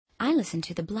I listen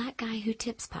to the Black Guy Who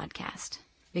Tips podcast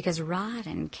because Rod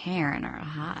and Karen are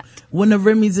hot. When the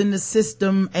Remy's in the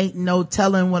system, ain't no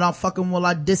telling. When I'm fucking, will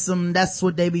I diss them? That's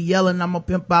what they be yelling. I'm a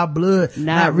pimp by blood,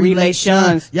 not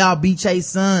relations. Y'all be Chase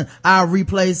son, I'll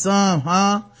replay some,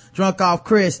 huh? Drunk off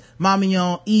Chris, mommy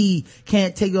on E,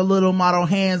 can't take your little model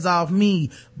hands off me.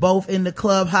 Both in the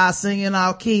club high singing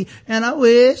off key, and I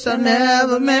wish I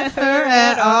never met her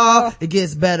at all. It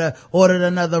gets better, ordered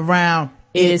another round.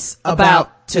 It's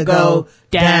about to go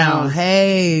down.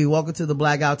 Hey, welcome to the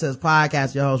Blackout Test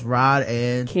podcast. Your host Rod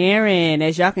and Karen.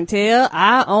 As y'all can tell,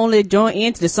 I only join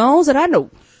into the songs that I know.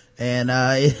 And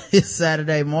it's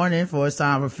Saturday morning for it's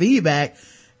time for feedback.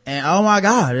 And oh my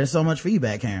God, there's so much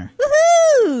feedback, Karen.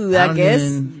 Woohoo! I guess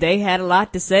they had a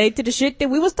lot to say to the shit that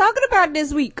we was talking about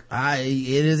this week.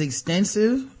 It is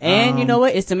extensive. And you know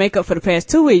what? It's to make up for the past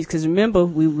 2 weeks. Cause remember,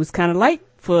 we was kind of late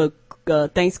for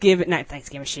Christmas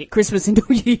and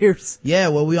New Year's. Yeah,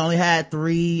 well, we only had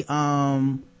three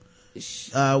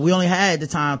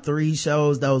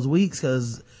shows those weeks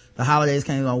because the holidays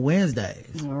came on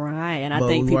Wednesdays. All right, and I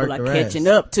think people are catching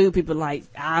up too. People like,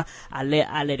 I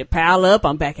let it pile up.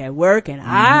 I'm back at work and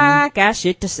I got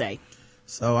shit to say.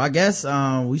 So I guess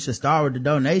we should start with the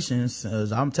donations.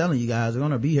 As I'm telling you guys, we're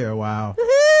gonna be here a while.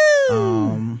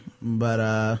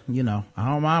 But you know, I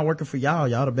don't mind working for y'all.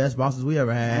 Y'all the best bosses we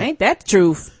ever had. Ain't that the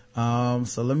truth? So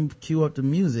let me cue up the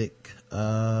music.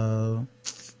 Man,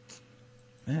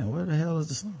 where the hell is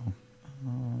the song?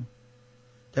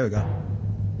 There we go.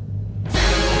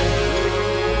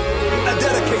 I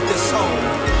dedicate this song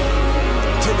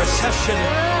to recession,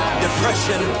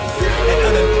 depression, and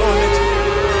unemployment.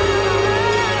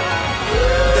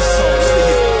 This song's for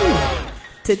you.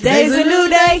 Today's a new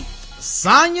day.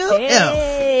 Sonya F.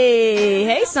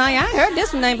 Hey Sonya, I ain't heard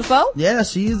this name before. Yeah,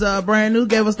 she's brand new.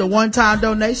 Gave us the one-time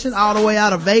donation all the way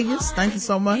out of Vegas. Thank you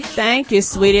so much. Thank you,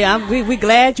 sweetie. We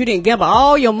glad you didn't give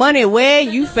all your money away.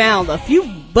 You found a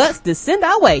few bucks to send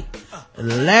our way.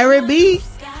 Larry B,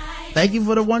 thank you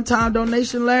for the one-time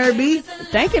donation, Larry B.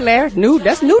 Thank you, Larry.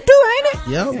 That's new too, ain't it?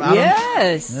 Yep.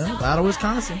 Yes. Out of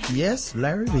Wisconsin. Yes,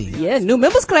 Larry B. Yeah, new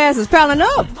members class is piling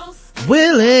up.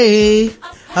 Willie.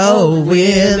 Oh,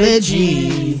 Willie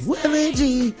G. Willie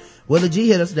G. Willie G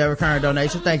hit us with that recurring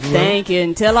donation. Thank you, Willie. Thank you.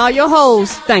 And tell all your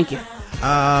hoes, thank you.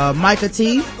 Micah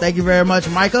T. Thank you very much,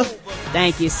 Micah.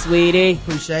 Thank you, sweetie.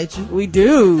 Appreciate you. We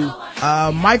do.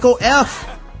 Michael F.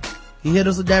 He hit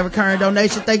us with that recurring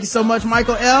donation. Thank you so much,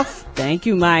 Michael F. Thank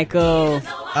you, Michael.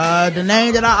 The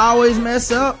name that I always mess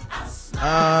up.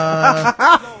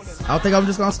 I think I'm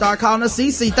just gonna start calling her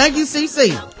CC. Thank you,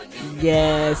 CC.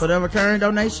 Yes. For the recurring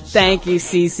donation. Thank you,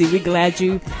 CC. We glad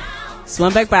you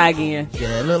swung back by again.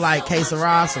 Yeah, it look like K Sarah.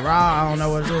 I don't know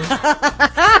what it is.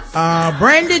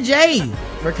 Brenda J.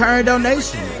 Recurring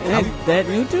donation. That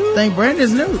new too? I think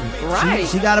Brenda's new. Right.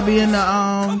 She gotta be in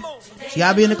the she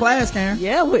gotta be in the class, Karen.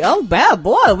 Yeah, bad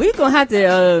boy. We're gonna have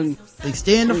to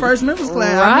extend the first members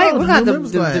class. Right, we're gonna have to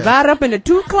divide up into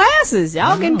 2 classes.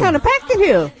 Y'all getting kind of packed in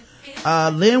here.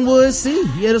 Linwood C.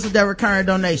 He hit us with that recurring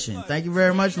donation. Thank you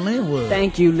very much, Linwood.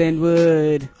 Thank you,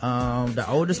 Linwood. The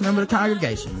oldest member of the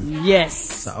congregation.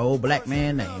 Yes. It's an old black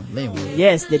man named Linwood.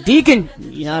 Yes, the deacon.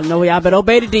 Y'all know y'all better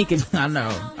obey the deacon. I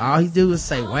know. All he do is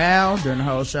say wow during the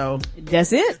whole show.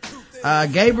 That's it.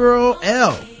 Gabriel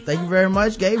L. Thank you very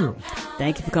much, Gabriel.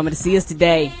 Thank you for coming to see us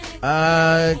today.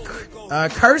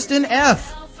 Kirsten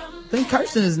F. I think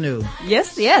Kirsten is new.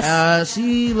 Yes.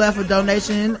 She left a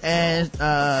donation and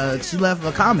she left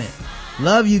a comment.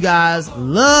 Love you guys.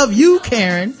 Love you,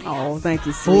 Karen. Oh, thank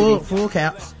you, sweetie. Full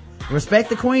caps. Respect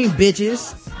the queen,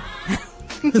 bitches.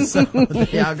 So there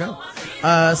y'all go.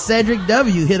 Cedric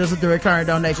W hit us with the recurring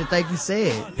donation. Thank you,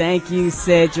 Ced. Thank you,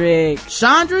 Cedric.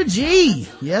 Chandra G.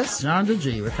 Yes, Chandra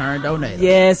G, recurring donation.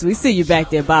 Yes, we see you back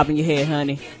there bobbing your head,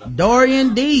 honey.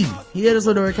 Dorian D. He hit us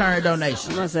with a recurring donation.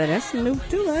 I'm gonna say that's new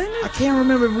too, ain't it? I can't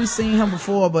remember if we've seen him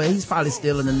before, but he's probably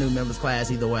still in the new members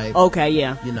class either way. Okay,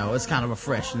 yeah. You know, it's kind of a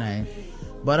fresh name.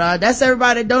 But that's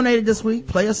everybody that donated this week.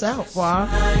 Play us out, Far.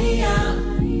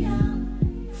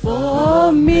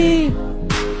 For me.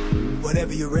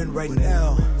 Whatever you're in right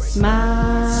now,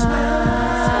 smile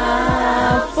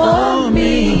for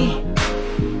me.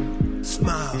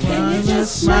 Smile. Can you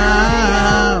just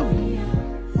smile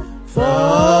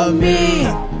for me?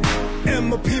 And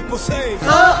my people say,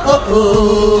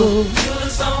 oh. You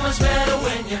look so much better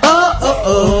when you.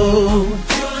 Oh.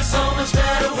 You look so much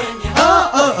better when you.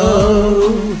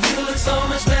 Oh. You look so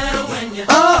much better when you.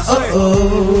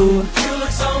 Oh. You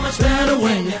look so much better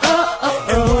when you.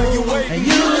 And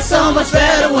you look so much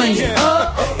better when you.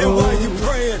 And while you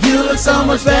praying, you look so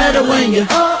much better when you.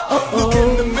 look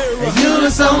in the mirror. And you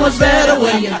look so much better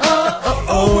when you.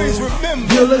 Always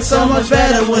You look so much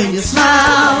better when you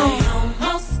smile.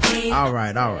 All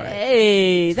right.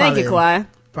 Hey, thank you, Choir.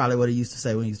 Probably what he used to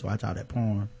say when he used to watch all that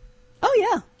porn.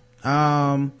 Oh,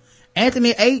 yeah.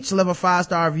 Anthony H. left a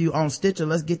 5-star review on Stitcher.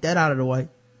 Let's get that out of the way.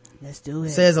 Let's do it. It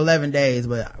says 11 days,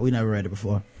 but we never read it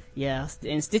before. Yeah,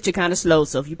 and Stitcher kind of slow.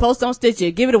 So if you post on Stitcher,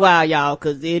 give it a while, y'all,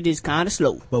 because it is kind of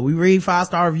slow. But we read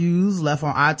 5-star reviews left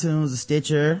on iTunes and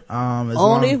Stitcher.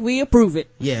 Only if we approve it.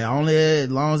 Yeah, only as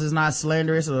long as it's not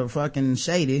slanderous or fucking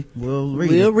shady, we'll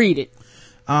read it.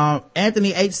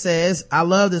 Anthony H. says, I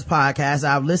love this podcast.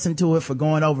 I've listened to it for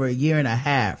going over a year and a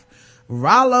half.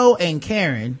 Rollo and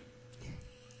Karen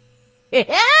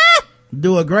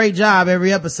do a great job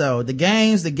every episode. The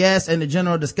games, the guests, and the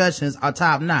general discussions are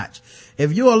top notch.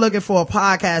 If you are looking for a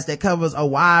podcast that covers a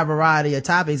wide variety of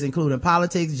topics, including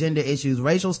politics, gender issues,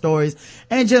 racial stories,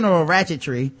 and general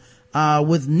ratchetry,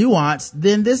 with nuance,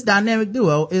 then this dynamic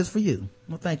duo is for you.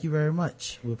 Well, thank you very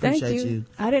much. We appreciate you.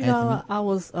 I didn't know I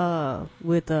was,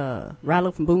 with,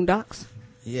 Rollo from Boondocks.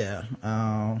 Yeah.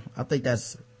 I think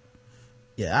that's,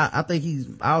 I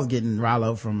think I was getting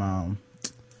Rollo from,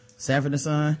 Sanford and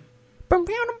Son.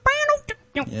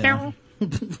 Yeah.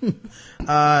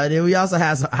 Then we also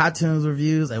have some iTunes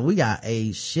reviews, and we got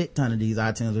a shit ton of these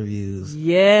iTunes reviews.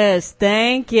 Yes,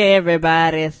 thank you,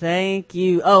 everybody. Thank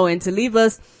you. Oh, and to leave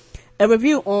us a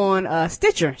review on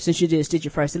Stitcher, since you did Stitcher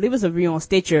first, to leave us a review on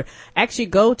Stitcher, actually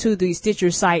go to the Stitcher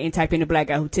site and type in The Black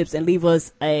Guy Who Tips and leave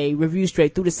us a review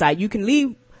straight through the site. You can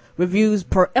leave reviews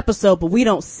per episode, but we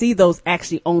don't see those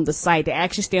actually on the site. They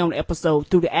actually stay on the episode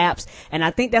through the apps, and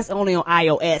I think that's only on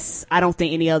iOS. I don't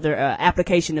think any other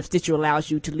application of Stitcher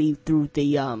allows you to leave through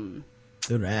the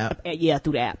app. Yeah,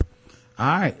 through the app. All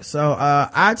right, so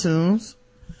iTunes.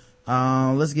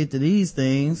 Let's get to these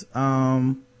things.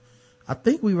 I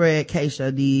think we read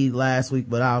Keisha D last week,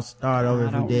 but I'll start over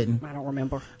if we didn't. I don't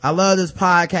remember. I love this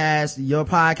podcast. Your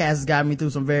podcast has gotten me through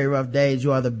some very rough days.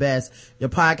 You are the best. Your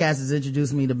podcast has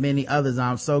introduced me to many others.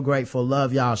 I'm so grateful.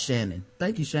 Love y'all, Shannon.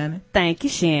 Thank you, Shannon. Thank you,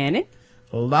 Shannon.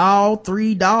 Law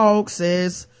 3 Dog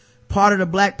says, part of the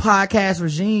Black podcast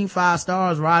regime, 5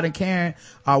 stars. Rod and Karen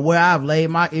are where I've laid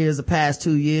my ears the past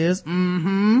 2 years.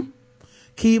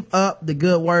 Keep up the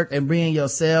good work and bring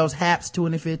yourselves Haps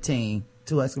 2015.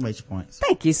 2 exclamation points.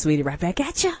 Thank you, sweetie. Right back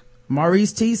at ya.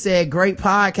 Maurice T said, great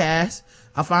podcast.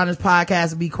 I find this podcast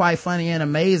to be quite funny and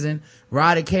amazing.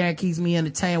 Rod and Karen keeps me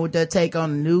entertained with their take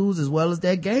on the news as well as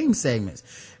their game segments.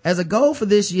 As a goal for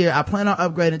this year, I plan on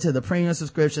upgrading to the premium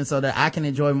subscription so that I can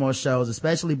enjoy more shows,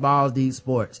 especially Balls Deep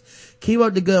Sports. Keep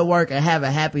up the good work and have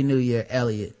a happy new year,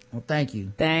 Elliot. Well, thank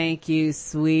you. Thank you,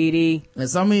 sweetie. And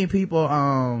so many people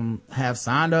have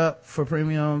signed up for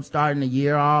premium starting the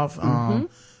year off.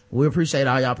 We appreciate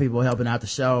all y'all people helping out the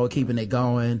show, keeping it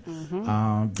going.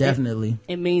 Definitely.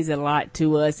 It means a lot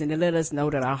to us, and to let us know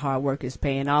that our hard work is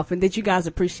paying off and that you guys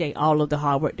appreciate all of the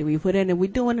hard work that we put in and we're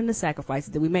doing and the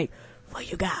sacrifices that we make for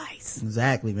you guys.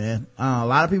 Exactly, man. A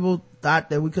lot of people thought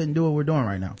that we couldn't do what we're doing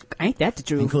right now. Ain't that the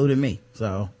truth? Including me.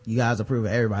 So you guys are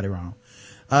proving everybody wrong.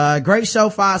 Great show,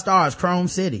 5 stars, Chrome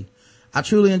City. I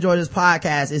truly enjoy this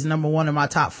podcast. It's number 1 in my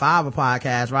top 5 of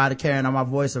podcasts. Rod and Karen are my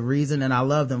voice of reason, and I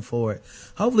love them for it.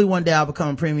 Hopefully one day I'll become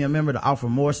a premium member to offer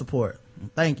more support.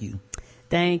 Thank you.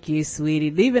 Thank you,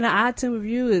 sweetie. Leaving an iTunes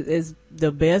review is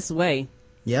the best way.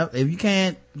 Yep. If you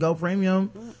can't go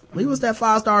premium, leave us that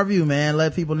 5-star review, man.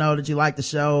 Let people know that you like the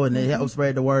show, and it helps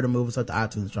spread the word and move us up the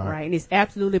iTunes chart. Right. And it's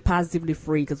absolutely positively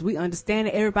free, because we understand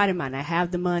that everybody might not have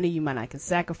the money. You might not can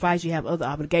sacrifice. You have other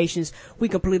obligations. We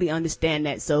completely understand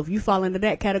that. So if you fall into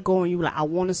that category and you're like, I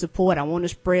want to support, I want to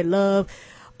spread love,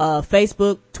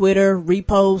 Facebook, Twitter,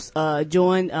 repost,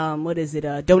 join,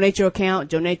 donate your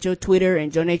account, donate your Twitter,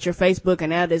 and donate your Facebook.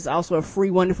 And that is also a free,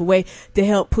 wonderful way to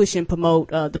help push and promote,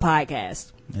 the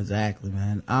podcast. Exactly,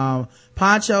 man.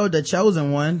 Poncho, the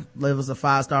chosen one, left us a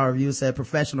 5-star review, said,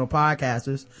 professional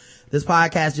podcasters, this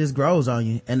podcast just grows on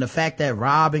you. And the fact that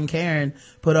Rob and Karen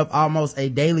put up almost a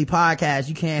daily podcast,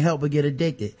 you can't help but get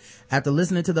addicted. After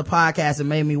listening to the podcast, it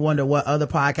made me wonder what other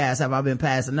podcasts have I been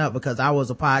passing up, because I was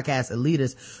a podcast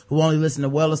elitist who only listened to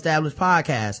well-established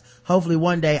podcasts. Hopefully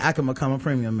one day I can become a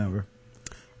premium member.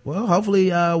 Well, hopefully,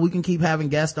 we can keep having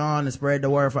guests on and spread the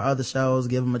word for other shows,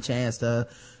 give them a chance to,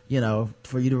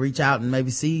 for you to reach out and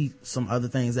maybe see some other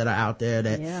things that are out there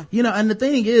that, and the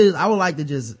thing is, I would like to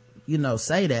just,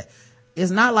 say that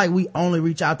it's not like we only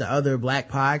reach out to other Black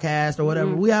podcasts or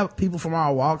whatever. We have people from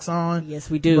our walks on. Yes,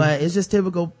 we do. But it's just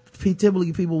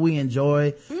typically people we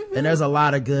enjoy. And there's a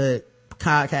lot of good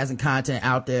podcasts and content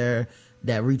out there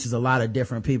that reaches a lot of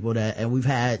different people and we've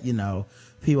had,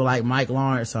 people like Mike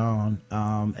Lawrence on,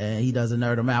 and he does a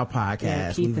Nerd 'Em Out podcast.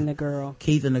 Yeah, Keith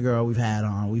and the Girl we've had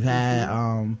on. We've had,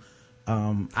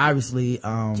 Obviously,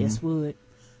 Jess Wood.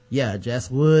 yeah, Jess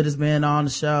Wood has been on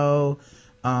the show.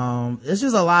 It's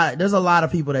just there's a lot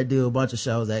of people that do a bunch of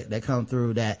shows that come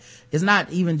through that it's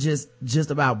not even just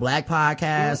about black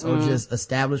podcasts or just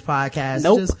established podcasts.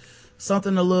 Nope. It's just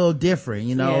something a little different,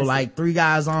 Yes. like Three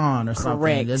Guys On or something.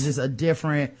 Correct. There's just a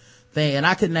different thing. And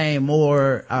I could name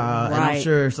more, and I'm Right.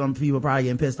 sure some people probably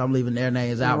getting pissed I'm leaving their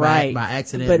names out Right. by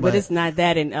accident. But it's not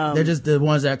that. And, they're just the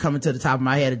ones that are coming to the top of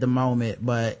my head at the moment.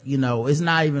 But, it's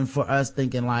not even for us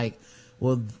thinking like,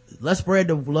 well, let's spread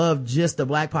the love just the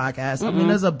black podcast. I mean,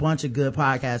 there's a bunch of good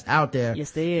podcasts out there.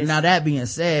 Yes, there is. Now, that being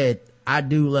said, I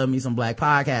do love me some black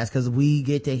podcasts because we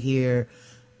get to hear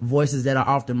voices that are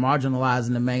often marginalized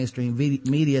in the mainstream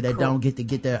media that don't get to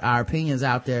get our opinions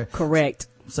out there. Correct.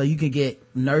 So you can get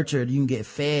nurtured, you can get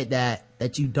fed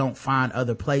that you don't find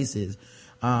other places.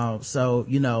 So,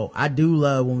 I do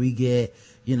love when we get,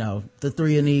 the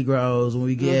Three of Negroes, when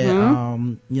we get,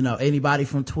 anybody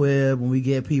from Twib, when we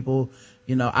get people,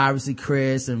 obviously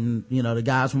Chris and, the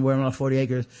guys from Wearing on 40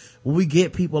 Acres. When we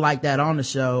get people like that on the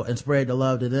show and spread the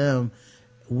love to them,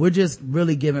 we're just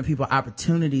really giving people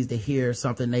opportunities to hear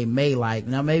something they may like.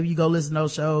 Now, maybe you go listen to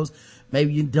those shows,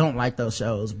 maybe you don't like those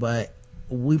shows, but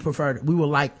we would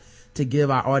like to give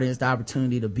our audience the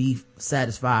opportunity to be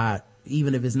satisfied,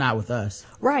 even if it's not with us.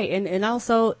 Right. And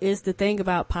also it's the thing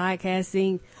about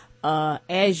podcasting,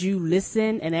 as you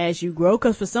listen and as you grow,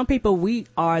 cause for some people we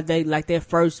are their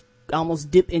first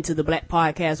almost dip into the black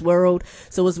podcast world.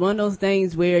 So it's one of those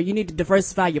things where you need to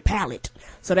diversify your palette.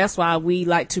 So that's why we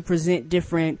like to present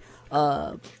different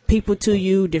people to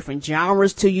you, different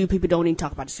genres to you. People don't even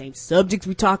talk about the same subjects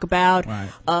we talk about.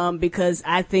 Right. Because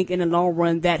I think in the long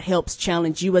run that helps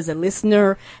challenge you as a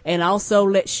listener and also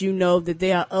lets you know that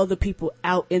there are other people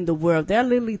out in the world. There are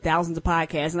literally thousands of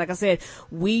podcasts. And like I said,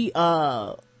 we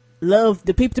love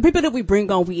the people that we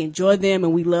bring on. We enjoy them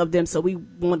and we love them, so we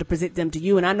want to present them to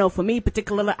you. And I know for me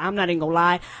particularly, I'm not even gonna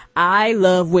lie, I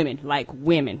love women, like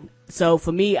women. So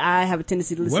for me, I have a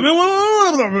tendency to listen. All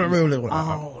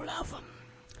of them.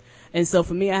 And so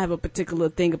for me, I have a particular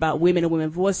thing about women and women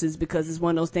voices because it's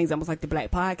one of those things almost like the black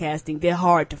podcasting. They're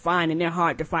hard to find, and they're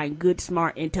hard to find good,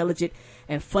 smart, intelligent,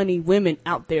 and funny women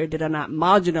out there that are not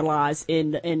marginalized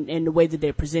in the way that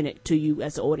they're presented to you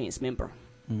as an audience member.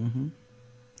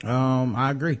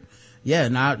 I agree. Yeah.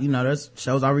 Now, there's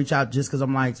shows I reach out just cause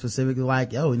I'm like specifically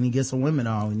like, yo, we need to get some women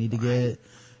on. We need to get,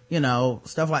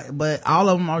 stuff like, but all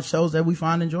of them are shows that we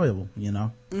find enjoyable,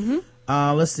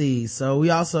 let's see. So we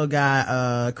also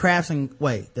got,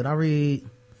 did I read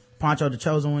Poncho the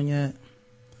Chosen One yet?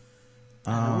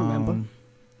 I don't remember.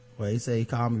 He said he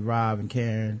called me Rob and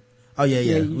Karen. Oh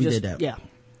yeah, we did that. Yeah.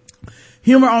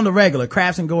 Humor on the regular,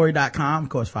 craftsandgory.com, of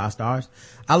course, 5 stars.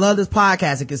 I love this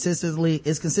podcast.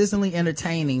 It's consistently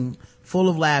entertaining, full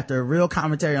of laughter, real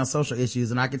commentary on social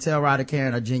issues, and I can tell Rod and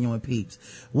Karen are genuine peeps.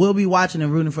 We'll be watching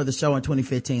and rooting for the show in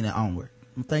 2015 and onward.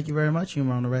 Well, thank you very much,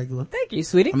 Humor on the regular. Thank you,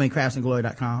 sweetie.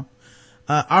 craftsandglory.com.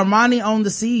 Armani on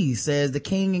the Seas says the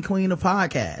king and queen of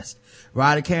podcasts.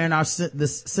 Rod and Karen are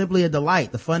simply a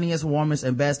delight, the funniest, warmest,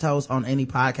 and best hosts on any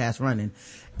podcast running.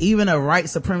 Even a white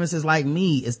supremacist like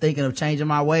me is thinking of changing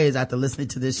my ways after listening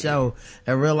to this show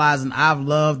and realizing I've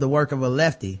loved the work of a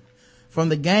lefty. From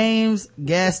the games,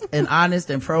 guests, and honest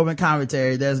and probing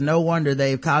commentary, there's no wonder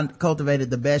they've cultivated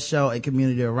the best show and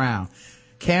community around.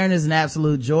 Karen is an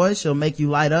absolute joy. She'll make you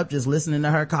light up just listening to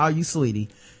her call you sweetie.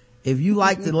 If you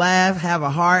like to laugh, have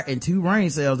a heart, and 2 brain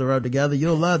cells to rub together,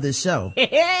 you'll love this show.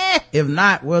 If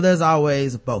not, well, there's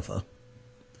always Bofa.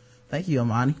 Thank you,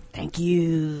 Amani. Thank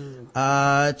you.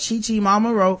 Chi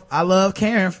Mama wrote, I love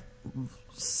Karen.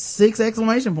 6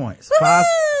 exclamation points. 5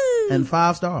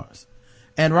 stars.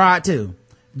 And Rod too.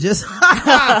 Just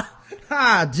heard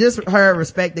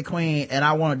Respect the Queen, and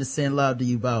I wanted to send love to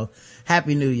you both.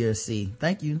 Happy New Year, C.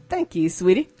 Thank you. Thank you,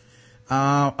 sweetie.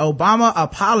 Obama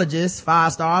Apologist,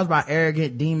 5 stars by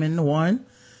Arrogant Demon 1.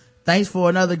 Thanks for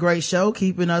another great show,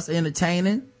 keeping us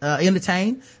entertained.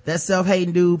 That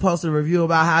self-hating dude posted a review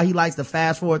about how he likes to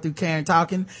fast forward through Karen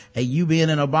talking and you being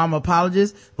an Obama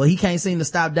apologist, but he can't seem to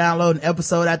stop downloading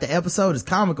episode after episode. Is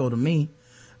comical to me.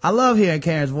 I love hearing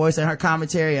Karen's voice and her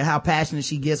commentary and how passionate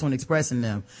she gets when expressing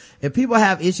them. If people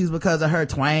have issues because of her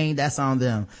twang, that's on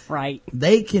them. Right.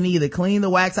 They can either clean the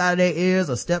wax out of their ears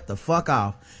or step the fuck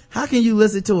off. How can you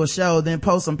listen to a show, then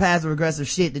post some passive aggressive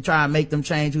shit to try and make them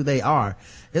change who they are?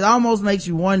 It almost makes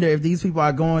you wonder if these people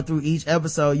are going through each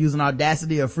episode using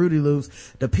Audacity or Fruity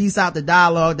Loops to piece out the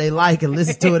dialogue they like and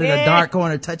listen to it in a dark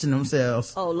corner touching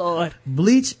themselves. Oh, Lord.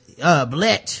 Bletch.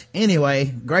 Anyway,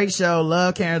 great show.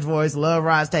 Love Karen's voice. Love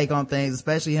Rod's take on things,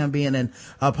 especially him being an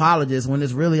apologist when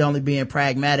it's really only being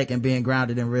pragmatic and being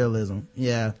grounded in realism.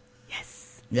 Yeah. Yes.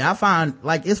 Yeah, I find,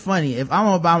 like, it's funny. If I'm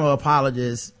an Obama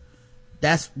apologist,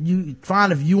 that's you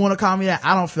fine. If you want to call me that,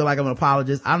 I don't feel like I'm an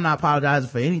apologist. I'm not apologizing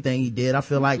for anything he did. I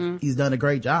feel like he's done a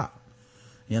great job.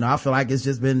 I feel like it's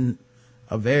just been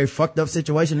a very fucked up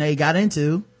situation that he got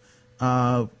into,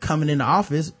 coming into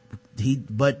office. He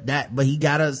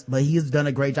has done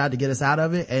a great job to get us out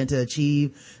of it and to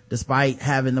achieve, despite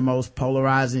having the most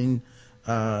polarizing,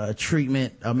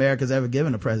 treatment America's ever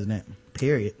given a president.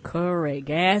 Period. Correct.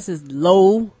 Gas is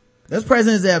low. There's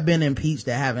presidents that have been impeached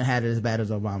that haven't had it as bad as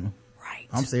Obama. Right.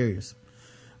 I'm serious.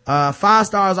 5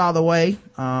 stars all the way.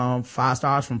 5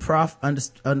 stars from Prof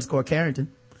 _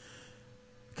 Carrington.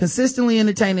 Consistently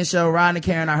entertaining show. Rod and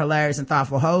Karen are hilarious and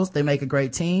thoughtful hosts. They make a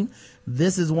great team.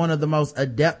 This is one of the most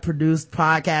adept produced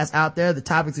podcasts out there. The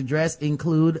topics addressed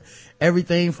include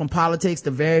everything from politics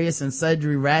to various and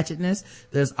sundry ratchetness.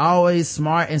 There's always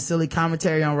smart and silly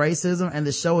commentary on racism, and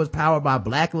the show is powered by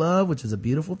Black love, which is a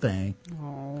beautiful thing.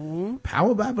 Aww.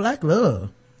 Powered by Black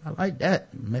love. I like that.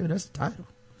 Maybe that's the title.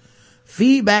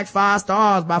 Feedback 5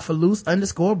 stars by Falus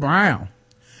 _ Brown.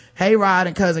 Hey Rod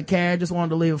and cousin Karen, just wanted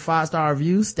to leave a 5-star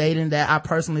review stating that I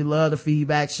personally love the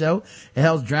feedback show. It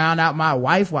helps drown out my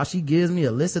wife while she gives me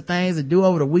a list of things to do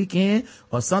over the weekend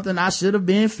or something I should have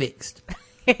been fixed.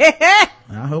 I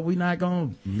hope we're not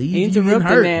gonna leave you getting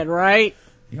hurt. That, right?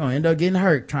 You're gonna end up getting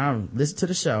hurt trying to listen to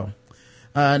the show.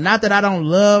 Not that I don't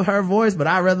love her voice, but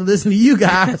I'd rather listen to you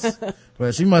guys.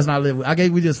 Well, she must not live. I guess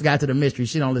we just forgot to the mystery.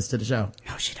 She don't listen to the show.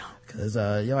 No, she don't. Cause,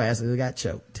 your ass got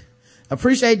choked.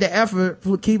 Appreciate the effort.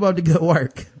 Keep up the good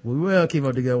work. We will keep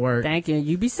up the good work. Thank you.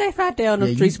 You be safe out there on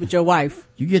the streets with your wife.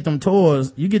 You get them chores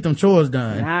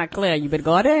done. Nah, Claire, you better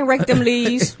go out there and rake them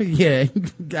leaves. Yeah.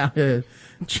 Out here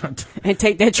and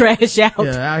take that trash out.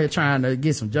 Yeah, out here trying to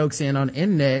get some jokes in on the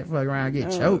internet. Fuck around and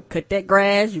get choked. Cut that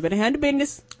grass. You better handle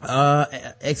business.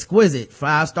 Exquisite.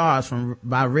 5 stars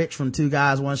by Rich from 2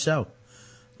 Guys, 1 Show.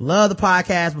 Love the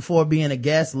podcast before being a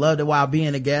guest. Loved it while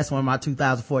being a guest. One of my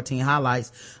 2014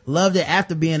 highlights. Loved it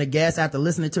after being a guest. After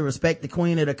listening to Respect the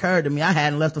Queen, it occurred to me I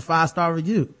hadn't left a 5-star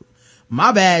review.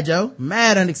 My bad, Joe.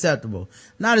 Mad unacceptable.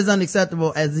 Not as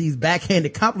unacceptable as these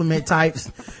backhanded compliment types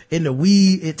typed in the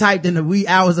wee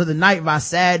hours of the night by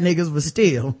sad niggas, but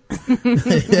still.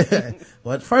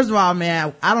 Well, first of all,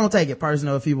 man, I don't take it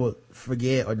personal if people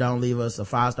forget or don't leave us a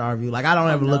 5-star review. Like, I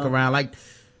don't ever look around like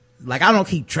I don't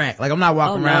keep track. Like, I'm not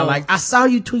walking around like, I saw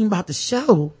you tweeting about the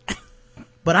show,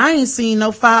 but I ain't seen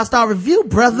no 5-star review,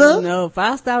 brother. No,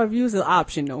 5-star reviews are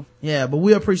optional. Yeah, but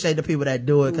we appreciate the people that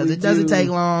do it because it doesn't take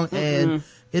long and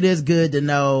it is good to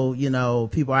know,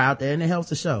 people are out there and it helps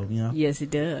the show, Yes, it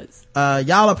does.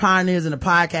 Y'all are pioneers in the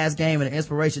podcast game and an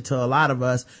inspiration to a lot of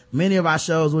us. Many of our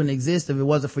shows wouldn't exist if it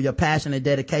wasn't for your passion and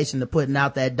dedication to putting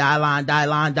out that die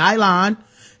line.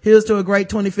 Here's to a great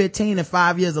 2015 and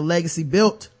 5 years of legacy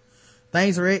built.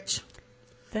 Thanks, Rich.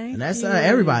 Thank you. And that's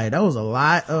everybody. That was a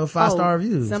lot of 5-star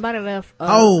reviews. Somebody left.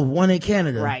 One in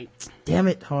Canada. Right. Damn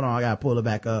it. Hold on. I gotta pull it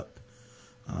back up.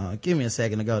 Give me a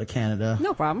second to go to Canada.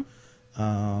 No problem.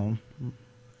 I'll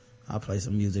play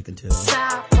some music until.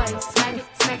 Sideways,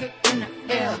 smack it in the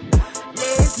air.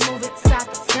 Legs move it side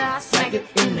to side, Smack it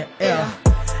in the air.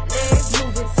 legs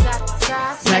move it side to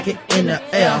side, Smack it in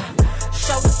the air.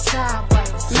 shoulders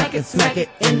sideways. Smack it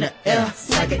in the air.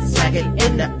 Smack it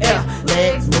in the air.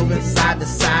 Legs moving side to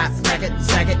side. Smack it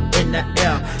in the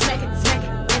air. Smack it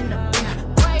in the air.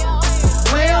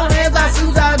 Way your hands out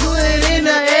two side, put it in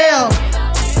the air.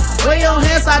 Way your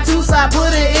hands out two side,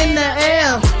 put it in the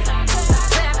air.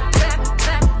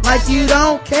 Like you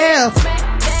don't care.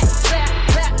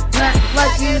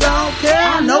 Like you don't care.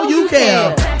 I know you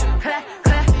care.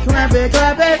 Clap it.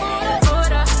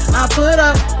 I put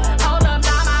up.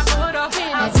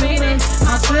 I'm spinning.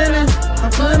 I'm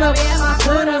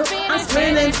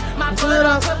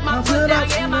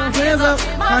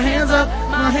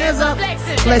my hands up,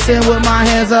 flexing with my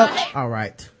hands up. All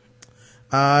right.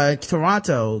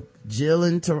 Toronto, Gil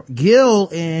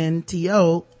and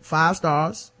T.O., 5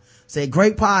 stars, say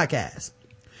great podcast.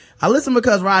 I listen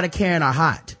because Rod and Karen are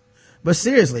hot. But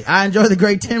seriously, I enjoy the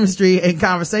great chemistry and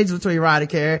conversations between Rod and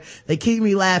Karen. They keep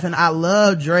me laughing. I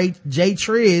love Jay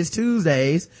Triz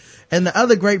Tuesdays and the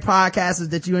other great podcasters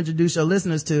that you introduce your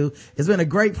listeners to. It's been a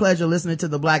great pleasure listening to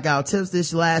the Blackout Tips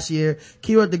this last year.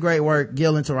 Keep up the great work,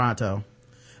 Gil in Toronto.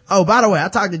 Oh, by the way, I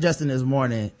talked to Justin this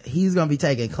morning. He's going to be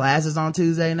taking classes on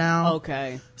Tuesday now.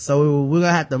 Okay. So we're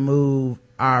going to have to move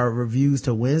our reviews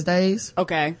to Wednesdays.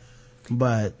 Okay.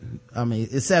 But, I mean,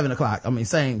 it's 7 o'clock. I mean,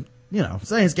 same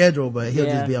schedule, but he'll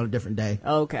just be on a different day.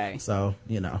 Okay. So,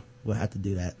 we'll have to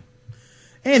do that.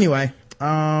 Anyway,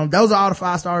 those are all the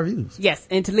 5-star reviews. Yes.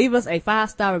 And to leave us a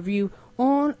 5-star review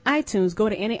on iTunes. Go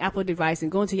to any Apple device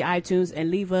and go into your iTunes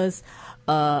and leave us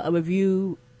a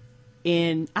review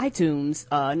in iTunes.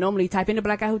 Normally type in the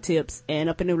Black Guy Who Tips, and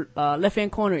up in the left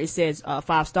hand corner it says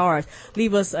 5 stars.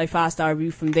 Leave us a 5-star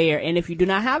review from there. And if you do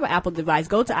not have an Apple device,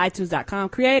 go to iTunes.com,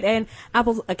 create an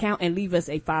Apple account, and leave us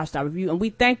a 5-star review. And we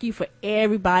thank you for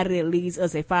everybody that leaves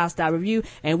us a 5-star review,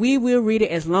 and we will read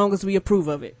it as long as we approve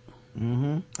of it.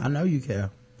 I know you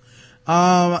care.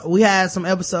 We had some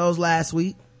episodes last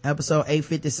week. Episode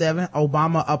 857,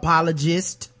 Obama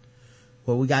Apologist,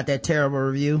 where we got that terrible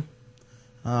review.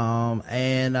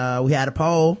 And we had a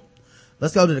poll.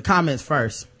 Let's go to the comments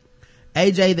first.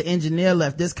 AJ the engineer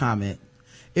left this comment: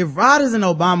 if Rod is an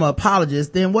Obama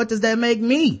apologist, then what does that make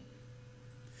me?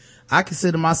 I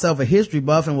consider myself a history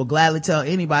buff and will gladly tell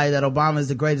anybody that Obama is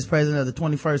the greatest president of the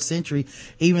 21st century,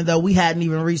 even though we hadn't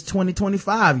even reached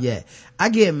 2025 yet. I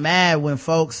get mad when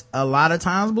folks, a lot of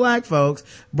times black folks,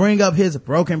 bring up his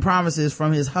broken promises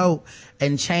from his Hope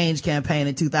and Change campaign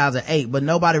in 2008, but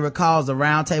nobody recalls the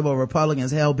round table of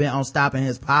Republicans hell-bent on stopping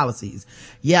his policies.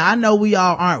 Yeah, I know we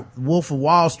all aren't Wolf of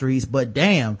Wall Streets, but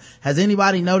damn, has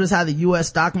anybody noticed how the U.S.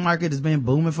 stock market has been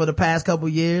booming for the past couple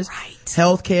years? Right.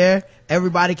 Healthcare,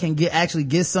 everybody can actually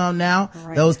get some now.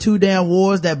 Right. Those 2 damn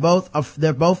wars they're both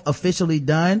officially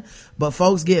done, but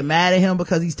folks get mad at him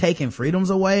because he's taking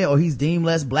freedoms away, or he's deemed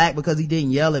less black because he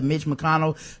didn't yell at Mitch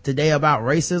McConnell today about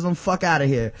racism. Fuck out of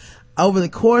here. Over the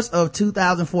course of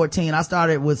 2014, I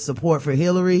started with support for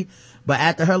Hillary, but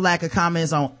after her lack of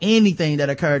comments on anything that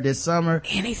occurred this summer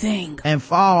and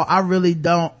fall, I really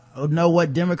don't know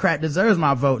what Democrat deserves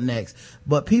my vote next.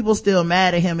 But people still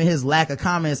mad at him and his lack of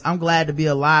comments. I'm glad to be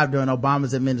alive during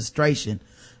Obama's administration.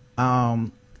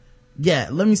 Yeah,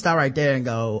 let me stop right there and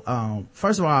go,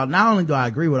 first of all, not only do I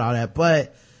agree with all that,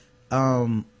 but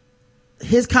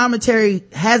his commentary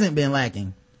hasn't been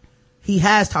lacking. He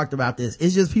has talked about this.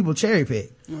 It's just people cherry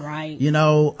pick. Right. You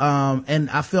know,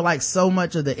 and I feel like so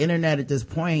much of the internet at this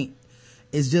point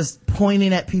is just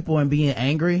pointing at people and being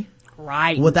angry.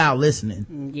 Right. Without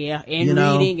listening. Yeah. And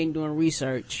reading and doing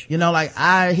research. You know, like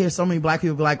I hear so many black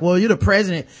people be like, well, you're the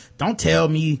president. Don't tell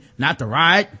me not to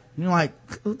riot. You know, like,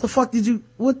 what the fuck did you,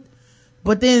 what?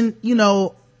 But then, you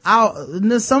know,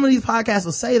 some of these podcasts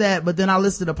will say that, but then I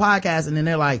listen to the podcast and then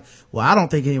they're like, well, I don't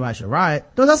think anybody should riot.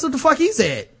 No, that's what the fuck he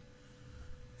said.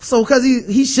 So, cause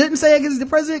he shouldn't say it cause he's the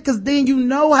president, cause then you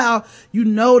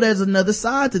know there's another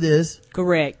side to this.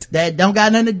 Correct. That don't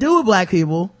got nothing to do with black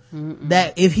people. Mm-mm.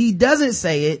 That if he doesn't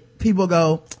say it, people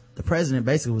go, the president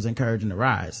basically was encouraging the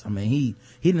riots. I mean, he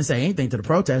didn't say anything to the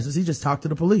protesters. He just talked to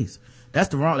the police.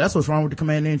 That's what's wrong with the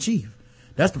commander in chief.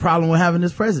 That's the problem with having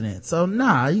this president. So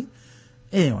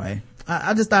anyway,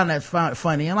 I just found that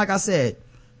funny. And like I said,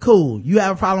 cool. You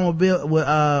have a problem with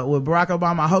Barack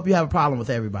Obama. I hope you have a problem with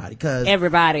everybody, cause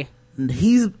everybody.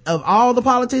 He's, of all the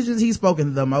politicians, he's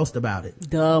spoken the most about it.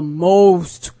 The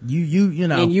most. You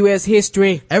know. In U.S.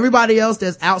 history. Everybody else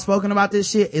that's outspoken about this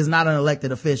shit is not an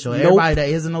elected official. Nope. Everybody that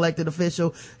is an elected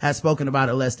official has spoken about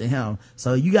it less than him.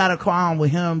 So you got a qualm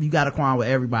with him, you got a qualm with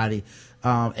everybody.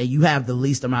 And you have the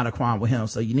least amount of qualm with him.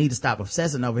 So you need to stop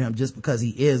obsessing over him just because he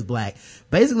is black.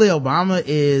 Basically, Obama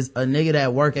is a nigga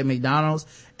that work at McDonald's,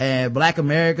 and Black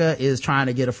America is trying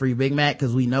to get a free Big Mac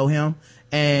because we know him.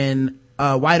 And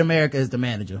white America is the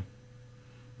manager.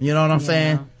 You know what I'm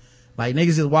saying? Like,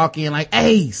 niggas just walk in like,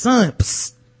 hey, son,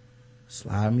 psst,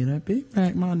 slide me that Big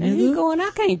Mac, my nigga. And he going,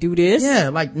 I can't do this. Yeah,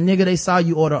 like, nigga, they saw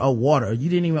you order a water. You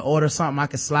didn't even order something I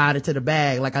could slide it to the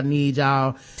bag. Like, I need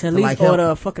y'all to at least like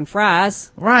order fucking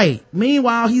fries. Right.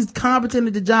 Meanwhile, he's competent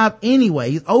at the job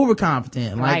anyway. He's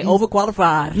overcompetent. Like,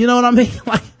 overqualified. You know what I mean?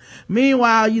 Like,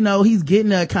 meanwhile, you know, he's getting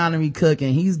the economy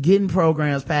cooking. He's getting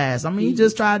programs passed. I mean, he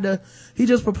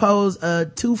just proposed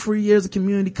 2 free years of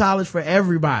community college for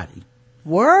everybody.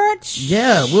 Word?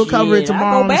 Yeah, we'll cover it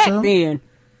tomorrow. I'll go back then.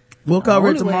 We'll cover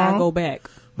it tomorrow. I'll go back.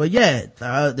 But yeah,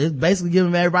 it's basically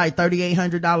giving everybody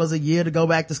 $3,800 a year to go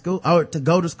back to school, or to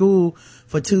go to school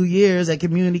for 2 years at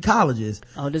community colleges.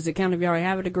 Oh, does it count if you already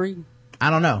have a degree?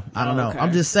 I don't know. Okay.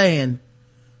 I'm just saying,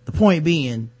 the point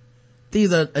being,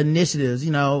 these are initiatives,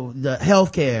 you know, the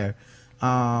healthcare,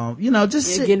 you know,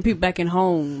 just getting people back in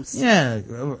homes. Yeah.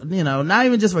 You know, not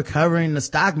even just recovering the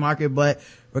stock market, but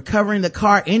recovering the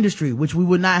car industry, which we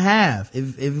would not have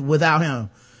if without him.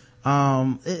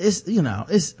 It's, you know,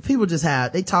 it's, people just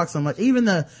they talk so much. Even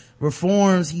the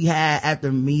reforms he had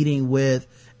after meeting with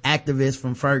activists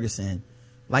from Ferguson,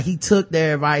 like, he took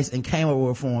their advice and came up with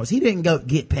reforms. He didn't go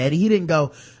get petty. He didn't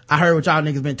go, I heard what y'all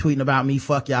niggas been tweeting about me,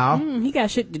 fuck y'all. He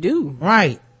got shit to do.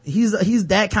 Right. He's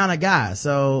that kind of guy.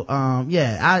 So,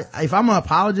 yeah, if I'm an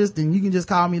apologist, then you can just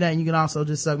call me that, and you can also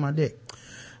just suck my dick.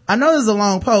 I know this is a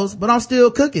long post, but I'm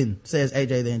still cooking, says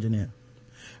AJ the engineer.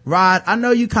 Rod, I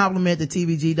know you compliment the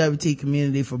TBGWT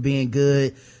community for being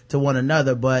good to one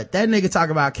another, but that nigga talk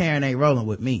about Karen ain't rolling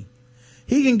with me.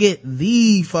 He can get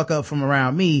the fuck up from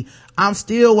around me. I'm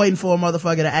still waiting for a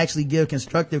motherfucker to actually give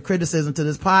constructive criticism to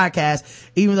this podcast,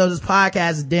 even though this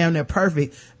podcast is damn near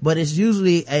perfect, but it's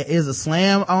usually is a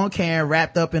slam on Karen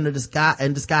wrapped up in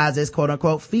disguise as quote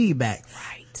unquote feedback.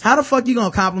 Right. How the fuck you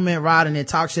gonna compliment Rod and then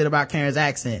talk shit about Karen's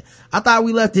accent? I thought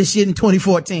we left this shit in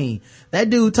 2014. That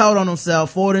dude told on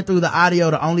himself, forwarding through the audio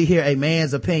to only hear a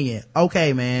man's opinion.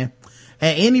 Okay, man.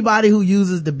 And anybody who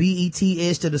uses the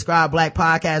BET-ish to describe black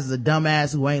podcasts is a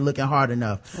dumbass who ain't looking hard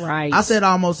enough. Right. I said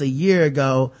almost a year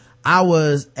ago, I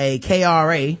was a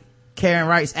KRA, Karen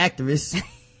Rights activist.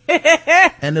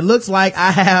 And it looks like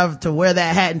I have to wear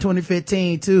that hat in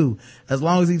 2015 too. As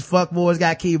long as these fuckboys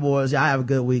got keyboards, y'all have a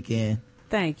good weekend.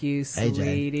 Thank you,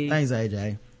 sweetie. AJ. Thanks,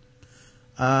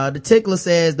 AJ. The Tickler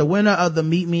says the winner of the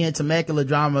Meet Me in Temecula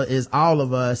drama is All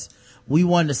of Us. We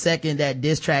won the second that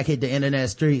diss track hit the internet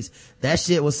streets. That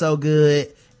shit was so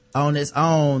good on its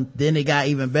own. Then it got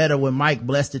even better when Mike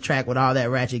blessed the track with all that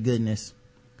ratchet goodness.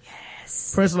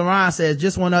 Yes. Prince Laurent says,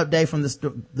 just one update from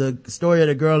the story of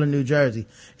the girl in New Jersey.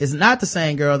 It's not the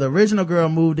same girl. The original girl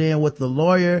moved in with the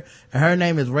lawyer, and her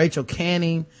name is Rachel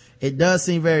Canning. It does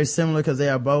seem very similar because they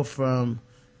are both from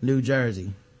New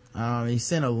Jersey. He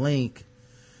sent a link.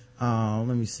 Let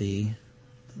me see.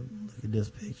 Look at this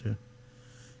picture.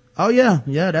 Oh yeah,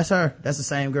 that's her. That's the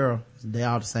same girl. They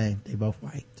all the same. They both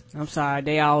white. I'm sorry,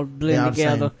 they all blend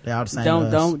together. They all the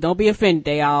same. Don't be offended.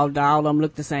 They all of them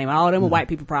look the same. All of them are white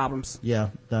people problems. Yeah,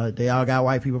 they all got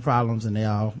white people problems, and they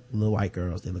all little white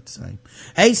girls. They look the same.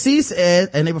 HC says,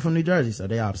 and they were from New Jersey, so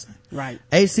they all the same. Right.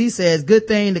 HC says, good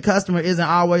thing the customer isn't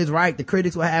always right. The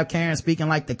critics will have Karen speaking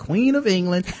like the Queen of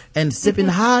England and sipping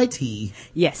high tea.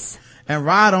 Yes. And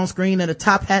Rod on screen in a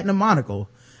top hat and a monocle.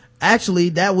 Actually,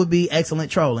 that would be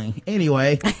excellent trolling.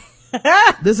 Anyway,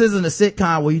 this isn't a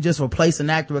sitcom where you just replace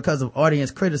an actor because of audience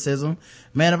criticism.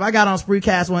 Man, if I got on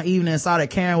Spreecast one evening and saw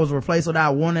that Karen was replaced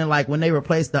without warning, like when they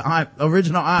replaced the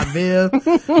original Aunt Viv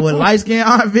with light-skinned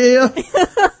Aunt Viv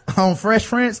on Fresh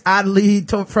Prince, I'd lead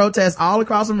protests all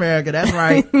across America. That's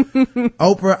right.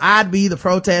 Oprah, I'd be the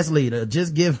protest leader.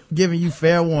 Just giving you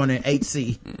fair warning,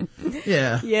 HC.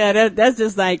 Yeah. Yeah, that's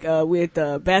just like with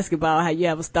basketball, how you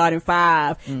have a starting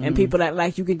five and people that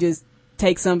like you can just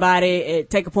take somebody,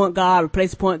 take a point guard,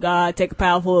 replace a point guard, take a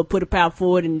power forward, put a power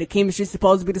forward, and the chemistry's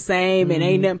supposed to be the same, and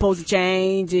ain't nothing supposed to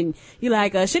change, and you're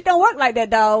like, shit don't work like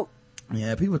that, dog.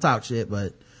 Yeah, people talk shit,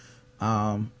 but,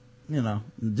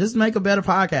 just make a better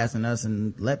podcast than us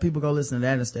and let people go listen to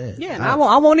that instead. Yeah, and I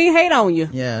won't even hate on you.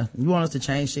 Yeah, you want us to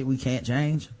change shit we can't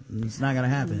change? It's not gonna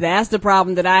happen. That's the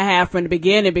problem that I have from the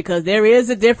beginning, because there is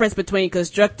a difference between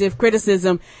constructive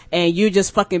criticism and you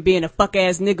just fucking being a fuck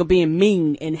ass nigga being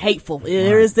mean and hateful.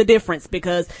 There is the difference,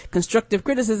 because constructive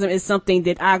criticism is something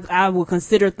that I will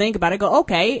consider, think about it, go,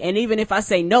 okay, and even if I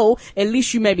say no, at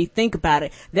least you maybe think about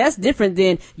it. That's different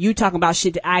than you talking about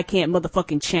shit that I can't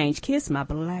motherfucking change. Kiss my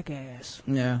black ass.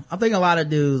 Yeah, I think a lot of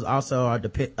dudes also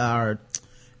are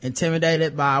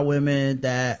intimidated by women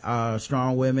that are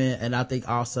strong women, and I think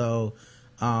also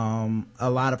a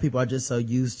lot of people are just so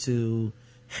used to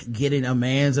getting a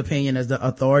man's opinion as the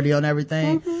authority on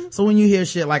everything. So when you hear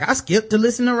shit like, I skipped to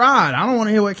listen to Rod, I don't want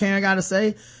to hear what Karen got to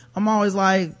say, I'm always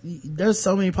like, there's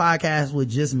so many podcasts with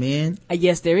just men.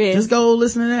 Yes, there is. Just go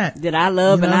listen to that I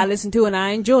love and I listen to and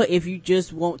I enjoy, if you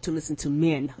just want to listen to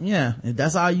men. Yeah, if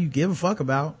that's all you give a fuck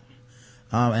about.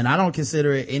 And I don't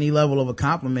consider it any level of a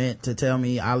compliment to tell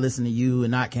me I listen to you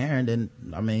and not Karen. Then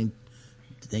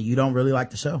you don't really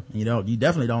like the show. You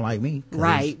definitely don't like me.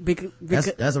 Right.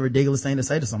 Because that's a ridiculous thing to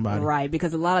say to somebody. Right.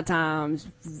 Because a lot of times,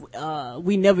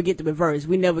 we never get the reverse.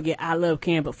 We never get, I love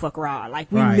Karen, but fuck Rod. Like,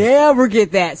 we never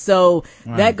get that. So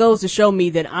that goes to show me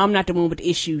that I'm not the one with the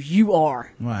issues. You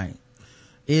are. Right.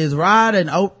 Is Rod an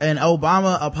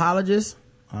Obama apologist?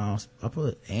 I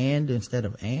put and instead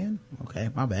of and. Okay,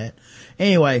 my bad.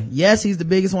 Anyway, yes, he's the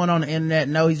biggest one on the internet.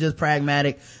 No, he's just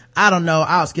pragmatic. I don't know.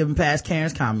 I'll skip him past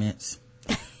Karen's comments.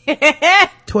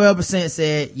 12%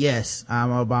 said yes,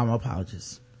 I'm an Obama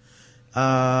apologist.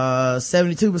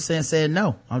 72% said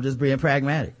no, I'm just being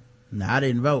pragmatic. Now, I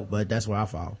didn't vote, but that's where I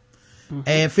fall.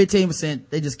 And 15%,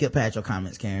 they just skip past your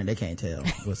comments, Karen. They can't tell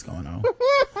what's going on.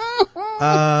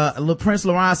 Prince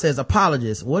Laurent says,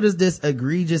 apologist. What is this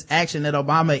egregious action that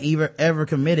Obama ever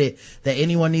committed that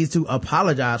anyone needs to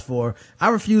apologize for? I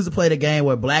refuse to play the game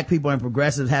where black people and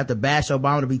progressives have to bash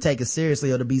Obama to be taken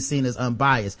seriously or to be seen as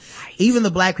unbiased. Right. Even the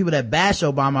black people that bash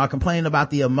Obama are complaining about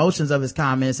the emotions of his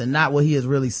comments and not what he is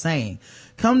really saying.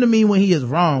 Come to me when he is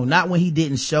wrong, not when he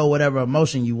didn't show whatever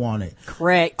emotion you wanted.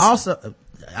 Correct. Also,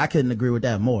 I couldn't agree with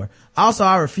that more. Also,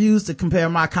 I refuse to compare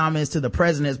my comments to the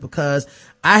president's because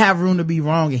I have room to be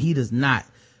wrong and he does not.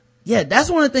 Yeah, that's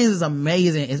one of the things that's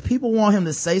amazing is people want him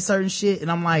to say certain shit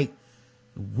and I'm like,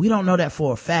 we don't know that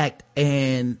for a fact.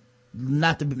 And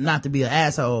not to be an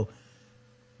asshole,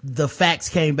 the facts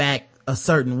came back a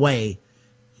certain way.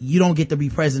 You don't get to be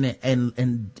president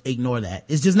and ignore that.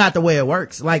 It's just not the way it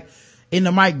works. Like in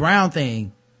the Mike Brown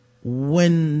thing,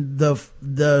 when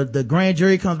the grand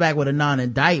jury comes back with a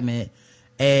non-indictment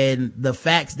and the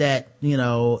facts that,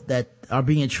 that are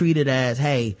being treated as,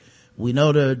 hey, we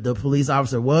know the police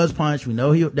officer was punched. We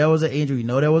know there was an injury. We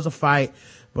know there was a fight,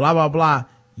 blah, blah, blah.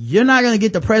 You're not going to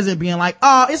get the president being like,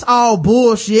 oh, it's all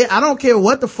bullshit. I don't care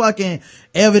what the fucking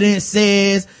evidence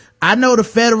says. I know the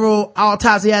federal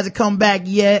autopsy hasn't come back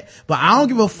yet, but I don't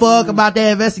give a fuck about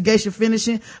that investigation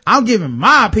finishing. I'm giving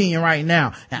my opinion right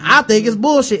now, and I think it's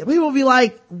bullshit. People will be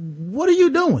like, what are you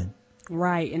doing?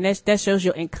 Right, and that shows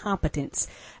your incompetence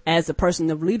as a person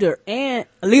of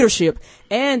leadership.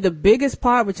 And the biggest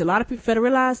part, which a lot of people fail to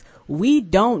realize, we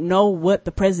don't know what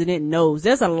the president knows.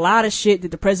 There's a lot of shit that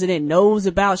the president knows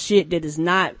about shit that is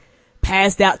not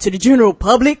passed out to the general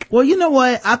public. Well, you know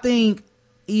what? I think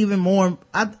even more,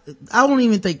 I don't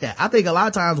even think that. I think a lot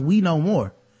of times we know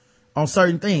more on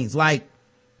certain things. Like,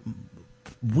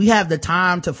 we have the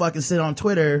time to fucking sit on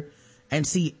Twitter and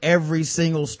see every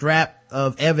single strap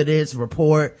of evidence,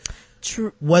 report,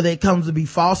 True. Whether it comes to be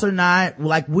false or not.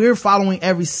 Like, we're following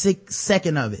every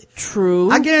second of it. True.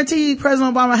 I guarantee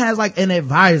President Obama has like an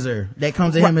advisor that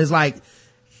comes to him is like,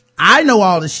 I know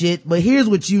all the shit, but here's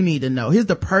what you need to know. Here's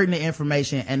the pertinent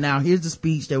information, and now here's the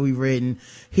speech that we've written.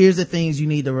 Here's the things you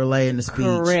need to relay in the speech.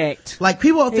 Correct. Like,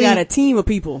 people think, he got a team of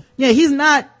people. Yeah, he's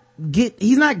not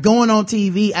going on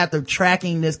TV after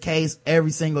tracking this case every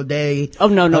single day. Oh,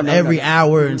 no, every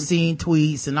hour and seeing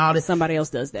tweets and all this. Somebody else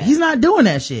does that. He's not doing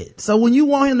that shit. So when you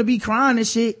want him to be crying and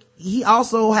shit, he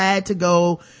also had to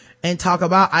go and talk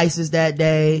about ISIS that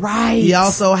day. Right. He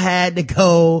also had to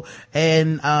go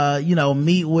and,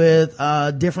 meet with,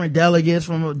 different delegates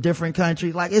from different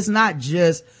countries. Like, it's not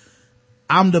just,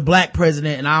 I'm the black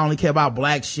president and I only care about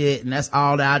black shit and that's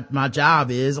all that my job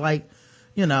is. Like,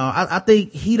 I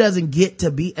think he doesn't get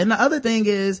to be, and the other thing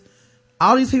is,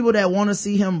 all these people that want to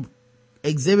see him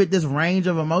exhibit this range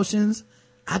of emotions,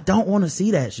 I don't want to see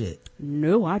that shit.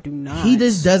 No, I do not. He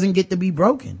just doesn't get to be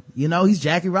broken. He's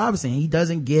Jackie Robinson. He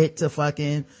doesn't get to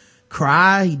fucking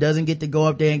cry. He doesn't get to go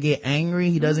up there and get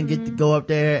angry. He doesn't get to go up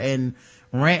there and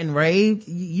rant and rave.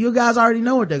 You guys already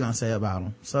know what they're going to say about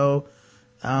him. So,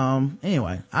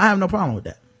 anyway, I have no problem with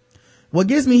that. What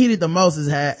gets me heated the most is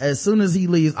as soon as he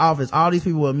leaves office, all these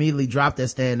people will immediately drop their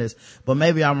standards. But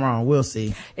maybe I'm wrong. We'll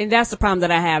see. And that's the problem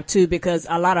that I have too, because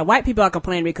a lot of white people are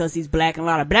complaining because he's black, and a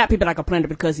lot of black people are complaining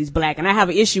because he's black. And I have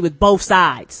an issue with both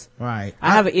sides. Right.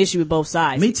 I have an issue with both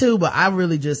sides. Me too, but I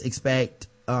really just expect,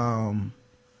 cause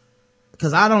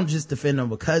I don't just defend him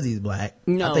because he's black.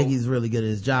 No. I think he's really good at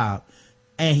his job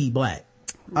and he black.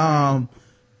 Right.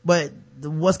 But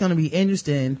what's going to be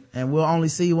interesting, and we'll only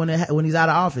see when he's out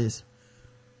of office,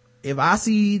 if I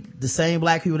see the same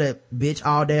black people that bitch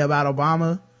all day about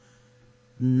Obama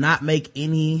not make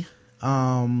any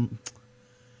the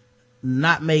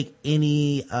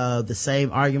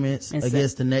same arguments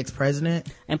against the next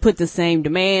president and put the same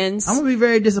demands, I'm gonna be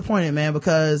very disappointed, man,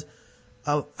 because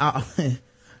I shouldn't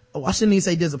even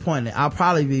say disappointed. I'll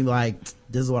probably be like,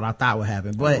 this is what I thought would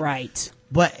happen. But right.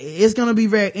 But it's going to be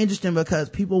very interesting because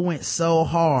people went so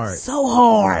hard.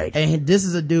 And this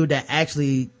is a dude that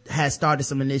actually has started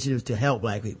some initiatives to help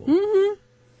black people. Mm-hmm.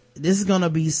 This is going to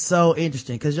be so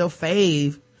interesting because your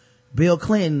fave, Bill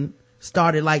Clinton,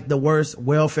 started like the worst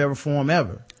welfare reform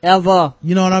ever.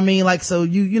 You know what I mean? Like, so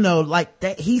like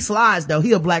that, he slides though.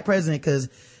 He a black president because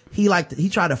he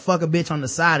tried to fuck a bitch on the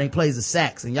side and he plays the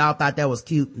sax and y'all thought that was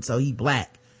cute, and so he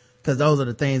black. Cause those are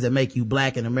the things that make you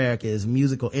black in America, is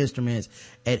musical instruments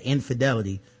and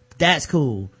infidelity. That's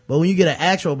cool. But when you get an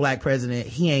actual black president,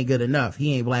 he ain't good enough.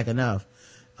 He ain't black enough.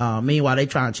 Meanwhile, they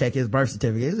trying to check his birth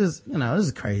certificate. It's just, this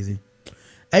is crazy.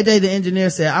 AJ the engineer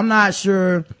said, I'm not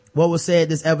sure what was said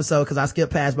this episode cause I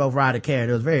skipped past both Rod and Karen.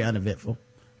 It was very uneventful.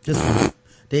 Just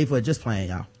playing,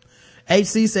 y'all.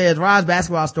 HC says, Rod's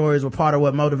basketball stories were part of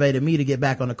what motivated me to get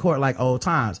back on the court like old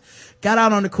times. Got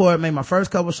out on the court, made my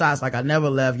first couple shots like I never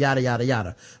left, yada, yada,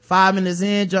 yada. 5 minutes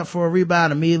in, jumped for a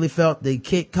rebound, immediately felt the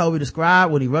kick Kobe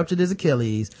described when he ruptured his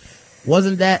Achilles.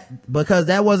 Because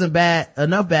that wasn't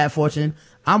enough bad fortune,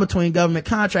 I'm between government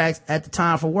contracts at the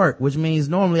time for work, which means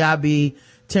normally I'd be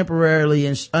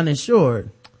temporarily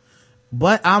uninsured.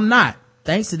 But I'm not,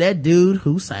 thanks to that dude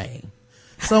Hussein.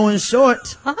 So in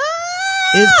short,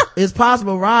 it's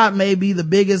possible Rod may be the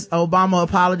biggest Obama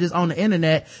apologist on the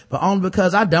internet, but only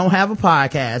because I don't have a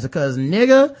podcast. Because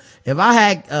nigga, if I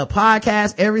had a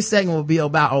podcast, every segment would be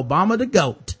about Obama the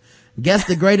GOAT. Guess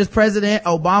the greatest president,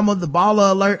 Obama the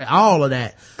baller alert, all of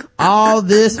that. At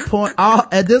this point,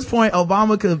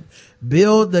 Obama could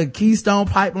build the Keystone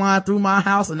Pipeline through my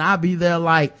house and I'd be there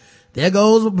like, there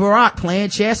goes Barack playing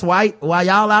chess while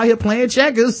y'all out here playing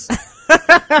checkers.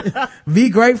 Be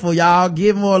grateful, y'all.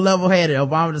 Get more level-headed.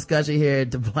 Obama discussion here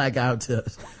at the Blackout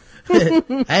Tips.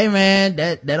 Hey man,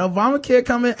 that Obama kid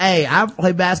coming. Hey, I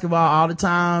play basketball all the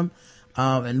time.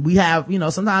 And we have,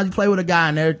 sometimes you play with a guy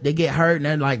and they get hurt and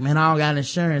they're like, man, I don't got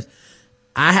insurance.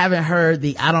 I haven't heard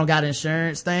the I don't got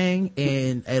insurance thing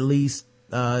in at least,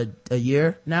 a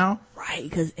year now. Right.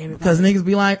 Because niggas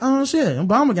be like, oh shit,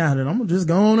 Obama got it. I'm gonna just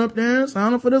go on up there and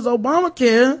sign up for this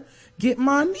Obamacare. Get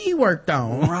my knee worked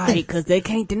on. Right, because they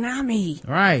can't deny me.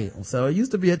 Right. So it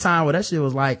used to be a time where that shit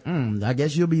was like, I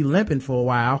guess you'll be limping for a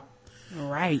while.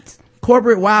 Right.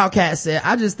 Corporate Wildcat said,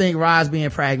 I just think Rod's being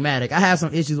pragmatic. I have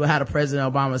some issues with how the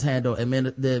President Obama's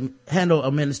handle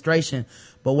administration.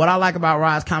 But what I like about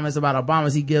Rod's comments about Obama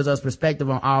is he gives us perspective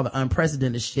on all the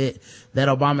unprecedented shit that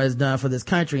Obama has done for this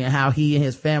country and how he and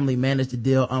his family managed to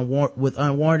deal with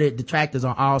unwarranted detractors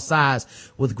on all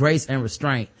sides with grace and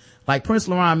restraint. Like Prince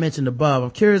Laurent mentioned above,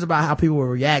 I'm curious about how people will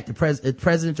react to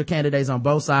presidential candidates on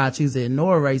both sides choose to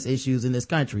ignore race issues in this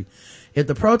country. If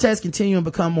the protests continue and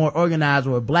become more organized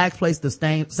or if blacks place the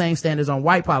same standards on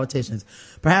white politicians,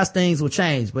 perhaps things will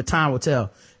change, but time will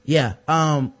tell. Yeah.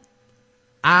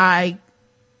 I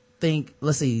think,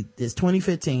 let's see, it's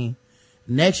 2015.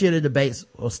 Next year the debates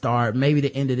will start. Maybe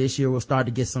the end of this year we'll start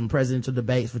to get some presidential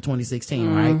debates for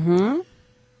 2016, right?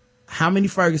 How many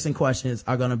Ferguson questions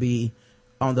are going to be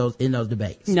in those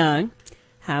debates? None.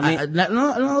 How many?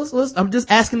 No, I'm just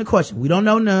asking the question. We don't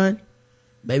know none.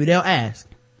 Maybe they'll ask.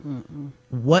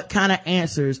 What kind of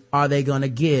answers are they going to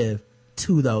give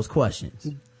to those questions?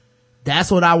 That's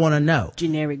what I want to know.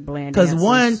 Generic, bland answers. Because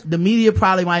one, the media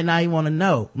probably might not even want to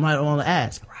know, might want to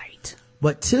ask. Right.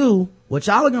 But two, what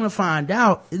y'all are going to find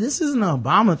out, this isn't an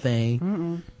Obama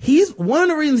thing. One of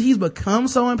the reasons he's become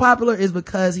so unpopular is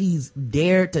because he's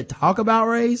dared to talk about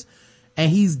race and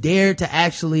he's dared to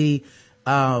actually,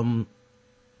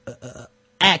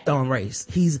 act on race.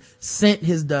 He's sent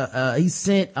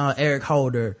Eric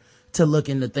Holder to look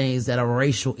into things that are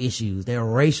racial issues. They're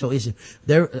racial issues.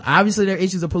 They're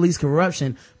issues of police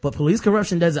corruption, but police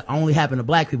corruption doesn't only happen to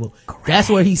black people. Correct. That's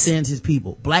where he sends his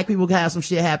people. Black people can have some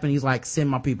shit happen. He's like, send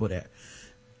my people there.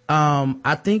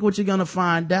 I think what you're gonna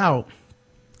find out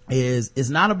is it's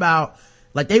not about,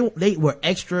 like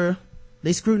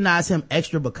they scrutinize him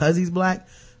extra because he's black,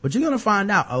 but you're gonna find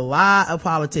out a lot of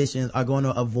politicians are going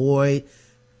to avoid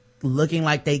looking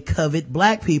like they covet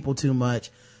black people too much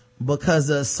because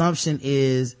the assumption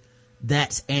is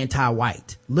that's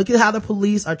anti-white. Look at how the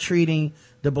police are treating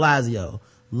de Blasio.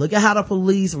 Look at how the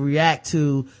police react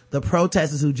to the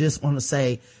protesters who just want to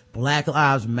say Black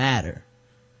Lives Matter.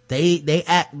 They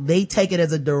take it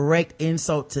as a direct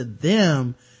insult to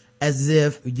them, as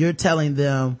if you're telling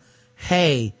them,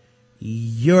 hey,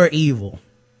 you're evil.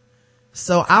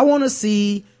 So I want to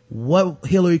see what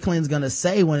Hillary Clinton's gonna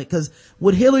say because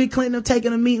would Hillary Clinton have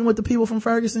taken a meeting with the people from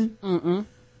Ferguson?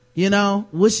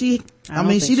 Would she? I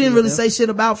mean, she didn't really say shit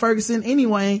about Ferguson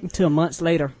anyway. Until months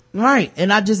later. Right.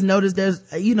 And I just noticed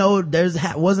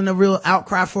wasn't a real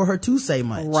outcry for her to say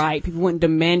much. Right. People weren't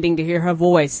demanding to hear her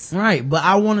voice. Right. But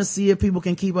I want to see if people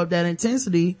can keep up that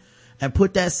intensity and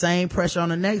put that same pressure on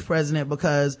the next president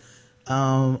because,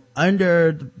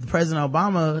 under President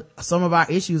Obama, some of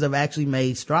our issues have actually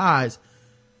made strides.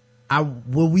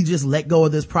 Will we just let go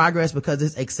of this progress because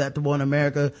it's acceptable in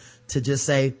America to just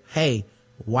say, hey,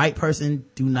 the white person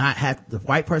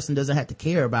doesn't have to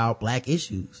care about black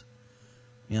issues.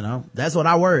 That's what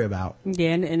I worry about.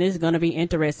 Yeah, and it's going to be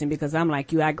interesting because I'm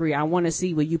like you, I agree. I want to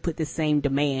see where you put the same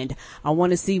demand. I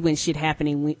want to see when shit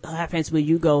happens when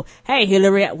you go, hey,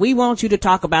 Hillary, we want you to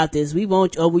talk about this.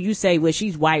 Or will you say, well,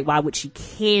 she's white, why would she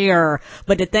care?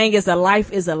 But the thing is, a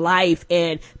life is a life,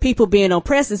 and people being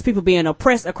oppressed is people being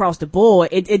oppressed across the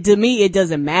board. To me, it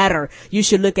doesn't matter. You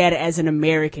should look at it as an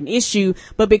American issue,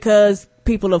 but because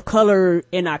people of color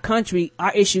in our country,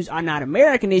 our issues are not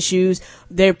American issues.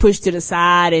 They're pushed to the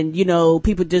side, and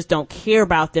people just don't care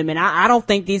about them. And I don't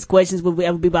think these questions will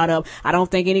ever be brought up. I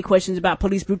don't think any questions about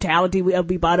police brutality will ever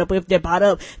be brought up. If they're brought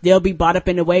up, they'll be brought up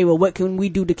in a way, well, what can we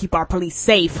do to keep our police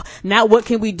safe? Not what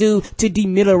can we do to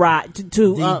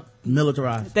demilitarize,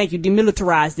 militarize. Thank you.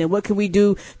 Demilitarize them. What can we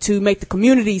do to make the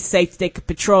communities safe so they can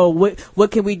patrol?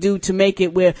 What can we do to make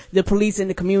it where the police and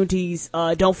the communities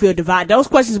don't feel divided? Those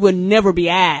questions will never be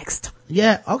asked.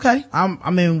 Yeah, okay.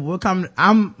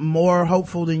 I'm more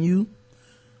hopeful than you.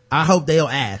 I hope they'll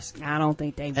ask. I don't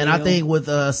think they will. And I think with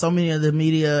so many of the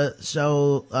media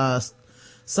so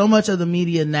much of the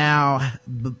media now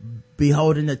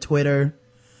beholden to Twitter,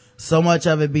 so much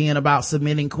of it being about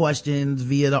submitting questions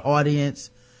via the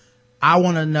audience, I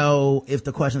want to know if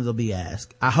the questions will be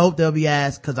asked. I hope they'll be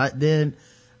asked, cause then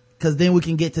we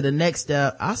can get to the next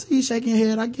step. I see you shaking your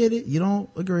head. I get it. You don't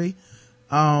agree.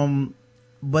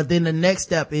 But then the next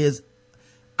step is,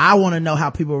 I want to know how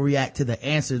people react to the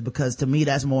answers, because to me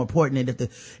that's more important. And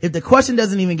if the question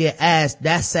doesn't even get asked,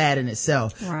 that's sad in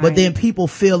itself. Right. But then people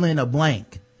fill in a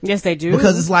blank. Yes, they do.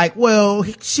 Because it's like, well,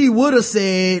 she would have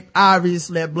said,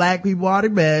 obviously, that black people are the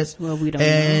best. Well, we don't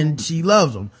and know. She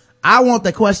loves them. I want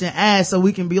the question asked so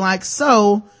we can be like,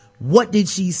 so what did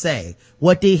she say?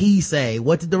 What did he say?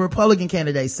 What did the Republican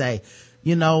candidate say?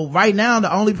 Right now,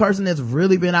 the only person that's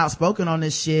really been outspoken on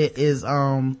this shit is,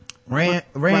 Rand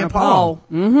Paul.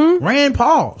 Mm-hmm. Rand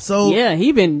Paul. So. Yeah,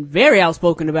 he been very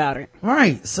outspoken about it.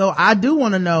 Right. So I do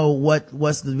want to know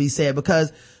what's to be said,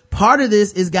 because part of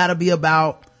this is gotta be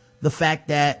about the fact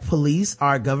that police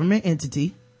are a government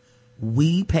entity.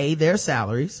 We pay their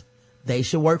salaries. They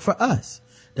should work for us.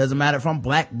 Doesn't matter if I'm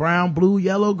black, brown, blue,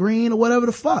 yellow, green, or whatever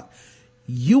the fuck.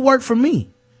 You work for me.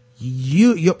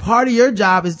 Your part of your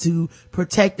job is to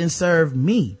protect and serve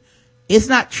me. It's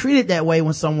not treated that way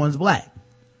when someone's black.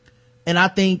 And I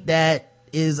think that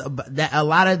a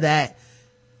lot of that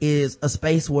is a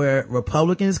space where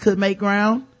Republicans could make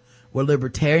ground, where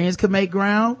libertarians could make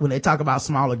ground when they talk about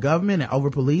smaller government and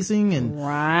over policing and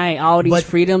right, all these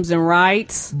freedoms and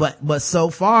rights. But so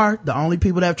far, the only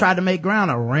people that have tried to make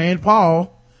ground are Rand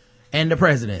Paul and the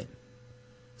president.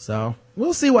 So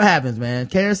we'll see what happens, man.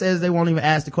 Karen says they won't even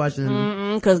ask the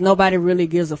question. Cause nobody really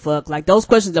gives a fuck. Like, those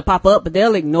questions that pop up, but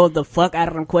they'll ignore the fuck out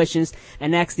of them questions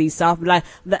and ask these soft, like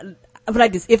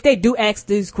this. If they do ask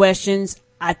these questions,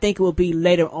 I think it will be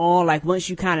later on, like once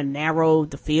you kind of narrow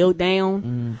the field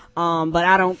down. But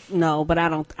I don't know.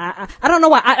 I don't know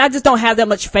why. I just don't have that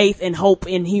much faith and hope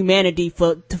in humanity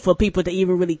for people to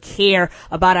even really care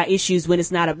about our issues when it's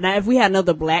not now, if we had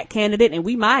another black candidate, and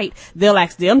we might, they'll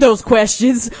ask them those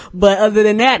questions. But other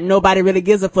than that, nobody really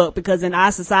gives a fuck, because in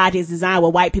our society is designed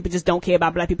where white people just don't care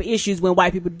about black people issues, when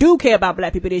white people do care about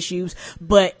black people issues.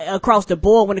 But across the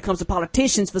board, when it comes to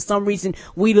politicians, for some reason,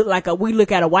 we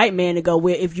look at a white man and go,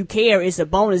 well, if you care, it's a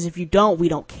bonus. If you don't, we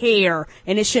don't care.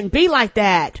 And it shouldn't be like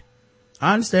that.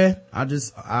 I understand.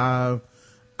 I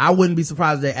wouldn't be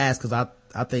surprised if they ask, because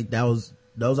I think those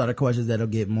are the questions that'll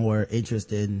get more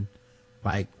interest in,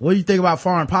 like, what do you think about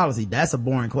foreign policy? That's a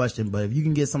boring question. But if you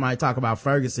can get somebody to talk about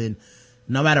Ferguson,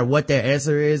 no matter what their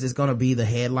answer is, it's going to be the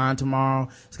headline tomorrow.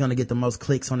 It's going to get the most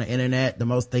clicks on the internet. The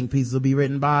most think pieces will be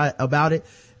written about it.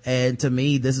 And to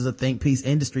me, this is a think piece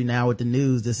industry now with the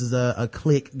news. This is a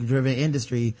click driven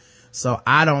industry. So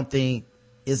I don't think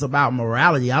it's about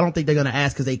morality. I don't think they're going to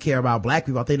ask because they care about black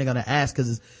people. I think they're going to ask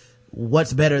because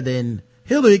what's better than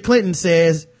Hillary Clinton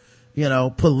says,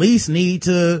 police need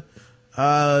to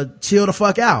chill the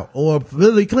fuck out, or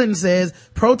Hillary Clinton says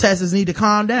protesters need to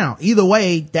calm down. Either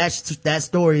way, that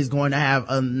story is going to have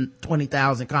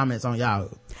 20,000 comments on Yahoo.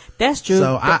 That's true.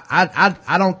 So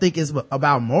I don't think it's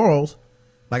about morals.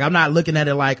 Like, I'm not looking at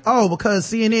it like, oh, because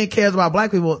CNN cares about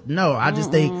black people. No, I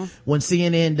just think when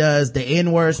CNN does the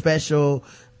N-word special,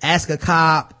 Ask a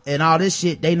Cop, and all this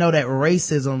shit, they know that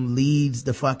racism leads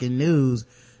the fucking news.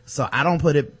 So I don't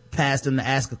put it past them to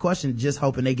ask a question, just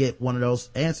hoping they get one of those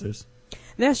answers.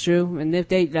 That's true. And if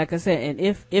they, like I said,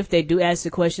 and if they do ask the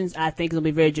questions, I think it'll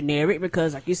be very generic,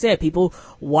 because like you said, people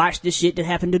watch the shit that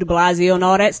happened to de Blasio and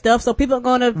all that stuff. So people are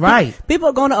gonna, people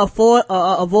are gonna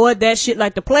avoid that shit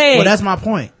like the plague. Well, that's my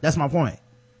point.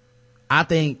 I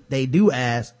think they do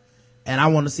ask, and I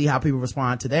want to see how people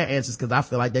respond to their answers, because I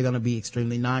feel like they're gonna be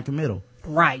extremely non-committal.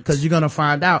 Right. Because you're gonna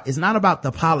find out it's not about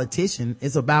the politician,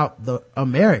 it's about the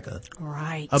America.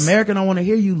 Right. America don't want to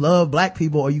hear you love black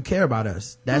people or you care about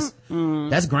us. That's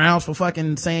grounds for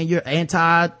fucking saying you're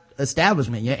anti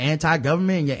establishment. You're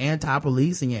anti-government and you're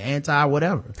anti-police and you're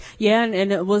anti-whatever. Yeah,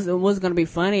 and what's going to be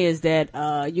funny is that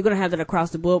you're going to have that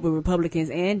across the board with Republicans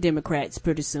and Democrats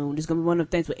pretty soon. There's going to be one of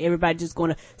the things where everybody just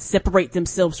going to separate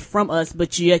themselves from us,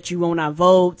 but yet you want our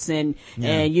votes and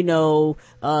you know,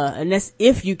 unless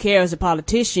if you care as a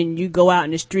politician, you go out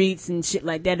in the streets and shit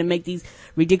like that and make these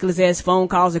ridiculous ass phone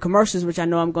calls and commercials, which I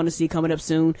know I'm going to see coming up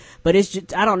soon. But it's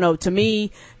just, I don't know, to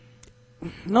me,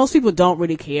 most people don't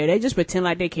really care. They just pretend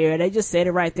like they care. They just say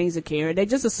the right things to care. They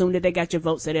just assume that they got your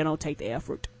vote, so they don't take the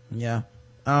effort. Yeah.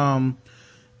 All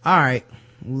right.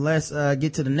 Let's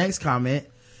get to the next comment.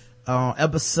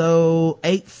 Episode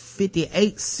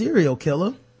 858, Serial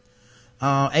Killer.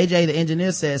 AJ the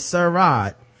engineer says, Sir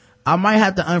Rod, I might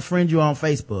have to unfriend you on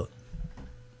Facebook.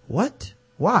 What?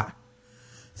 Why?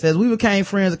 Says, we became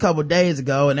friends a couple days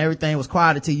ago and everything was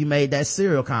quiet until you made that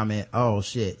cereal comment. Oh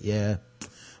shit, yeah.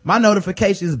 My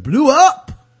notifications blew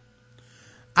up.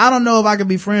 I don't know if I could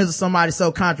be friends with somebody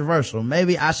so controversial.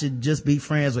 Maybe I should just be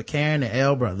friends with Karen and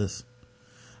L brothers.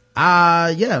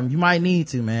 Yeah, you might need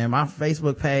to, man. My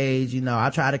Facebook page, you know,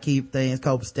 I try to keep things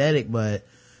copacetic, but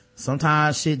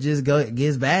sometimes shit just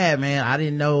gets bad, man. I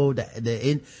didn't know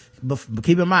but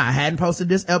keep in mind, I hadn't posted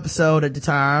this episode at the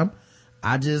time.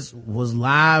 I just was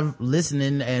live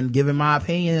listening and giving my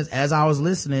opinions as I was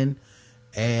listening.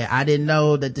 And I didn't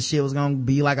know that the shit was gonna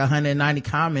be like 190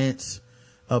 comments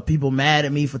of people mad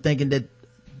at me for thinking that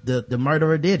the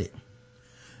murderer did it.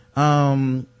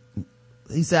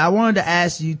 He said, I wanted to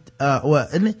ask you,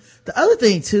 and the other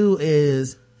thing too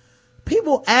is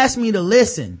people asked me to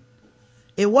listen.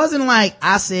 It wasn't like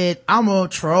I said, I'm gonna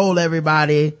troll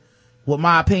everybody with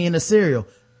my opinion of cereal.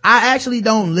 I actually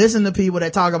don't listen to people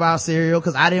that talk about cereal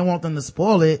because I didn't want them to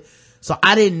spoil it. So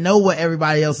I didn't know what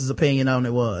everybody else's opinion on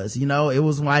it was. You know, it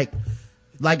was like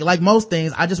most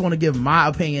things, I just want to give my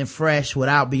opinion fresh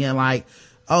without being like,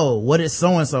 oh, what did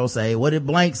so-and-so say? What did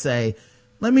blank say?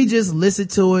 Let me just listen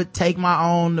to it, take my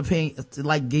own opinion,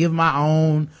 like give my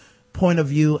own point of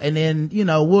view. And then, you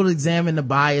know, we'll examine the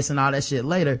bias and all that shit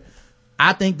later.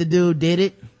 I think the dude did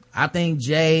it. I think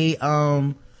Jay,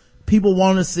 people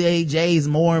want to say Jay's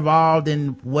more involved in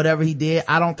whatever he did.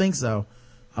 I don't think so.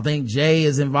 I think Jay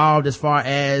is involved as far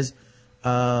as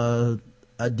a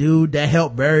dude that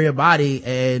helped bury a body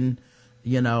and,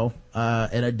 you know,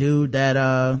 and a dude that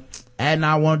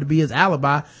Adnan wanted to be his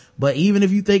alibi. But even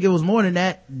if you think it was more than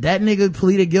that, that nigga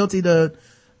pleaded guilty to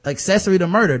accessory to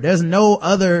murder. There's no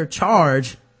other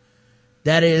charge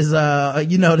that is,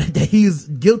 you know, that he's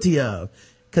guilty of.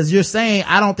 Cause you're saying,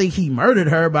 I don't think he murdered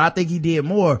her, but I think he did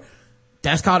more.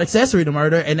 That's called accessory to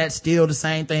murder, and that's still the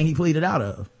same thing he pleaded out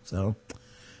of. So,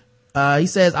 he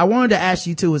says, I wanted to ask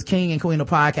you two as king and queen of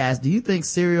podcasts, do you think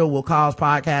cereal will cause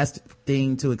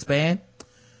podcasting to expand?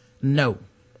 No,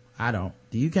 I don't.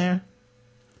 Do you, Karen?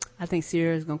 I think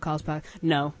cereal is going to cause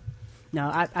No,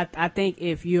 I think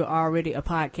if you're already a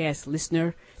podcast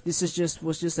listener, this is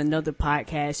was just another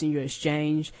podcast in your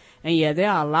exchange. And yeah, there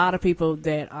are a lot of people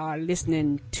that are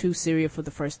listening to Serial for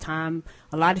the first time.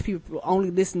 A lot of people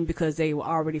only listen because they were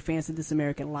already fans of This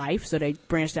American Life, so they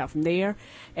branched out from there.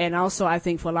 And also, I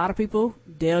think for a lot of people,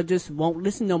 they'll just won't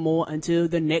listen no more until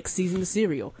the next season of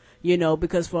Serial. You know,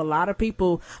 because for a lot of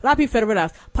people federal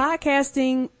realize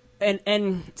podcasting.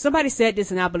 And somebody said this,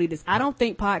 and I believe this. I don't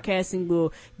think podcasting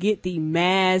will get the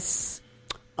mass,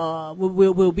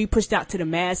 will be pushed out to the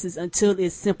masses until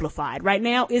it's simplified. Right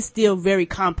now, it's still very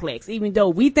complex. Even though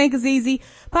we think it's easy,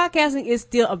 podcasting is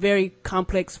still a very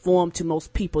complex form to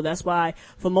most people. That's why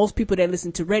for most people that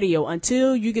listen to radio,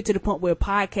 until you get to the point where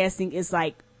podcasting is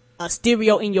like a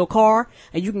stereo in your car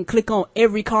and you can click on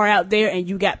every car out there and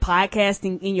you got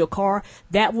podcasting in your car,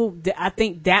 I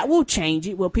think that will change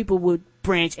it, where people would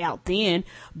branch out then.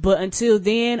 But until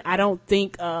then, I don't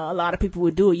think a lot of people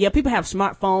would do it. Yeah, people have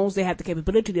smartphones, they have the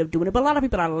capability of doing it, but a lot of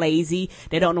people are lazy,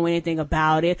 they don't know anything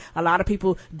about it. A lot of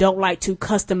people don't like to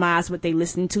customize what they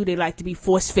listen to, they like to be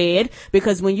force-fed,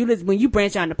 because when you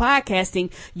branch out into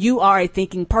podcasting, you are a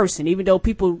thinking person. Even though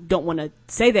people don't want to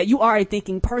say that, you are a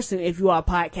thinking person if you are a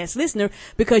podcast listener,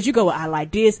 because you go, well, I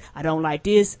like this, I don't like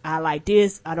this, I like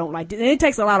this, I don't like this. And it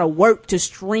takes a lot of work to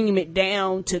stream it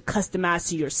down to customize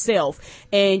to yourself.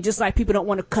 And just like people don't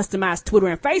want to customize Twitter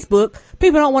and Facebook,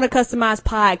 people don't want to customize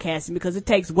podcasting because it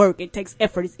takes work, it takes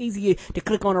effort. It's easier to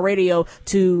click on a radio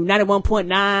to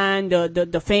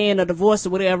 91.9, the fan or the voice or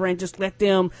whatever, and just let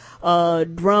them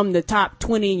drum the top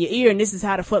 20 in your ear. And this is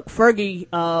how the fuck Fergie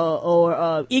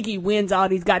or Iggy wins all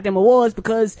these goddamn awards,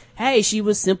 because hey, she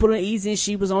was simple and easy and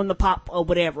she was on the pop or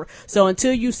whatever. So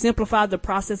until you simplify the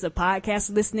process of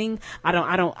podcast listening,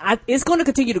 it's going to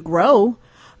continue to grow.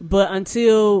 But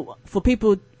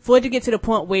for it to get to the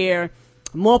point where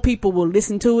more people will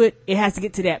listen to it. It has to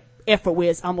get to that effort where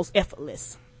it's almost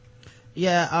effortless.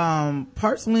 Yeah,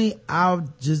 personally, I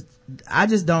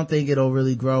just don't think it'll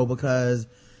really grow because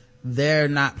they're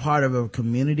not part of a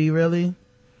community really,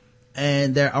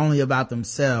 and they're only about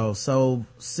themselves. So,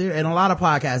 and a lot of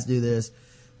podcasts do this,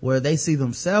 where they see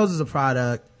themselves as a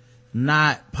product,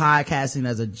 not podcasting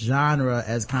as a genre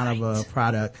as kind of a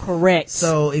product. Correct.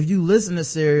 So if you listen to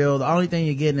Serial, the only thing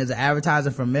you're getting is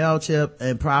advertising from MailChimp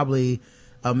and probably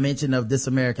a mention of This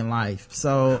American Life.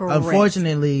 So Correct.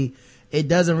 Unfortunately, it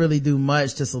doesn't really do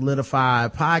much to solidify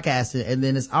podcasting. And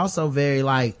then it's also very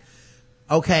like,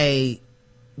 okay,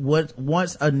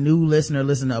 once a new listener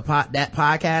listens to that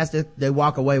podcast, they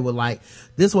walk away with like,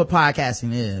 this is what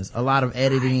podcasting is. A lot of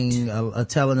editing,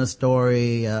 telling a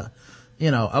story, a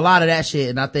lot of that shit.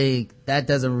 And I think that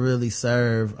doesn't really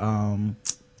serve,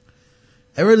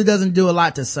 it really doesn't do a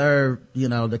lot to serve,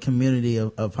 the community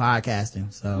of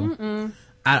podcasting. So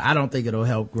I don't think it'll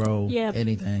help grow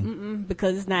anything.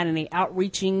 Because it's not any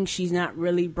outreaching. She's not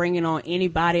really bringing on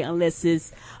anybody unless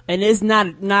it's not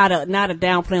a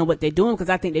downplay on what they're doing, because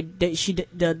I think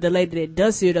that the lady that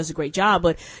does here does a great job,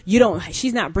 but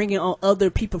she's not bringing on other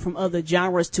people from other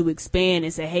genres to expand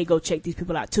and say, hey, go check these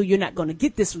people out too. You're not going to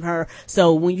get this from her.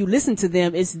 So when you listen to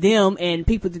them, it's them and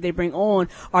people that they bring on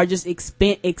are just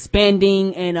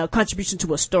expanding and a contribution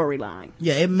to a storyline.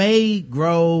 Yeah, it may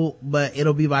grow, but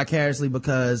it'll be vicariously,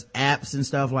 because apps and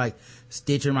stuff like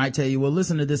Stitcher might tell you, well,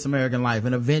 listen to This American Life.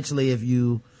 And eventually, if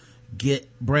you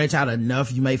branch out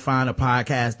enough, you may find a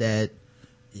podcast that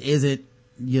isn't,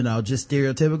 just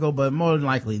stereotypical, but more than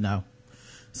likely, no.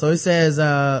 So it says,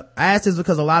 I asked this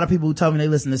because a lot of people who told me they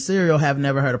listen to Serial have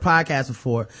never heard a podcast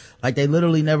before. Like, they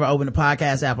literally never opened a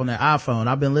podcast app on their iPhone.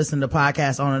 I've been listening to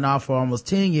podcasts on and off for almost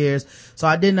 10 years, so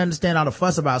I didn't understand all the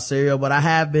fuss about Serial, but I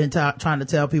have been trying to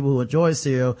tell people who enjoy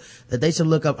Serial that they should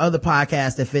look up other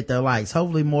podcasts that fit their likes.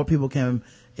 Hopefully more people can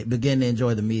begin to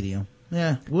enjoy the medium.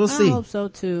 Yeah, we'll see. I hope so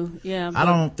too. Yeah. I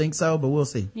don't think so, but we'll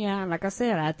see. Yeah, like I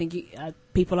said, I think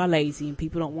people are lazy and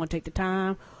people don't want to take the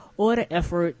time or the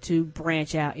effort to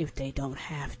branch out if they don't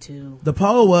have to. The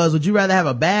poll was, would you rather have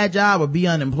a bad job or be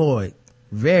unemployed?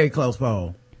 Very close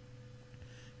poll.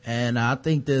 And I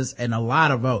think and a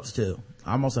lot of votes too.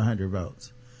 Almost 100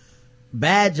 votes.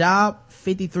 Bad job,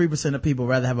 53% of people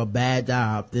rather have a bad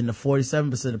job than the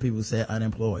 47% of people who said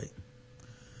unemployed.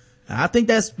 And I think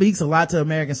that speaks a lot to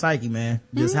American psyche, man.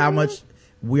 Just how much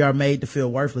we are made to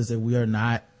feel worthless if we are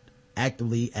not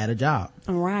actively at a job.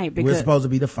 Right. We're supposed to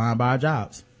be defined by our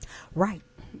jobs. Right.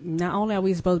 Not only are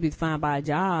we supposed to be defined by our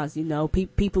jobs,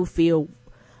 people feel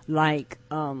like,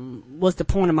 what's the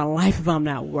point of my life if I'm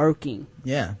not working?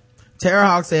 Yeah. Tara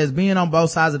Hawk says, being on both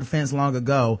sides of the fence long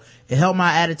ago, it helped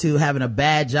my attitude having a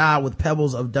bad job with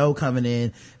pebbles of dough coming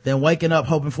in, then waking up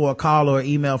hoping for a call or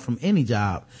email from any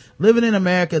job. Living in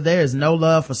America, there is no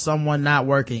love for someone not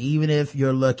working, even if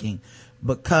you're looking,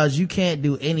 because you can't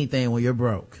do anything when you're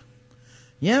broke.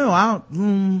 I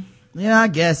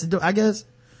guess.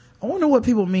 I wonder what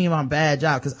people mean by bad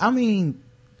job, because I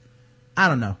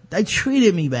don't know. They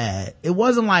treated me bad. It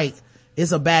wasn't like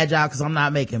it's a bad job because I'm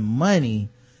not making money.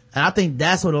 And I think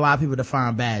that's what a lot of people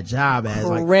define bad job as.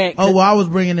 Correct. Like, I was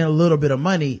bringing in a little bit of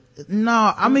money.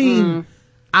 No,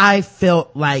 I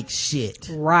felt like shit.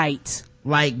 Right.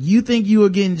 Like, you think you were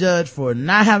getting judged for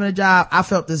not having a job? I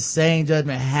felt the same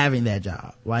judgment having that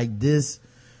job. Like this,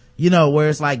 where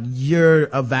it's like, you're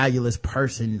a valueless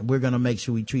person. We're gonna make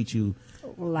sure we treat you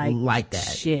like that.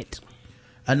 Shit.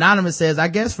 Anonymous says, I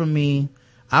guess for me,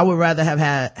 I would rather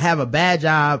have a bad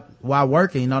job while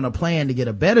working on a plan to get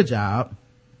a better job,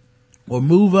 or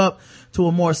move up to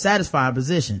a more satisfying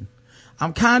position.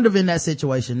 I'm kind of in that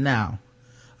situation now.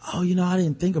 Oh, I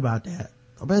didn't think about that.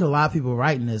 I bet a lot of people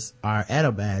writing this are at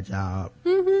a bad job.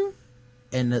 Mm-hmm.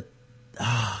 And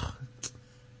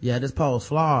this poll's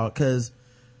flawed, because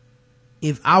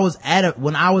if I was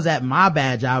when I was at my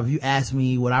bad job, if you asked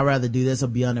me would I rather do this or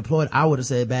be unemployed, I would have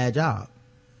said bad job.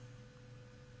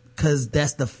 Cause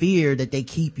that's the fear that they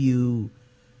keep you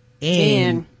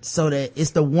in. So that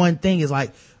it's the one thing is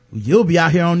like, you'll be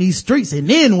out here on these streets and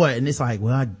then what? And it's like,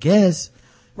 well, I guess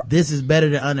this is better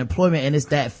than unemployment. And it's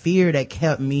that fear that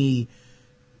kept me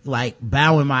like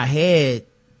bowing my head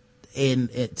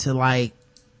to like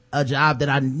a job that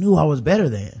I knew I was better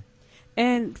than.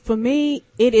 And for me,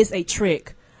 it is a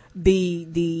trick.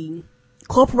 The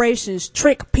corporations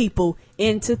trick people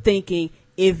into thinking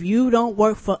if you don't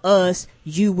work for us,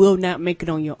 you will not make it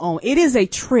on your own. It is a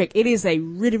trick. It is a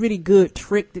really, really good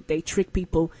trick that they trick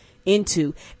people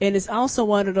into. And it's also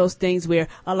one of those things where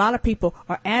a lot of people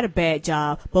are at a bad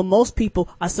job, but most people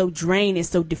are so drained and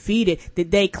so defeated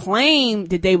that they claim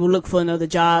that they will look for another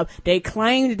job. They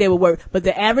claim that they will work, but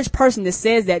the average person that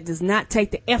says that does not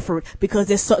take the effort because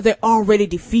they're already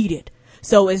defeated.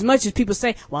 So as much as people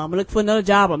say, well, I'm gonna look for another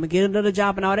job, I'm gonna get another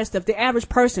job and all that stuff, the average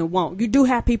person won't. You do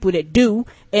have people that do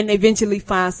and eventually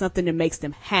find something that makes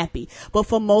them happy. But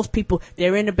for most people,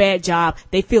 they're in a bad job,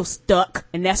 they feel stuck,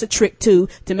 and that's a trick too,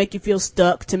 to make you feel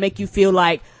stuck, to make you feel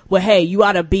like, well, hey, you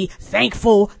ought to be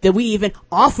thankful that we even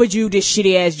offered you this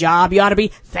shitty ass job. You ought to be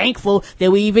thankful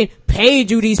that we even paid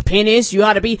you these pennies. You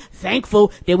ought to be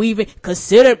thankful that we even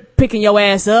considered picking your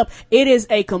ass up. It is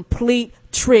a complete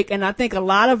trick, and I think a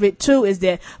lot of it too is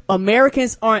that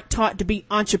Americans aren't taught to be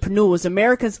entrepreneurs.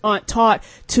 Americans aren't taught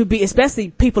to be,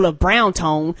 especially people of brown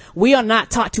tone, we are not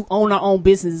taught to own our own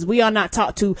businesses. We are not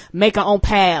taught to make our own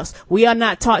paths. We are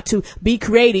not taught to be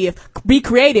creative.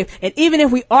 And even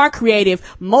if we are creative,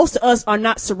 most of us are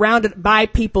not surrounded by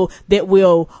people that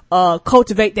will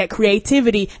cultivate that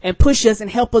creativity and push us and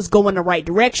help us go in the right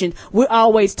direction. We're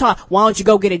always taught, why don't you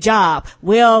go get a job?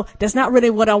 Well, that's not really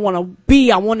what I want to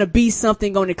be. I want to be something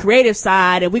on the creative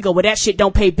side, and we go, well, that shit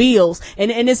don't pay bills.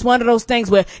 And it's one of those things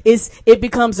where it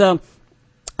becomes a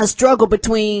struggle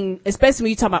between, especially when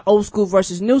you talk about old school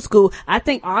versus new school. I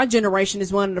think our generation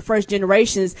is one of the first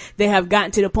generations that have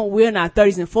gotten to the point we're in our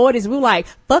 30s and 40s. We're like,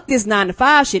 fuck this 9 to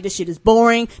 5 shit. This shit is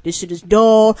boring. This shit is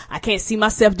dull. I can't see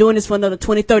myself doing this for another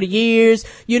 20, 30 years.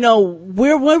 You know,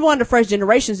 we're one of the first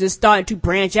generations that's starting to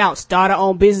branch out, start our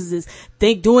own businesses,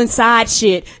 doing side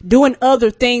shit, doing other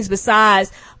things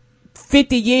besides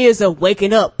 50 years of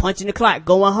waking up, punching the clock,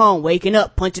 going home, waking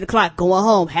up, punching the clock, going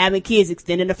home, having kids,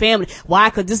 extending the family. Why?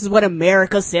 Because this is what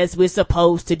America says we're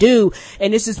supposed to do.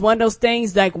 And it's just one of those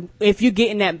things, like, if you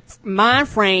get in that mind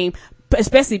frame,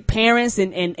 especially parents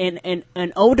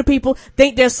and older people,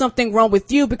 think there's something wrong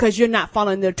with you because you're not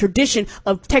following the tradition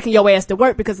of taking your ass to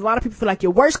work, because a lot of people feel like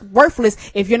you're worthless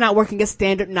if you're not working a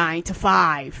standard 9 to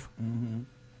 5. Mm-hmm.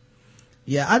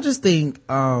 Yeah, I just think,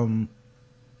 like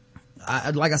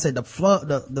I said, it's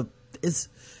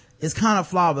kind of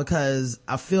flawed, because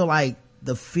I feel like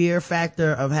the fear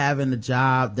factor of having a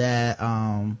job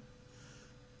the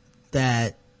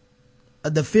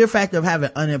fear factor of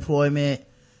having unemployment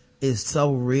is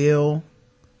so real,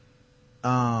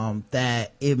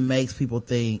 that it makes people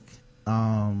think,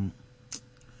 a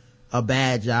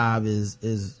bad job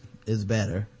is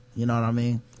better. You know what I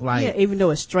mean? Like, yeah, even though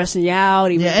it's stressing you out,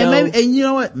 and you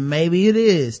know what? Maybe it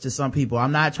is to some people.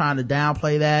 I'm not trying to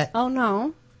downplay that. Oh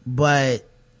no. But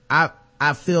I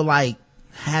feel like,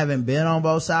 having been on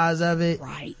both sides of it,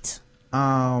 right?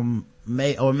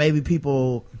 Maybe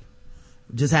people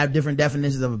just have different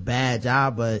definitions of a bad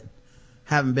job, but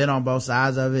having been on both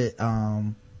sides of it,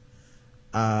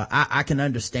 I can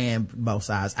understand both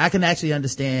sides. I can actually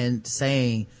understand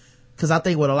saying, because I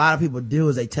think what a lot of people do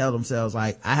is they tell themselves,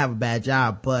 like, I have a bad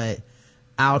job, but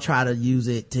I'll try to use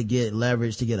it to get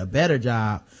leverage to get a better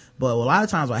job. But a lot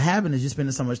of times what happens is you're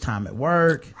spending so much time at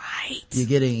work. Right. You're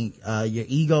getting your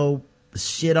ego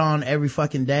shit on every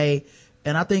fucking day.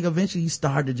 And I think eventually you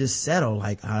start to just settle.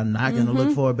 Like, I'm not going to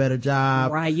look for a better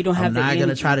job. Right. You don't have I'm not going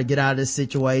to try to get out of this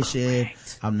situation.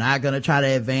 Correct. I'm not going to try to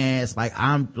advance. Like,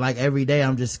 I'm like, every day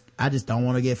I just don't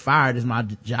want to get fired. It's my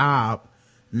job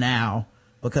now,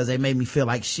 because they made me feel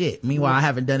like shit. Meanwhile, I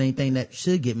haven't done anything that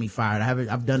should get me fired.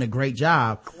 I've done a great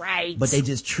job. Right. But they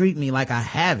just treat me like I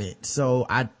haven't. So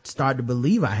I start to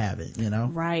believe I haven't, you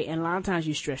know? Right. And a lot of times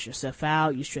you stress yourself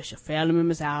out. You stress your family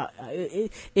members out.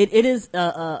 It is,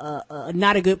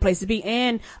 not a good place to be.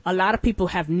 And a lot of people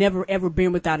have never ever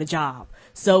been without a job.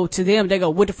 So to them, they go,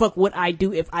 what the fuck would I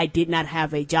do if I did not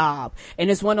have a job?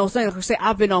 And it's one of those things, like I say,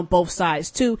 I've been on both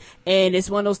sides too. And it's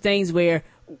one of those things where,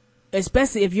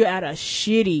 especially if you're at a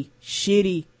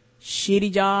shitty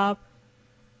job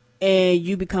and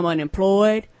you become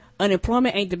unemployed,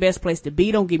 unemployment ain't the best place to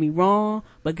be, don't get me wrong,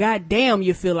 but goddamn,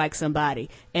 you feel like somebody.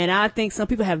 And I think some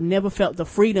people have never felt the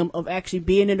freedom of actually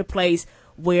being in a place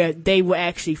where they were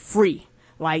actually free.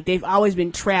 Like, they've always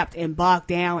been trapped and bogged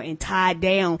down and tied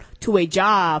down to a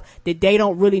job that they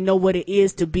don't really know what it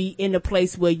is to be in a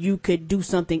place where you could do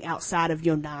something outside of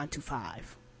your 9 to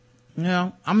 5. You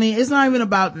know, I mean, it's not even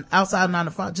about outside 9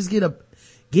 to 5. Just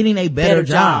getting a better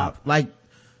job. Like,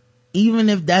 even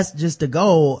if that's just the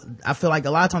goal, I feel like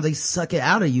a lot of times they suck it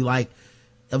out of you. Like,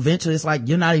 eventually it's like,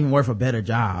 you're not even worth a better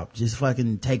job. Just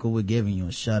fucking take what we're giving you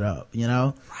and shut up, you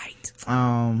know? Right.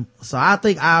 So I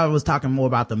think I was talking more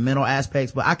about the mental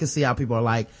aspects, but I can see how people are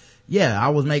like, yeah, I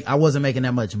wasn't making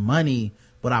that much money,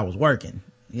 but I was working,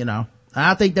 you know. And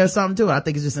I think there's something to it. I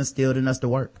think it's just instilled in us to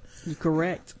work. You're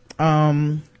correct.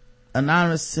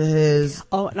 Anonymous says,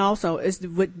 Oh, and also it's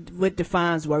what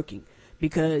defines working,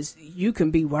 because you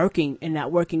can be working and not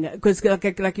working, because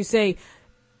like you say,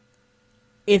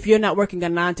 if you're not working a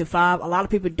 9 to 5, a lot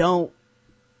of people don't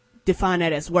define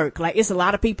that as work. Like, it's a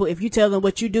lot of people, if you tell them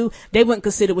what you do, they wouldn't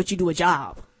consider what you do a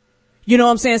job. You know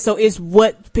what I'm saying? So it's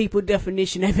what people's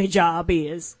definition of a job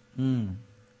is.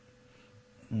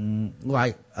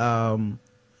 Like,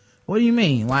 what do you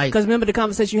mean? Like, because remember the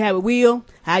conversation you had with Will,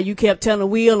 how you kept telling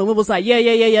Will, and Will was like,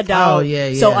 yeah, dog. Oh,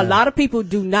 yeah. So a lot of people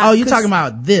do not. Oh, you're talking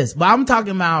about this, but I'm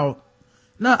talking about,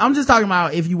 no, I'm just talking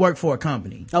about if you work for a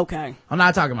company. Okay. I'm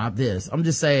not talking about this. I'm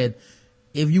just saying,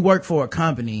 if you work for a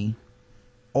company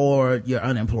or you're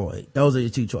unemployed, those are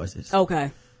your two choices.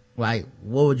 Okay. Like,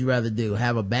 what would you rather do?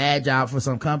 Have a bad job for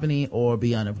some company or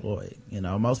be unemployed? You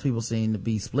know, most people seem to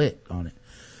be split on it.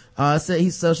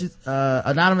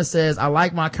 Anonymous says, I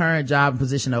like my current job and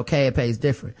position. Okay, it pays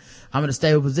different. I'm in a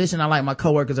stable position. I like my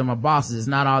coworkers and my bosses. It's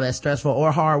not all that stressful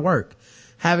or hard work.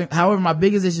 However, my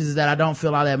biggest issue is that I don't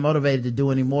feel all that motivated to do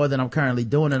any more than I'm currently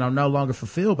doing, and I'm no longer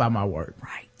fulfilled by my work.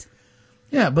 Right.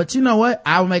 Yeah, but you know what?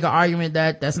 I would make an argument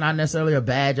that that's not necessarily a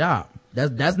bad job.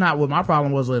 That's not what my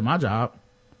problem was with my job.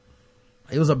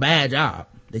 It was a bad job.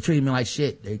 They treated me like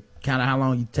shit. They kind of how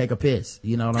long you take a piss.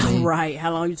 You know what I mean? Right.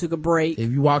 How long you took a break.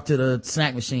 If you walk to the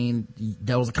snack machine,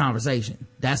 there was a conversation.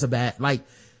 That's a bad, like,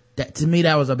 that, to me,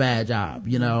 that was a bad job.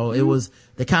 You know, It was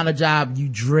the kind of job you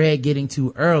dread getting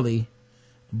to early,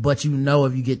 but you know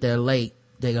if you get there late,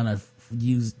 they're gonna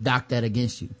dock that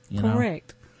against you. You know?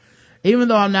 Correct. Even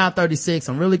though I'm now 36,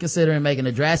 I'm really considering making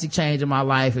a drastic change in my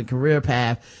life and career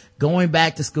path, going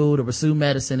back to school to pursue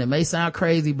medicine. It may sound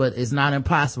crazy, but it's not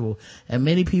impossible. And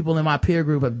many people in my peer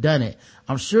group have done it.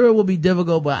 I'm sure it will be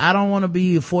difficult, but I don't want to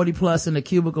be 40 plus in the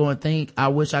cubicle and think I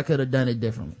wish I could have done it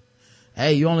differently.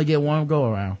 Hey, you only get one go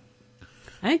around.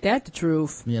 Ain't that the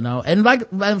truth? You know, and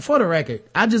and for the record,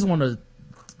 I just want to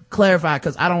clarify,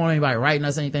 because I don't want anybody writing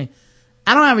us anything.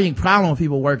 I don't have any problem with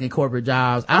people working corporate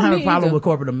jobs. I don't have a problem with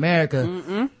corporate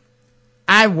America.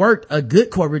 I worked a good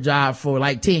corporate job for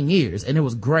like 10 years and it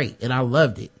was great and I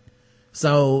loved it.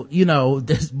 So, you know,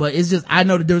 but it's just, I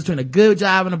know the difference between a good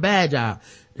job and a bad job.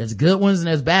 There's good ones and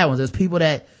there's bad ones. There's people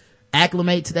that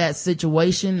acclimate to that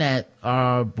situation, that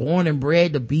are born and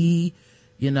bred to be,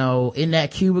 you know, in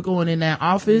that cubicle and in that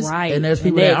office. Right. And there's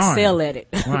people and they that aren't. excel at it.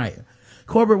 Right.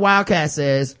 Corporate Wildcat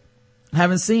says,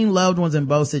 having seen loved ones in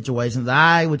both situations,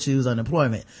 I would choose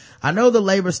unemployment. I know the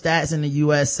labor stats in the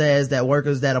U.S. says that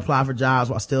workers that apply for jobs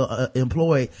while still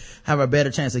employed have a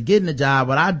better chance of getting a job,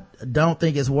 but I don't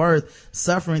think it's worth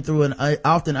suffering through an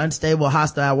often unstable,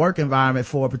 hostile work environment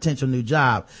for a potential new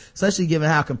job, especially given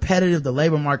how competitive the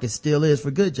labor market still is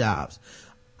for good jobs.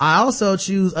 I also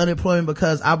choose unemployment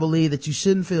because I believe that you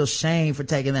shouldn't feel shame for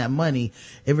taking that money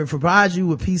if it provides you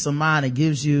with peace of mind and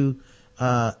gives you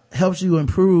helps you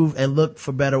improve and look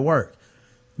for better work.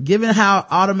 Given how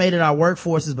automated our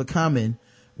workforce is becoming,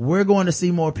 we're going to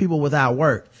see more people without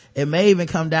work. It may even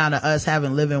come down to us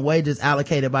having living wages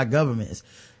allocated by governments.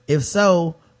 If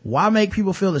so, why make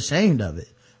people feel ashamed of it?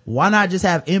 Why not just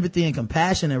have empathy and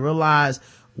compassion and realize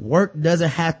work doesn't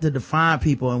have to define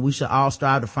people, and we should all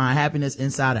strive to find happiness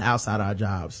inside and outside our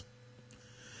jobs?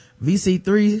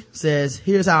 VC3 says,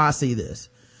 here's how I see this.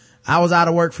 I was out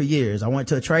of work for years. I went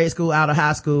to a trade school out of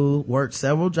high school, worked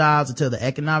several jobs until the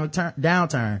economic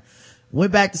downturn,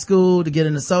 went back to school to get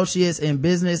an associate's in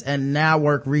business, and now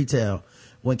work retail.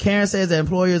 When Karen says that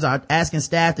employers are asking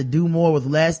staff to do more with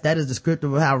less, that is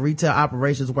descriptive of how retail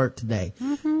operations work today.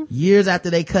 Years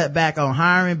after they cut back on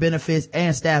hiring, benefits,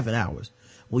 and staffing hours.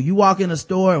 Will you walk in a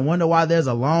store and wonder why there's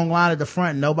a long line at the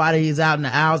front and nobody is out in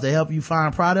the aisles to help you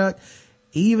find product?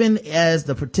 Even as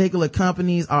the particular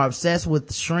companies are obsessed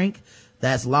with shrink,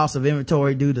 that's loss of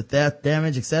inventory due to theft,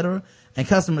 damage, etc., and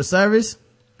customer service,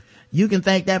 you can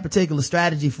thank that particular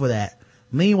strategy for that.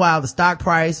 Meanwhile, the stock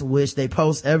price, which they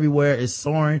post everywhere, is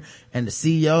soaring and the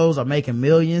CEOs are making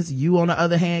millions. You, on the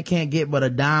other hand, can't get but a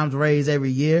dime's raise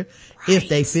every year if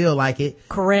they feel like it.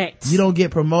 Correct. You don't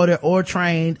get promoted or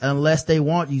trained unless they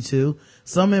want you to.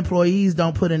 Some employees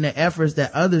don't put in the efforts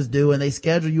that others do, and they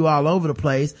schedule you all over the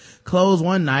place, close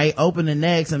one night, open the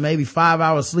next, and maybe 5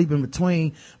 hours sleep in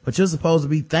between, but you're supposed to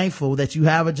be thankful that you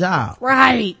have a job.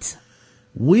 Right.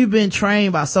 We've been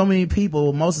trained by so many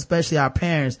people, most especially our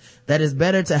parents, that it's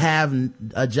better to have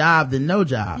a job than no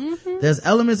job. There's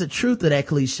elements of truth to that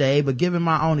cliche, but given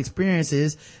my own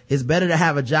experiences, it's better to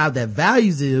have a job that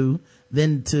values you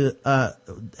than to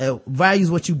values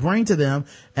what you bring to them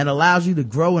and allows you to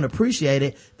grow and appreciate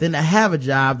it than to have a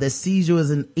job that sees you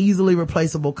as an easily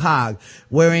replaceable cog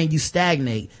wherein you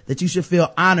stagnate, that you should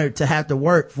feel honored to have to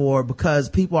work for because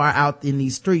people are out in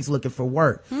these streets looking for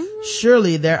work.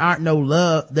 Surely there ain't no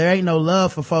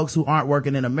love for folks who aren't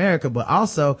working in America, but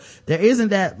also there isn't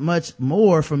that much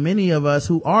more for many of us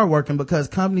who are working because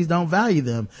companies don't value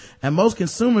them, and most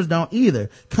consumers don't either.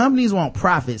 Companies want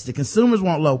profits, the consumers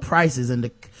want low prices, and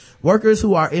the workers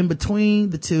who are in between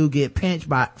the two get pinched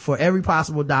for every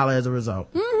possible dollar as a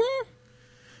result.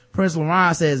 Prince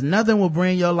Laurent says nothing will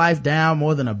bring your life down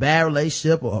more than a bad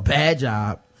relationship or a bad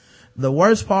job. The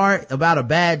worst part about a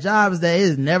bad job is that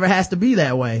it never has to be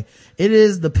that way. It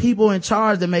is the people in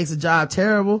charge that makes a job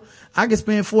terrible. I could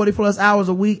spend 40 plus hours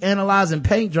a week analyzing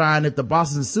paint drying if the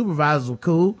bosses and supervisors were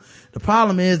cool. The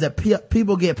problem is that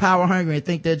people get power hungry and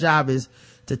think their job is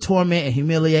to torment and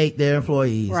humiliate their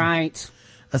employees. Right.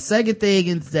 A second thing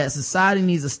is that society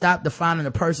needs to stop defining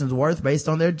a person's worth based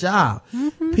on their job.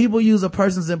 People use a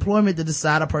person's employment to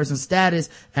decide a person's status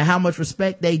and how much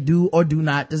respect they do or do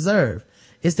not deserve.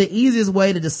 It's the easiest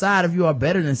way to decide if you are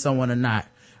better than someone or not.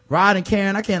 Rod and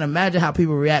Karen, I can't imagine how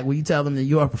people react when you tell them that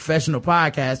you are professional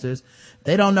podcasters.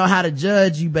 They don't know how to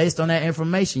judge you based on that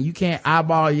information. You can't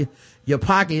eyeball your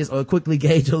pockets or quickly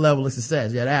gauge your level of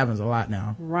success. Yeah, that happens a lot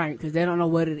now. Right, because they don't know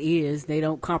what it is. They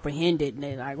don't comprehend it. And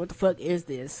they're like, what the fuck is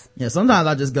this? Yeah, sometimes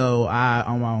I just go, I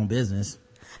own my own business.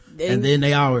 And then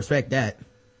they all respect that.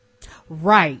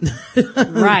 Right.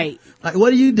 Right. Like,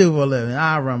 what do you do for a living?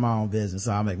 I run my own business,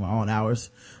 so I make my own hours.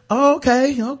 Oh,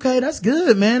 okay. That's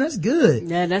good, man. That's good.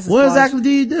 Yeah, that's what exactly do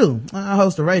you do? I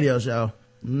host a radio show.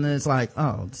 And then it's like,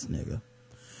 oh, this nigga.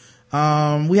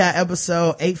 We had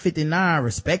episode 859,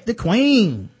 Respect the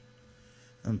Queen.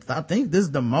 I think this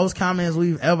is the most comments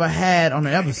we've ever had on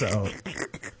an episode.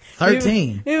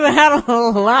 13. We had a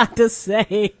lot to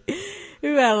say. We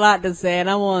had a lot to say, and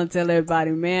I want to tell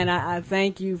everybody, man, I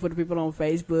thank you for the people on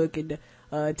Facebook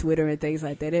and Twitter and things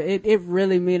like that. It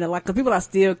really means a lot, because people are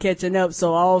still catching up.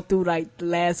 So all through like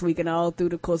last week and all through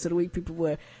the course of the week, people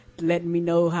were letting me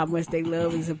know how much they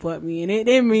love and support me, and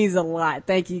it means a lot.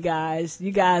 Thank you guys.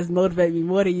 You guys motivate me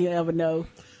more than you ever know.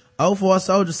 04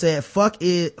 Soldier said, fuck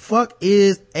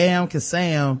is Am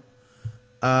Kassam.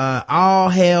 All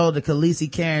hail the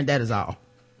Khaleesi Karen, that is all.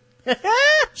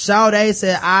 Sade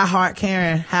said, I heart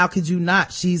Karen, how could you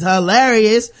not? She's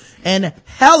hilarious and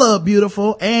hella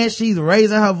beautiful, and she's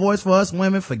raising her voice for us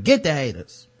women. Forget the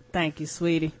haters. Thank you,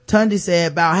 sweetie. Tundi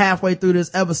said, about halfway through this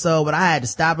episode, but I had to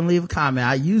stop and leave a comment.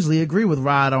 I usually agree with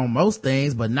Rod on most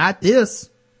things, but not this.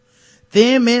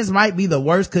 Thin Mints might be the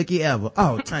worst cookie ever.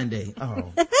 Oh, Tundi.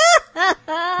 Oh.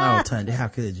 Oh, Tundi, how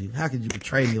could you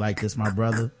betray me like this, my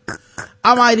brother?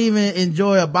 I might even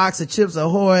enjoy a box of Chips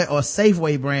Ahoy or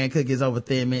Safeway brand cookies over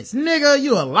Thin Mints. Nigga,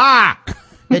 you a lie.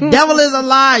 The devil is a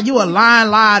lie. You a lying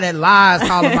lie that lies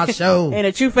calling my show. And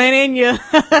the truth ain't in you.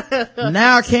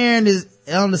 Now Karen is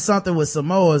onto something with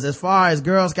Samoas. As far as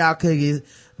Girl Scout cookies,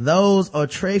 those or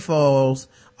trefoils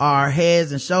are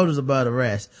heads and shoulders above the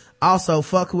rest. Also,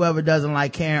 fuck whoever doesn't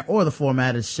like Karen or the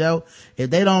format of the show.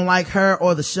 If they don't like her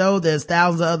or the show, there's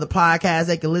thousands of other podcasts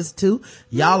they can listen to.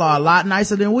 Y'all are a lot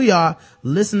nicer than we are.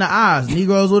 Listen to ours,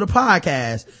 Negroes with a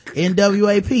Podcast,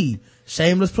 NWAP,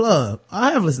 shameless plug.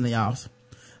 I have listened to y'all's.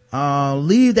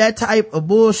 Leave that type of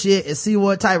bullshit and see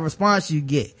what type of response you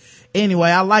get. Anyway,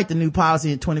 I like the new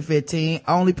policy in 2015.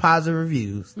 Only positive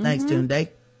reviews. Thanks, Tunde.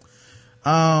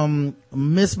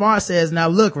 Miss Smart says, now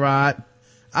look, Rod,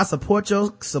 I support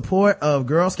your support of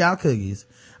Girl Scout cookies.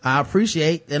 I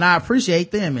appreciate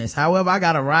Thin Mints. However, I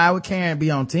gotta ride with Karen,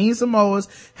 be on Team Samoa's,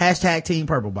 #Team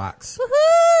Purple Box.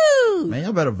 Woohoo! Man,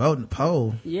 y'all better vote in the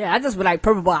poll. Yeah, I just would like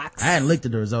Purple Box. I hadn't looked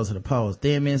at the results of the polls.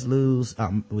 Thin Mints lose.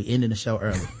 We ended the show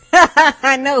early.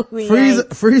 I know we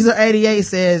Freezer 88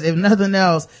 says, if nothing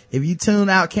else, if you tune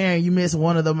out Karen, you miss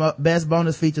one of the best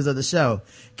bonus features of the show.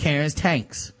 Karen's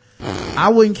tanks. I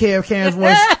wouldn't care if Karen's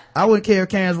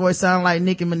voice sounded like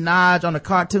Nicki Minaj on a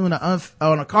carton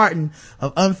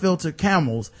of unfiltered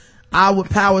camels. I would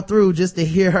power through just to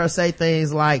hear her say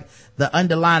things like the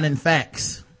underlining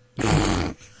facts.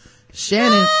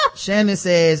 Shannon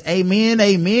says, amen,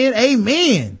 amen,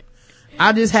 amen.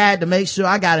 I just had to make sure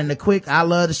I got in the quick I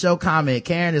love the show comment.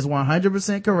 Karen is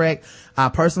 100% correct. I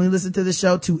personally listen to the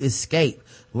show to escape.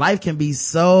 Life can be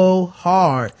so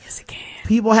hard. Yes, it can.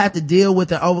 People have to deal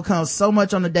with and overcome so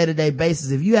much on a day-to-day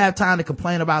basis. If you have time to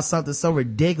complain about something so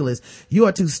ridiculous, you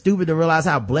are too stupid to realize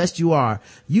how blessed you are.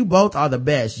 You both are the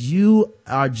best. You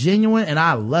are genuine and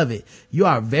I love it. You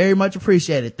are very much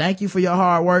appreciated. Thank you for your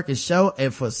hard work and show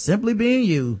and for simply being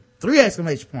you. 3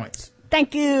 exclamation points.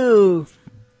 Thank you.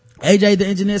 AJ the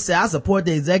engineer said, I support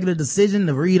the executive decision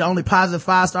to read only positive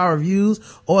 5-star reviews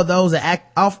or those that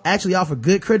actually offer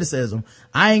good criticism.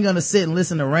 I ain't gonna sit and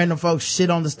listen to random folks shit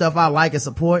on the stuff I like and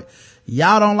support.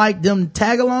 Y'all don't like them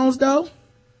tag-alongs though?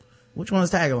 Which one's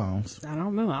tag-alongs? I don't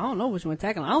remember. I don't know which one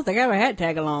tag-along. I don't think I ever had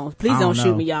tag-alongs. Please don't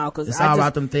shoot me, y'all, cause it's all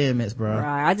about them Thin Mints, bro.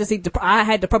 Right. I just I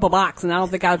had the purple box and I don't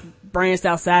think I branched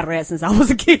outside of that since I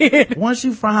was a kid. Once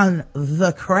you find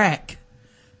the crack,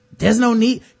 there's no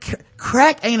need.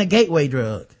 Crack ain't a gateway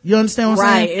drug. You understand what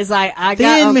I'm saying? Right. It's like, I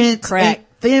Thin got Mints crack.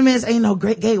 Thin Mints ain't no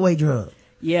great gateway drug.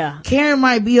 Yeah. Karen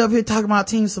might be up here talking about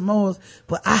Team Samoa's,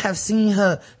 but I have seen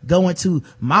her go into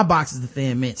my boxes of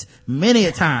Thin Mints many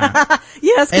a time.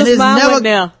 Yes, cause mine went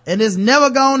there. And it's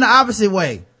never gone the opposite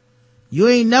way. You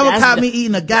ain't never caught me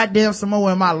eating a goddamn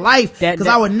Samoa in my life, cause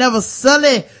I would never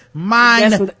sully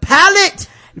my palate.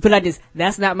 Put it like this,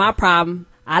 that's not my problem.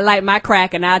 I like my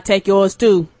crack and I'll take yours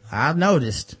too. I've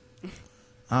noticed.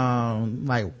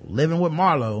 Like living with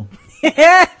Marlo.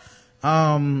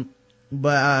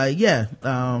 But yeah,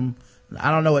 I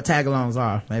don't know what tag-alongs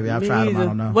are. Maybe I've tried them. I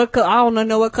don't know. I don't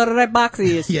know what color that box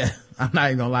is. Yeah, I'm not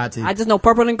even gonna lie to you. I just know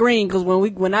purple and green, cause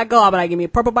when I go, I'll be like, give me a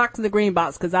purple box and a green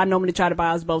box, cause I normally try to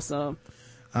buy us both some.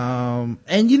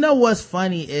 And you know what's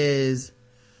funny is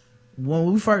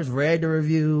when we first read the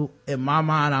review, in my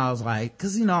mind I was like,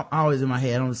 cause you know, I'm always in my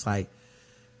head, I'm just like,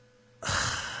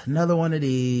 another one of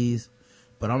these,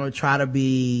 but I'm gonna try to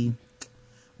be,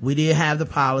 we did have the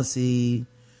policy,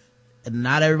 and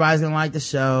not everybody's gonna like the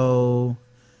show.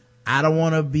 I don't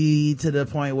want to be to the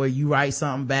point where you write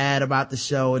something bad about the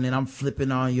show and then I'm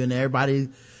flipping on you and everybody,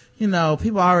 you know,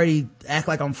 people already act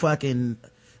like I'm fucking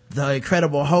the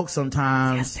Incredible Hulk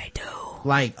sometimes. Yes, they do.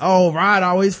 Like, oh, Rod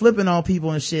always flipping on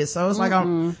people and shit. So it's like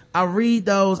I read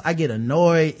those, I get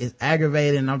annoyed, it's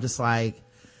aggravating, and I'm just like,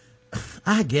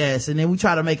 I guess. And then we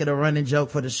try to make it a running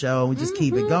joke for the show and we just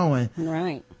keep it going.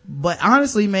 Right. But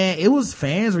honestly, man, it was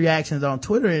fans' reactions on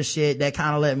Twitter and shit that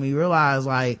kind of let me realize,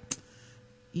 like,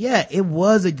 yeah, it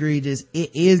was egregious.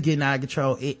 It is getting out of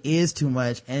control. It is too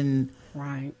much. And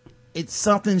right. It's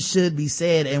something should be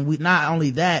said. And we, not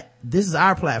only that, this is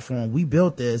our platform. We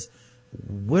built this.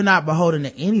 We're not beholden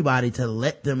to anybody to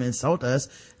let them insult us.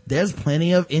 There's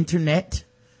plenty of internet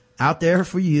out there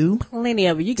for you. Plenty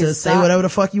of it. You can to say whatever the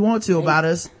fuck you want to about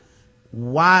us.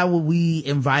 Why would we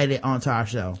invite it onto our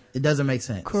show? It doesn't make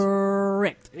sense.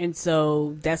 Correct. And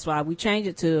so that's why we changed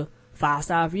it to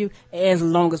 5-star review as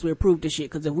long as we approve the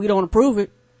shit. Cause if we don't approve it,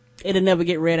 it'll never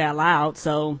get read out loud.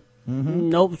 So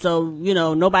nope. So, you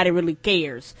know, nobody really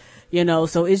cares, you know,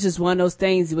 so it's just one of those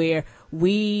things where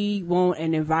we want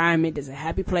an environment that's a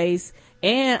happy place.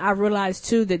 And I realized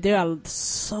too that there are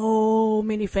so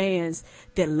many fans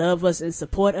that love us and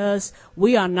support us.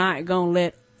 We are not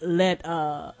gonna let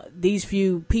these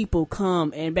few people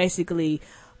come and basically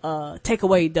take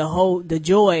away the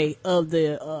joy of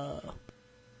the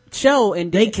show.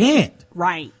 And they can't.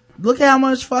 Right. Look at how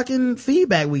much fucking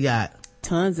feedback we got.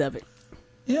 Tons of it.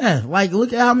 Yeah, like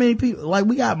look at how many people, like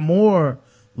we got more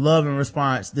love and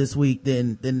response this week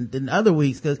than other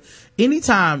weeks, because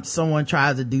anytime someone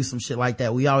tries to do some shit like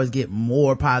that, we always get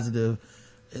more positive.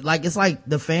 Like it's like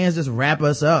the fans just wrap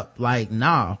us up like,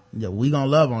 nah, we gonna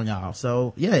love on y'all.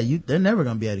 So yeah, they're never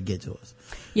gonna be able to get to us.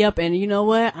 Yep. And you know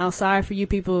what, I'm sorry for you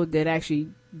people that actually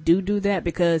do that,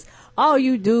 because all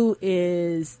you do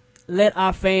is let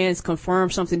our fans confirm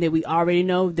something that we already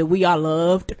know, that we are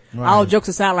loved. Right. All jokes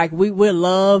aside, like we're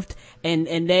loved and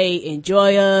they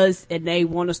enjoy us and they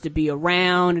want us to be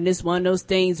around. And it's one of those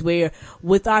things where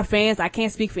with our fans, I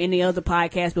can't speak for any other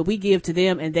podcast, but we give to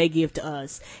them and they give to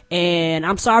us. And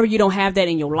I'm sorry you don't have that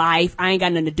in your life. I ain't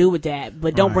got nothing to do with that,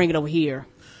 but don't bring it over here.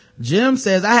 Jim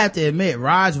says, I have to admit,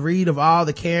 Rod's read of all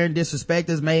the Karen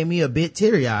disrespectors made me a bit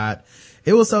teary-eyed.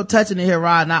 It was so touching to hear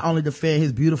Rod not only defend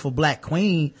his beautiful black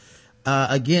queen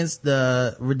against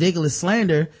the ridiculous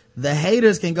slander. The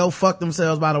haters can go fuck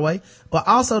themselves, by the way, but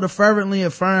also to fervently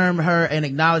affirm her and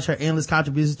acknowledge her endless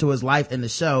contributions to his life and the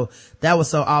show. That was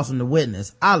so awesome to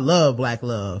witness. I love black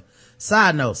love.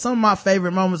 Side note, some of my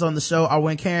favorite moments on the show are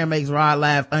when Karen makes Rod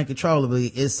laugh uncontrollably.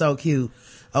 It's so cute.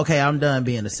 Okay, I'm done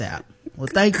being a sap. Well,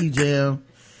 thank you, Jim.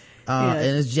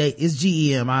 And it's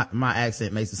G-E-M. My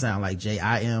accent makes it sound like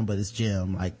J-I-M, but it's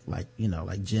Jim, like, you know,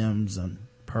 like gems and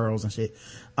pearls and shit.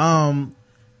 Yeah,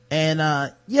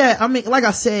 I mean, like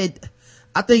I said,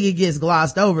 I think it gets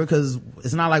glossed over because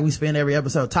it's not like we spend every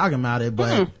episode talking about it,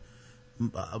 but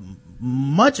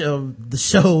much of the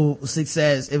show's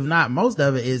success, if not most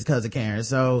of it, is because of Karen.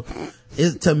 So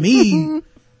it's, to me,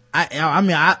 I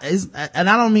mean, and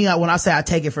I don't mean when I say I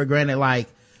take it for granted, like,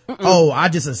 oh, I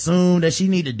just assume that she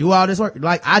need to do all this work.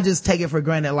 Like, I just take it for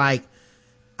granted, like,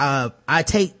 I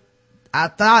take I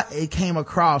thought it came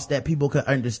across that people could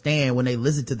understand when they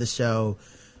listen to the show,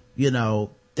 you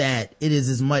know, that it is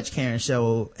as much Karen's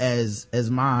show as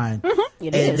mine.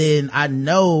 It And is. then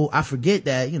I forget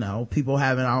that, you know, people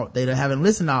they haven't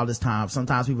listened all this time.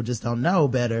 Sometimes people just don't know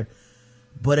better.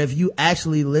 But if you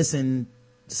actually listen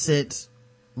since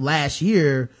last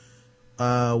year,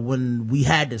 when we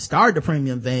had to start the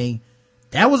premium thing,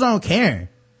 that was on Karen.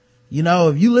 You know,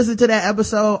 if you listen to that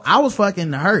episode, I was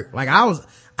fucking hurt. Like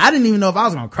I didn't even know if I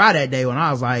was gonna cry that day when I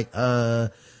was like, I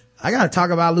gotta talk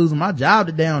about losing my job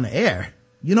today on the air.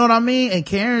 You know what I mean? And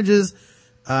Karen just,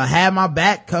 had my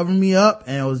back, covered me up,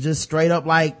 and it was just straight up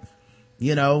like,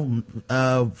 you know,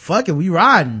 fuck it, we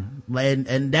riding.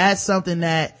 And that's something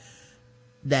that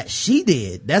she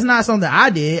did. That's not something I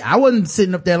did. I wasn't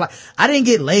sitting up there like, I didn't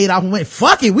get laid off and went,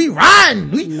 fuck it, we riding.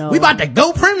 We about to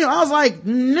go premium. I was like,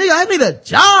 nigga, I need a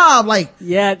job. Like,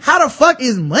 yeah. How the fuck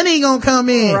is money gonna come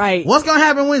in? Right. What's gonna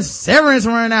happen when severance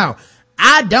run out?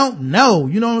 I don't know.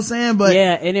 You know what I'm saying? But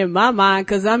yeah, and in my mind,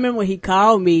 cause I remember when he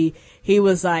called me, he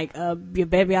was like,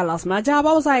 baby, I lost my job.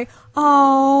 I was like,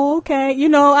 oh, okay. You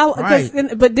know, Right.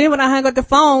 But then when I hung up the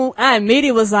phone, I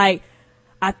immediately was like,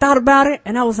 I thought about it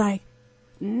and I was like,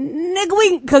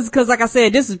 nigga, cause like I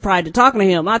said, this is prior to talking to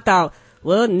him. I thought,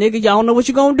 well, nigga, y'all don't know what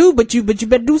you gonna do, but you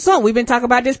better do something. We've been talking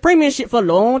about this premium shit for a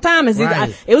long time.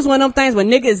 Right. It was one of them things where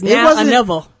nigga is now or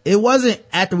never. It wasn't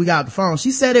after we got off the phone. She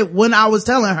said it when I was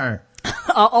telling her.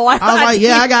 I was like,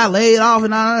 yeah, I got laid off,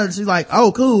 and she's like,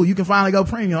 oh, cool, you can finally go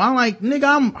premium. I'm like, nigga,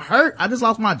 I'm hurt. I just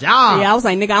lost my job. Yeah, I was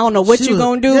like, nigga, I don't know what you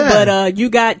gonna do, but you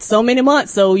got so many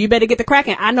months, so you better get the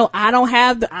cracking. I know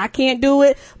I can't do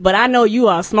it, but I know you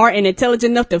are smart and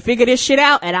intelligent enough to figure this shit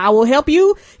out, and I will help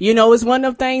you. You know, it's one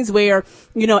of them things where,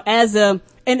 you know, as a,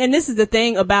 and this is the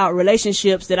thing about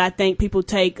relationships that I think people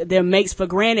take their mates for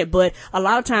granted, but a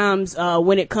lot of times,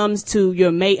 when it comes to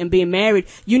your mate and being married,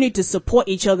 you need to support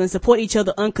each other and support each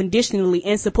other unconditionally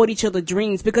and support each other's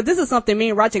dreams, because this is something me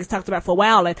and Roger talked about for a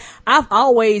while, and I've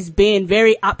always been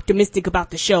very optimistic about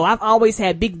the show. I've always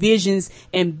had big visions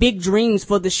and big dreams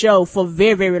for the show for a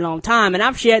very, very long time, and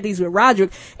I've shared these with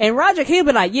Roderick, and Roderick, he'll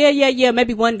be like, yeah,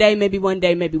 maybe one day,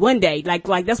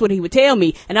 like that's what he would tell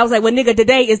me, and I was like, well, nigga,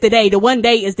 today is the day, the one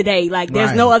day is the day. Like,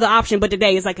 there's no other option but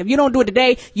today. It's like, if you don't do it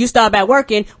today, you start back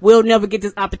working, we'll never get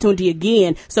this opportunity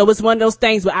again. So it's one of those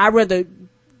things where I'd rather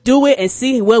do it and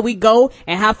see where we go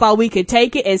and how far we can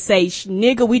take it and say,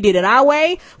 nigga, we did it our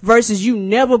way, versus you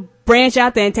never branch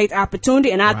out there and take the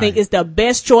opportunity. And I think it's the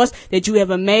best choice that you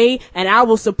ever made, and I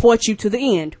will support you to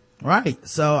the end. Right.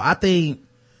 So I think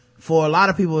for a lot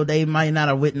of people, they might not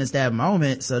have witnessed that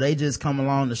moment, so they just come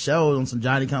along the show on some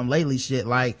Johnny Come Lately shit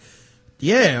like,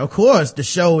 yeah, of course the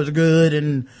show is good,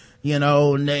 and you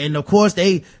know, and of course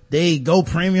they go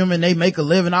premium and they make a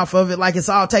living off of it, like it's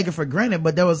all taken for granted.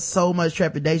 But there was so much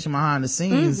trepidation behind the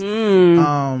scenes.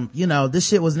 You know, this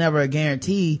shit was never a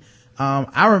guarantee.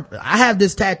 I have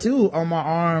this tattoo on my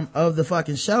arm of the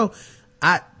fucking show.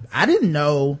 I didn't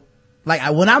know, like,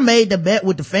 when I made the bet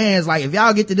with the fans, like, if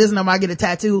y'all get to this number, I get a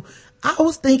tattoo. I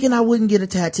was thinking I wouldn't get a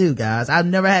tattoo, guys. I've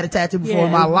never had a tattoo before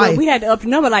in my life. We had to up the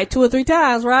number like 2 or 3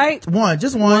 times, right?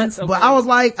 Just one. Once, okay. But I was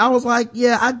like,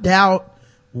 yeah, I doubt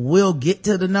we'll get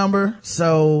to the number.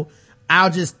 So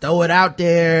I'll just throw it out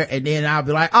there, and then I'll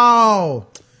be like, oh,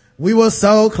 we were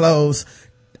so close.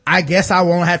 I guess I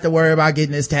won't have to worry about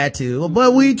getting this tattoo.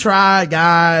 But we tried,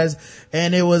 guys,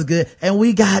 and it was good. And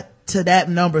we got to that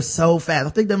number so fast. I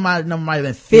think the number might have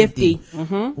been 50.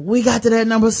 Mm-hmm. We got to that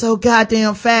number so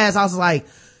goddamn fast. I was like,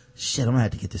 shit, I'm gonna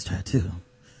have to get this tattoo.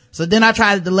 So then I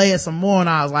tried to delay it some more, and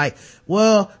I was like,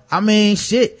 well, I mean,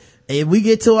 shit, if we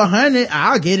get to 100,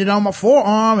 I'll get it on my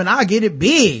forearm, and I'll get it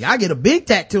big. I'll get a big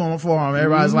tattoo on my forearm.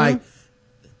 Everybody's like,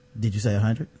 did you say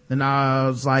 100? And I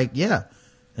was like, yeah.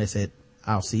 They said,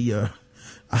 I'll see you.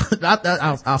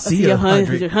 I'll see you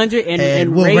 100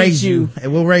 and we'll raise you.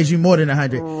 And we'll raise you more than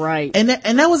 100. Right. And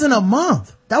that was in a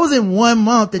month. That was in 1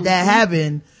 month that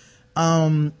happened.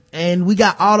 And we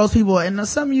got all those people, and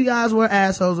some of you guys were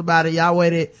assholes about it. Y'all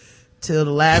waited till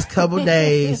the last couple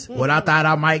days when I thought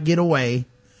I might get away.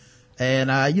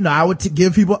 And, you know, I would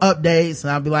give people updates,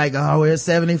 and I'd be like, oh, we're at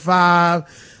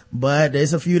 75. But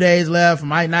there's a few days left.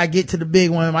 Might not get to the big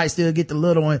one. Might still get the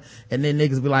little one. And then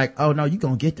niggas be like, oh no, you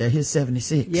gonna get that. Here's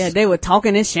 76. Yeah, they were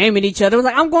talking and shaming each other. It was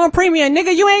like, I'm going premium.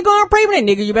 Nigga, you ain't going premium.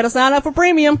 Nigga, you better sign up for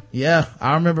premium. Yeah.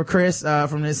 I remember Chris,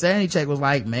 from the Insanity Check was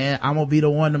like, man, I'm gonna be the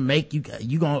one to make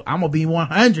I'm gonna be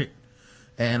 100.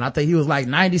 And I think he was like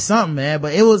 90 something, man.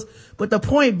 But the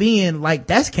point being, like,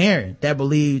 that's Karen that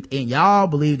believed in y'all,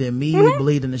 believed in me,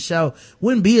 believed in the show.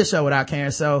 Wouldn't be a show without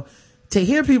Karen. So, to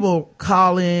hear people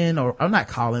call in, or I'm not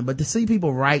calling, but to see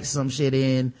people write some shit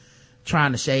in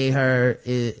trying to shade her,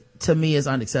 to me is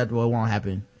unacceptable. It won't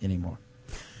happen anymore.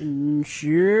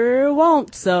 Sure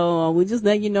won't. So we just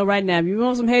let you know right now, if you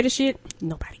want some hater shit,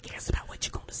 nobody cares about what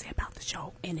you're going to say about the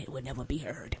show, and it will never be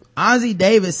heard. Ozzy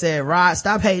Davis said, Rod,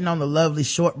 stop hating on the lovely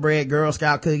shortbread Girl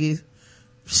Scout cookies.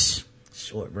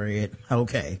 Shortbread.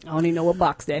 Okay. I don't even know what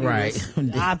box that Right. is.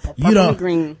 You don't,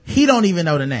 green. he don't even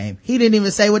know the name. He didn't even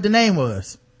say what the name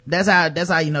was. That's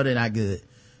how you know they're not good.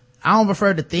 I don't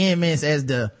prefer the Thin Mints as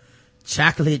the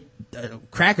chocolate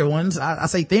cracker ones. I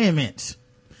say Thin Mints.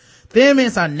 Thin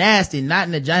Mints are nasty, not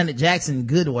in the Janet Jackson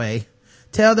good way.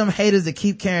 Tell them haters to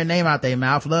keep Karen's name out their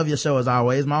mouth. Love your show as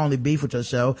always. My only beef with your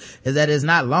show is that it's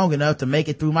not long enough to make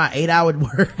it through my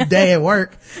 8-hour day at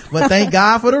work. But thank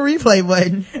God for the replay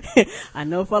button. I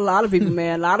know for a lot of people,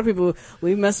 man, a lot of people,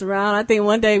 we mess around. I think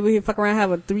one day we fuck around,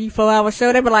 have a 3-4 hour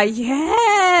show. They be like,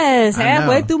 yes,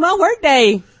 halfway through my work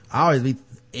day. I always be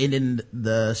ending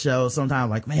the show sometimes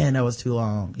like, man, that was too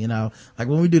long, you know? Like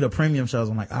when we do the premium shows,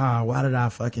 I'm like, why did I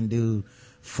fucking do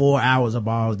 4 hours of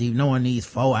Balls Deep? No one needs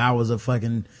 4 hours of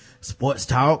fucking sports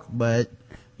talk, but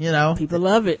you know, people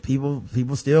love it. People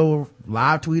still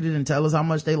live tweet it and tell us how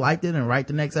much they liked it and write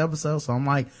the next episode. So I'm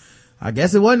like, I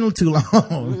guess it wasn't too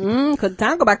long. Cause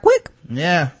time go by quick.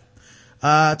 Yeah.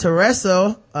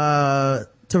 Teresa,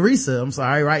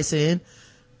 writes in,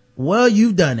 well,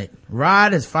 you've done it.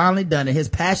 Rod has finally done it. His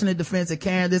passionate defense of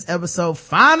Karen this episode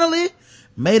finally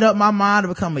made up my mind to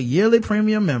become a yearly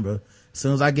premium member as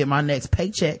soon as I get my next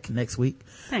paycheck next week.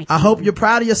 Thank I you. hope you're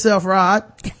proud of yourself, Rod.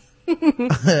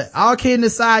 All kidding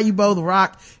aside, you both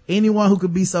rock. Anyone who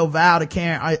could be so vile to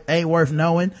Karen ain't worth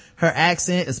knowing. Her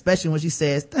accent, especially when she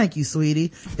says, thank you,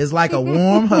 sweetie, is like a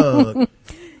warm hug.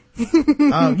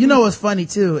 You know what's funny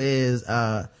too is,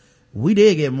 we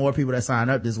did get more people that signed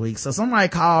up this week. So somebody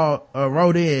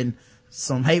wrote in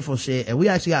some hateful shit, and we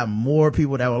actually got more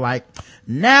people that were like,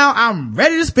 now I'm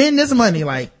ready to spend this money.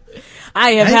 Like,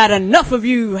 I have had enough of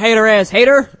you, hater ass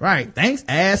hater. Right. Thanks,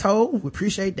 asshole. We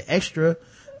appreciate the extra,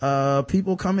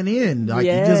 people coming in. Like,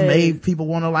 Yes. you just made people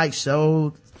want to like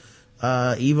show,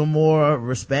 even more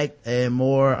respect and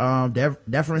more,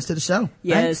 deference to the show.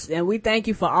 Yes, Thanks. and we thank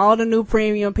you for all the new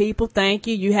premium people. Thank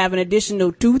you. You have an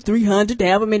additional 200-300,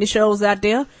 however many shows out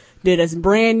there that is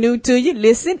brand new to you.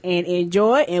 Listen and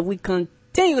enjoy, and we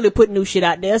continually put new shit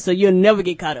out there, so you'll never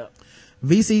get caught up.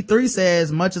 VC3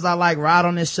 says, much as I like Rod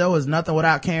on this show is nothing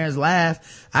without Karen's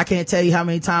laugh. I can't tell you how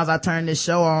many times I turn this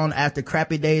show on after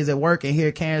crappy days at work and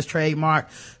hear Karen's trademark,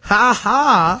 ha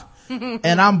ha,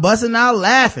 and I'm busting out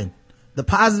laughing. The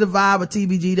positive vibe of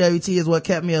TBGWT is what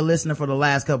kept me a listener for the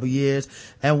last couple years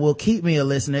and will keep me a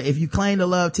listener. If you claim to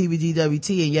love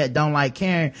TBGWT and yet don't like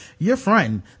Karen, you're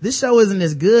fronting. This show isn't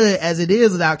as good as it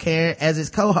is without Karen as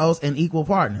its co-host and equal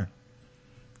partner.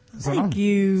 Thank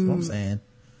you. That's what I'm saying.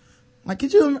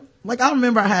 Like, I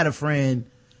remember I had a friend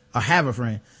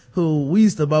who we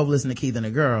used to both listen to Keith and the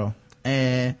Girl,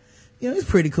 and you know, he's a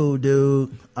pretty cool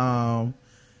dude. And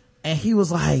he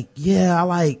was like, yeah, I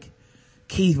like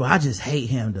Keith, but I just hate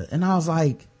him. And I was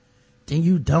like, then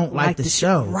you don't like the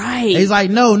show. Right. And he's like,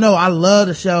 no, I love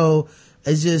the show.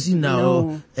 It's just, you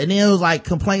know, and then it was like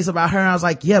complaints about her. And I was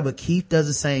like, yeah, but Keith does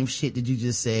the same shit that you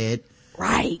just said.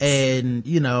 Right. And,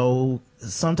 you know,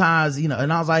 sometimes, you know,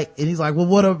 and I was like, and he's like, well,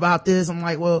 what about this? I'm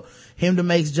like, well, him that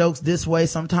makes jokes this way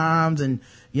sometimes. And,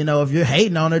 you know, if you're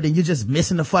hating on her, then you're just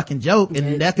missing the fucking joke.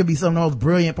 And that could be some of the most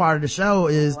brilliant part of the show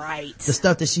is the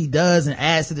stuff that she does and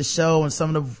adds to the show and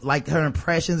some of the, like, her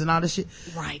impressions and all this shit.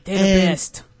 Right. They're the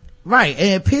best. Right. And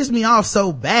it pissed me off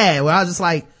so bad where I was just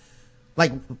like,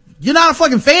 you're not a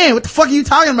fucking fan. What the fuck are you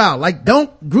talking about? Like,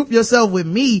 don't group yourself with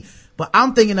me. But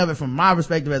I'm thinking of it from my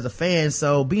perspective as a fan.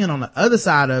 So being on the other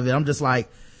side of it, I'm just like,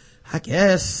 I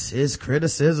guess it's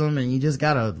criticism and you just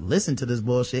gotta listen to this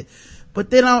bullshit. But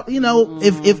then you know,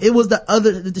 if it was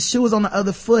the shoe was on the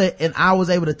other foot and I was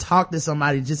able to talk to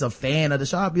somebody just a fan of the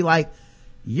show, I'd be like,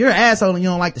 you're an asshole and you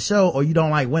don't like the show or you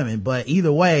don't like women. But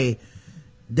either way,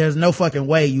 there's no fucking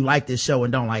way you like this show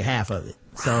and don't like half of it.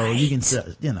 So you can,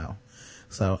 you know.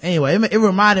 So anyway, it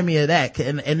reminded me of that.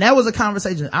 And that was a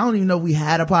conversation. I don't even know if we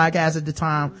had a podcast at the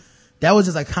time. That was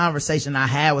just a conversation I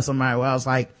had with somebody where I was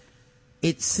like,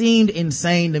 it seemed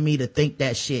insane to me to think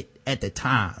that shit at the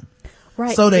time.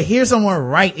 Right. So to hear someone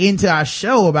write into our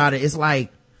show about it, it's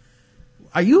like,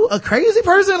 are you a crazy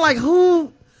person? Like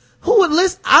who would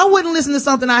listen? I wouldn't listen to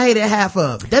something I hated half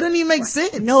of. That doesn't even make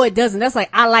sense. No, it doesn't. That's like,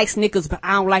 I like Snickers, but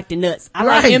I don't like the nuts. I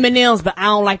like M&M's, but I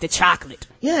don't like the chocolate.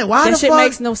 Yeah, why that the shit fuck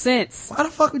makes no sense. Why the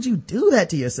fuck would you do that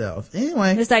to yourself?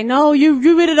 Anyway. It's like, no, you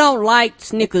really don't like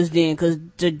Snickers then, cause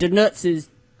the nuts is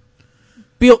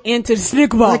built into the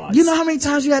Snicker bars. Like, you know how many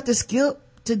times you have to skip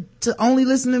to only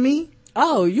listen to me?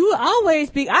 Oh, you would always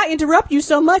be, I interrupt you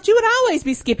so much, you would always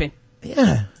be skipping.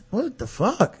 Yeah. What the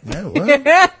fuck? Yeah,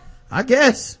 well, I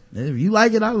guess. If you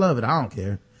like it, I love it. I don't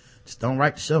care. Just don't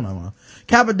write the show no more.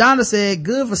 Capadonna said,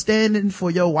 good for standing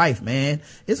for your wife, man.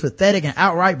 It's pathetic and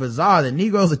outright bizarre that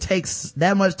Negroes would take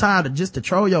that much time to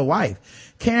troll your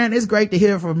wife. Karen, it's great to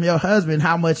hear from your husband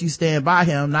how much you stand by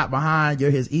him, not behind.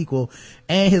 You're his equal,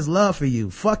 and his love for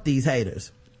you. Fuck these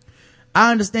haters.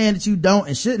 I understand that you don't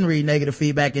and shouldn't read negative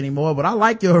feedback anymore, but I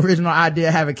like your original idea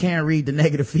of having Karen read the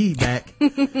negative feedback.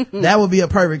 That would be a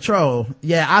perfect troll.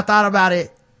 Yeah, I thought about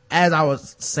it as I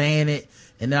was saying it,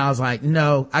 and then I was like,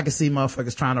 no, I can see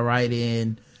motherfuckers trying to write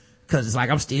in, cause it's like,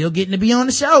 I'm still getting to be on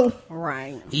the show.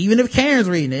 Right. Even if Karen's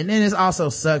reading it. And then it also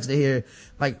sucks to hear,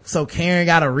 like, so Karen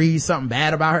gotta read something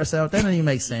bad about herself. That doesn't even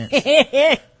make sense.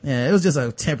 Yeah, it was just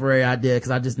a temporary idea because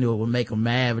I just knew it would make them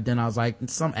mad, but then I was like,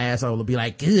 some asshole will be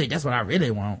like, good, that's what I really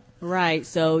want. Right.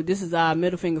 So this is our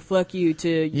middle finger fuck you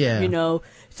to, Yeah. you know.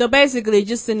 So basically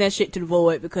just send that shit to the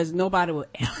void because nobody will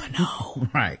ever know.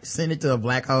 Right. Send it to a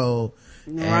black hole.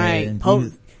 Right.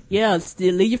 And Yeah,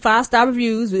 still leave your 5-star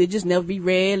reviews. We'll just never be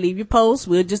read. Leave your posts.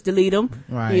 We'll just delete them.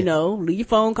 Right. You know, leave your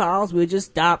phone calls. We'll just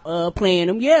stop, playing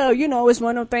them. Yeah, you know, it's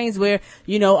one of those things where,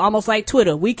 you know, almost like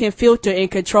Twitter. We can filter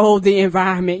and control the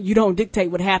environment. You don't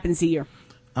dictate what happens here.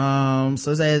 So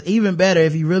it says, even better,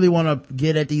 if you really want to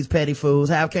get at these petty fools,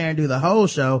 have Karen do the whole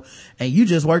show and you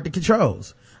just work the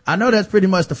controls. I know that's pretty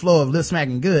much the flow of Lip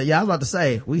Smacking Good. Yeah, I was about to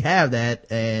say, we have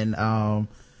that, and,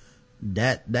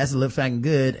 that's Lip Smacking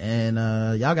Good, and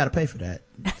y'all gotta pay for that.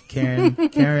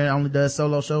 Karen only does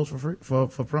solo shows for free,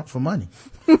 for money.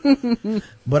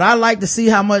 But I like to see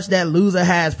how much that loser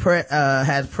has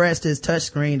pressed his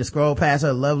touchscreen to scroll past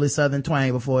her lovely southern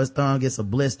twang before his thumb gets a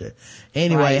blister.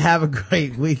 Anyway, Right. have a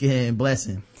great weekend.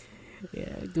 Blessing.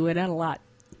 Yeah, do it out a lot.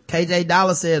 KJ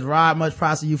Dollar says, Rod, much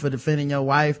props to you for defending your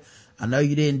wife. I know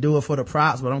you didn't do it for the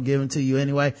props, but I'm giving to you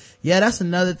anyway. Yeah, that's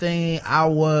another thing.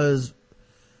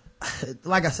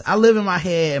 Like I said, I live in my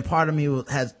head, and part of me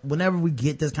whenever we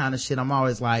get this kind of shit, I'm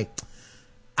always like,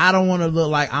 I don't want to look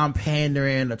like I'm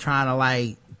pandering or trying to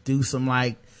like do some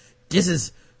like, this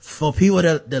is for people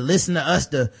to listen to us,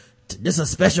 this is a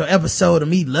special episode of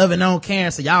me loving on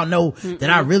Karen, so y'all know that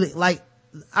I really like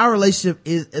our relationship.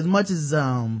 Is as much as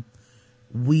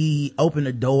we open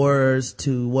the doors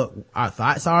to what our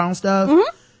thoughts are on stuff,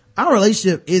 our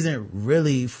relationship isn't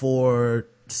really for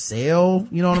sale,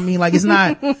 you know what I mean? Like, it's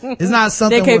not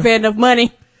something They can't pay enough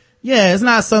money. Yeah, it's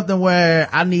not something where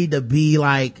I need to be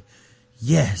like,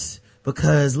 yes,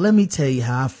 because let me tell you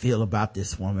how I feel about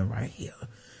this woman right here.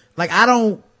 Like,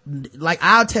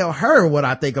 I'll tell her what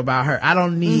I think about her. I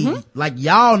don't need, like,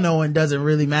 y'all knowing doesn't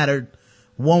really matter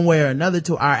one way or another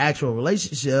to our actual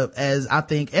relationship, as I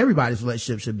think everybody's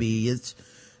relationship should be. It's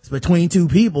between two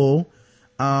people.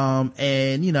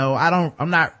 And you know, I'm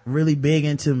not really big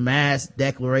into mass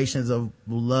declarations of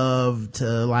love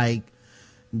to like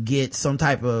get some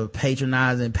type of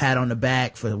patronizing pat on the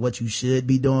back for what you should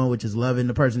be doing, which is loving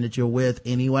the person that you're with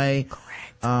anyway.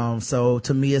 Correct. So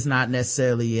to me, it's not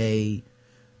necessarily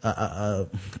a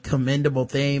commendable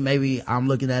thing. Maybe I'm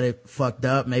looking at it fucked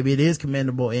up. Maybe it is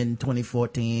commendable in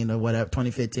 2014 or whatever,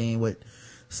 2015 with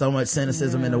so much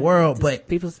cynicism in the world, but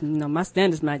people's, my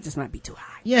standards might be too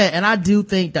high. Yeah, and I do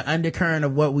think the undercurrent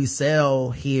of what we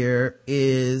sell here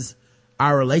is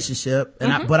our relationship,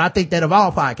 and but I think that of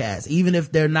all podcasts, even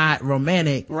if they're not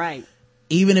romantic, Right.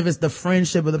 even if it's the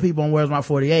friendship of the people on Where's My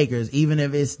 40 Acres, even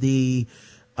if it's the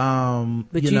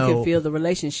But you can feel the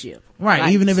relationship.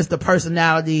 right, even if it's the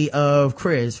personality of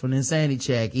Chris from the Insanity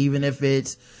Check, even if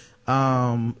it's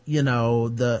you know,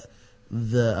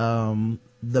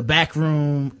 the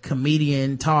backroom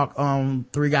comedian talk on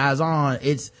Three Guys On,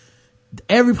 it's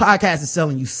every podcast is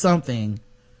selling you something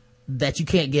that you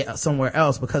can't get somewhere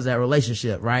else because of that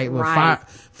relationship, right? With Right.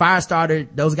 Firestarter,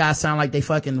 those guys sound like they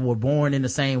fucking were born in the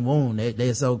same womb.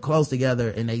 They're so close together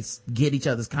and they get each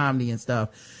other's comedy and stuff.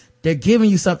 They're giving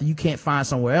you something you can't find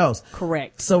somewhere else.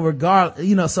 Correct. So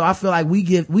you know, so I feel like we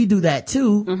do that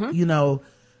too, you know,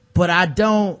 but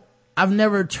I've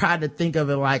never tried to think of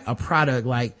it like a product,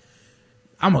 like,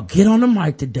 I'm gonna get on the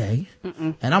mic today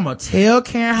and I'm gonna tell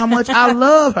Karen how much I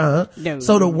love her. No.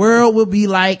 So the world will be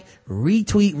like,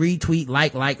 retweet,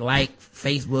 like,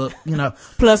 Facebook, you know.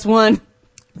 +1.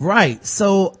 Right.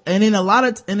 So, and in a lot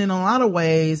of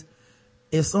ways,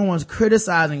 if someone's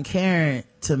criticizing Karen,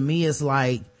 to me, it's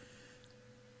like,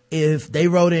 if they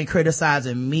wrote in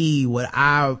criticizing me,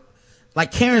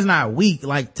 like, Karen's not weak,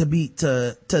 like, to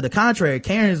the contrary,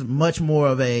 Karen's much more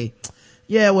of a,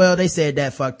 yeah, well, they said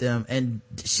that, fuck them, and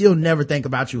she'll never think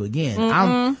about you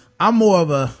again. I'm more of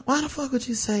a, why the fuck would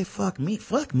you say fuck me?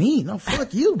 Fuck me. No,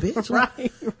 fuck you, bitch.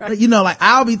 Right. You know, like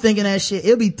I'll be thinking that shit.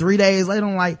 It'll be 3 days later.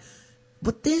 I'm like,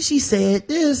 but then she said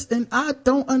this and I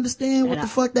don't understand what the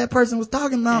fuck that person was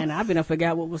talking about. And I've been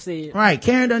forgot what was said. Right.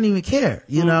 Karen doesn't even care,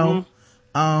 you know?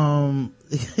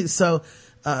 So,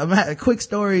 a quick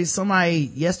story.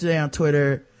 Somebody yesterday on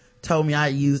Twitter told me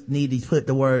I need to put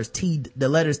the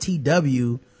letters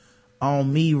TW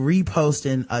on me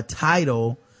reposting a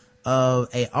title of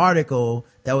a article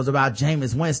that was about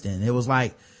Jameis Winston. It was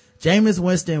like, Jameis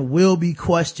Winston will be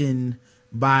questioned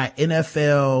by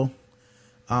NFL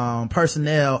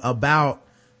personnel about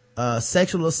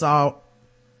sexual assault,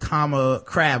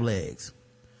 crab legs.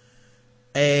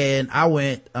 And I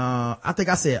went, I think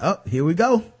I said, here we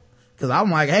go. Cause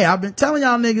I'm like, hey, I've been telling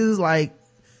y'all niggas, like,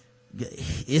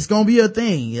 it's gonna be a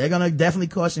thing. They're gonna definitely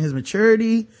question his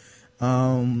maturity.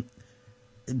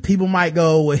 People might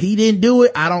go, well, he didn't do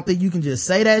it. I don't think you can just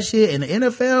say that shit. And the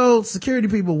NFL security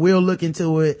people will look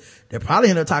into it. They're probably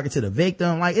end up talking to the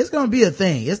victim. Like, it's gonna be a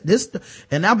thing. It's this,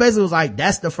 and I basically was like,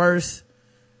 that's the first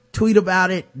tweet about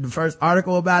it, the first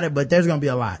article about it, but there's gonna be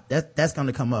a lot. That's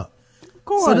gonna come up. Of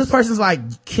course. So this person's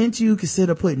like, can't you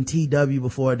consider putting TW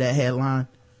before that headline?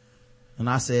 And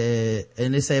I said,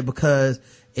 and they said, because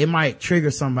it might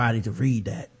trigger somebody to read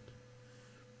that.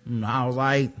 And I was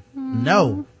like,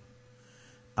 no.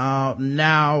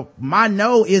 Now my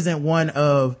no isn't one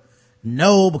of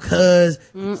no because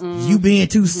you being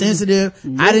too sensitive.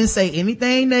 Nope. I didn't say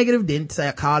anything negative, didn't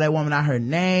say call that woman out her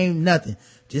name, nothing.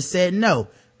 Just said no.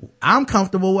 I'm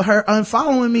comfortable with her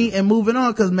unfollowing me and moving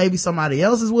on because maybe somebody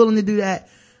else is willing to do that.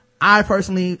 I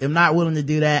personally am not willing to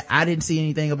do that. I didn't see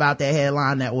anything about that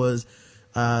headline that was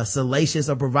salacious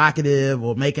or provocative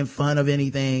or making fun of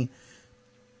anything.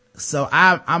 So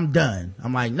I'm done.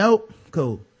 I'm like, nope,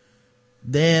 cool.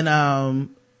 Then,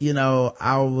 you know,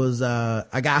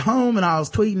 I got home and I was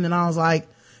tweeting and I was like,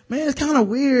 man, it's kind of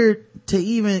weird to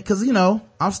even, cause you know,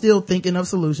 I'm still thinking of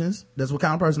solutions. That's what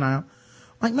kind of person I am.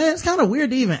 Like, man, it's kind of weird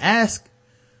to even ask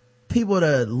people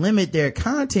to limit their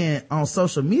content on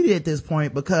social media at this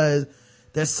point because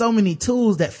there's so many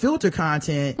tools that filter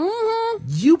content.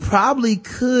 You probably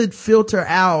could filter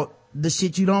out the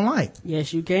shit you don't like.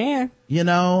 Yes, you can. You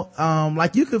know,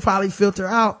 like you could probably filter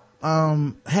out,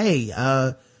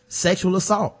 sexual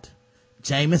assault,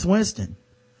 Jameis Winston,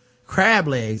 crab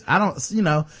legs. I don't, you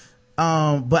know,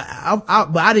 but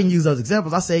I didn't use those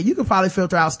examples. I said you could probably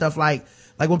filter out stuff like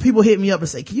when people hit me up and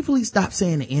say, can you please stop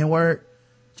saying the N-word?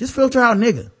 Just filter out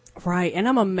nigga. Right. And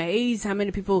I'm amazed how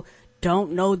many people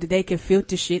don't know that they can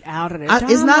filter shit out of their timeline.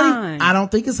 It's not, I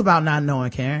don't think it's about not knowing,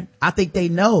 Karen. I think they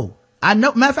know.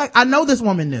 Matter of fact, I know this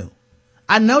woman knew.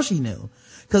 I know she knew.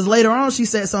 Cause later on she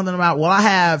said something about, well, I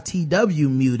have TW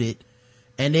muted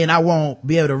and then I won't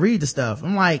be able to read the stuff.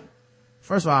 I'm like,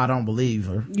 first of all, I don't believe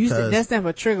her. You said that's never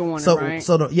a trigger warning, right?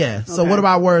 So what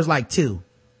about words like two?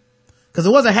 Cause it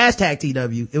wasn't hashtag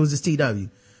TW. It was just TW.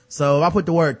 So if I put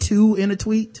the word two in a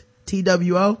tweet,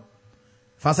 TWO,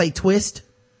 if I say twist,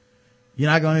 you're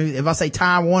not going to, if I say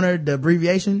Time Warner, the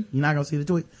abbreviation, you're not going to see the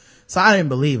tweet. So I didn't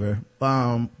believe her.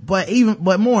 But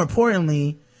more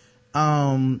importantly,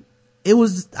 it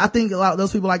was, I think a lot of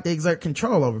those people like to exert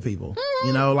control over people.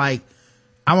 You know, like,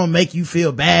 I'm gonna make you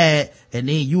feel bad and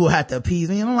then you will have to appease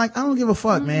me. And I'm like, I don't give a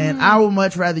fuck, man. I would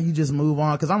much rather you just move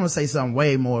on because I'm gonna say something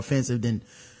way more offensive than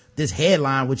this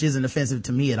headline, which isn't offensive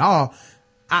to me at all.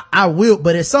 I will,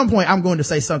 but at some point I'm going to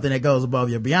say something that goes above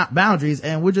your boundaries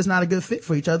and we're just not a good fit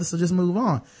for each other. So just move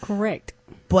on. Correct.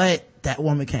 But that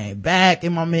woman came back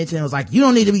in my mention and was like, you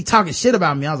don't need to be talking shit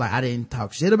about me. I was like, I didn't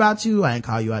talk shit about you. I didn't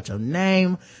call you out your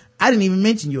name. I didn't even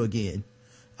mention you again.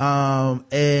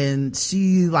 And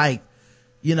she like,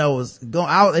 you know, was going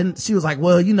out and she was like,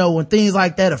 well, you know, when things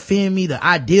like that offend me, the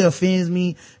idea offends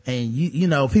me and you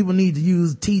know, people need to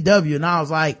use TW. And I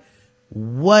was like,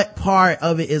 what part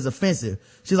of it is offensive?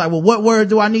 She's like, well, what word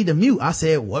do I need to mute? I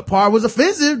said, what part was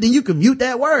offensive? Then you can mute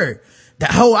that word.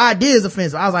 That whole idea is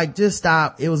offensive. I was like, just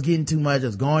stop. It was getting too much. It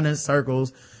was going in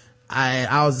circles.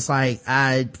 I was just like,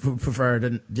 I prefer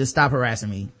to just stop harassing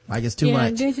me. Like it's too much.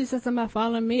 And then she said something about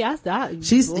following me.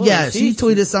 She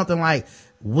tweeted something like,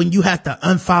 when you have to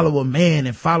unfollow a man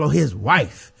and follow his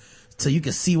wife so you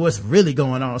can see what's really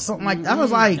going on or something like that. I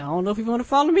was like, I don't know if you want to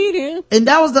follow me then. And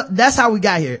that's how we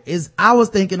got here is I was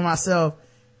thinking to myself,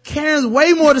 Karen's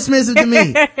way more dismissive than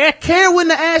me. Karen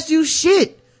wouldn't have asked you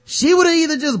shit. She would have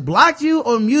either just blocked you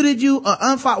or muted you or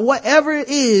unfollowed, whatever it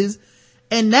is.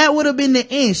 And that would have been the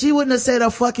end. She wouldn't have said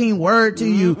a fucking word to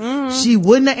you. She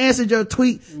wouldn't have answered your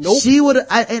tweet. Nope. She would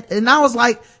have, and I was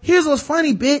like, here's what's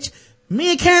funny, bitch.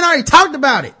 Me and Karen already talked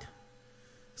about it.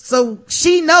 So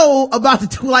she know about the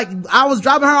tweet. Like, I was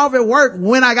dropping her off at work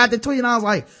when I got the tweet, and I was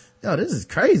like, yo, this is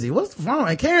crazy. What's wrong?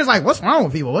 And Karen's like, what's wrong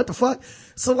with people? What the fuck?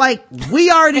 So like, we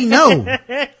already know.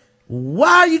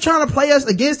 Why are you trying to play us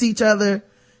against each other?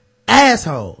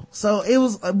 Asshole. So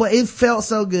but it felt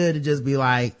so good to just be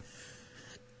like,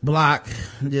 block,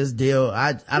 just deal.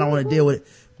 I don't want to deal with it.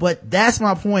 But that's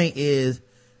my point, is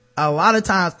a lot of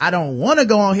times I don't want to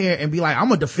go on here and be like, I'm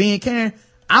gonna defend Karen.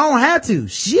 I don't have to.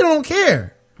 She don't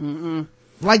care.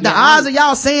 Like, the odds of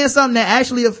y'all saying something that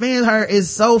actually offends her is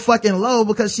so fucking low,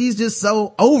 because she's just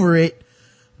so over it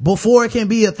before it can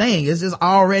be a thing. It's just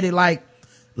already like,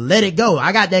 let it go.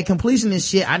 I got that completionist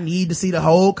shit. I need to see the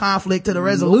whole conflict to the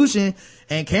resolution.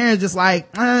 And Karen's just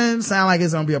like, sound like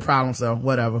it's gonna be a problem, so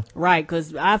whatever. Right,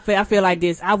 cause I feel like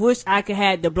this. I wish I could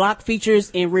have the block features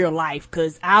in real life,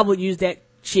 cause I would use that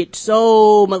shit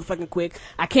so motherfucking quick.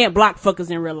 I can't block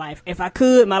fuckers in real life. If I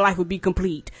could, my life would be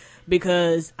complete,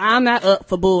 because I'm not up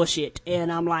for bullshit.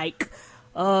 And I'm like,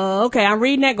 okay, I'm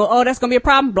reading that, go, oh, that's gonna be a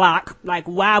problem, block. Like,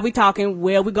 why are we talking?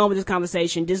 Where are we going with this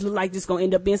conversation? This look like this gonna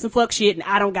end up being some fuck shit, and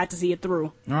I don't got to see it through.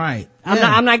 All right.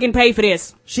 I'm not getting paid for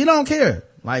this. She don't care.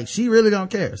 Like, she really don't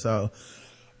care. So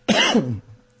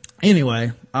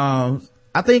anyway, I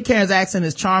think Karen's accent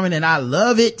is charming, and I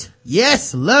love it.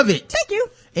 Yes, love it. Thank you.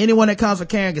 Anyone that comes for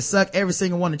Karen can suck every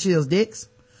single one of Chill's dicks.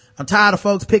 I'm tired of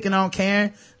folks picking on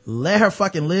Karen. Let her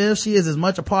fucking live. She is as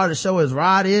much a part of the show as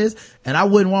Rod is, and I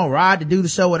wouldn't want Rod to do the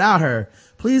show without her.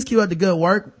 Please keep up the good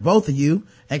work, both of you,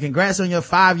 and congrats on your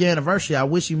 5-year anniversary. I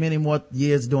wish you many more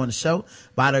years doing the show.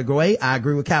 By the way, I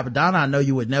agree with Capadonna. I know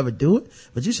you would never do it,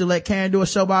 but you should let Karen do a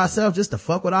show by herself just to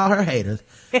fuck with all her haters.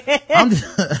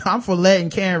 I'm for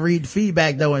letting Karen read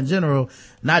feedback though in general,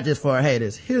 not just for her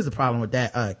haters. Here's the problem with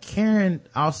that. Karen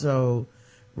also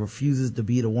refuses to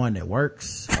be the one that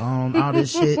works on all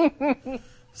this shit.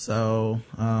 So,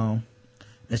 now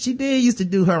she did used to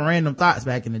do her random thoughts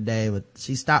back in the day, but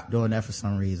she stopped doing that for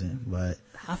some reason. But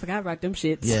I forgot about them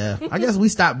shits. yeah, I guess we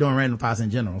stopped doing random thoughts in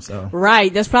general. So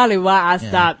right, that's probably why I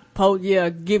stopped.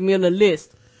 Give me a little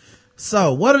list.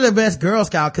 So what are the best Girl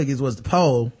Scout cookies was the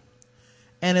poll,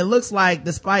 and it looks like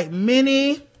despite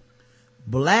many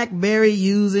BlackBerry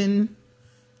using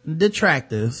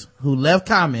detractors who left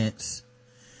comments,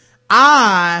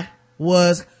 I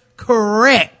was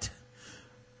correct.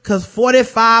 Cause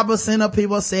 45% of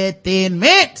people said Thin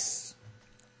Mints.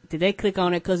 Did they click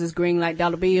on it cause it's green like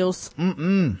dollar bills?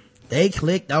 They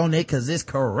clicked on it cause it's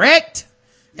correct.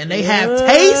 And they have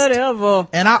taste. Whatever.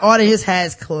 And our audience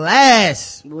has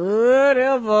class.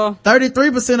 Whatever.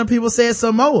 33% of people said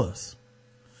Samoas.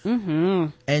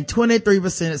 And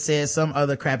 23% said some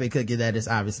other crappy cookie that is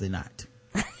obviously not.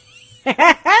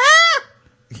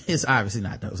 It's obviously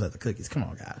not those other cookies. Come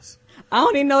on, guys. I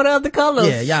don't even know the other colors.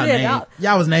 Yeah,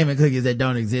 y'all was naming cookies that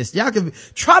don't exist. Y'all could be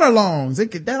Trotterlongs. I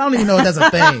don't even know if that's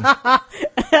a thing.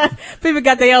 People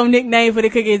got their own nickname for the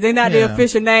cookies. They're not the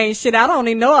official name. Shit, I don't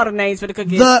even know all the names for the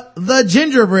cookies. The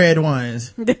gingerbread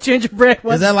ones. The gingerbread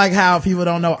ones. Is that like how people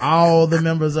don't know all the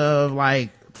members of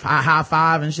like High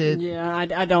Five and shit? Yeah,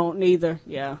 I don't either.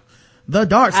 Yeah. The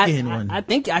dark skinned one. I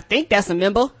think that's a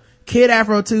member. Kid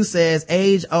Afro 2 says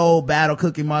age old battle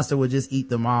Cookie Monster would just eat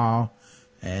them all.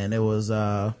 And it was,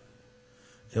 I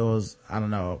don't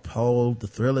know, a poll,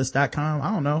 thethrillist.com.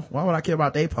 I don't know. Why would I care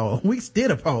about their poll? We did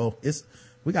a poll.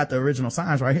 We got the original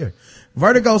signs right here.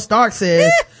 Vertigo Stark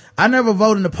says, I never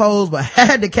vote in the polls, but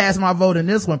had to cast my vote in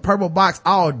this one. Purple box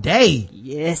all day.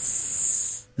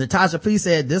 Yes. Natasha P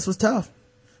said, this was tough,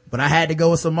 but I had to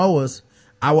go with Samoas.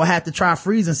 I will have to try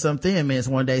freezing some Thin Mints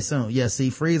one day soon. Yeah, see,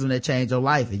 freeze them, they change your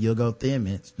life, and you'll go Thin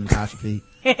Mints, Natasha P.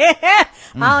 I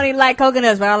don't even like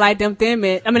coconuts, but I like them Thin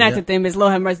Mints. I mean, not the Thin Mints,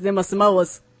 Lord have mercy, them are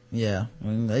Samoas. Yeah,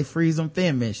 when they freeze them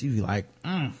Thin Mints, you be like,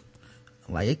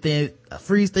 like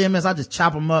freeze Thin Mints, I just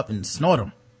chop them up and snort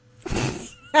them.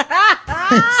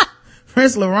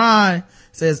 Prince Laron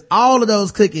says, all of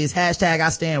those cookies, hashtag I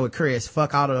stand with Chris.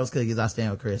 Fuck all of those cookies, I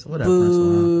stand with Chris. What up, Prince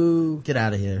Laron? Get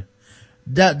out of here.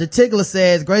 The Tickler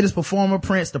says, greatest performer,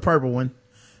 Prince, the purple one.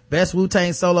 Best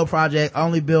Wu-Tang solo project,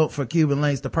 only built for Cuban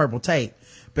links, the purple tape.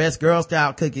 Best Girl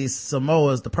Scout cookies,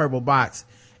 Samoa's, the purple box.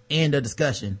 End of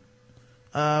discussion.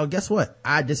 Guess what?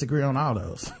 I disagree on all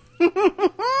those.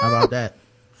 How about that?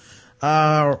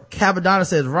 Capadonna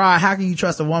says, Rod, how can you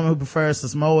trust a woman who prefers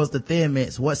Samoa's to Thin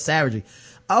Mints? What savagery?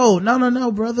 Oh,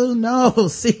 no, brother. No.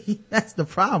 See, that's the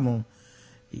problem.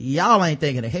 Y'all ain't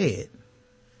thinking ahead.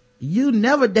 You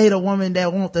never date a woman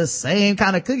that want the same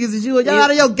kind of cookies as you. Y'all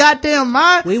out of your goddamn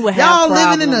mind? We would y'all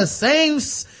have living in the same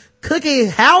cookie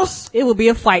house? It would be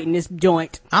a fight in this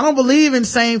joint. I don't believe in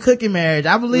same cookie marriage.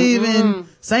 I believe in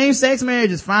Same-sex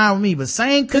marriage is fine with me, but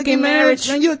same cooking marriage,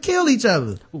 man, you'll kill each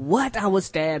other. What? I would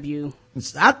stab you.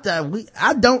 I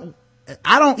don't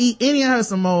eat any of her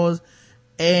Samoas,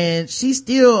 and she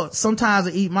still sometimes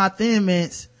will eat my Thin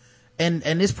Mints, and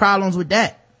there's problems with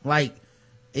that. Like,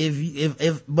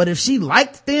 if she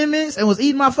liked Thin Mints and was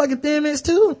eating my fucking Thin Mints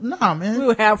too, nah, man. We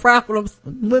would have problems.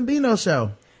 Wouldn't be no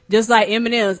show. Just like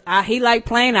M&M's. He like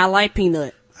plain, I like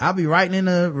peanut. I'll be writing in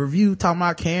a review talking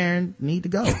about Karen need to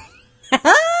go.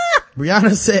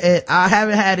 Brianna said, I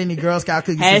haven't had any Girl Scout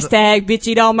cookies. Hashtag bitch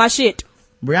eat all my shit.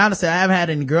 Brianna said, I haven't had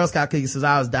any Girl Scout cookies since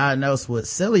I was diagnosed with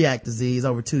celiac disease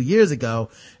over 2 years ago.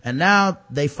 And now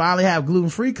they finally have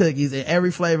gluten-free cookies in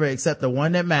every flavor except the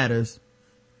one that matters.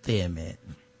 Thin Mint.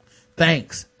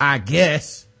 Thanks, I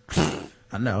guess.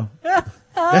 I know.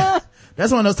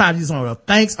 That's one of those times you just want to go,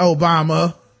 thanks,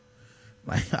 Obama.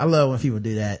 Like, I love when people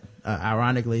do that.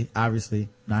 Ironically, obviously,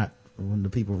 not when the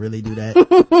people really do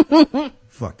that.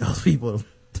 Fuck those people.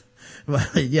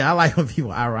 But yeah, I like when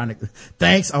people ironically,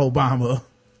 thanks, Obama.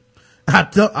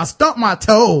 I stumped my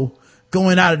toe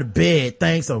going out of the bed.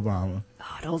 Thanks, Obama.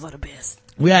 Oh, those are the best.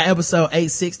 We got episode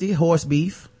 860, horse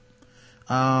beef.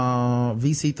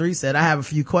 VC3 said, I have a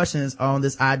few questions on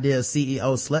this idea of CEO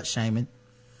slut shaming.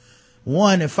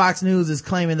 One, if Fox News is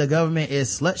claiming the government is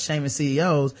slut shaming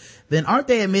CEOs, then aren't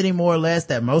they admitting more or less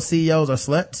that most CEOs are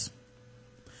sluts?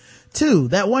 Two,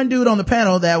 that one dude on the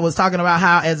panel that was talking about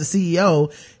how as a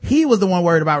CEO, he was the one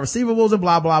worried about receivables and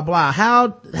blah, blah, blah.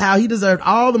 How he deserved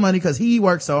all the money because he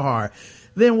worked so hard.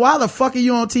 Then why the fuck are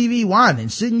you on TV whining?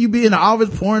 Shouldn't you be in the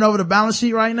office pouring over the balance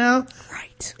sheet right now?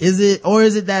 Right. Is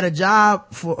that a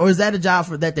job for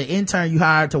that the intern you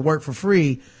hired to work for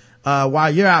free,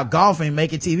 while you're out golfing,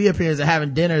 making TV appearances and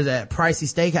having dinners at pricey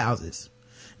steakhouses?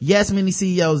 Yes, many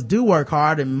CEOs do work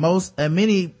hard and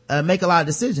many make a lot of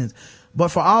decisions. But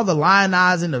for all the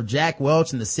lionizing of Jack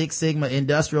Welch and the Six Sigma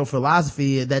industrial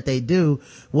philosophy that they do,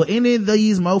 will any of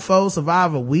these mofos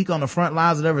survive a week on the front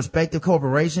lines of their respective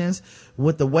corporations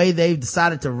with the way they've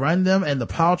decided to run them and the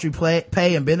paltry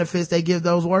pay and benefits they give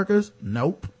those workers?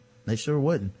 Nope. They sure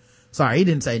wouldn't. Sorry, he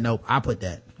didn't say nope. I put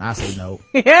that. I say nope.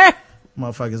 Yeah.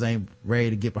 Motherfuckers ain't ready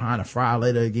to get behind a fry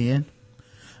later again.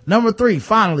 Number 3,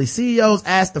 finally, CEOs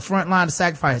ask the front line to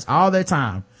sacrifice all their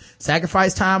time.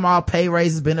 Sacrifice time, all pay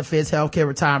raises, benefits, healthcare,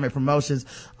 retirement, promotions.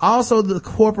 Also, the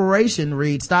corporation,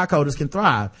 read, stockholders can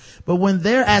thrive. But when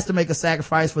they're asked to make a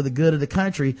sacrifice for the good of the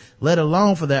country, let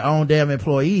alone for their own damn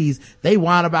employees, they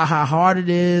whine about how hard it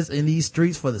is in these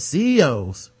streets for the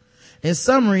CEOs. In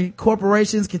summary,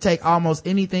 corporations can take almost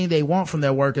anything they want from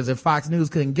their workers and Fox News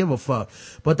couldn't give a fuck.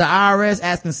 But the IRS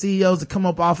asking CEOs to come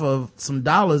up off of some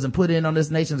dollars and put in on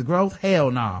this nation's growth? Hell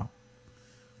no.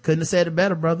 Couldn't have said it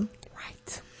better, brother.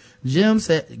 Right. Jim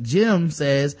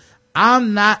says,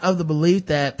 I'm not of the belief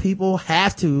that people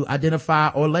have to identify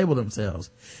or label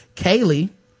themselves. Kaylee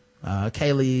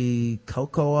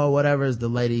Coco or whatever is the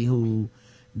lady who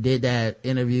did that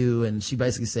interview, and she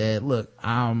basically said, look,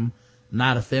 I'm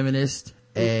not a feminist,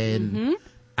 and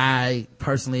I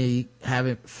personally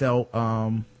haven't felt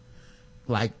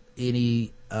like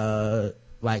any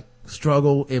like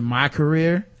struggle in my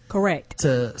career. Correct.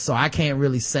 So I can't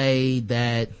really say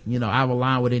that, I've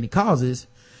aligned with any causes.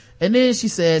 And then she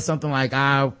said something like,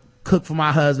 I cook for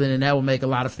my husband and that will make a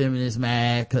lot of feminists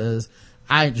mad because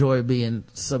I enjoy being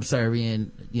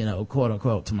subservient, quote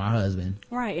unquote, to my husband.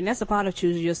 Right. And that's a part of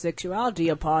choosing your sexuality.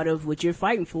 A part of what you're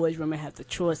fighting for is women have the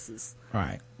choices.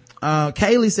 Right.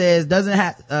 Kaylee says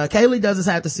Kaylee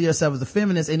doesn't have to see herself as a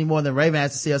feminist any more than Raven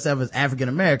has to see herself as African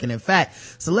American. In fact,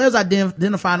 celebs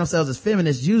identifying themselves as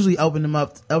feminists usually open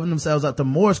themselves up to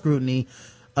more scrutiny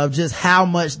of just how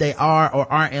much they are or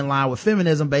aren't in line with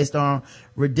feminism based on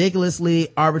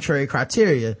ridiculously arbitrary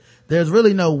criteria. There's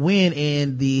really no win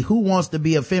in the who wants to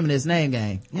be a feminist name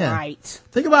game. Yeah. Right.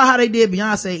 Think about how they did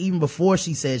Beyonce even before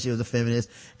she said she was a feminist,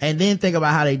 and then think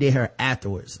about how they did her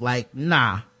afterwards. Like,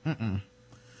 nah.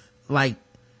 Like,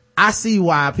 I see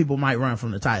why people might run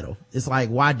from the title. It's like,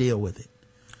 why deal with it?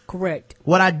 Correct.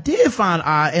 What I did find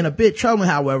odd and a bit troubling,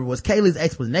 however, was Kaylee's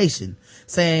explanation,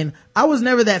 saying, I was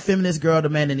never that feminist girl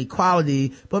demanding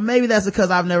equality, but maybe that's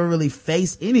because I've never really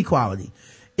faced inequality.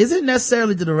 Is it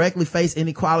necessarily to directly face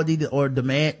inequality or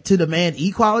demand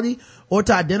equality, or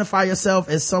to identify yourself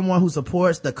as someone who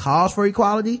supports the cause for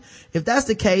equality? If that's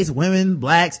the case, women,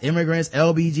 blacks, immigrants,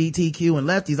 LGBTQ, and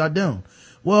lefties are doomed.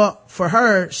 Well, for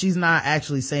her, she's not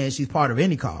actually saying she's part of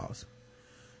any cause.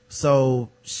 So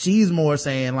she's more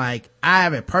saying like, I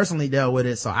haven't personally dealt with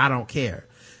it, so I don't care.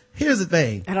 Here's the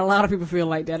thing. And a lot of people feel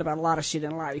like that about a lot of shit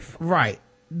in life. Right.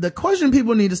 The question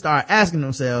people need to start asking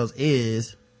themselves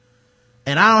is,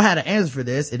 and I don't have an answer for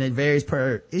this, and it varies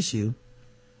per issue,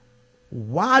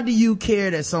 why do you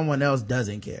care that someone else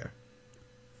doesn't care?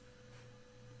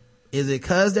 Is it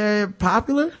cause they're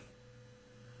popular?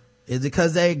 Is it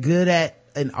cause they're good at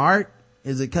an art?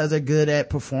 Is it cause they're good at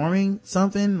performing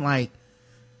something? Like,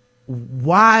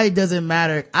 why does it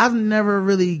matter? I've never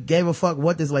really gave a fuck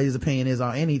what this lady's opinion is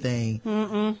on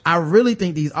anything. I really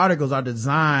think these articles are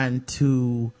designed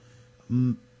to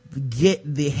get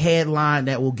the headline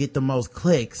that will get the most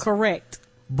clicks. Correct.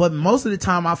 But most of the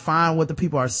time I find what the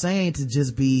people are saying to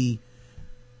just be,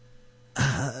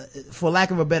 for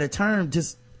lack of a better term,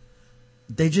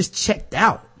 they just checked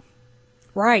out.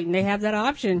 Right, and they have that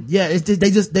option. Yeah, it's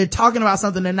just, they're talking about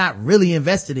something they're not really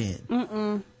invested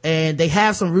in. And they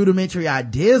have some rudimentary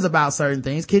ideas about certain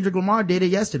things. Kendrick Lamar did it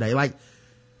yesterday. Like,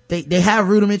 they have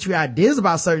rudimentary ideas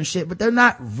about certain shit, but they're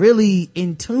not really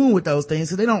in tune with those things,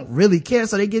 so they don't really care.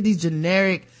 So they give these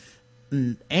generic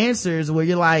answers where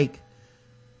you're like,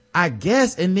 I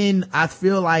guess, and then I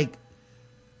feel like,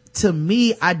 to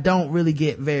me, I don't really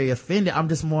get very offended. I'm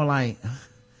just more like,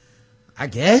 I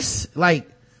guess, like,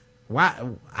 why?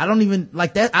 I don't even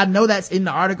like that. I know that's in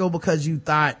the article because you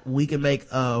thought we can make,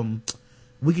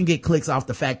 we can get clicks off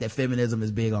the fact that feminism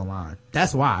is big online.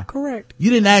 That's why. Correct.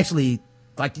 You didn't actually,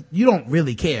 like, you don't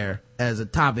really care as a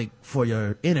topic for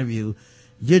your interview.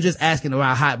 You're just asking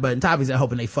about hot button topics and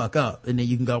hoping they fuck up. And then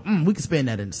you can go, we can spin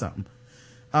that into something.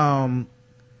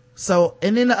 So,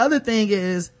 and then the other thing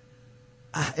is,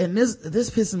 and this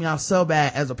pisses me off so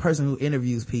bad as a person who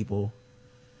interviews people.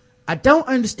 I don't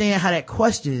understand how that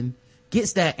question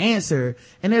gets that answer,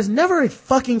 and there's never a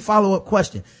fucking follow-up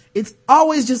question. It's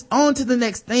always just on to the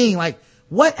next thing. Like,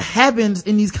 what happens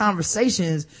in these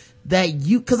conversations that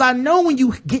cause I know when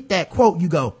you get that quote, you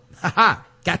go, haha,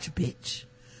 gotcha, bitch.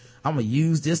 I'm gonna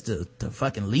use this to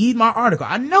fucking lead my article.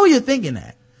 I know you're thinking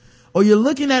that. Or you're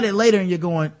looking at it later and you're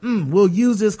going, we'll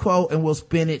use this quote and we'll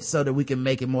spin it so that we can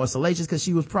make it more salacious, cause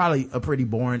she was probably a pretty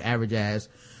boring, average ass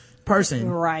person.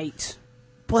 Right.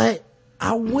 But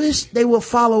I wish they would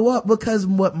follow up, because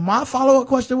what my follow-up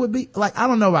question would be, like, I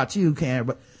don't know about you, Karen,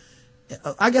 but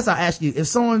I guess I'll ask you,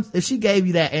 if she gave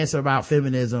you that answer about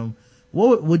feminism,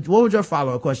 what would your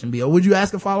follow-up question be? Or would you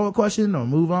ask a follow-up question or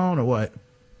move on or what?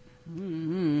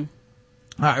 All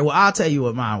right, well, I'll tell you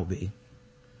what mine would be.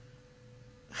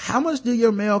 How much do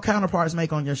your male counterparts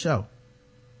make on your show?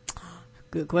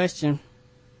 Good question.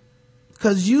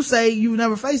 Cause you say you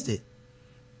never faced it.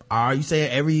 Are you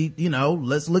saying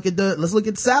let's look at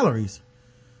the salaries.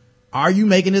 Are you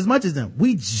making as much as them?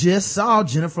 We just saw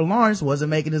Jennifer Lawrence wasn't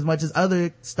making as much as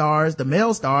other stars, the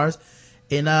male stars,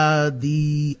 in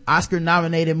the Oscar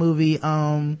nominated movie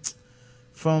from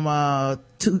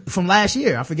last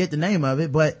year. I forget the name of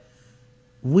it, but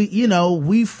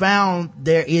we found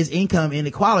there is income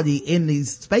inequality in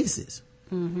these spaces.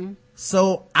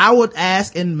 So I would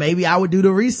ask, and maybe I would do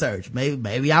the research.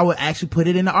 Maybe I would actually put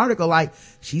it in the article. Like,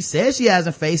 she says she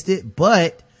hasn't faced it,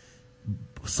 but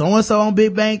so-and-so on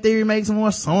Big Bang Theory makes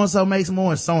more, so-and-so makes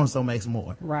more, and so-and-so makes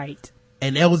more. Right.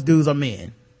 And those dudes are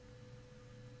men.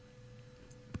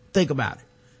 Think about it.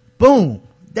 Boom.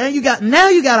 Now you got an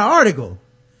article.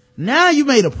 Now you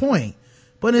made a point.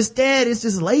 But instead, it's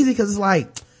just lazy, because it's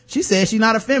like, she says she's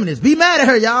not a feminist. Be mad at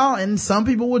her, y'all. And some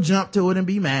people will jump to it and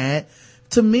be mad.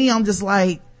 To me, I'm just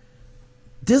like,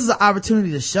 this is an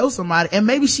opportunity to show somebody, and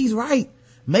maybe she's right.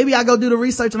 Maybe I go do the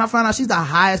research and I find out she's the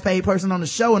highest paid person on the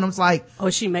show, and I'm just like, oh,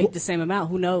 she make the same amount.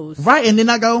 Who knows? Right. And then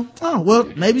I go, oh, well,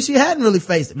 maybe she hadn't really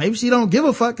faced it. Maybe she don't give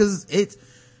a fuck, because it's,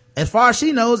 as far as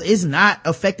she knows, it's not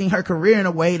affecting her career in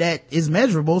a way that is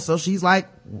measurable. So she's like,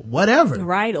 whatever.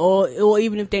 Right. Or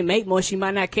even if they make more, she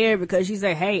might not care, because she's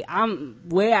like, hey, I'm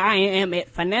where I am at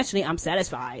financially, I'm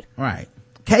satisfied. Right.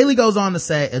 Kaylee goes on to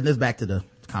say, and this back to the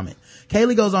comment.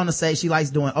 Kaylee goes on to say she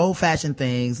likes doing old-fashioned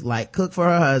things like cook for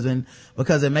her husband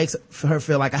because it makes her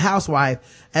feel like a housewife,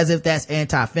 as if that's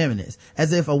anti-feminist,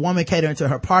 as if a woman catering to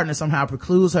her partner somehow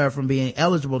precludes her from being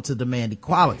eligible to demand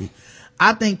equality.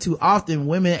 I think too often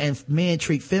women and men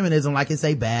treat feminism like it's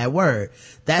a bad word.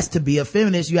 That's to be a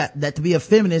feminist. To be a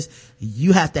feminist,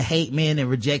 you have to hate men and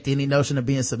reject any notion of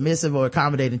being submissive or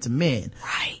accommodating to men.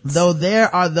 Right. Though there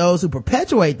are those who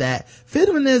perpetuate that,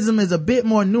 feminism is a bit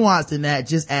more nuanced than that.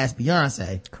 Just ask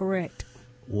Beyonce. Correct.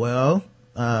 Well,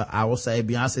 I will say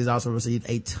Beyonce's also received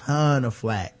a ton of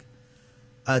flack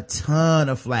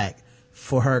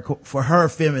for her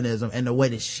feminism and the way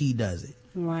that she does it.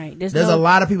 Right. There's a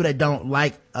lot of people that don't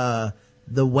like the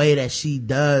way that she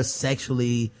does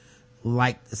sexually,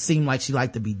 like seem like she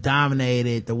liked to be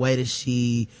dominated, the way that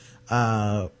she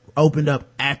opened up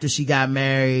after she got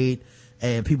married,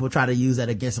 and people try to use that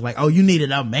against her, like, oh, you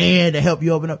needed a man to help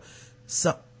you open up.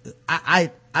 So I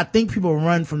think people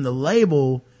run from the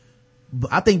label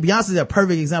I think Beyonce's a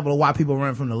perfect example of why people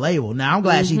run from the label. Now, I'm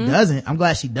glad she doesn't. I'm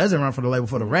glad she doesn't run from the label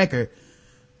for the record.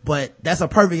 But that's a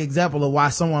perfect example of why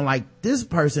someone like this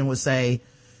person would say,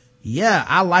 yeah,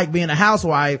 I like being a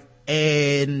housewife,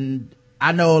 and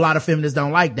I know a lot of feminists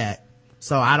don't like that.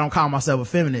 So I don't call myself a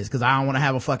feminist because I don't want to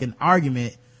have a fucking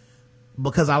argument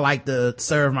because I like to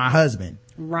serve my husband.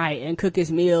 Right, and cook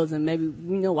his meals and maybe,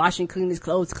 wash and clean his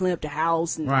clothes, clean up the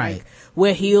house, and Right. like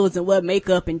wear heels and wear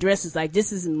makeup and dresses. Like,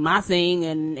 this is my thing,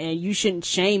 and you shouldn't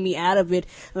shame me out of it.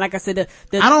 And like I said,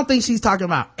 I don't think she's talking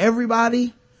about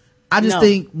everybody. I just No.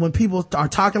 think when people are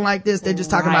talking like this, they're just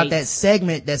talking about Right. that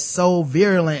segment that's so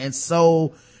virulent and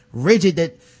so rigid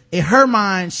that in her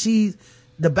mind,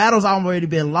 the battle's already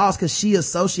been lost because she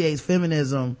associates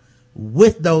feminism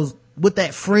with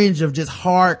that fringe of just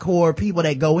hardcore people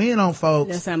that go in on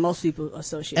folks. that's how most people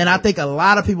associate. And I it. think a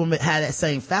lot of people had that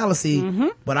same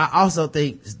fallacy, but I also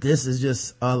think this is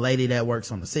just a lady that works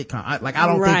on the sitcom. I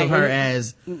don't think of her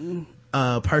as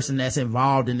a person that's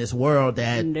involved in this world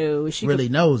that she really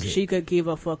knows it. She could give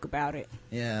a fuck about it.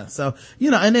 Yeah. So,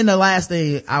 and then the last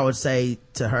thing I would say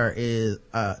to her is,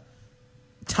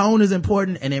 tone is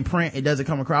important, and in print, it doesn't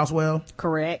come across well.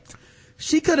 Correct.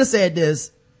 She could have said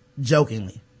this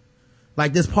jokingly.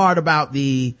 Like this part about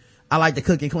I like to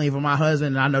cook and clean for my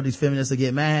husband, and I know these feminists will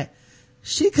get mad.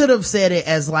 She could have said it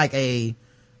as like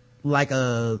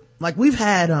we've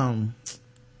had,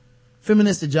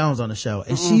 Feminista Jones on the show,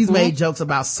 and she's made jokes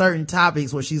about certain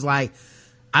topics where she's like,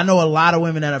 I know a lot of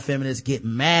women that are feminists get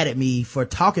mad at me for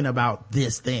talking about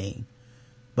this thing,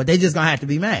 but they just gonna have to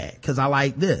be mad because I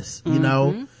like this,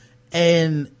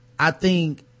 and I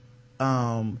think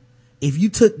if you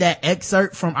took that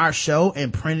excerpt from our show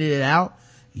and printed it out,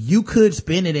 you could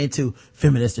spin it into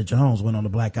Feminista Jones went on the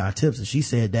Black Guy Tips and she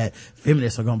said that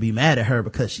feminists are gonna be mad at her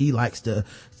because she likes to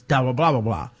blah blah blah blah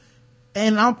blah.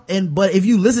 But if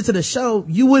you listen to the show,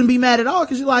 you wouldn't be mad at all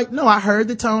because you're like, no, I heard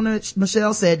the tone that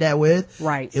Michelle said that with.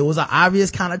 Right. It was an obvious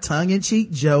kind of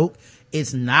tongue-in-cheek joke.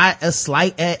 It's not a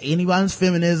slight at anyone's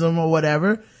feminism or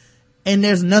whatever. And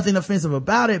there's nothing offensive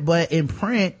about it, but in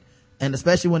print, and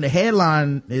especially when the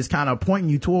headline is kind of pointing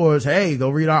you towards, hey, go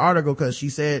read our article because she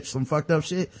said some fucked up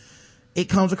shit, it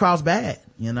comes across bad,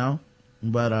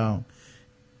 But,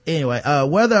 anyway,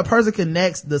 whether a person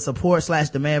connects the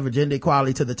support/demand for gender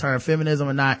equality to the term feminism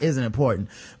or not isn't important.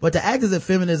 But to act as if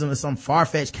feminism is some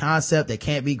far-fetched concept that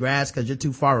can't be grasped because you're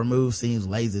too far removed seems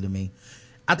lazy to me.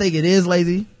 I think it is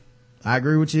lazy. I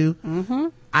agree with you.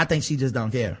 I think she just don't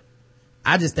care.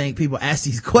 I just think people ask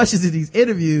these questions in these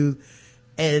interviews,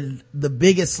 and the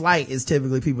biggest slight is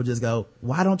typically people just go,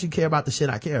 why don't you care about the shit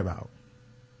I care about?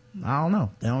 I don't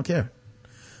know. They don't care.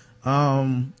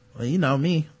 Well,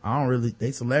 me, I don't really,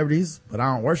 they celebrities, but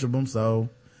I don't worship them. So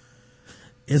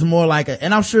it's more like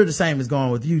and I'm sure the same is going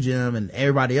with you, Jim, and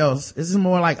everybody else. It's just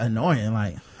more like annoying.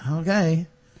 Like, okay,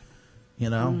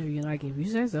 Like, if you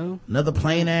say so. another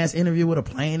plain ass interview with a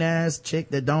plain ass chick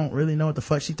that don't really know what the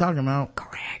fuck she talking about.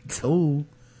 Correct. Cool.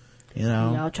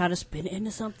 Y'all try to spin it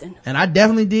into something. And I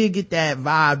definitely did get that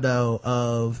vibe though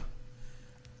of,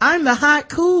 I'm the hot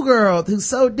cool girl who's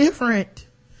so different.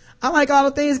 I like all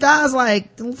the things guys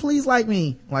like. Please like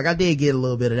me. Like, I did get a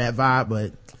little bit of that vibe,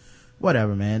 but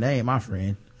whatever, man. They ain't my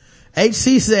friend.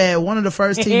 HC said one of the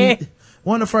first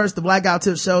the Black Guy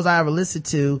Tips shows I ever listened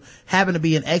to happened to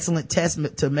be an excellent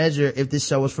test to measure if this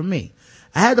show was for me.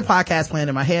 I had the podcast playing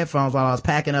in my headphones while I was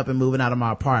packing up and moving out of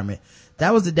my apartment.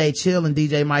 That was the day Chill and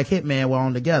DJ Mike Hitman were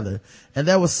on together. And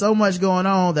there was so much going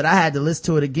on that I had to listen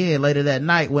to it again later that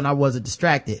night when I wasn't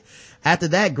distracted. After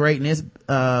that greatness,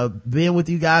 been with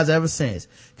you guys ever since.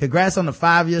 Congrats on the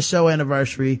 5-year show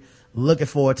anniversary. Looking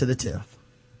forward to the 10th.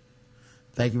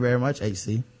 Thank you very much,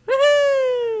 HC.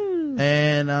 Woohoo!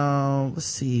 And, let's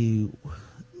see.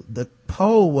 The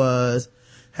poll was,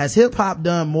 has hip hop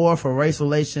done more for race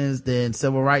relations than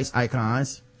civil rights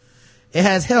icons? It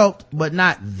has helped, but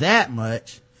not that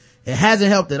much. It hasn't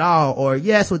helped at all, or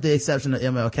yes, with the exception of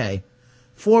MLK.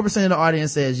 4% of the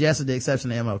audience says yes with the exception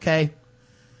of MLK.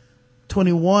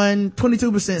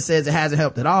 22% says it hasn't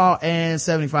helped at all, and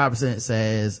 75%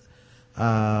 says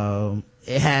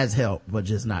it has helped, but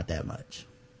just not that much.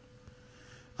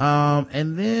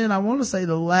 And then I want to say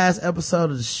the last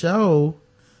episode of the show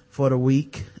for the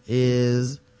week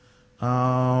is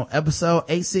episode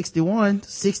 861,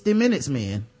 60 Minutes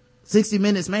Man. 60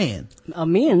 Minutes Man.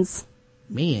 Amends.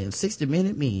 Men, 60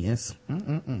 minute mens.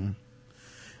 And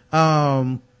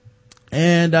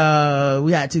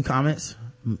we had 2 comments.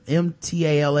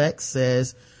 MTALX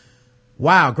says,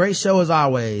 wow, great show as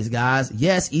always, guys.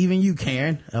 Yes, even you,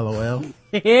 Karen. LOL.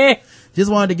 Just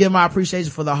wanted to give my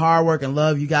appreciation for the hard work and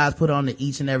love you guys put on to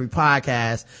each and every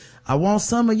podcast. I want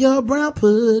some of your brown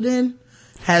pudding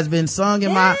has been sung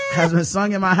in my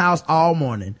house all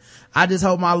morning. I just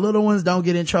hope my little ones don't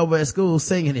get in trouble at school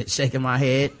singing it, shaking my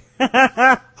head.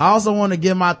 I also want to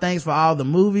give my thanks for all the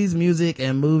movies, music,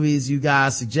 and movies you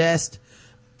guys suggest.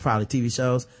 Probably TV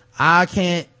shows. I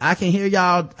can't wait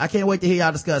to hear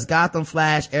y'all discuss Gotham,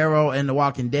 Flash, Arrow, and The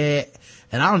Walking Dead.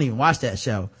 And I don't even watch that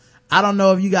show. I don't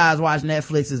know if you guys watch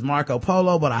Netflix's Marco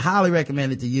Polo, but I highly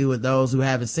recommend it to you and those who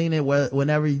haven't seen it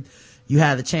whenever you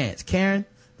have the chance. Karen,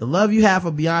 the love you have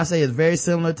for Beyonce is very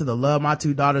similar to the love my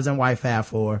 2 daughters and wife have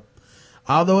for her.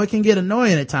 Although it can get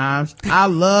annoying at times, I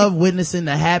love witnessing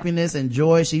the happiness and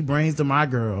joy she brings to my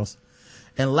girls.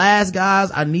 And last, guys,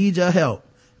 I need your help.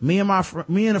 Me and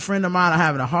a friend of mine are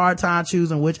having a hard time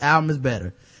choosing which album is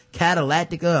better,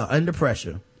 Catalactica or Under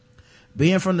Pressure.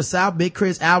 Being from the South, Big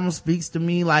Crit's album speaks to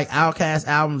me like Outkast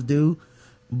albums do,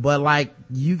 but like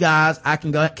you guys, I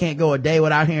can't go a day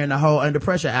without hearing the whole Under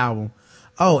Pressure album.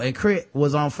 Oh, and Crit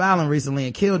was on Fallon recently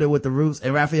and killed it with The Roots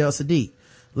and Raphael Sadiq.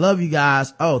 Love you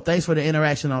guys. Oh, thanks for the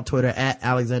interaction on Twitter at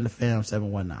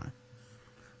AlexanderFam719.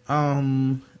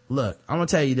 Look, I'm gonna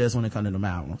tell you this when it comes to them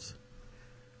albums.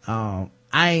 I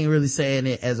ain't really saying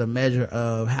it as a measure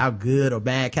of how good or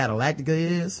bad Catalactica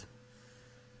is.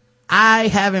 I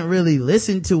haven't really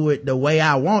listened to it the way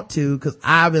I want to because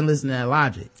I've been listening to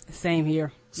Logic. Same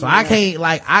here. So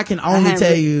yeah. I can only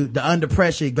tell you the Under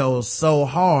Pressure goes so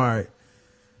hard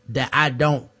that I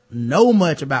don't know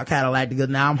much about Catalactica.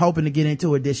 Now I'm hoping to get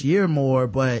into it this year more,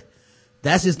 but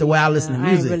that's just the way I listen to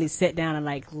music. I ain't really sit down and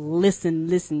like listen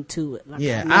to it. Like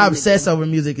I obsess over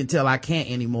music until I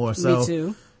can't anymore. So, me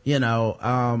too. You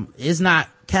know, it's not,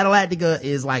 Catalactica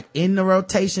is like in the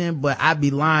rotation, but I'd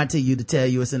be lying to you to tell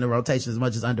you it's in the rotation as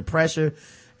much as Under Pressure.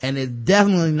 And it's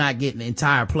definitely not getting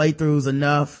entire playthroughs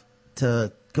enough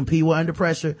to compete with Under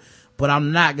Pressure. But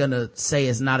I'm not gonna say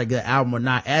it's not a good album or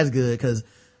not as good because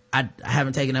I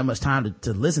haven't taken that much time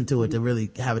to listen to it to really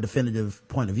have a definitive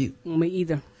point of view. Me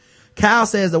either. Kyle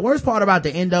says the worst part about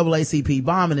the NAACP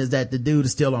bombing is that the dude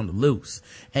is still on the loose.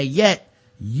 And yet,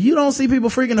 you don't see people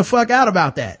freaking the fuck out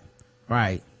about that.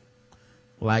 Right.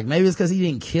 Like, maybe it's cause he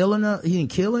didn't kill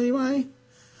anybody.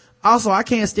 Also, I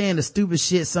can't stand the stupid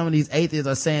shit some of these atheists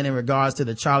are saying in regards to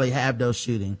the Charlie Hebdo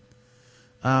shooting.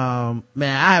 Man,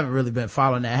 I haven't really been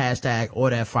following that hashtag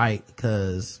or that fight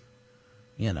cause,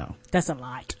 you know. That's a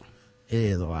lot. It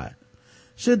is a lot.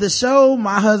 Should the show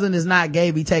My Husband Is Not Gay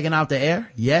be taken off the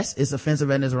air? Yes, it's offensive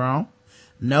and it's wrong.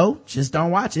 No, just don't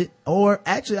watch it. Or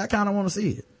actually, I kind of want to see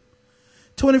it.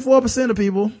 24% of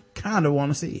people kind of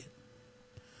want to see it.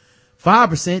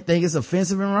 5% think it's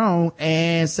offensive and wrong,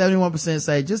 and 71%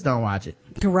 say just don't watch it.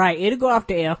 Right, it'll go off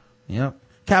the air. Yep.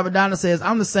 Capadonna says,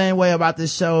 I'm the same way about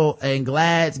this show and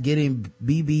Glad's getting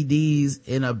BBDs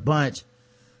in a bunch.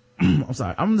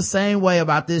 I'm the same way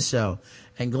about this show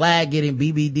and Glad getting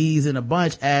BBDs in a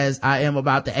bunch as I am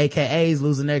about the AKAs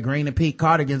losing their green and pink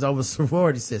cardigans over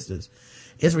sorority sisters.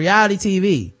 It's reality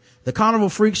TV. The carnival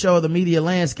freak show of the media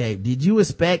landscape. Did you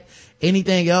expect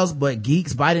anything else but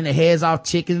geeks biting the heads off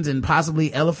chickens and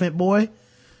possibly Elephant Boy?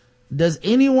 Does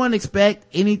anyone expect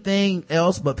anything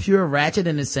else but pure ratchet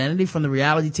and insanity from the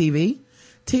reality TV?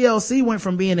 TLC went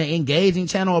from being an engaging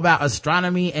channel about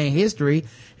astronomy and history,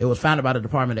 it was founded by the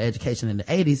Department of Education in the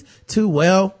 80s, to,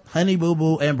 well, Honey Boo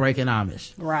Boo and Breaking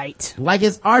Amish. Right. Like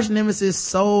its arch nemesis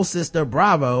soul sister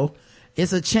Bravo,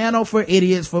 it's a channel for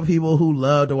idiots, for people who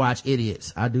love to watch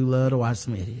idiots. I do love to watch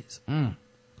some idiots. And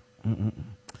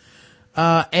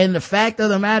the fact of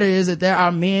the matter is that there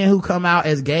are men who come out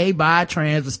as gay, bi,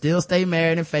 trans, but still stay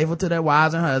married and faithful to their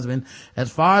wives and husbands. As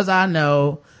far as I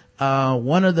know,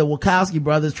 one of the Wachowski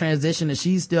brothers transitioned and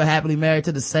she's still happily married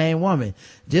to the same woman.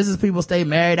 Just as people stay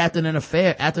married after an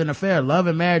affair, love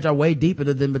and marriage are way deeper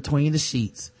than between the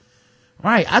sheets.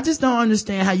 Right. I just don't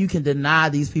understand how you can deny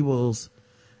these people's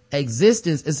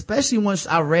existence, especially once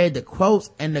I read the quotes,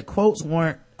 and the quotes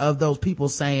weren't of those people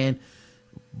saying,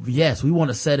 yes, we want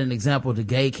to set an example to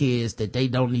gay kids that they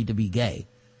don't need to be gay.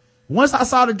 Once I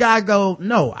saw the guy go,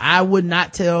 no, I would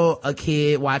not tell a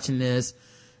kid watching this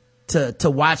to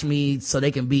watch me so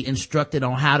they can be instructed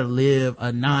on how to live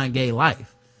a non-gay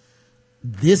life.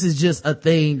 This is just a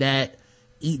thing that,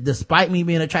 despite me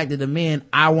being attracted to men,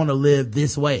 I want to live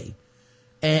this way.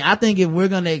 And I think if we're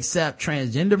going to accept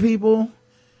transgender people,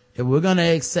 if we're going to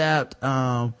accept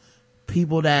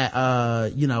people that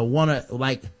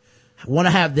want to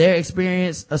have their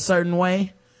experience a certain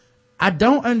way, I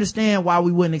don't understand why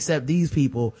we wouldn't accept these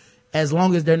people as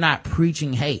long as they're not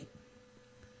preaching hate.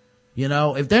 You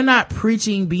know, if they're not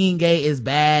preaching being gay is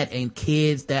bad and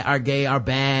kids that are gay are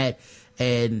bad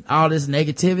and all this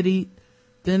negativity,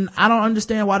 then I don't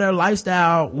understand why their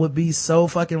lifestyle would be so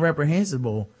fucking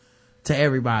reprehensible to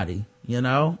everybody, you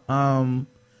know?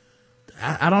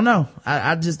 I don't know.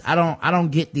 I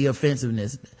don't get the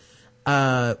offensiveness.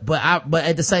 But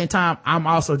at the same time, I'm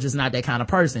also just not that kind of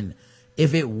person.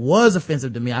 If it was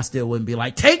offensive to me, I still wouldn't be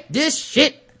like, take this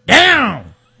shit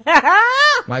down.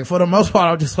 Like, for the most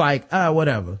part, I'm just like,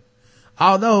 whatever.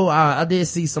 Although, I did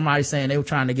see somebody saying they were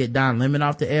trying to get Don Lemon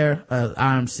off the air.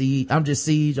 I'm just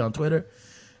Siege on Twitter.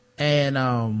 And,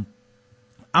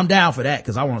 I'm down for that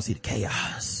because I want to see the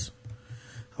chaos.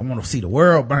 I want to see the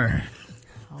world burn.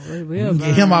 Oh, it We will can get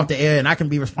burn. him off the air and I can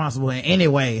be responsible in any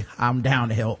way. I'm down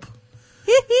to help.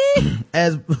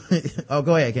 Oh,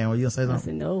 go ahead, Cam. You gonna say I something?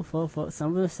 said, no,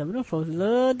 some of them folks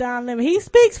love Don Lemon. He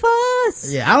speaks for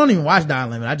us. Yeah, I don't even watch Don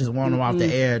Lemon. I just want him off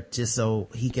the air just so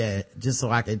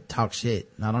I can talk shit.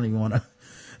 I don't even want to.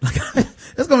 Like,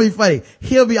 it's gonna be funny.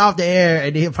 He'll be off the air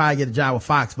and then he'll probably get a job with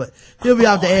Fox, but he'll be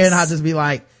off the air and I'll just be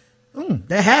like,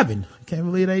 that happened. Can't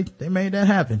believe they made that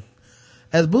happen.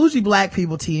 As bougie black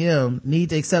people, TM, need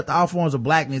to accept all forms of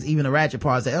blackness, even the ratchet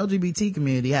parts. The LGBT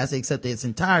community has to accept its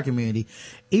entire community,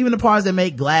 even the parts that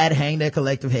make GLAAD hang their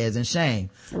collective heads in shame.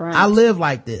 Right. I live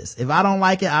like this. If I don't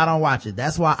like it, I don't watch it.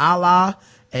 That's why Allah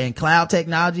and cloud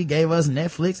technology gave us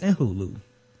Netflix and Hulu.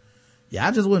 Yeah,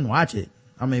 I just wouldn't watch it.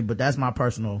 I mean, but that's my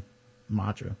personal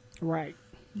mantra. Right.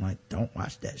 Like, don't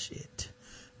watch that shit.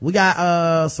 We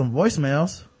got some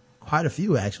voicemails. Quite a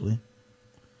few, actually.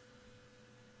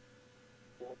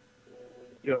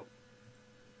 Yo,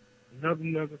 another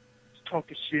nigga is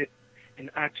talking shit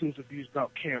and iTunes reviews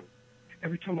about Karen.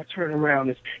 Every time I turn around,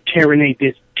 it's Karen ain't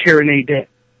this, Karen ain't that.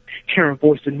 Karen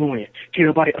voice annoying. Can't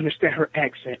nobody understand her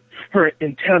accent.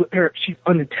 She's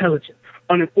unintelligent,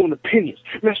 uninformed opinions.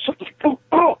 Man, shut the fuck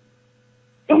up.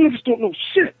 Y'all niggas don't know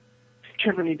shit.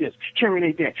 Karen ain't this, Karen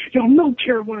ain't that. Y'all know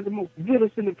Karen one of the most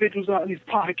realest individuals out in these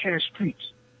podcast streets.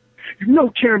 You know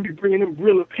Karen be bringing them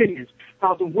real opinions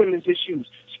about the women's issues,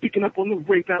 speaking up on the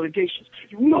rape allegations.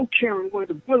 You know Karen one of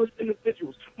the realest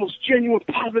individuals, most genuine,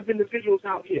 positive individuals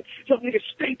out here. Y'all niggas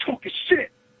stay talking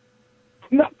shit.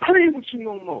 I'm not playing with you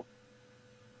no more.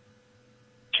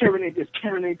 Karen ain't this,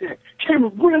 Karen ain't that.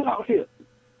 Karen real out here.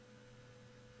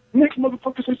 Next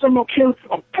motherfucker say something about Karen,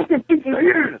 I'm fucking thinking of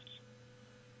ears.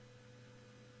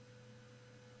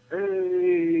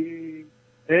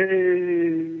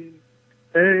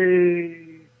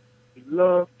 Hey, we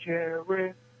love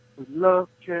Karen, we love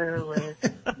Karen.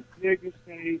 Niggas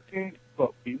hating,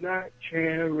 but we not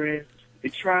caring. They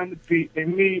trying to beat their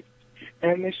meat,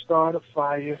 and they start a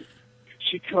fire.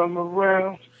 She come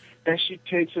around, and she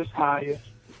takes us higher.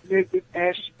 Niggas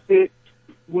ass she fit,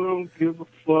 we don't give a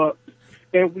fuck.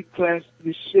 And we class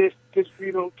this shit, cause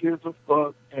we don't give a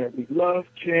fuck. And we love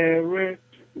Karen,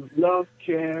 we love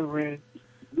Karen,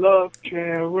 love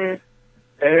Karen.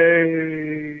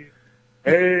 Hey,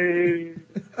 hey.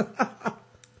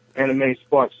 Anime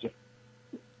Sparkster.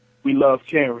 We love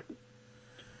Karen.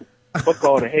 Fuck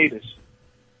all the haters.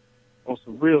 On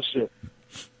some real shit.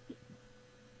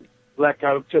 Black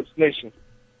Out of Tips Nation.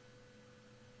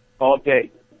 All day.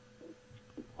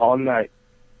 All night.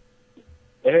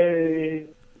 Hey.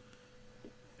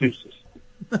 Deuces.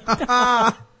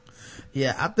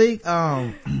 Yeah, I think,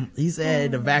 he said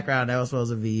in the background that was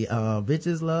supposed to be,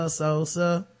 bitches love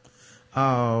Sosa.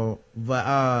 Yeah,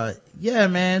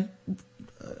 man.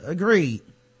 Agreed.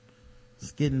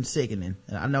 It's getting sickening.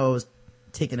 And I know it was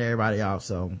ticking everybody off,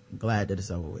 so I'm glad that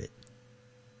it's over with.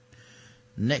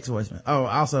 Next voicemail. Oh,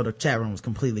 also the chat room was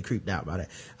completely creeped out by that.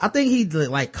 I think he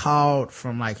like called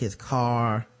from like his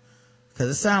car, cause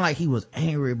it sounded like he was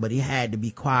angry, but he had to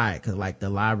be quiet cause like the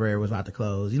library was about to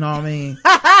close. You know what I mean?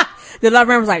 The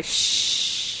librarian was like,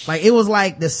 shh. Like it was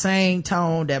like the same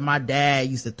tone that my dad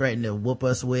used to threaten to whoop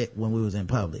us with when we was in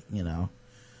public, you know?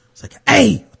 It's like,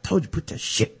 hey, I told you put that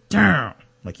shit down.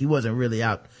 Like he wasn't really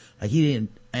out, like he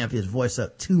didn't amp his voice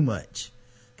up too much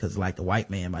cause like the white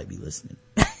man might be listening.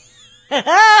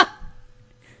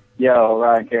 Yo,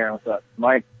 Ryan, Karen, what's up?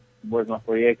 Mike, Boys on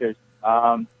 40 Acres.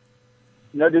 No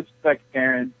disrespect to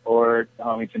Karen or the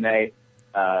homie Janae,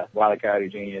 Wile E. Coyote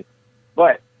Genius,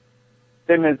 but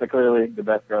Simmons are clearly the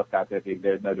best Girl Scout pick.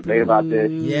 There's no debate about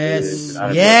this. Yes,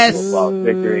 yes.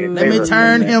 Victory Let me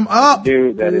turn him up.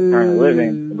 Dude that is currently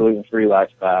living a gluten-free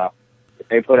lifestyle. If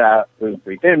they put out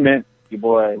gluten-free Thin Mints, your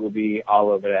boy will be all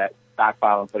over that.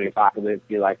 Stockpiling for the apocalypse,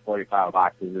 get like 45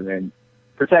 boxes, and then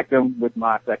protect them with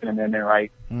my Second Amendment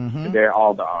right to bear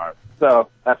all the arms. So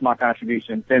that's my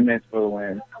contribution. 10 minutes for the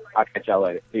win. I'll catch y'all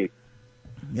later. Peace.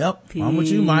 Yep. I'm with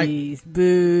you, Mike.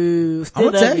 Boo. Still I'm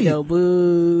gonna tell you. though.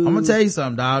 Boo. I'm gonna tell you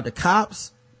something, dog. The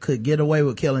cops could get away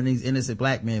with killing these innocent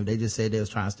black men if they just said they was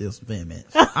trying to steal some Thin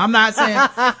Mints. I'm not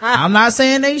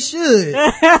saying they should.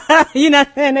 You're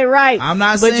not saying it right. I'm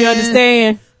not but saying, you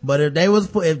understand. But if they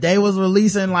was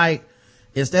releasing, like,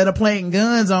 instead of planting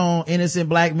guns on innocent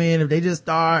black men, if they just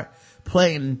start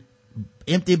planting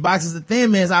empty boxes of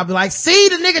Thin Mints, I'll be like, see,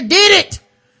 the nigga did it.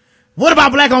 What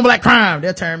about black on black crime?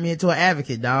 They'll turn me into an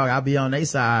advocate, dog. I'll be on their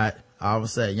side. All of a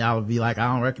sudden, y'all will be like,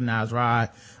 I don't recognize Rod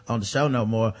on the show no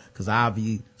more, cause I'll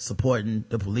be supporting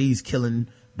the police killing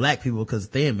black people cause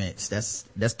of Thin Mints. That's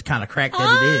the kind of crack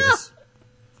that it is.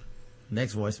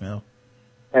 Next voicemail.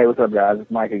 Hey, what's up, guys? It's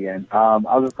Mike again. I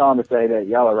was just calling to say that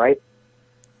y'all are right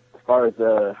as far as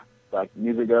like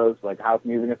music goes, like house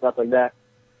music and stuff like that.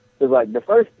 Cause like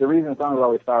the reason songs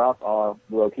always start off all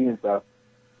low key and stuff,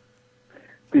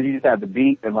 because you just have the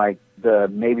beat and like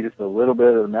maybe just a little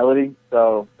bit of the melody.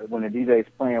 So when the DJ's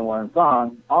playing one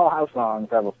song, all house songs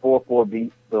have a 4/4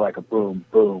 beat, so like a boom,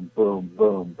 boom, boom,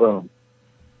 boom, boom,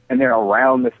 and they're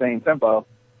around the same tempo.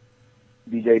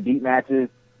 DJ beat matches.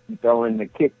 You throw in the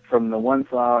kick from the one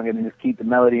song and then just keep the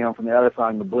melody on from the other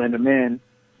song to blend them in.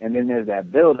 And then there's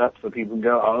that build up so people can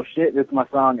go, oh shit, this is my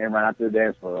song, and run out to the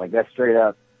dance floor. Like that's straight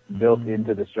up built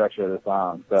into the structure of the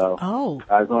song. So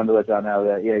I just wanted to let y'all know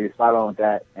that, yeah, you're spot on with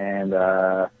that. And,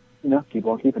 keep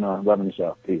on keeping on. Loving the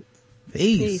show.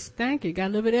 Peace. Thank you. Got a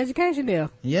little bit of education there.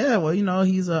 Yeah, well,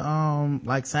 he's a,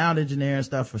 like sound engineer and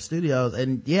stuff for studios.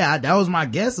 And yeah, that was my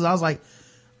guess. I was like,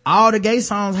 all the gay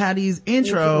songs had these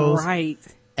intros. Right.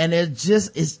 And it's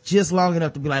just long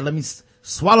enough to be like, let me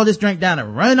swallow this drink down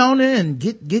and run on it and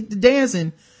get the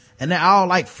dancing. And they're all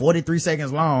like 43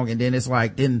 seconds long. And then it's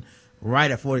like,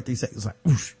 right at 43 seconds, like,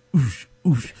 oosh, oosh,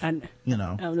 oosh. And,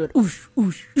 oosh, oosh,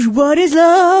 oosh. What is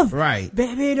love? Right.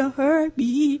 Baby, don't hurt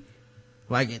me.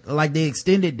 Like the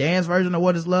extended dance version of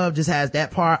What is Love just has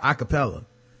that part a cappella.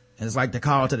 And it's like the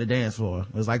call to the dance floor.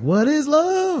 It's like, what is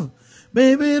love?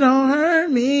 Baby, don't hurt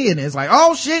me. And it's like,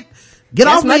 oh shit. Get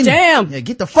That's off my me. jam. Yeah,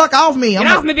 get the fuck off me. Get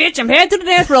off me, bitch. I'm heading to the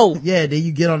dance floor. Yeah, then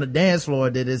you get on the dance floor,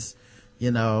 then it's,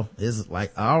 it's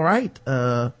like, all right,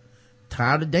 time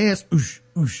to dance. Oosh,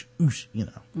 oosh, oosh,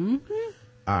 Mm-hmm.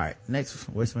 All right,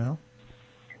 next voicemail.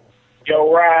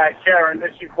 Yo, Rod, Karen,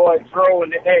 this your boy Dro in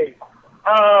the A.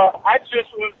 I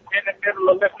just was in the middle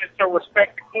of listening to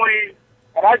Respect the Queen,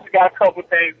 and I just got a couple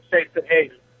things to say to the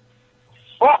haters.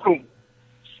 Fuck them.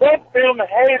 Fuck them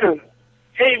haters.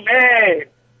 They mad.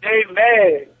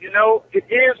 It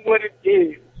is what it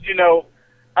is.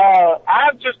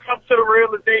 I've just come to the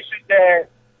realization that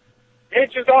they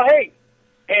just don't hate.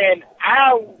 And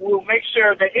I will make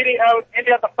sure that any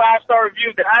other 5-star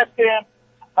review that I send,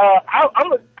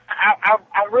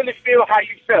 I really feel how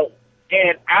you felt.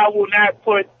 And I will not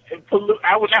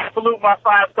pollute my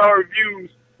 5-star reviews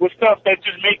with stuff that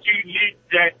just make you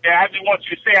that I just want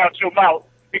you to say out your mouth,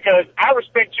 because I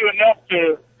respect you enough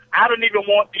I don't even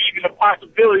want even the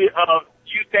possibility of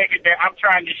you thinking that I'm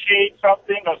trying to shade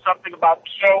something or something about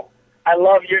the show. I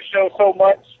love your show so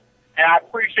much, and I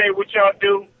appreciate what y'all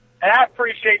do, and I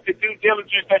appreciate the due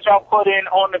diligence that y'all put in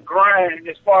on the grind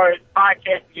as far as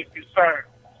podcasting is concerned.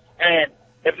 And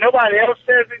if nobody else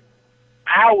says it,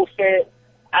 I will say it.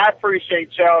 I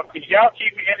appreciate y'all, because y'all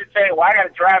keep me entertained while I got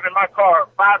to drive in my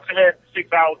car 5 to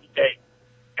 6 hours a day,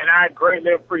 and I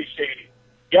greatly appreciate it.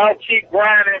 Y'all keep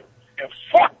grinding, and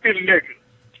fuck them niggas.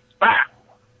 Bye.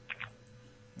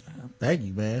 Thank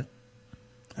you, man.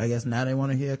 I guess now they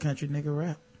want to hear a country nigga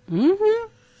rap.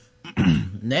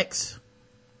 Mm-hmm. Next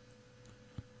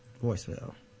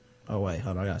voicemail. Oh wait,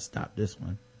 hold on, I gotta stop this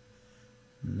one.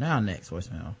 Now next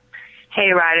voicemail. Hey,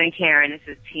 Ryder and Karen, this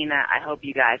is Tina. I hope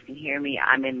you guys can hear me.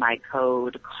 I'm in my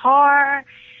code car,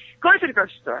 going to the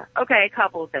grocery store. Okay, a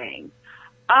couple of things.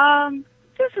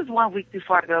 This is 1 week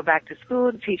before I go back to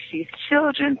school to teach these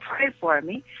children. Pray for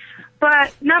me.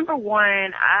 But number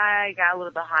one, I got a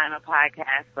little behind on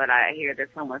podcast, but I hear that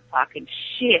someone's talking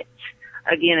shit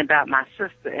again about my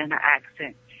sister and her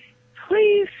accent.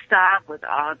 Please stop with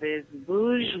all this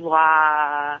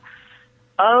bourgeois,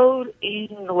 old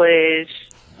English,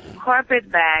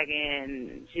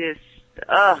 carpetbagging, just,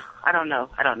 I don't know.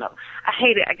 I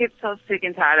hate it. I get so sick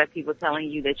and tired of people telling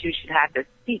you that you should have to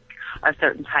speak a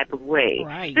certain type of way.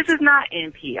 Right. This is not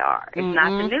NPR. It's not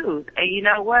the news. And you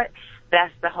know what?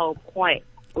 That's the whole point.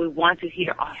 We want to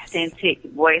hear authentic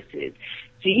voices.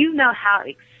 Do you know how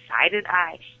excited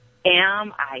I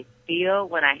feel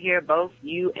when I hear both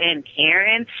you and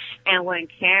Karen? And when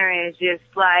Karen is just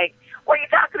like, what are you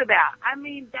talking about? I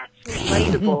mean, that's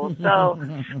relatable. So,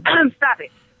 stop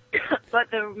it. But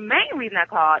the main reason I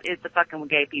called is the fucking with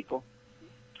gay people.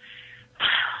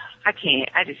 I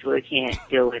just really can't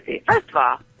deal with it. First of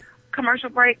all, commercial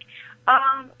break.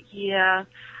 Yeah,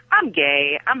 I'm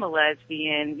gay. I'm a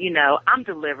lesbian. You know, I'm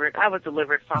delivered. I was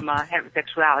delivered from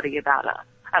heterosexuality about,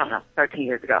 13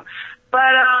 years ago.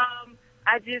 But,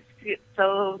 I just get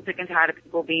so sick and tired of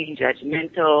people being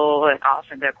judgmental and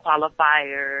offering their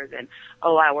qualifiers and,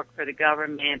 I work for the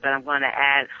government, but I'm going to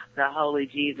add the Holy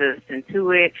Jesus into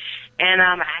it. And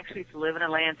I actually used to live in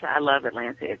Atlanta. I love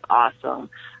Atlanta. It's awesome.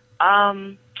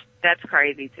 That's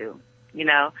crazy too. You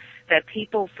know, that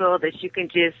people feel that you can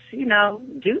just, you know,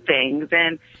 do things.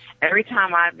 And every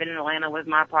time I've been in Atlanta with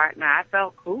my partner, I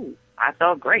felt cool. I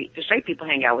felt great. The straight people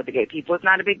hang out with the gay people. It's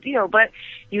not a big deal, but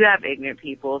you have ignorant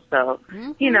people. So,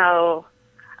 you know,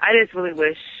 I just really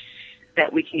wish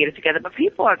that we can get it together. But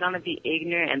people are going to be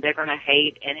ignorant and they're going to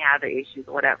hate and have their issues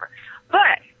or whatever.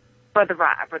 But for the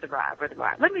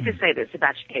ride. Let me just say this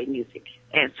about your gay music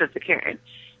and Sister Karen.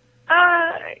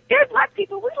 There's black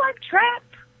people. We like trap.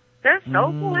 There's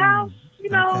soulful house. You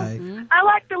know, I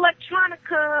like the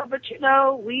electronica, but you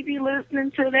know, we be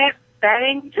listening to that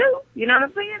thing too. You know what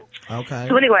I'm saying? Okay.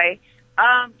 So anyway,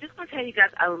 just gonna tell you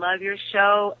guys, I love your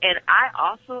show, and I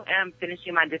also am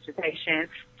finishing my dissertation.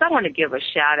 So I want to give a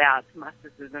shout out to my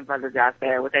sisters and brothers out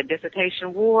there with that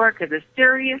dissertation war, because it's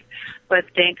serious. But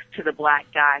thanks to the black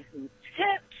guy who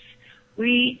tips,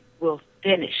 we will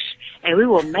finish, and we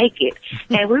will make it,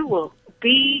 and we will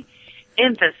be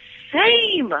in the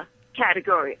same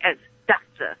category as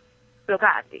Dr. Bill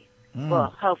Cosby.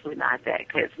 Well, hopefully not that,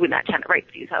 because we're not trying to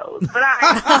rape these hoes. But all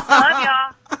right, love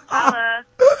y'all. Holla.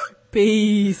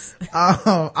 Peace.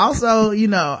 Also, you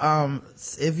know,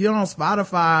 if you're on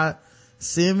Spotify,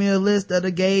 send me a list of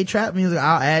the gay trap music.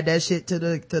 I'll add that shit to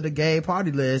the gay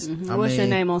party list. What's your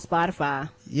name on Spotify?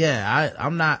 Yeah,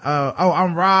 I'm not,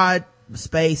 I'm Rod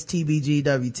space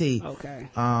TBGWT. Okay.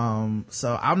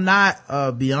 So I'm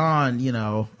not, beyond, you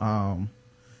know,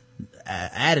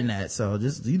 adding that. So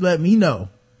just, you let me know.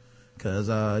 Cause,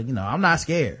 you know, I'm not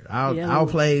scared. I'll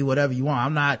play whatever you want.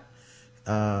 I'm not,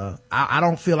 I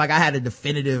don't feel like I had a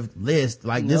definitive list.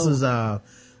 Like this was a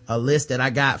list that I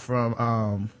got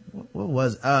from, what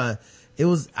was, it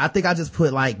was, I think I just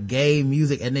put like gay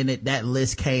music, and then that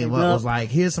list came up. It was like,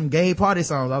 here's some gay party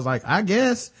songs. I was like, I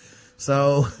guess.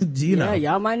 So, you know.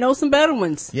 Yeah, y'all might know some better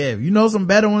ones. Yeah, if you know some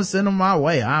better ones, send them my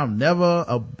way. I'm never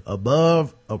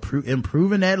above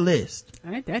improving that list.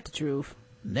 Ain't that the truth?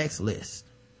 Next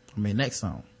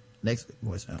song. Next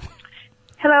voicemail.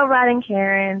 Hello, Rod and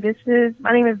Karen.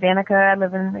 My name is Danica. I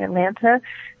live in Atlanta.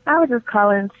 I was just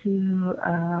calling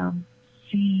to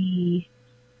see,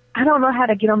 I don't know how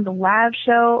to get on the live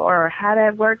show or how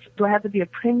that works. Do I have to be a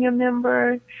premium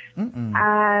member?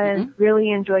 I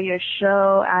really enjoy your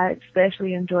show. I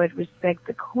especially enjoyed Respect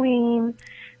the Queen.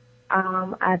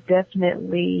 I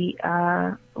definitely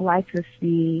like to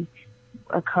see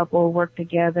a couple work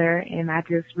together, and I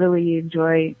just really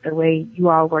enjoy the way you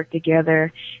all work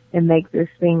together and make this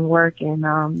thing work, and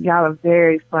y'all are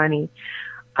very funny.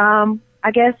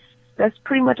 I guess that's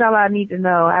pretty much all I need to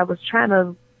know. I was trying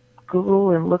to Google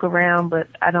and look around, but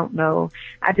I don't know.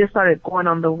 I just started going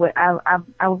on the web.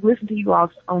 I was listening to you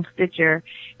all on Stitcher,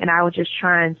 and I was just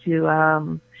trying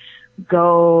to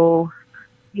go,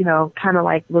 you know, kind of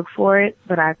like look for it,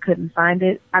 but I couldn't find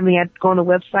it. I mean, I'd go on the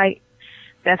website.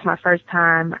 That's my first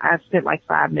time. I spent like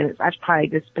 5 minutes. I should probably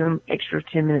just spend an extra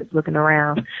 10 minutes looking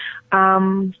around.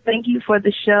 Thank you for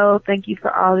the show. Thank you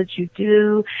for all that you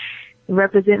do.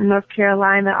 Representing North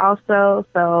Carolina also.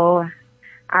 So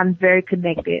I'm very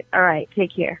connected. All right.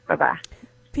 Take care. Bye-bye.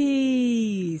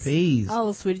 Peace.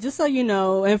 Oh, sweetie, just so you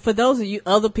know, and for those of you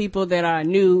other people that are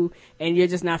new and you're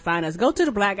just not finding us, go to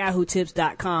the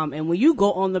blackguywhotips.com, and when you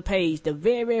go on the page, the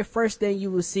very, very first thing you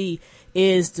will see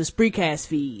is the Spreecast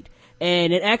feed.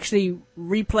 And it actually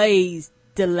replays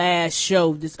the last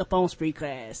show that's up on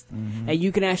Spreecast. And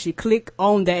you can actually click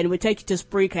on that, and it will take you to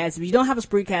Spreecast. If you don't have a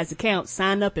Spreecast account,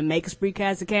 sign up and make a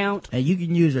Spreecast account. And you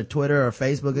can use your Twitter or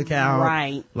Facebook account.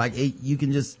 Right. Like you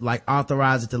can just like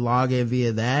authorize it to log in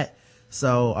via that.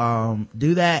 So,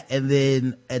 do that. And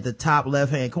then at the top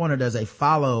left hand corner, there's a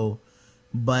follow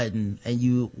button,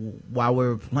 and while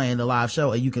we're playing the live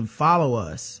show, and you can follow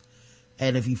us.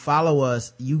 And if you follow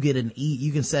us, you get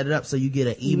you can set it up so you get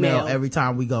an email every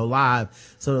time we go live.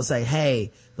 So it'll say,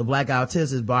 hey, the Black Guy Who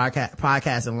Tips is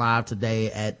podcasting live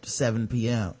today at 7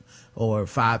 p.m. or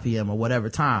 5 p.m. or whatever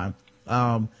time.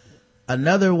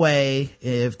 Another way,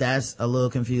 if that's a little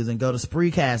confusing, go to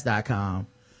Spreecast.com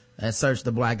and search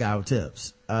the Black Guy Who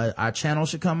Tips. Our channel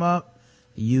should come up.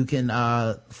 You can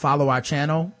follow our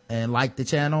channel and like the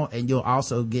channel, and you'll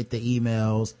also get the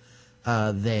emails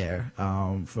there,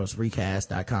 for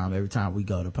Spreecast.com every time we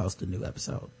go to post a new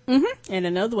episode. And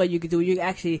another way you can do it, you can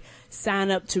actually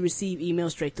sign up to receive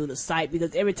emails straight through the site,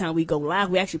 because every time we go live,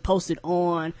 we actually post it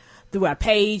on through our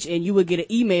page, and you will get an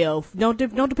email. Don't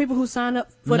the people who sign up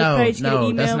for the page get an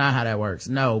email? No, that's not how that works.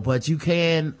 No, but you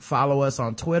can follow us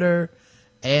on Twitter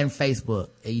and Facebook.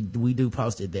 We do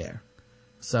post it there.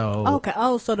 So okay.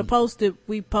 Oh, so the post that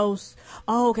we post.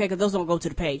 Oh, okay, because those don't go to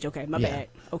the page. Okay, my bad.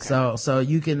 Okay. So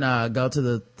you can go to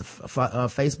the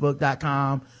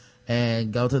Facebook.com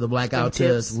and go to the Blackout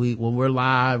Tips. When we're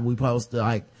live, we post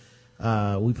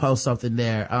we post something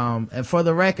there. And for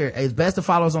the record, it's best to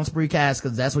follow us on Spreecast,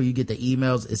 because that's where you get the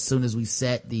emails. As soon as we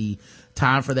set the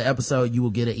time for the episode, you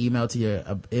will get an email to your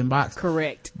inbox.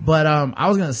 Correct. But I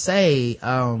was gonna say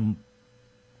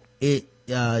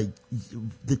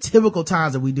the typical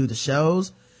times that we do the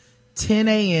shows: 10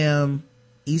 a.m.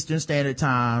 Eastern Standard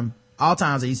Time, all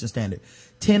times are Eastern Standard,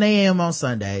 10 a.m. on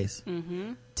Sundays,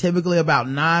 typically about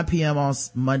 9 p.m. on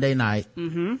Monday night,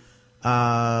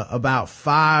 about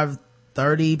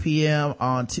 5:30 p.m.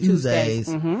 on Tuesdays,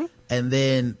 and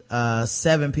then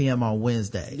 7 p.m. on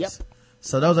Wednesdays. Yep.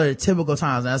 So those are the typical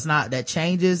times. That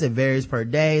changes. It varies per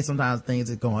day. Sometimes things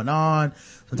are going on.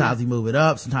 Sometimes we move it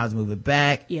up. Sometimes we move it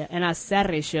back. Yeah, and our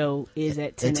Saturday show is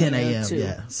at 10 a.m. too.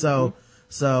 Yeah. So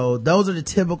those are the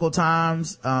typical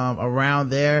times, around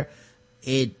there.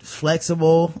 It's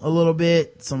flexible a little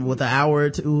bit, with an hour or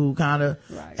two kind of.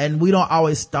 Right. And we don't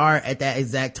always start at that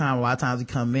exact time. A lot of times we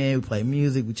come in, we play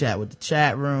music, we chat with the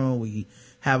chat room, we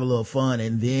have a little fun,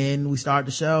 and then we start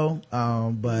the show.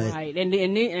 But right,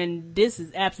 and this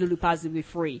is absolutely positively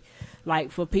free.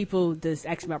 Like, for people that's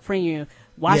asking about premium,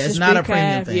 watch the it's not a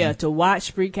premium Spreecast. thing. Yeah, to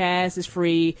watch Spreecast is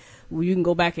free. You can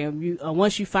go back and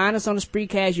once you find us on the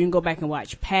Spreecast, you can go back and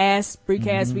watch past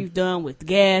Spreecasts we've done with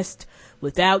guests,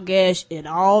 without guests, and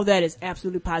all that is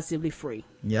absolutely positively free.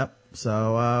 Yep.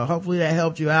 So hopefully that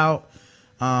helped you out.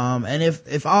 And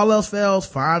if all else fails,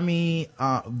 find me,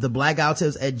 the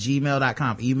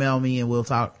blackouttips@gmail.com. Email me and we'll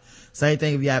talk. Same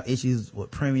thing if you have issues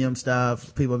with premium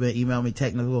stuff. People have been emailing me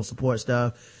technical support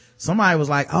stuff. Somebody was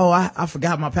like, oh, I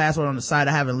forgot my password on the site.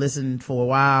 I haven't listened for a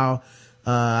while.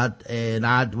 And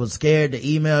I was scared to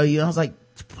email you. I was like,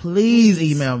 please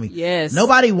email me. Yes.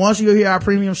 Nobody wants you to hear our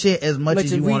premium shit as much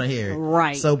as you want to hear it.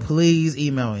 Right. So please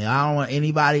email me. I don't want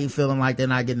anybody feeling like they're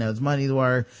not getting their money's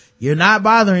worth. You're not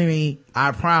bothering me.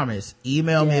 I promise.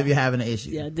 Email me if you're having an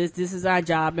issue. Yeah, this is our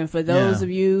job. And for those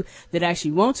of you that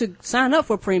actually want to sign up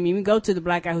for premium, you go to the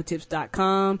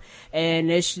blackguywhotips.com, and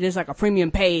there's like a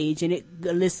premium page, and it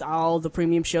lists all the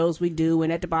premium shows we do.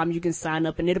 And at the bottom, you can sign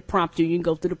up, and it'll prompt you. You can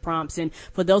go through the prompts. And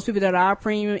for those people that are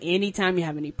premium, anytime you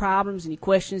have any problems, any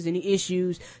questions, any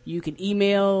issues, you can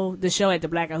email the show at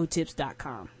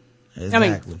theblacguywhotips.com.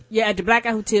 Exactly. At the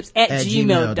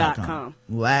blackguywhotips@gmail.com.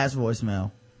 Last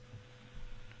voicemail.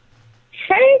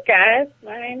 Hey guys,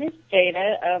 my name is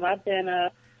Jada. I've been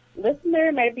a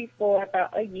listener maybe for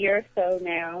about a year or so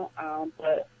now,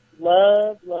 but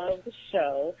love the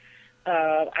show.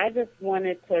 I just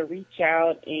wanted to reach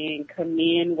out and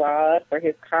commend Rod for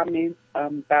his comments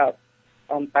about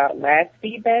last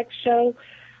feedback show.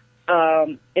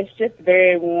 It's just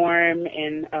very warm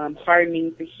and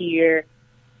heartening to hear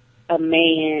a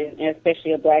man, and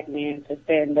especially a black man, to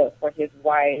stand up for his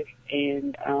wife,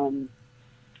 and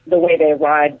the way that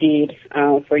Rod did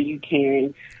for you,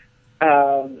 Karen.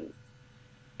 And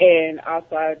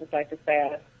also, I would just like to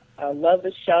say I love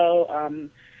the show.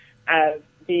 I've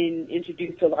been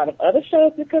introduced to a lot of other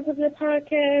shows because of your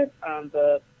podcast.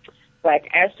 The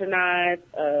Black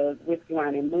Astronauts, Whiskey,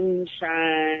 Wine, and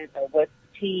Moonshine, What's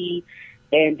the Tea?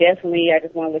 And definitely, I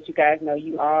just want to let you guys know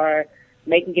you are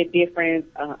making a difference.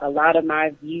 A lot of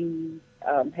my views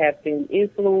have been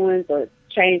influenced or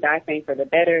changed, I think, for the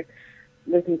better.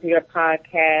 Listen to your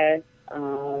podcast,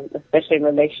 especially in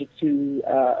relation to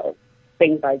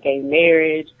things like gay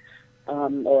marriage,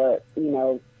 or,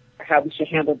 how we should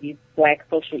handle these black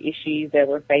social issues that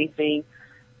we're facing.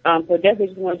 So definitely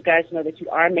just want you guys to know that you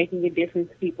are making a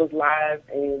difference in people's lives,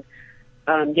 and,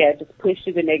 just push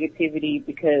through the negativity,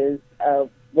 because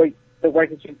the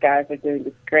work that you guys are doing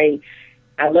is great.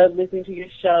 I love listening to your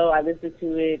show. I listen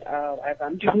to it as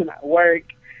I'm doing my work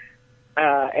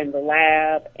in the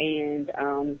lab, and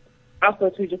also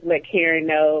to just let Karen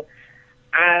know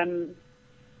I'm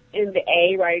in the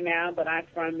A right now, but I'm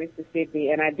from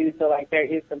Mississippi, and I do feel like there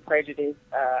is some prejudice.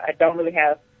 I don't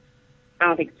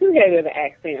think too heavy of an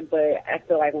accent, but I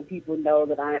feel like when people know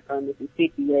that I'm from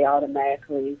Mississippi, they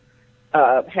automatically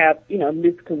have,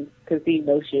 misconceived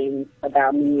notions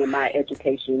about me and my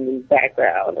education and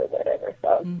background or whatever.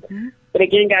 So, but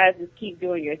again, guys, just keep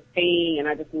doing your thing, and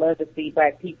I just love to see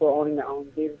Black people owning their own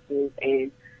businesses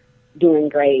and doing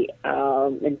great.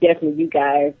 And definitely you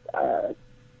guys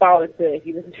fall into, if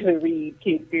you listen to the Reed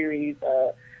Kid series,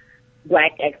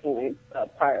 Black Excellence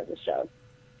part of the show.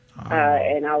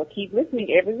 And I will keep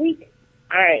listening every week.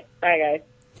 All right. Bye, guys.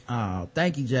 Oh,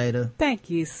 thank you, Jada. Thank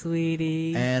you,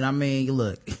 sweetie. And I mean,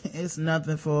 look, it's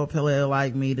nothing for a player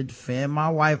like me to defend my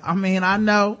wife. I mean, I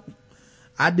know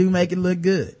I do make it look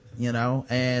good,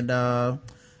 and I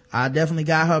definitely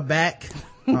got her back.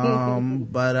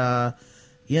 But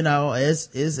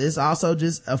it's also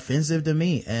just offensive to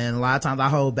me, and a lot of times I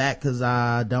hold back because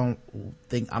I don't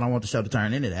want the show to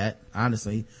turn into that,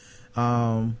 honestly.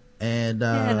 And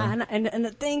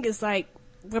the thing is, like,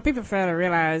 what people fail to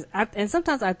realize, and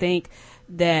sometimes I think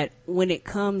that when it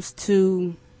comes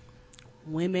to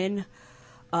women,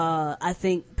 I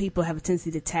think people have a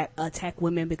tendency to attack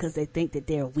women because they think that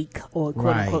they're weak, or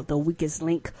quote unquote the weakest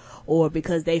link, or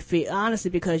because they feel, honestly,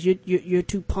 because you're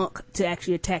too punk to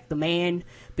actually attack the man,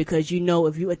 because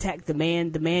if you attack the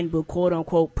man will quote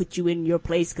unquote put you in your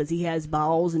place because he has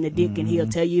balls and a dick, and he'll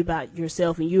tell you about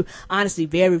yourself, and you honestly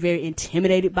very, very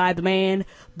intimidated by the man.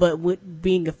 But with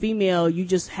being a female, you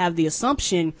just have the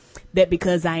assumption that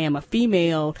because I am a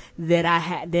female that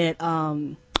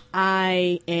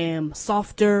I am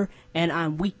softer and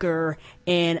I'm weaker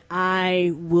and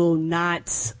I will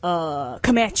not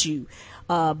come at you.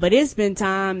 But it's been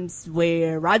times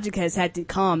where Roger has had to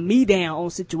calm me down on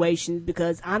situations,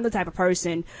 because I'm the type of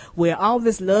person where all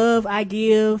this love I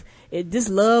give, this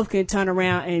love can turn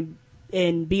around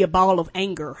and be a ball of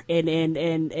anger. And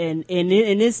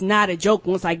it's not a joke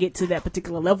once I get to that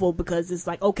particular level, because it's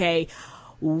like, okay,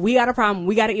 we got a problem,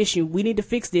 we got an issue, we need to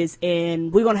fix this,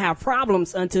 and we're gonna have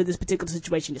problems until this particular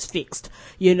situation is fixed,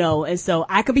 and so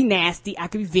I could be nasty, I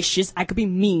could be vicious, I could be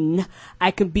mean,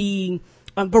 I could be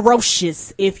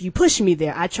ferocious if you push me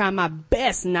there. I try my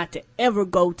best not to ever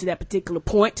go to that particular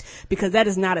point, because that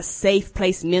is not a safe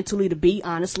place mentally to be,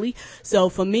 honestly. So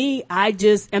for me, I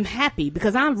just am happy,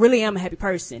 because I really am a happy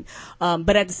person.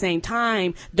 But at the same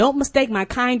time, don't mistake my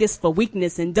kindness for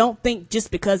weakness, and don't think just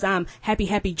because I'm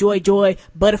happy, joy,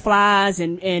 butterflies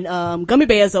and gummy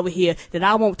bears over here that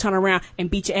I won't turn around and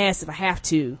beat your ass if I have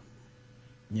to.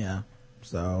 Yeah.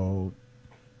 So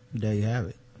there you have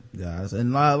it, guys.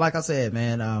 And like I said,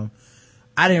 man,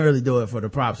 I didn't really do it for the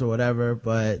props or whatever,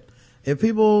 but if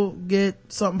people get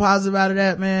something positive out of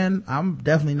that, man, I'm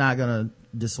definitely not gonna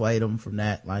dissuade them from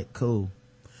that. Like, cool.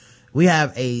 We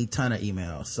have a ton of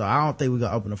emails, so I don't think we're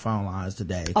gonna open the phone lines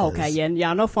today. Okay, yeah,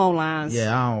 y'all no phone lines.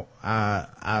 Yeah, I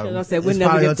said it's never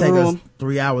probably get gonna take us them.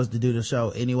 3 hours to do the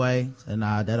show anyway, and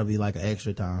that'll be like an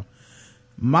extra time.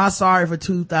 My sorry for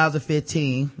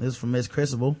 2015 this is from Miss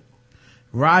Christabel.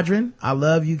 Rodrin, I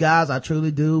love you guys, I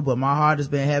truly do, but my heart has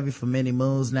been heavy for many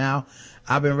moons now.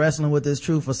 I've been wrestling with this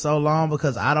truth for so long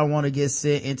because I don't want to get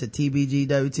sent into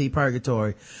TBGWT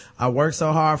purgatory. I worked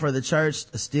so hard for the church,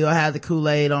 still had the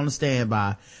Kool-Aid on the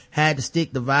standby. Had to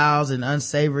stick the vials in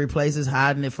unsavory places,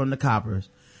 hiding it from the coppers.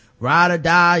 Ride or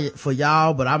die for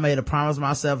y'all, but I made a promise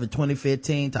myself in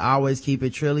 2015 to always keep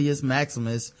it Trillius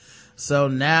Maximus. So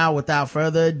now, without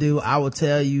further ado, I will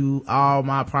tell you all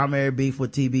my primary beef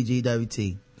with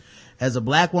TBGWT. As a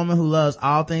black woman who loves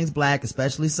all things black,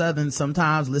 especially Southern,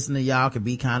 sometimes listening to y'all can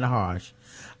be kind of harsh.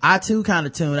 I too kind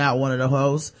of tune out one of the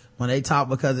hosts when they talk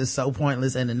because it's so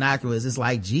pointless and innocuous. It's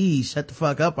like, geez, shut the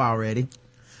fuck up already.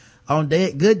 On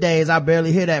good days, I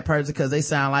barely hear that person because they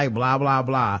sound like blah, blah,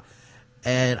 blah.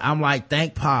 And I'm like,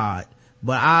 thank pod.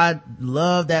 But I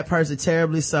love that person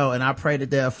terribly so, and I pray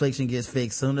that their affliction gets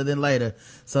fixed sooner than later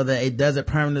so that it doesn't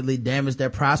permanently damage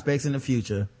their prospects in the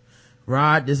future.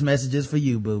 Rod, this message is for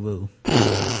you, boo-boo.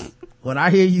 When I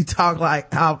hear you talk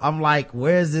like, I'm like,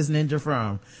 where's this ninja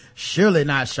from? Surely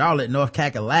not Charlotte, North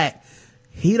Cackalack.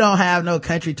 He don't have no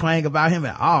country twang about him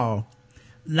at all.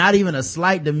 Not even a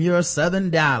slight demure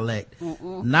Southern dialect.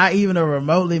 Not even a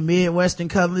remotely Midwestern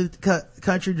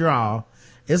country drawl.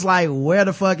 It's like, where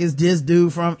the fuck is this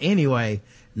dude from anyway?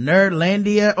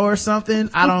 Nerdlandia or something?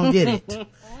 I don't get it.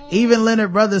 Even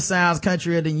Leonard Brothers sounds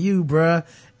countryer than you, bruh.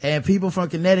 And people from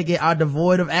Connecticut are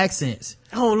devoid of accents.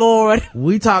 Oh Lord.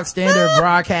 We talk standard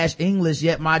broadcast English,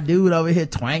 yet my dude over here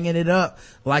twanging it up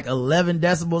like 11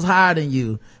 decibels higher than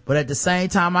you. But at the same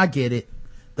time, I get it.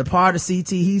 The part of CT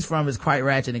he's from is quite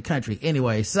ratchet and country.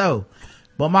 Anyway,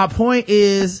 but my point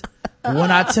is,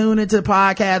 when I tune into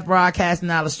podcast broadcasting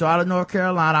out of Charlotte, North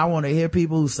Carolina, I want to hear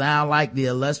people who sound like the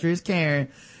illustrious Karen,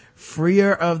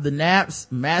 freer of the naps,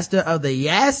 master of the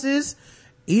yasses,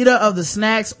 Eater of the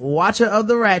snacks, watcher of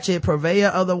the ratchet, purveyor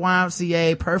of the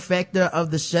YMCA, perfecter of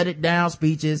the shut it down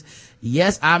speeches.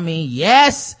 Yes, Karen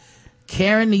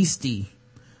Easty.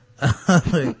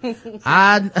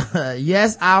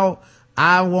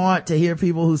 I want to hear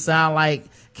people who sound like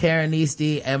Karen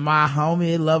Easty and my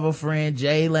homie lover friend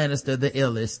Jay Lannister, the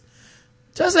illest.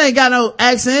 Just ain't got no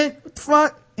accent. What the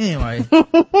fuck? Anyway.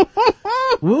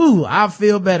 Woo, I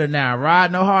feel better now.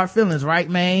 Rod, no hard feelings, right,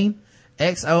 Maine?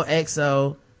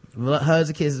 XOXO. Hugs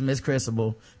and kisses, Miss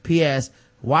Crisable. P.S.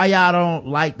 Why y'all don't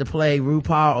like to play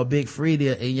RuPaul or Big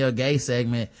Freedia in your gay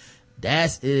segment?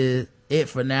 That's it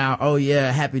for now. Oh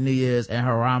yeah, Happy New Year's and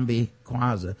Harambe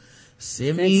Kwanzaa.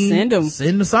 Send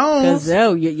the songs.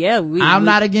 I'm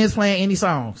not against playing any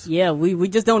songs. Yeah, we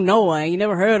just don't know. I ain't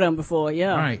never heard them before.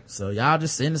 Yeah. All right. So y'all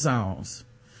just send the songs.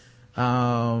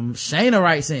 Shayna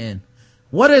writes in,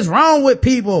 what is wrong with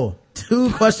people?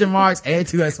 2 question marks and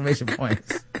 2 exclamation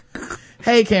points.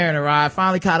 Hey, Karen and Rod,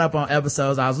 finally caught up on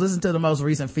episodes. I was listening to the most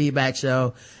recent feedback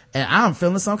show and I'm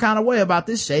feeling some kind of way about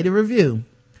this shady review.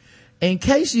 In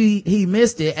case he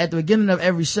missed it, at the beginning of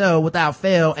every show, without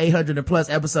fail, 800 and plus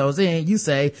episodes in, you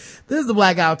say, this is the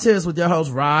Blackout Tips with your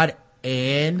hosts Rod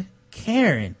and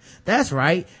Karen. That's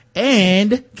right.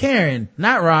 And Karen.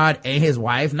 Not Rod and his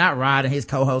wife, not Rod and his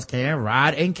co-host Karen,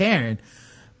 Rod and Karen.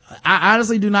 I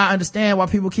honestly do not understand why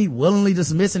people keep willingly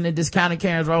dismissing and discounting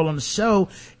Karen's role on the show,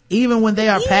 even when they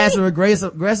are passive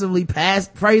aggressively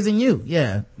praising you.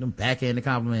 Yeah, them backhanded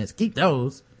compliments. Keep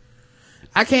those.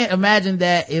 I can't imagine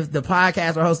that if the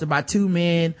podcast were hosted by 2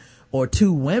 men or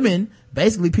 2 women,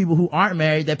 basically people who aren't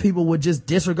married, that people would just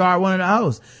disregard one of the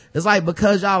hosts. It's like,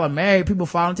 because y'all are married, people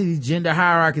fall into these gender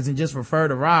hierarchies and just refer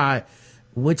to Rod,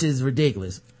 which is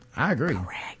ridiculous. I agree.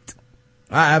 Correct.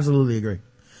 I absolutely agree.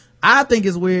 I think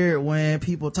it's weird when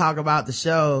people talk about the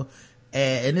show,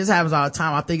 and this happens all the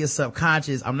time. I think it's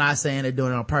subconscious. I'm not saying they're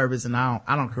doing it on purpose, and I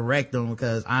don't correct them,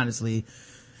 because honestly,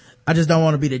 I just don't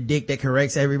want to be the dick that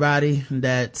corrects everybody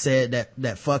that said that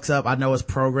fucks up. I know it's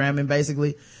programming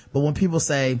basically, but when people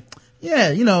say,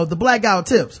 yeah, the Blackout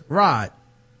Tips, Rod,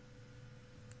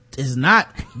 is not,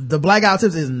 the Blackout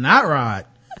Tips is not Rod.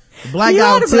 The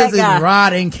Blackout Tips is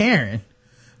Rod and Karen.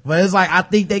 But it's like, I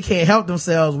think they can't help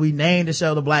themselves. We named the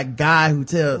show The Black Guy Who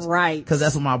Tips. Right. Cause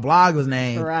that's what my blog was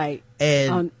named. Right.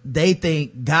 And they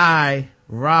think Guy,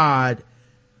 Rod,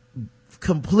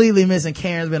 completely missing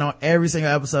Karen's been on every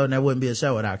single episode, and there wouldn't be a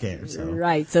show without Karen. So.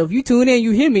 Right. So if you tune in, you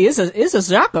hear me, it's a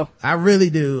shocker. I really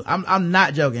do. I'm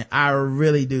not joking. I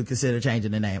really do consider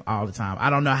changing the name all the time. I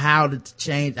don't know how to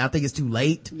change. I think it's too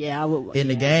late. Yeah, I would. In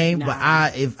the game,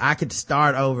 but if I could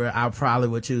start over, I probably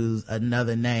would choose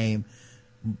another name,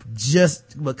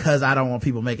 just because I don't want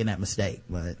people making that mistake.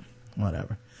 But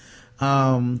whatever.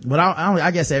 But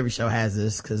I guess every show has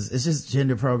this, because it's just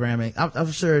gender programming.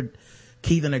 I'm sure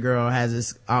Keith and the Girl has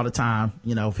this all the time.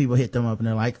 People hit them up and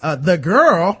they're like, the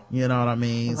girl, you know what I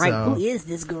mean? Right. So, who is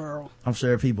this girl? I'm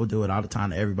sure people do it all the time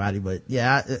to everybody, but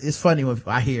yeah, it's funny when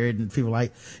I hear it and people are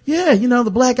like, yeah,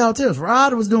 the Blackout Tips,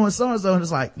 Rod was doing so and so, and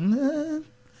it's like, nah,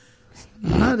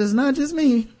 it's not just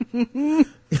me.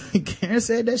 Karen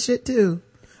said that shit too.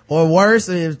 Or worse,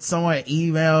 if someone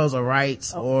emails or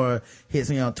writes or hits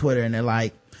me on Twitter and they're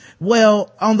like,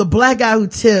 well, on the Black Guy Who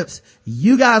Tips,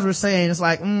 you guys were saying, it's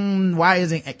like, why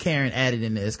isn't Karen added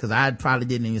in this? Cause I probably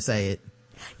didn't even say it.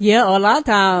 Yeah, a lot of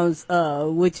times,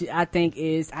 which I think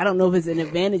is, I don't know if it's an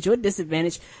advantage or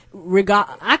disadvantage.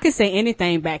 I could say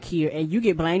anything back here and you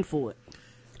get blamed for it.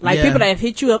 Like people that have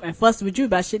hit you up and fussed with you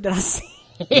about shit that I see.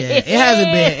 Yeah,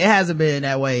 it hasn't been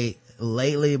that way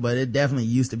lately, but it definitely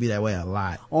used to be that way a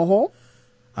lot.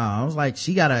 I was like,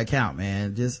 she got an account,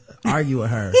 man. Just argue with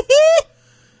her.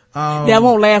 That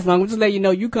won't last long. Just let you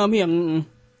know, you come here.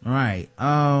 Right.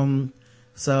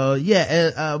 So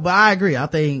yeah, but I agree. I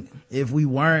think if we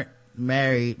weren't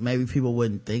married, maybe people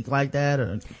wouldn't think like that,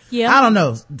 or I don't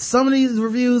know. Some of these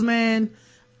reviews, man,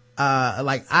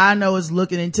 like I know it's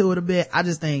looking into it a bit. I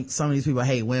just think some of these people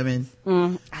hate women.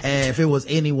 And if it was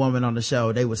any woman on the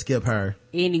show, they would skip her.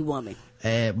 Any woman.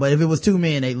 But if it was 2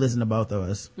 men, they'd listen to both of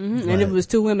us. And if it was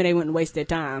 2 women, they wouldn't waste their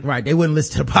time. Right. They wouldn't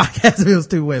listen to the podcast if it was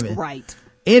 2 women. Right.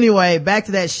 Anyway, back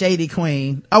to that shady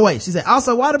queen. Oh wait, she said,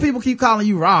 also, why do people keep calling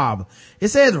you Rob? It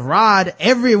says Rod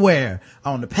everywhere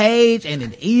on the page and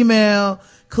in the email.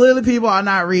 Clearly people are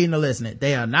not reading or listening.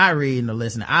 They are not reading or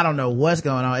listening. I don't know what's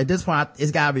going on. At this point,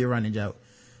 it's gotta be a running joke.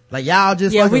 Like y'all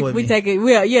just fucking with me. We take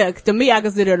it, to me, I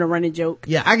consider it a running joke.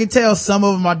 Yeah, I can tell some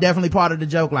of them are definitely part of the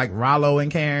joke, like Rollo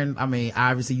and Karen. I mean,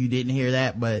 obviously you didn't hear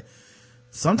that, but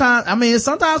sometimes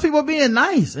people are being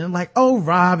nice and like, oh,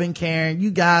 Rob and Karen,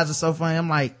 you guys are so funny. I'm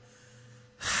like,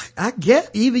 I get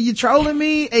either you trolling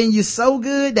me and you're so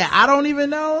good that I don't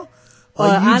even know, or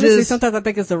you honestly, just, sometimes I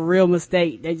think it's a real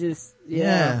mistake. They just,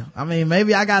 yeah. I mean,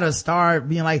 maybe I gotta start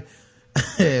being like,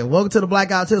 welcome to the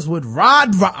Blackout Tips with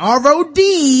Rod,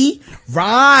 R-O-D,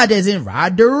 Rod as in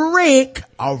Roderick,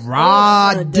 a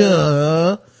Rod,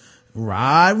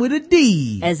 Rod with a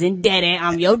D. As in daddy,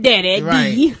 I'm your daddy,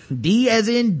 Right. D. D as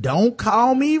in don't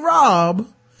call me Rob.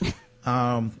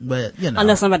 But you know.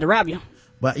 Unless I'm about to rob you.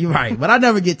 But you're right. But I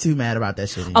never get too mad about that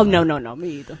shit anymore. Oh, no,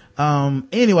 me either.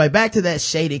 Anyway, back to that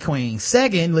shady queen.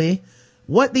 Secondly,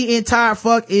 what the entire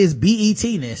fuck is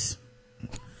BET-ness?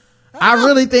 I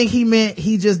really think he meant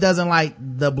he just doesn't like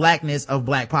the blackness of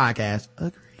black podcasts.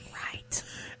 Agreed. Right.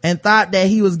 And thought that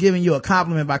he was giving you a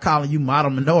compliment by calling you model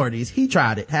minorities. He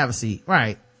tried it. Have a seat.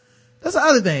 Right. That's the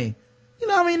other thing. You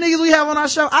know how many niggas we have on our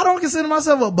show? I don't consider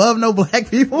myself above no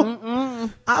black people.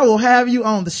 Mm-mm. I will have you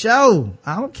on the show.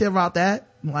 I don't care about that.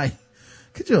 Like,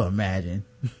 could you imagine?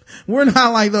 We're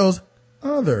not like those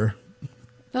other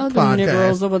podcasts.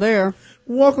 Negroes over there.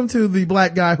 Welcome to the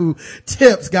black guy who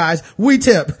tips, guys. We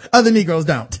tip. Other Negroes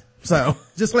don't. So,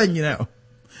 just letting you know.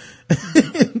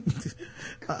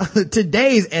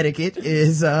 Today's etiquette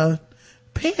is,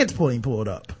 pants pulled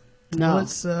up. No.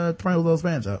 Let's, pull those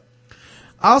pants up.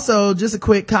 Also, just a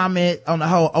quick comment on the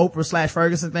whole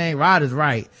Oprah/Ferguson thing. Rod is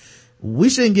right. We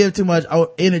shouldn't give too much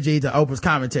energy to Oprah's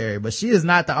commentary, but she is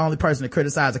not the only person to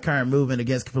criticize the current movement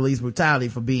against police brutality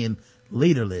for being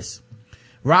leaderless.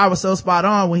 Rod was so spot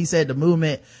on when he said the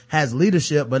movement has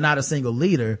leadership, but not a single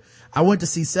leader. I went to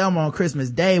see Selma on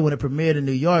Christmas Day when it premiered in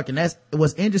New York, and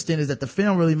what's interesting is that the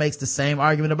film really makes the same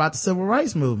argument about the civil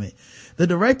rights movement. The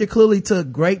director clearly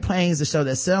took great pains to show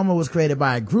that Selma was created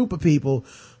by a group of people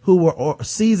who were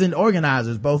seasoned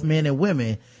organizers, both men and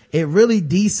women. It really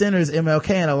de-centers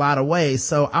MLK in a lot of ways,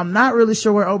 so I'm not really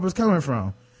sure where Oprah's coming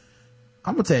from.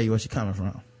 I'm gonna tell you where she's coming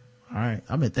from. Alright,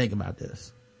 I've been thinking about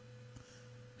this.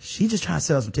 She just trying to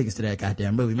sell some tickets to that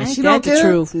goddamn movie, man. Ain't She that don't the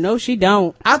care. truth? No, she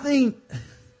don't. I think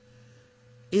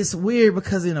it's weird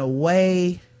because in a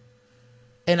way,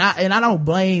 and I don't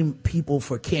blame people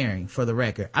for caring, for the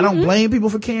record. I don't blame people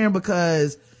for caring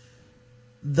because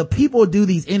the people do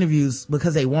these interviews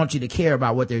because they want you to care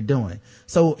about what they're doing.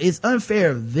 So it's unfair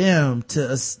of them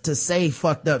to say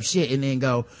fucked up shit and then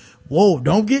go, whoa,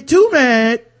 don't get too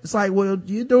mad. It's like, well,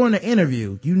 you're doing an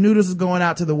interview. You knew this was going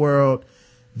out to the world.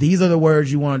 These are the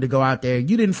words you wanted to go out there.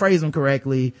 You didn't phrase them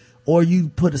correctly, or you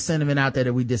put a sentiment out there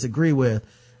that we disagree with.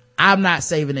 I'm not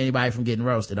saving anybody from getting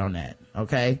roasted on that.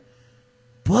 Okay.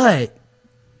 But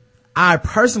I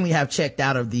personally have checked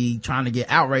out of the trying to get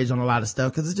outraged on a lot of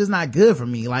stuff because it's just not good for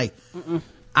me. Like,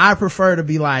 I prefer to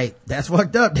be like, that's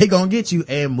fucked up. They gonna get you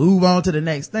and move on to the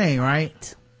next thing,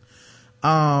 right?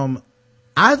 I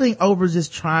think Oprah's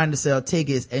just trying to sell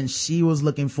tickets, and she was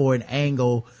looking for an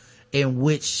angle in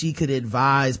which she could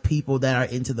advise people that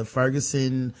are into the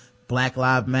Ferguson Black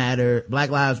Lives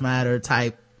Matter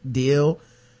type deal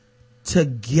to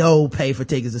go pay for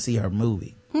tickets to see her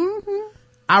movie.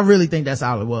 I really think that's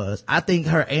all it was. I think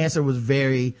her answer was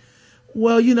very,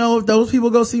 well, you know, if those people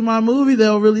go see my movie,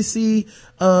 they'll really see,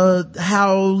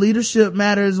 how leadership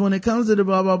matters when it comes to the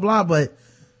blah, blah, blah. But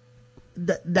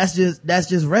that's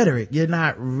just rhetoric. You're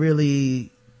not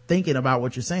really thinking about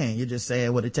what you're saying. You're just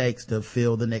saying what it takes to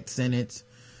fill the next sentence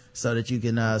so that you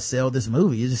can, sell this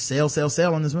movie. You just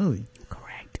sell on this movie.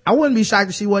 Correct. I wouldn't be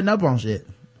shocked if she wasn't up on shit.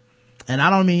 And I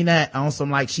don't mean that on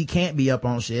some like she can't be up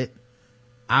on shit.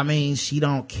 I mean, she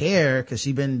don't care because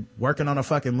she been working on a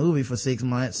fucking movie for 6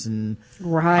 months and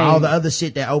all the other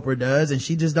shit that Oprah does, and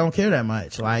she just don't care that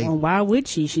much. Like, well, why would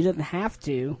she? She doesn't have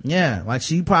to. Yeah, like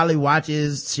she probably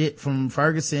watches shit from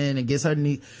Ferguson and gets her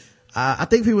I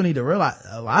think people need to realize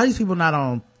a lot of these people not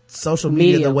on social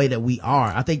media the way that we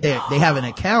are. I think they have an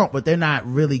account, but they're not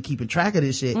really keeping track of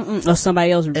this shit. Or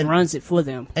somebody else runs it for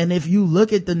them. And if you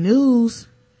look at the news,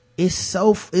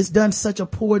 it's done such a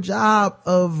poor job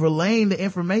of relaying the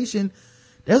information.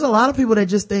 There's a lot of people that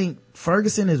just think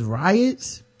Ferguson is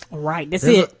riots. Right. That's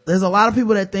it. There's a lot of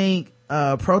people that think,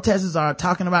 protesters are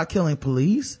talking about killing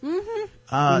police.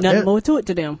 Nothing more to it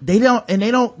to them. They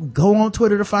don't go on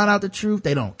Twitter to find out the truth.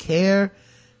 They don't care.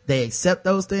 They accept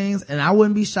those things. And I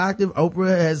wouldn't be shocked if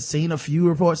Oprah has seen a few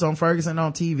reports on Ferguson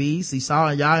on TV. She saw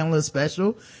a Y'all Little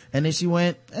special, and then she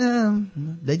went,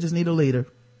 they just need a leader.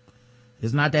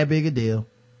 It's not that big a deal.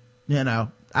 You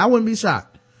know, I wouldn't be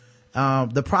shocked.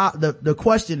 The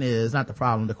question is not the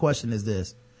problem. The question is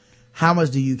this: how much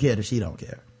do you care that she don't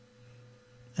care?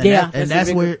 And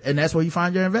that's where you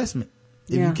find your investment.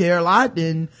 If you care a lot,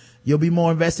 then you'll be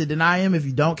more invested than I am. If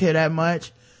you don't care that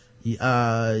much, you're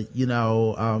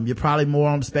probably more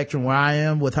on the spectrum where I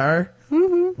am with her.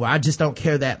 Well, I just don't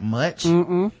care that much.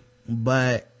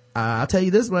 But I'll tell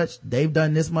you this much, they've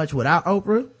done this much without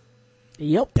Oprah.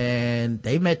 Yep. And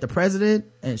they met the president,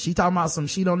 and she talking about some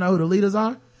she don't know who the leaders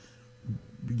are.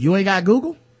 You ain't got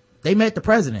Google? They met the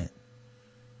president.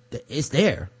 It's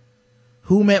there.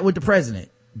 Who met with the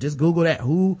president? Just Google that.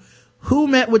 Who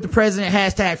met with the president,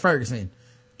 #Ferguson.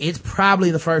 It's probably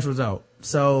the first result.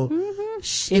 So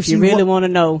if you really want to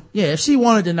know. Yeah, if she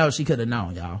wanted to know, she could have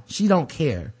known, y'all. She don't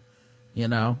care, you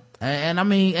know. And I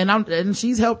mean, and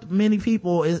she's helped many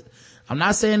people. I'm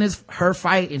not saying it's her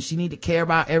fight and she need to care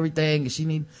about everything.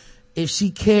 If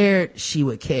she cared, she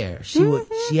would care.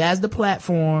 She has the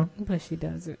platform. But she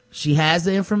doesn't. She has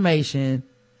the information.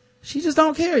 She just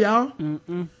don't care, y'all.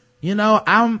 You know,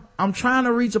 I'm trying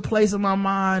to reach a place in my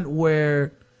mind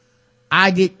where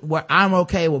I'm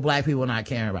okay with black people not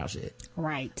caring about shit.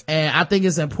 Right. And I think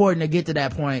it's important to get to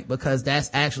that point because that's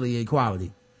actually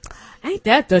equality. Ain't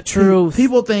that the truth?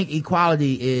 People think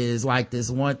equality is like this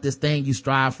thing you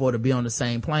strive for to be on the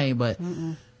same plane, but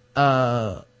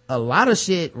a lot of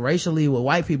shit racially with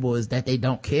white people is that they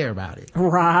don't care about it.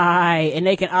 Right. And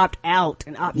they can opt out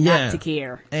and opt not to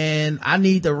care. And I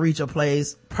need to reach a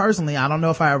place, personally, I don't know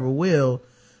if I ever will,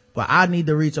 but I need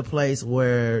to reach a place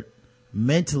where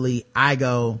mentally I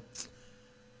go,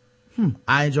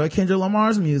 I enjoy Kendrick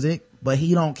Lamar's music, but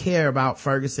he don't care about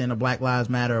Ferguson or Black Lives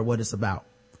Matter or what it's about.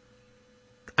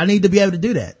 I need to be able to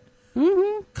do that.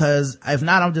 Cause if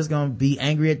not, I'm just gonna be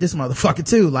angry at this motherfucker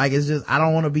too. Like, it's just, I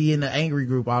don't want to be in the angry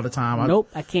group all the time. Nope,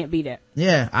 I can't be that.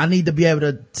 Yeah, I need to be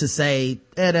able to say,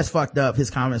 that's fucked up. His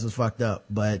comments was fucked up,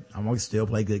 but I'm gonna still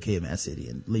play good kid, Mad City,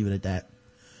 and leave it at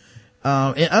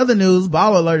that. In other news,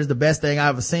 Baller Alert is the best thing I've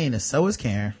ever seen, and so is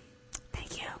Karen.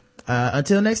 Thank you.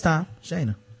 Until next time,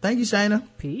 Shayna. Thank you, Shayna.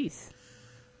 Peace.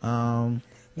 Yeah,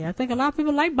 I think a lot of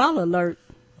people like Baller Alert.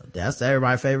 That's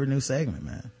everybody's favorite new segment,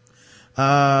 man.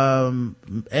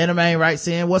 Anime writes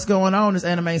in, what's going on? This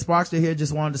Anime Sparkster here.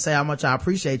 Just wanted to say how much I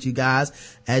appreciate you guys.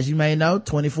 As you may know,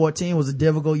 2014 was a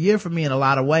difficult year for me in a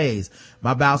lot of ways.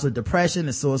 My bouts with depression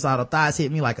and suicidal thoughts hit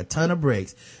me like a ton of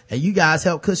bricks, and you guys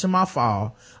helped cushion my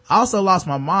fall. I also lost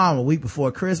my mom a week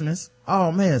before Christmas.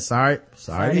 Oh man, sorry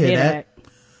to hear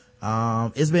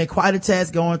that. It's been quite a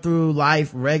test going through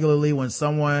life regularly when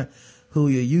someone who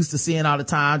you're used to seeing all the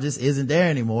time just isn't there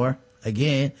anymore.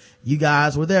 Again, you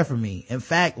guys were there for me. In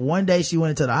fact, one day she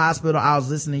went into the hospital. I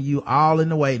was listening to you all in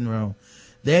the waiting room.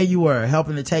 There you were,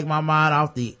 helping to take my mind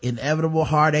off the inevitable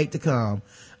heartache to come.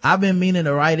 I've been meaning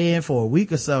to write in for a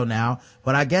week or so now,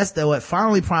 but I guess that what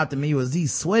finally prompted me was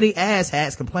these sweaty ass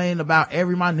hats complaining about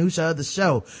every minutia of the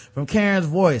show, from Karen's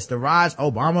voice to Raj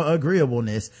Obama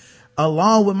agreeableness,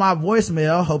 along with my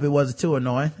voicemail. Hope it wasn't too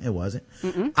annoying. It wasn't.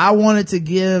 I wanted to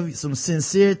give some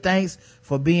sincere thanks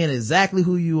for being exactly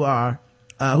who you are,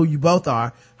 who you both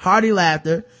are. Hearty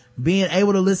laughter, being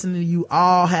able to listen to you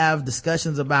all have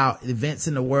discussions about events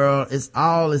in the world. It's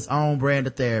all its own brand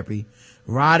of therapy.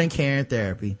 Rod and Karen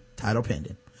therapy, title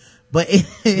pending. But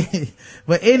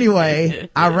anyway,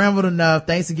 I rambled enough.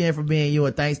 Thanks again for being you,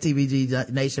 and thanks TVG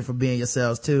Nation for being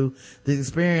yourselves too. This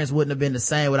experience wouldn't have been the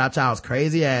same without y'all's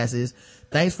crazy asses.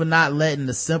 Thanks for not letting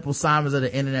the simple signs of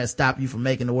the internet stop you from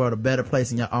making the world a better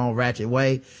place in your own ratchet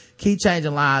way. Keep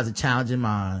changing lives and challenging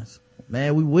minds.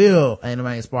 Man, we will,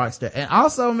 Anime Sparkster. And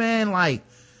also, man, like,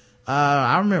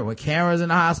 I remember when Karen was in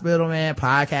the hospital, man,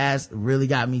 podcasts really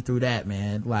got me through that,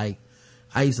 man. Like,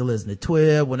 I used to listen to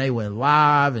Twib when they went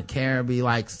live, and Karen be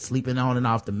like sleeping on and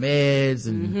off the meds,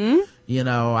 and you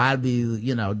know, I'd be,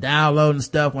 you know, downloading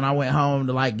stuff when I went home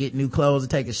to like get new clothes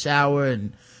and take a shower,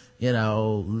 and you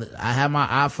know, I had my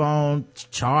iPhone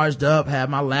charged up, had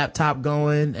my laptop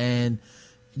going, and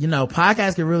you know,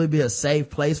 podcasts can really be a safe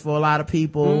place for a lot of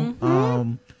people.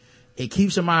 It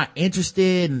keeps your mind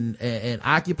interested and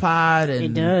occupied, and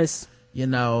it does. You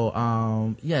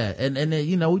know, yeah, and then,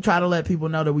 you know, we try to let people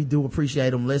know that we do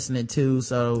appreciate them listening too,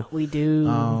 so. We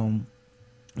do.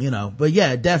 You know, but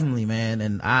yeah, definitely, man,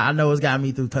 and I know it's got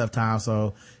me through tough times,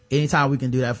 so anytime we can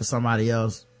do that for somebody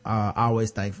else,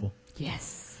 always thankful.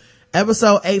 Yes.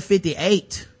 Episode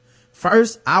 858.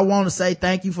 First, I want to say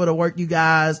thank you for the work you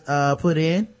guys, put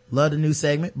in. Love the new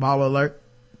segment, Baller Alert.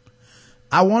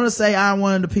 I want to say I'm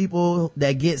one of the people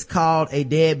that gets called a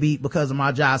deadbeat because of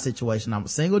my job situation. I'm a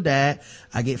single dad.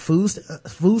 I get food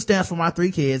stamps for my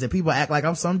 3 kids, and people act like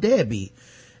I'm some deadbeat.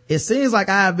 It seems like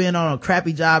I have been on one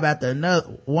crappy job after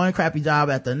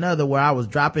another, where I was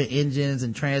dropping engines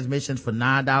and transmissions for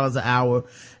 $9 an hour,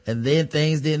 and then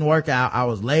things didn't work out. I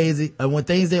was lazy. And when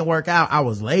things didn't work out, I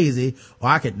was lazy, or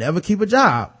I could never keep a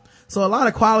job. So a lot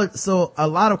of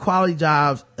quality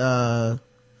jobs,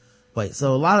 Wait,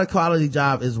 so a lot of quality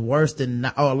job is worse than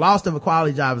not, or a loss of a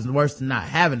quality job is worse than not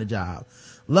having a job.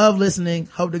 Love listening.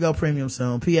 Hope to go premium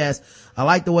soon. P.S. I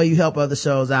like the way you help other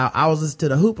shows out. I was listening to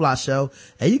the Hoopla show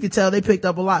and you could tell they picked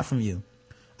up a lot from you.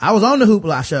 I was on the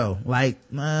Hoopla show like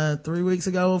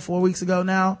 4 weeks ago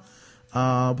now.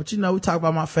 But we talk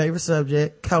about my favorite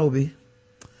subject, Kobe.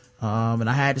 And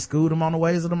I had to school them on the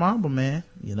ways of the Mamba, man,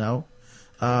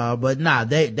 but nah,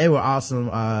 they were awesome,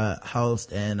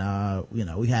 hosts and,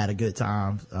 we had a good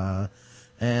time.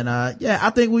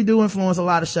 I think we do influence a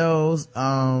lot of shows,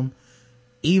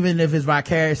 even if it's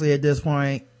vicariously at this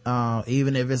point,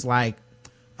 even if it's like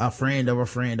a friend of a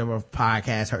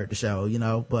podcast heard the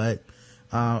show, but,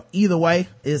 either way,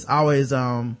 it's always,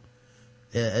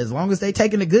 as long as they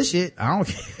taking the good shit, I don't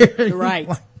care. Right.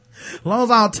 Like, as long as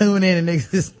I don't tune in and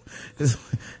niggas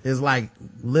is like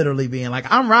literally being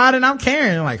like, I'm riding, I'm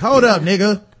carrying. Like, hold up,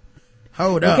 nigga.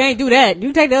 Hold up. You can't do that.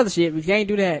 You take the other shit, but you can't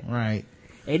do that. Right.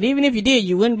 And even if you did,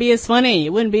 you wouldn't be as funny. It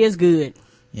wouldn't be as good.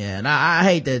 Yeah. And I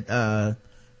hate that,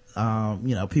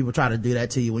 people try to do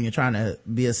that to you when you're trying to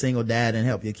be a single dad and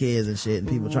help your kids and shit, and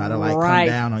people try to like come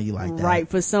down on you like that. Right.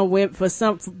 For some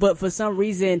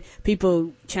reason,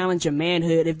 people challenge your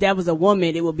manhood. If that was a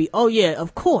woman, it would be, oh yeah,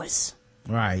 of course.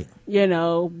 Right.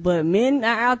 But men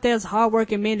are out there as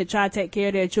hardworking men to try to take care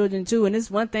of their children too. And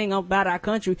it's one thing about our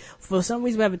country. For some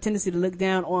reason, we have a tendency to look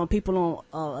down on people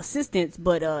on assistance.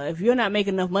 But if you're not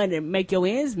making enough money to make your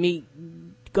ends meet,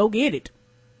 go get it.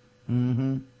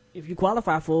 Mm-hmm. If you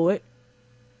qualify for it.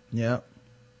 Yep.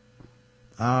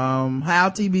 How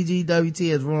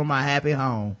TBGWT has ruined my happy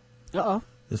home. Uh-oh.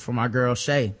 It's for my girl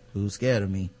Shay, who's scared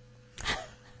of me.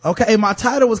 Okay, my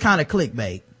title was kind of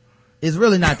clickbait. It's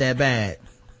really not that bad.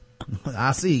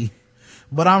 I see.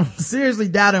 But I'm seriously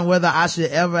doubting whether I should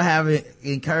ever have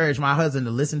encouraged my husband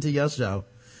to listen to your show.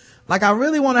 Like, I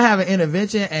really want to have an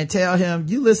intervention and tell him,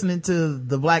 you listening to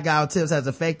the Black Guy With Tips has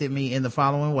affected me in the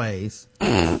following ways.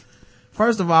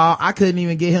 First of all, I couldn't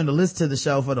even get him to listen to the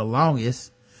show for the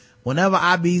longest. Whenever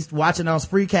I be watching on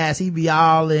Spreecast, he be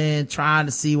all in trying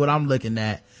to see what I'm looking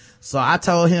at. So I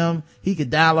told him he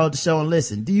could download the show and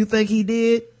listen. Do you think he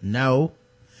did? No.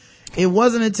 It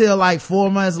wasn't until like 4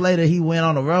 months later he went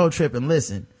on a road trip and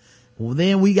listened. Well,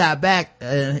 then we got back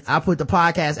and I put the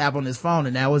podcast app on his phone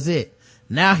and that was it.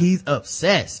 Now he's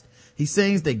obsessed. He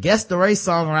sings the Guess the Race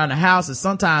song around the house and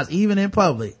sometimes even in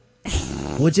public,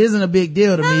 which isn't a big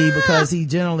deal to me because he's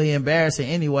generally embarrassing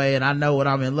anyway and I know what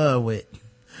I'm in love with.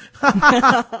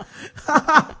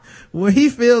 When he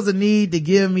feels the need to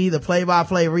give me the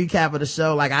play-by-play recap of the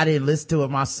show like I didn't listen to it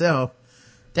myself.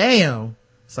 Damn.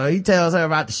 So he tells her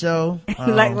about the show.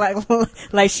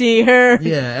 Like she ain't heard.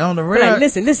 Yeah, on the rare. Like,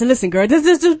 listen, girl.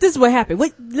 This is what happened.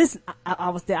 Wait, listen.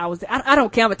 I was there. I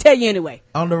don't care. I'm gonna tell you anyway.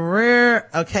 On the rare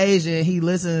occasion he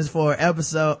listens to an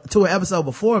episode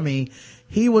before me,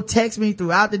 he will text me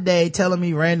throughout the day telling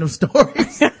me random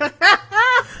stories.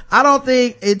 I don't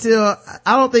think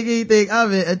anything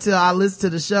of it until I listen to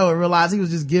the show and realize he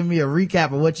was just giving me a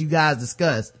recap of what you guys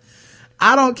discussed.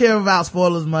 I don't care about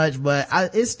spoilers much, but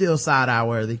it's still side-eye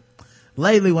worthy.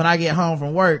 Lately, when I get home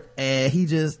from work and he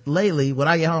just screams,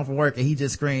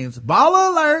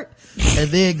 "Baller alert!" and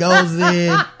then goes into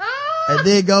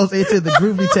the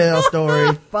Groovy Tale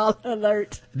story. Baller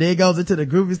alert. Then goes into the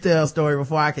Groovy Tale story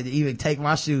before I could even take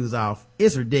my shoes off.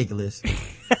 It's ridiculous.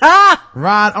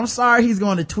 Rod, I'm sorry he's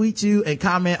going to tweet you and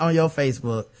comment on your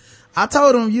Facebook. I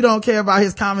told him you don't care about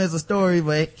his comments or story,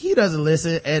 but he doesn't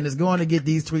listen and is going to get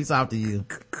these tweets off to you.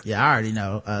 Yeah, I already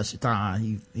know.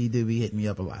 Shaitan, he do be hitting me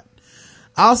up a lot.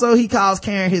 Also, he calls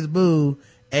Karen his boo,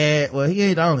 and, well, he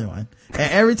ain't the only one.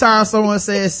 And every time someone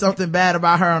says something bad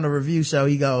about her on the review show,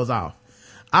 he goes off.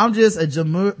 I'm just a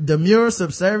demure,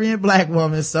 subservient black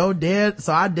woman, so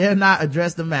I dare not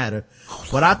address the matter.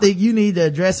 But I think you need to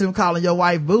address him calling your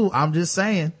wife boo. I'm just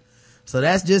saying. So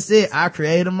that's just it. I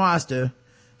created a monster.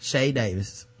 Shay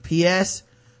Davis. P.S.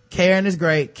 Karen is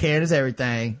great. Karen is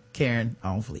everything. Karen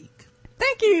on fleek.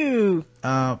 Thank you.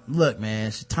 Look, man,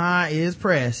 Shaitan is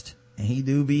pressed and he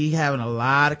do be having a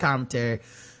lot of commentary.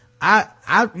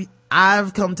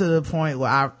 I've come to the point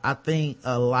where I think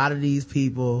a lot of these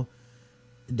people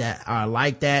that are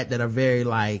like that are very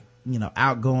like,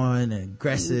 outgoing and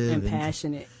aggressive and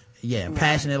passionate.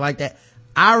 Passionate like that.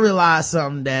 I realized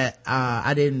something that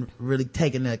I didn't really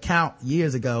take into account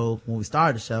years ago when we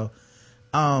started the show.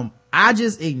 I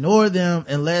just ignore them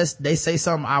unless they say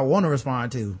something I want to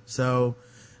respond to. So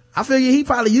I figure he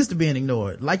probably used to being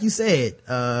ignored. Like you said,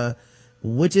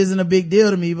 which isn't a big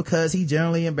deal to me because he's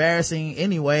generally embarrassing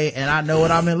anyway, and I know what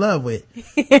I'm in love with.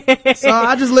 So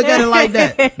I just look at it like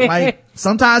that. Like,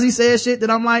 sometimes he says shit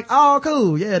that I'm like, oh,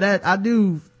 cool. Yeah, that I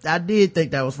did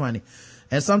think that was funny.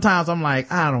 And sometimes I'm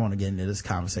like, I don't want to get into this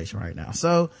conversation right now.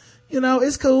 So,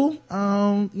 it's cool.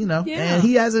 Yeah. And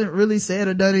he hasn't really said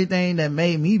or done anything that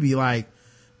made me be like,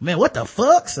 man, what the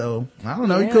fuck? So, I don't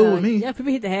know. He cool with me. Yeah,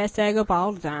 people hit the hashtag up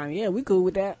all the time. Yeah, we cool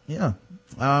with that. Yeah.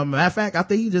 Matter of fact, I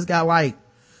think he just got like,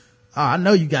 I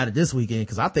know you got it this weekend,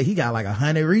 cause I think he got like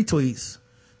 100 retweets,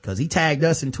 cause he tagged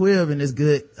us in Twitter in this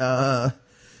good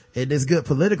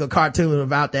political cartoon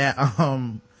about that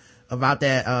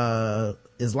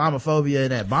Islamophobia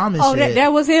and that bombing shit. Oh,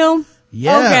 that was him?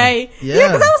 Yeah. Okay. Yeah,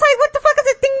 cause I was like, what the fuck is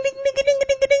it? Ding, ding, ding, ding,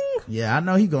 ding, ding. Yeah, I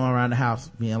know he going around the house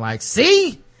being like,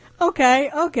 see? Okay.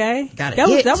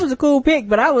 That was a cool pick,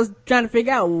 but I was trying to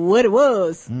figure out what it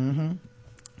was. Mm-hmm.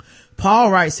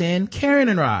 Paul writes in, Karen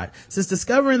and Rod, since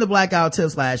discovering the Blackout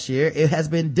Tips last year, it has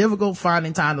been difficult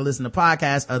finding time to listen to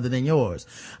podcasts other than yours.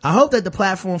 I hope that the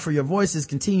platform for your voices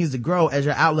continues to grow as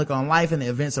your outlook on life and the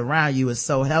events around you is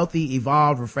so healthy,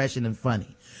 evolved, refreshing, and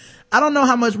funny. I don't know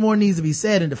how much more needs to be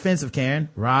said in defense of Karen.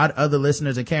 Rod, other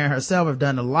listeners, and Karen herself have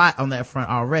done a lot on that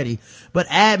front already, but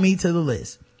add me to the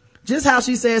list. Just how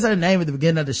she says her name at the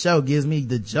beginning of the show gives me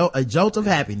a jolt of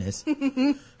happiness.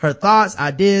 Her thoughts,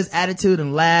 ideas, attitude,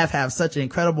 and laugh have such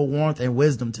incredible warmth and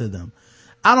wisdom to them.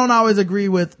 I don't always agree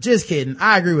with, just kidding.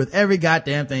 I agree with every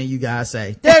goddamn thing you guys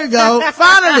say. There you go.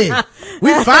 Finally.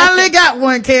 We finally got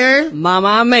one, Karen. Mama,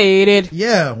 I made it.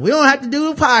 Yeah. We don't have to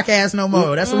do a podcast no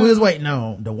more. That's what we was waiting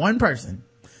on. The one person.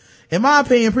 In my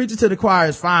opinion, preaching to the choir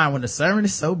is fine when the sermon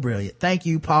is so brilliant. Thank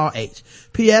you, Paul H.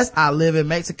 P.S. I live in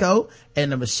Mexico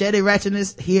and the machete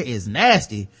ratchetness here is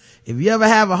nasty. If you ever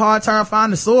have a hard time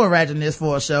finding sword ratchetness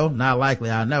for a show, not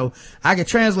likely, I know, I can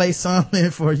translate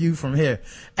something for you from here.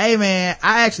 Hey man,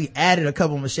 I actually added a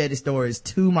couple machete stories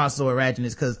to my sword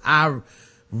ratchetness because I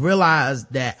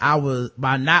realized that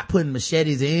by not putting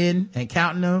machetes in and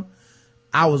counting them,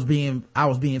 I was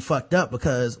being fucked up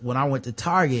because when I went to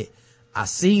Target, I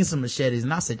seen some machetes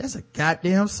and I said, that's a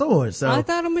goddamn sword. So I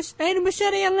thought a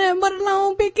machete and nothing but a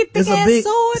long big thick ass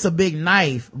sword. It's a big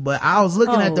knife, but I was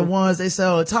looking at the ones they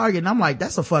sell at Target and I'm like,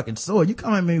 that's a fucking sword. You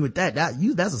come at me with that's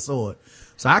a sword.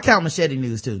 So I count machete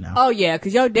news too now. Oh yeah,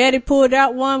 cause your daddy pulled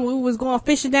out one. We was going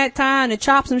fishing that time and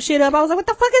chopped some shit up. I was like, what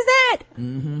the fuck is that?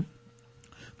 Mm-hmm.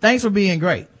 Thanks for being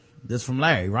great. This from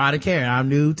Larry. Rod and Karen, I'm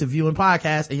new to viewing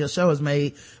podcasts and your show has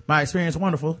made my experience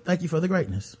wonderful. Thank you for the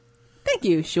greatness. Thank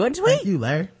you. Short and sweet. Thank you,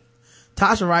 Larry.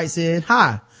 Tasha writes in,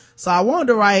 hi. So I wanted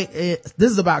to write it. This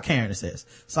is about Karen, it says.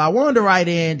 So I wanted to write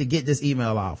in to get this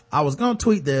email off. I was going to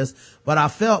tweet this, but I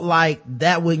felt like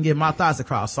that wouldn't get my thoughts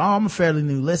across. So I'm a fairly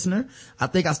new listener. I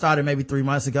think I started maybe 3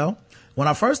 months ago. When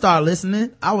I first started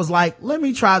listening, I was like, let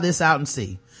me try this out and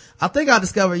see. I think I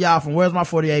discovered y'all from Where's My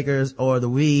 40 Acres or The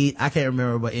Weed. I can't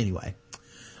remember, but anyway.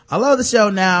 I love the show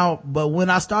now, but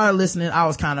when I started listening, I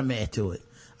was kind of mad to it.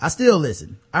 I still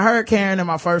listen. I heard Karen and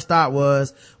my first thought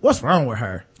was, what's wrong with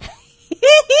her?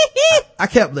 I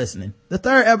kept listening. The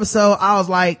third episode, I was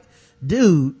like,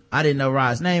 dude, I didn't know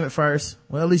Rob's name at first.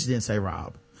 Well, at least you didn't say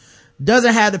Rob.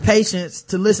 Doesn't have the patience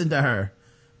to listen to her.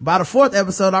 By the fourth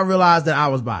episode, I realized that I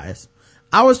was biased.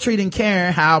 I was treating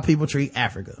Karen how people treat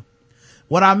Africa.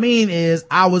 What I mean is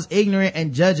I was ignorant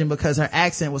and judging because her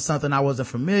accent was something I wasn't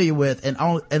familiar with, and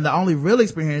the only real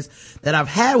experience that I've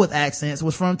had with accents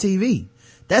was from TV.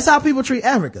 That's how people treat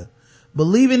Africa.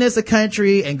 Believing it's a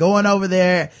country and going over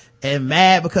there and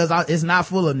mad because it's not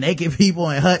full of naked people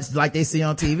and huts like they see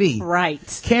on TV.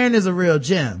 Right. Karen is a real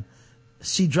gem.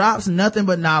 She drops nothing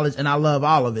but knowledge and I love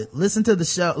all of it. Listening to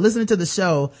the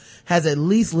show has at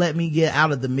least let me get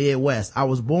out of the Midwest. I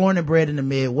was born and bred in the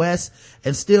Midwest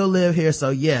and still live here. So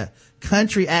yeah,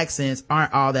 country accents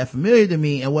aren't all that familiar to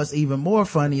me. And what's even more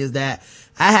funny is that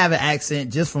I have an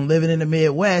accent just from living in the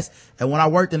Midwest. And when I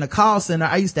worked in a call center,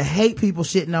 I used to hate people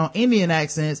shitting on Indian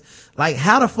accents. Like,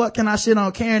 how the fuck can I shit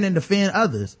on Karen and defend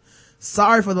others?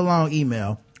 Sorry for the long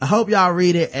email. I hope y'all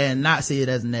read it and not see it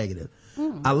as negative.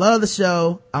 I love the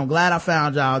show. I'm glad I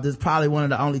found y'all. This is probably one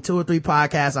of the only 2 or 3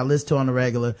 podcasts I listen to on the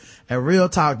regular. And real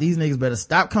talk, these niggas better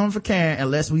stop coming for Karen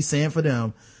unless we send for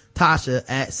them. Tasha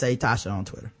at Say Tasha on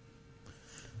Twitter.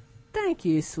 Thank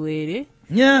you, sweetie.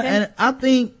 Yeah, and I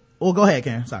think, well, go ahead,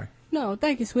 Karen. Sorry. No,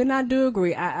 thank you, sweetie. I do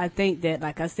agree. I think that,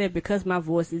 like I said, because my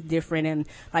voice is different and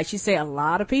like she said, a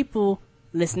lot of people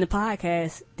listen to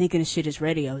podcasts thinking the shit is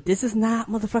radio. This is not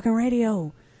motherfucking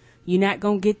radio. You're not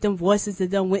gonna get them voices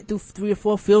that done went through 3 or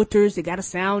 4 filters. They got a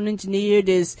sound engineer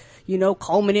that's,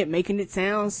 combing it, making it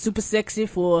sound super sexy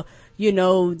for,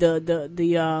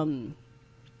 the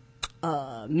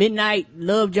midnight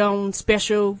Love Jones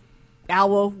special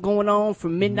hour going on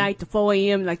from midnight to 4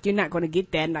 a.m. Like, you're not going to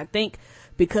get that. And I think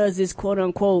because it's quote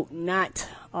unquote not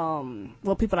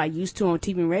what people are used to on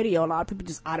TV and radio, a lot of people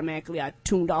just automatically are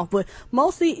tuned off. But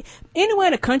mostly anywhere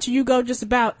in the country you go, just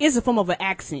about, it's a form of an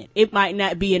accent. It might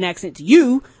not be an accent to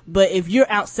you, but if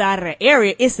you're outside of the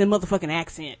area, it's a motherfucking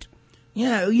accent.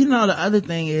 Yeah, you know, the other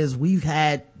thing is we've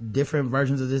had different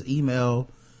versions of this email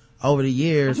over the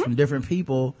years from different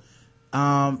people.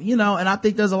 You know, and I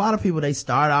think there's a lot of people, they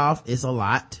start off, it's a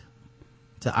lot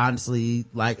to honestly,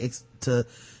 like,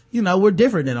 you know, we're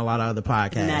different than a lot of other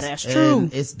podcasts. Nah, that's true.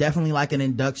 And it's definitely like an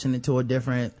induction into a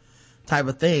different type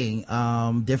of thing,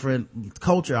 different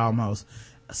culture almost.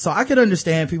 So I could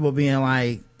understand people being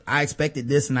like, I expected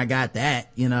this and I got that,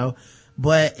 you know,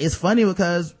 but it's funny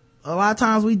because a lot of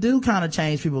times we do kind of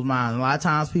change people's minds. A lot of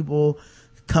times people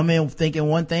come in thinking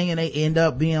one thing and they end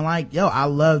up being like, yo, I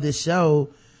love this show.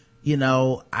 You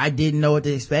know, I didn't know what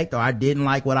to expect, or I didn't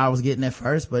like what I was getting at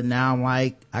first, but now I'm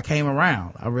like, I came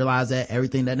around. I realized that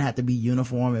everything doesn't have to be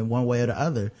uniform in one way or the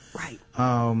other. Right.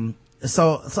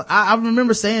 So I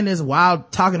remember saying this while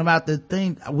talking about the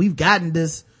thing. We've gotten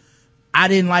this, I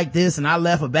didn't like this and I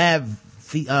left a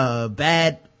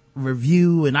bad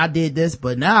review and I did this,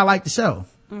 but now I like the show.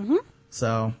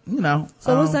 So, you know.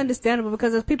 So it's understandable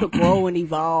because as people grow and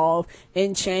evolve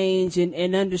and change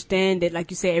and understand that, like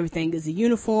you say, everything is a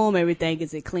uniform, everything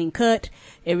is a clean cut,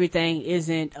 everything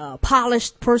isn't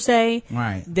polished per se.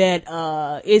 Right. That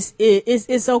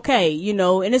it's okay, you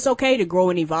know, and it's okay to grow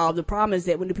and evolve. The problem is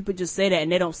that when the people just say that and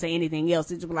they don't say anything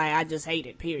else, it's just like, I just hate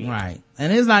it, period. Right.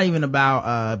 And it's not even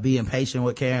about being patient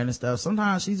with Karen and stuff.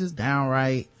 Sometimes she's just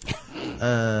downright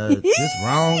just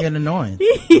wrong and annoying,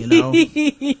 you know.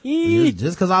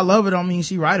 Just because I love it don't mean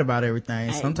she right about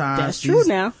everything. Sometimes that's true.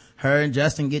 Now her and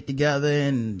Justin get together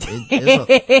and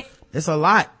it's a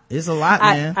lot. It's a lot,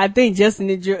 man. I think Justin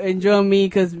enjoy me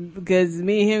because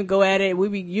me and him go at it.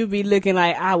 You be looking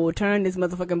like, I will turn this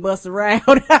motherfucking bus around.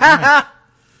 Right.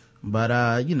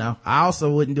 But you know, I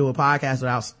also wouldn't do a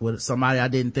podcast with somebody I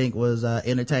didn't think was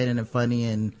entertaining and funny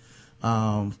and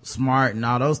smart and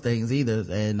all those things either.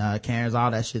 And Karen's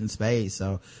all that shit in spades.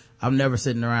 So I'm never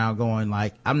sitting around going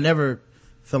like, I'm never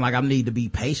feeling like I need to be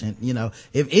patient. You know,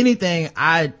 if anything,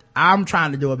 I'm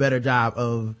trying to do a better job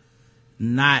of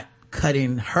not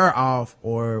cutting her off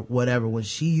or whatever when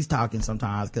she's talking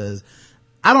sometimes, because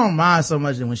I don't mind so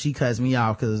much when she cuts me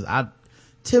off, because I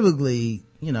typically,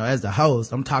 you know, as the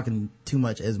host, I'm talking too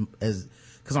much as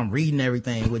because I'm reading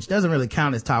everything, which doesn't really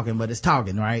count as talking, but it's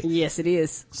talking, right? Yes, it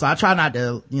is. So I try not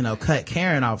to, you know, cut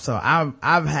Karen off. So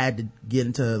I've had to get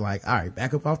into like, all right,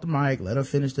 back up off the mic, let her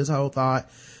finish this whole thought.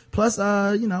 Plus,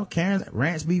 you know, Karen's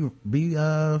rants be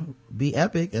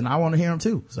epic, and I want to hear them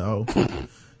too. So,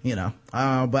 you know,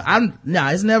 but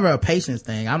it's never a patience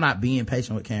thing. I'm not being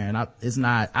patient with Karen. At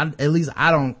least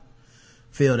I don't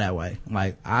feel that way.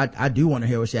 Like, I do want to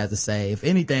hear what she has to say. If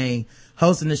anything,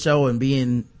 hosting the show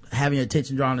and having your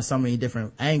attention drawn to so many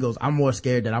different angles, I'm more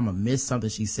scared that I'm gonna miss something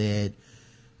she said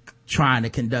trying to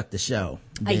conduct the show.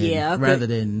 Rather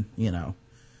than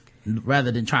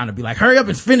trying to be like, hurry up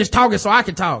and finish talking so I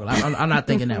can talk. I'm not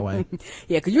thinking that way.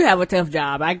 Yeah, because you have a tough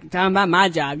job. Talking about my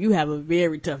job, you have a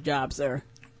very tough job, sir.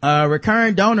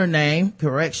 Recurring donor name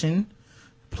correction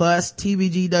plus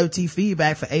TBGWT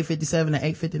feedback for 857 and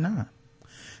 859.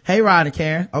 Hey, Rod and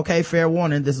Karen. Okay, fair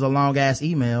warning. This is a long ass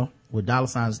email with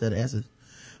 $ instead of S's.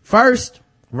 First,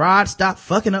 Rod, stop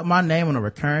fucking up my name on a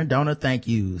recurring donor thank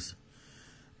yous.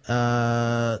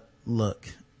 Look,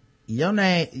 your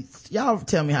name, y'all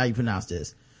tell me how you pronounce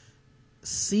this.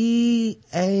 Caesarea.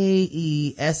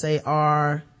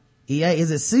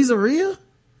 Is it Caesarea?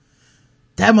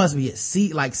 That must be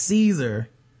it. Like Caesar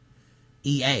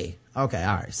EA. Okay,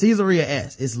 all right. Caesarea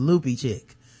S. It's Loopy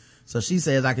Chick. So she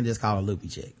says I can just call her Loopy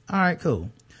Chick. All right, cool.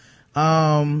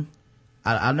 I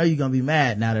know you're gonna be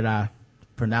mad now that I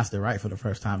pronounced it right for the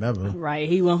first time ever. Right.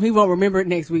 He won't remember it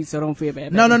next week, so don't feel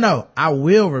bad. No. I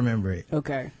will remember it.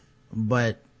 Okay.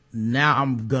 But now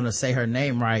I'm gonna say her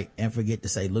name right and forget to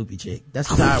say Loopy Chick. That's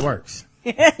just how it works.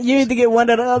 You need to get one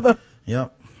or the other.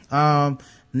 Yep.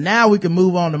 Now we can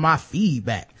move on to my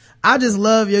feedback. I just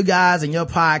love you guys, and your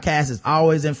podcast is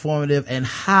always informative and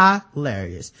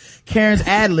hilarious. Karen's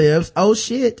ad-libs, oh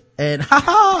shit, and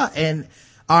haha, and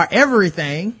are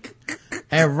everything.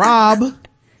 And Rob,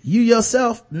 you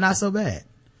yourself, not so bad.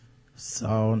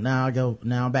 So now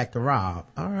I'm back to Rob.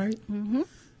 All right.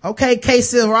 Okay,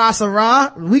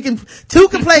 K-Sil-Ra-Sa-Ra. Two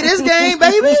can play this game,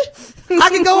 baby. I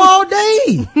can go all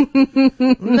day.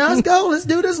 Let's go. Let's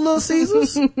do this, Little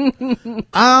Caesars.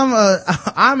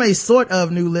 I'm a sort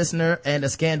of new listener and a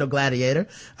Scandal gladiator.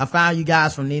 I found you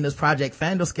guys from Nina's Project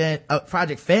Fandom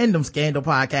Scandal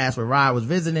podcast where Rod was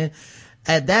visiting.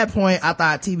 At that point, I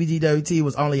thought TBGWT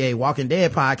was only a Walking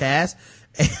Dead podcast.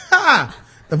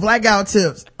 The Blackout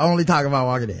Tips only talk about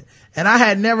Walking Dead. And I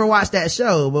had never watched that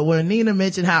show, but when Nina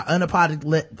mentioned how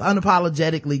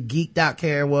unapologetically geeked out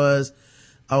Karen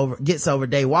gets over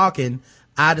day walking,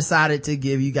 I decided to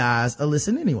give you guys a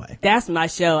listen anyway. That's my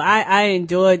show. I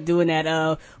enjoyed doing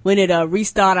that. When it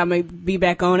restart, I may be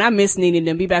back on. I miss Nina and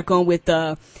them. Be back on with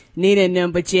Nina and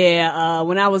them. But yeah,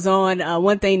 when I was on,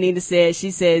 one thing Nina said,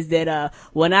 she says that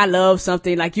when I love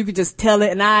something, like you could just tell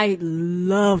it, and I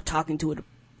love talking to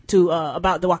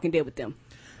about The Walking Dead with them.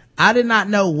 I did not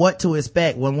know what to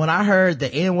expect when I heard the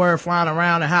N-word flying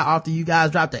around and how often you guys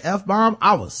dropped the F-bomb.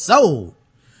 I was sold.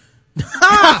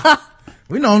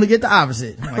 We normally get the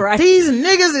opposite. Like, right. These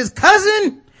niggas is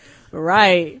cousin.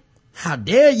 Right. How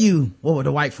dare you? What would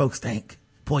the white folks think?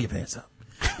 Pull your pants up.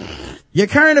 Your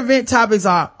current event topics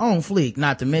are on fleek,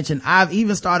 not to mention I've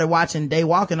even started watching Day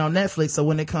Walking on Netflix, so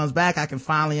when it comes back I can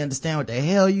finally understand what the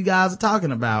hell you guys are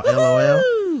talking about. Woo-hoo!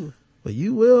 LOL. But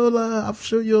you will, I'm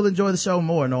sure you'll enjoy the show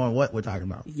more knowing what we're talking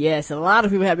about. Yes, a lot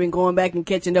of people have been going back and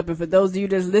catching up, and for those of you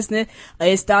that's listening,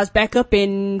 it starts back up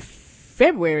in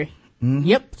February. Mm-hmm.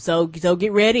 Yep. So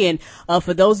get ready. And,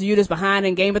 for those of you that's behind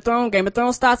in Game of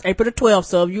Thrones starts April the 12th.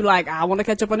 So if you like, I want to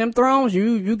catch up on them Thrones,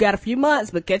 you got a few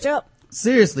months, but catch up.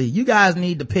 Seriously, you guys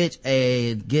need to get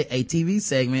a TV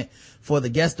segment for the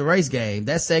Guess the Race game.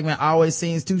 That segment always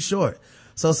seems too short.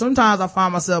 So sometimes I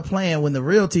find myself playing when the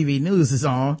real TV news is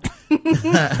on.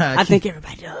 I think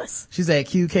everybody does. She said,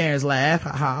 cue Karen's laugh.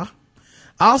 Haha.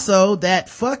 Also, that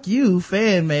fuck you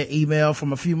fan email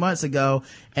from a few months ago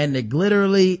and the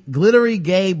glittery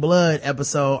gay blood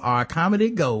episode are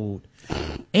comedy gold.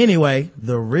 Anyway,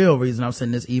 the real reason I'm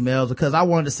sending this email is because I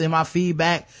wanted to send my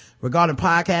feedback regarding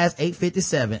podcast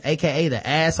 857, aka the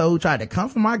asshole who tried to come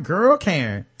for my girl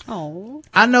Karen. Oh,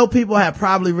 I know people have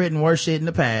probably written worse shit in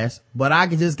the past, but I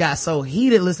just got so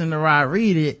heated listening to Rod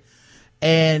read it.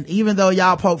 And even though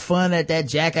y'all poke fun at that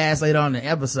jackass later on in the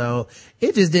episode,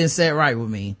 it just didn't set right with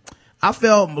me. I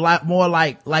felt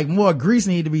like more grease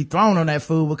needed to be thrown on that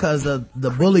fool because the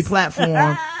bully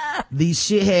platform these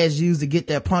shitheads use to get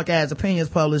their punk ass opinions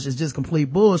published is just complete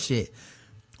bullshit.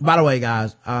 By the way,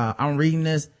 guys, I'm reading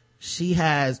this. She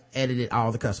has edited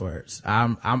all the cuss words.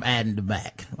 I'm adding them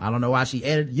back. I don't know why she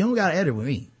edited. You don't gotta edit with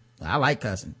me. I like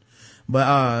cussing. But,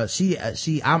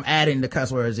 I'm adding the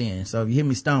cuss words in. So if you hear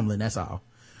me stumbling, that's all.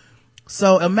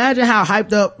 So imagine how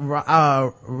hyped up,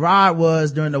 Rod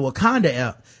was during the Wakanda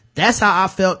ep. That's how I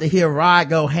felt to hear Rod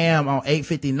go ham on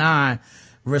 859,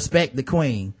 Respect the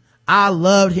Queen. I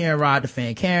loved hearing Rod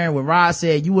defend Karen. When Rod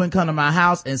said you wouldn't come to my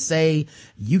house and say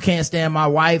you can't stand my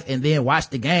wife and then watch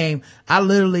the game, I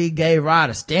literally gave Rod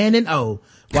a standing O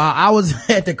while I was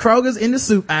at the Kroger's in the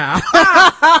soup aisle.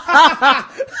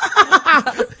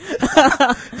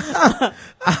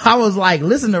 I was like,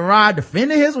 listen to Rod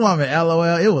defending his woman.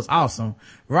 LOL. It was awesome.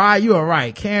 Rod, you are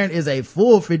right. Karen is a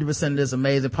full 50% of this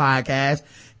amazing podcast.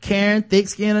 Karen, thick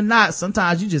skin or not,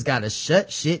 sometimes you just gotta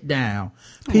shut shit down.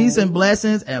 Peace and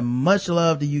blessings and much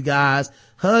love to you guys.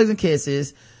 Hugs and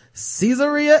kisses.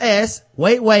 Caesarea S.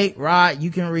 Wait, Rod,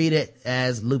 you can read it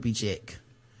as Loopy Chick.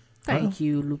 Thank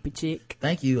you, Loopy Chick.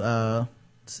 Thank you,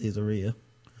 Caesarea.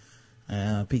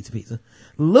 Pizza.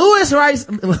 Lois writes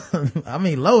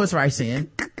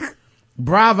in.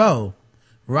 Bravo.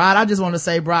 Rod, I just want to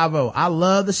say bravo. I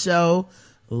love the show.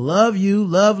 Love you.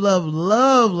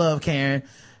 Love Karen.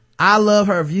 I love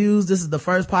her views. This is the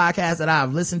first podcast that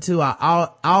I've listened to. I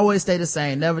always stay the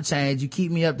same, never change. You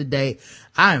keep me up to date.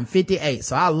 I am 58,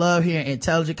 so I love hearing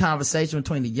intelligent conversation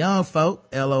between the young folk.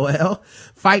 LOL.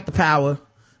 Fight the power.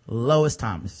 Lois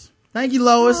Thomas. Thank you,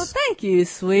 Lois. Oh, thank you,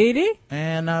 sweetie.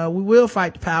 And we will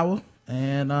fight the power.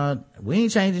 And we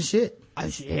ain't changing shit.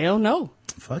 Hell no.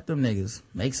 Fuck them niggas.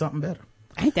 Make something better.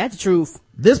 Ain't that the truth?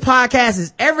 This podcast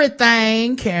is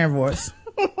everything. Karen voice.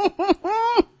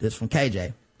 This from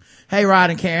KJ. Hey, Rod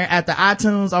and Karen. After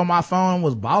iTunes on my phone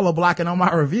was baller blocking on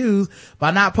my reviews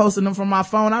by not posting them from my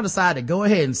phone, I decided to go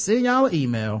ahead and send y'all an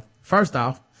email. First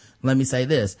off, let me say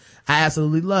this. I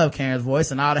absolutely love Karen's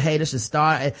voice and all the haters should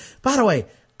start. By the way,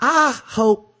 I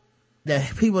hope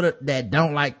that people that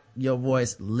don't like your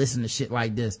voice listen to shit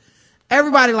like this.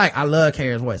 Everybody I love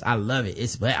Karen's voice. I love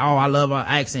it. I love her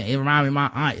accent. It reminds me of my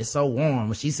aunt. It's so warm.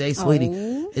 When she say sweetie,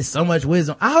 it's so much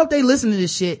wisdom. I hope they listen to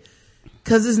this shit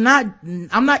Cause we're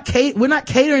not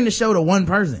catering the show to one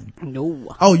person.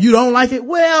 No. Oh, you don't like it?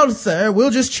 Well, sir, we'll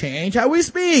just change how we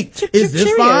speak. Is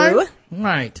this fine?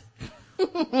 Right.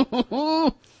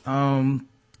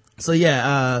 So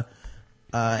yeah,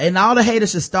 and all the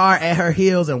haters should start at her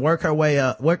heels and work their way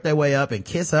up and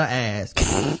kiss her ass.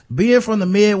 Being from the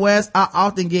Midwest, I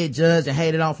often get judged and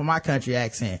hated on for my country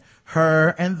accent.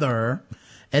 Her and their.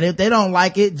 And if they don't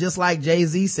like it, just like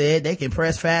Jay-Z said, they can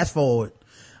press fast forward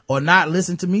or not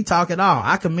listen to me talk at all.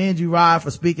 I commend you, Rod,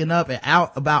 for speaking up and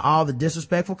out about all the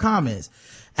disrespectful comments.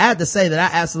 I have to say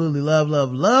that I absolutely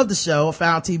love the show. I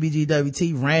found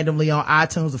TBGWT randomly on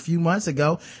iTunes a few months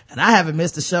ago, and I haven't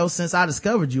missed a show since I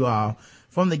discovered you all.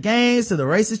 From the games to the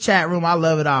racist chat room, I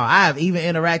love it all. I have even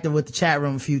interacted with the chat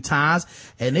room a few times,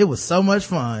 and it was so much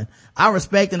fun. I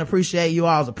respect and appreciate you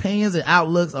all's opinions and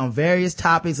outlooks on various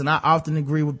topics, and I often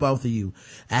agree with both of you.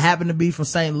 I happen to be from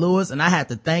St. Louis, and I have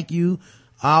to thank you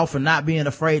all for not being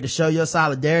afraid to show your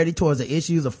solidarity towards the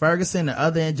issues of Ferguson and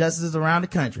other injustices around the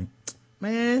country.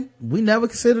 Man, we never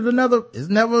considered it's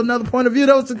never another point of view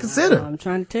that was to consider. I'm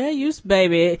trying to tell you,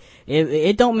 baby,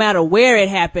 it don't matter where it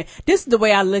happened. This is the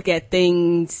way I look at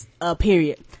things,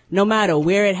 period. No matter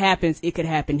where it happens, it could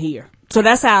happen here. So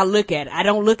that's how I look at it. I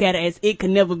don't look at it as it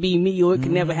could never be me or it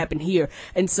could never happen here.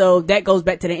 And so that goes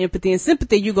back to the empathy and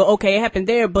sympathy. You go, okay, it happened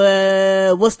there,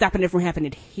 but what's stopping it from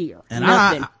happening here? And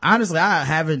Nothing.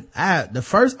 the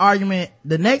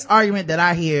next argument that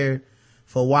I hear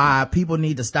for why people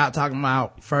need to stop talking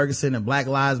about Ferguson and Black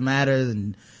Lives Matter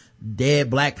and dead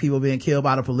black people being killed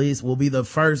by the police will be the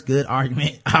first good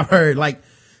argument I've heard. Like,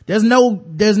 there's no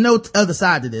other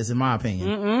side to this, in my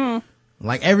opinion.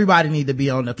 Like, everybody need to be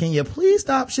on can you please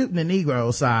stop shooting the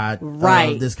Negro side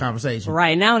of this conversation?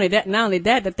 Right. Not only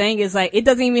that, the thing is, like, it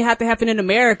doesn't even have to happen in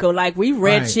America. Like, we've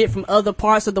read shit from other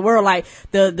parts of the world, like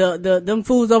them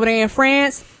fools over there in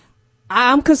France.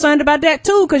 I'm concerned about that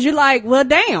too, cause you're like, well,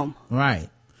 damn. Right.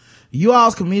 You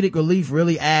all's comedic relief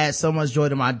really adds so much joy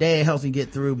to my day and helps me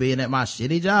get through being at my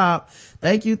shitty job.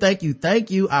 Thank you.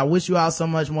 I wish you all so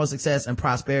much more success and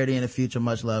prosperity in the future.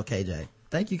 Much love, KJ.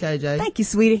 Thank you, KJ. Thank you,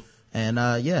 sweetie. And,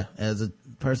 as a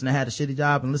person that had a shitty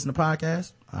job and listen to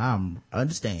podcasts, I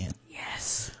understand.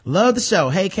 Yes. Love the show.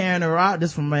 Hey, Karen and Rod.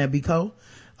 This from man B. Cole.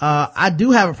 I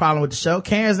do have a problem with the show.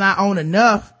 Karen's not on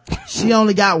enough. She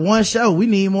only got one show. We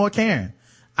need more Karen.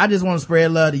 I just want to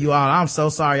spread love to you all. I'm so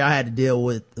sorry I had to deal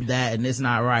with that and it's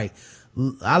not right.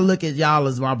 I look at y'all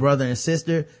as my brother and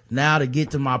sister. Now to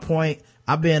get to my point,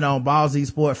 I've been on Ballsy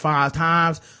Sport 5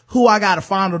 times. Who I got to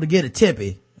fondle to get a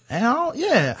tippy? And how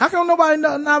come nobody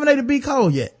nominated B. Cole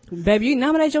yet? Baby, you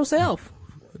nominate yourself.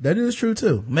 That is true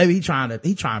too. Maybe he trying to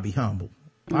be humble.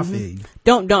 I feel you.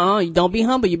 Don't be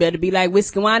humble. You better be like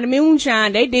Whiskey, Wine, and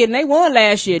Moonshine. They did and they won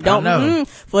last year.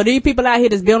 For these people out here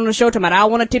that's building the show talking about I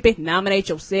want a tippy, nominate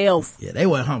yourself. Yeah, they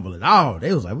weren't humble at all.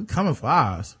 They was like, we coming for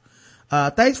ours.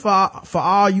 Thanks for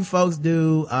all you folks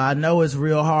do. I know it's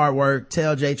real hard work.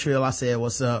 Tell J Trill I said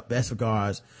what's up. Best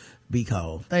regards, B.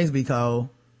 Cole. Thanks, B. Cole.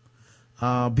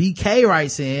 BK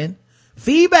writes in,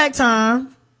 feedback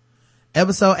time.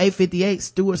 Episode 858,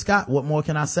 Stuart Scott. What more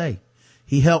can I say?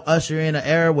 He helped usher in an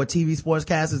era where TV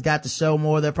sportscasters got to show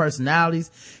more of their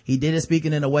personalities. He did it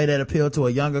speaking in a way that appealed to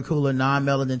a younger, cooler,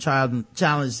 non-melanin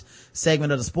challenged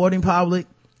segment of the sporting public.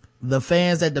 The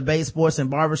fans that debate sports in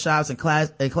barbershops and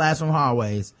classroom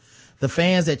hallways. The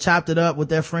fans that chopped it up with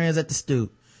their friends at the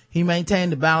stoop. He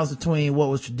maintained the balance between what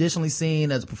was traditionally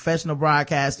seen as professional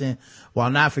broadcasting while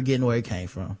not forgetting where it came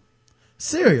from.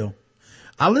 Serial.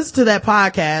 I listened to that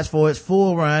podcast for its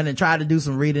full run and tried to do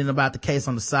some reading about the case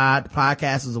on the side. The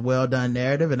podcast was a well done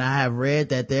narrative, and I have read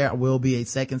that there will be a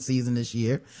second season this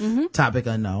year. Topic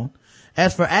unknown.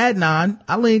 As for Adnan,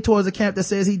 I lean towards the camp that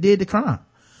says he did the crime.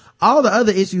 All the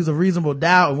other issues of reasonable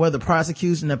doubt and whether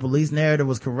prosecution and police narrative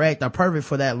was correct are perfect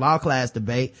for that law class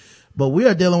debate, but we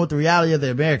are dealing with the reality of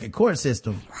the American court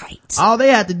system. Right. All they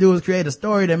have to do is create a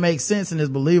story that makes sense and is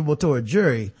believable to a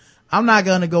jury. I'm not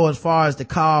going to go as far as to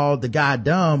call the guy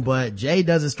dumb, but Jay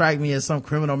doesn't strike me as some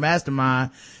criminal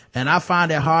mastermind, and I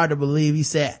find it hard to believe he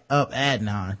set up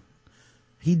Adnan.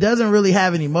 He doesn't really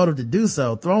have any motive to do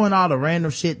so. Throwing all the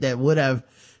random shit that would have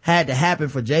had to happen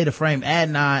for Jay to frame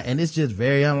Adnan, and it's just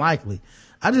very unlikely.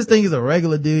 I just think he's a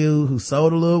regular dude who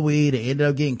sold a little weed and ended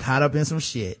up getting caught up in some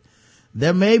shit.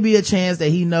 There may be a chance that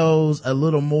he knows a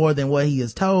little more than what he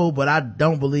is told, but I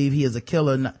don't believe he is a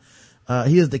killer.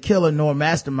 He is the killer nor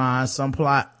mastermind to some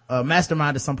plot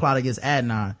against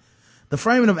Adnan. The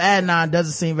framing of Adnan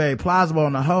doesn't seem very plausible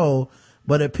on the whole,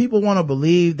 but if people want to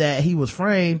believe that he was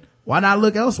framed, why not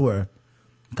look elsewhere?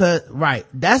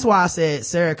 That's why I said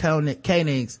Sarah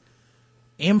Koenig's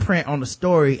imprint on the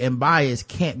story and bias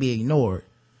can't be ignored.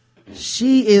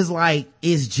 She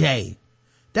is Jay.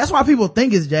 That's why people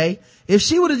think it's Jay. If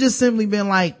she would have just simply been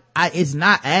like, it's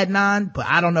not Adnan, but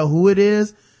I don't know who it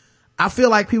is, I feel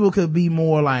like people could be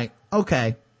more like,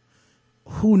 okay,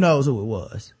 who knows who it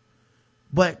was.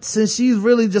 But since she's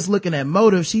really just looking at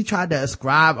motive, she tried to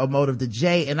ascribe a motive to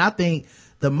Jay, and I think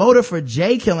the motive for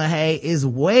Jay killing Hay is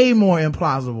way more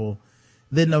implausible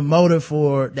than the motive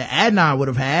that Adnan would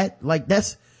have had. Like,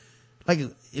 that's, like,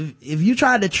 if you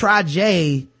tried to try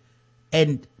Jay,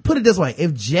 and put it this way,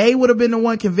 if Jay would have been the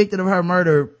one convicted of her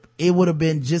murder, it would have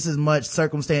been just as much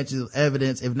circumstantial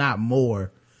evidence, if not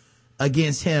more,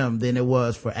 against him than it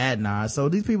was for Adnan. So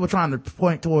these people trying to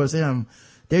point towards him,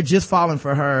 they're just falling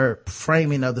for her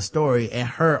framing of the story and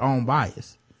her own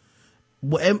bias.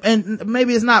 And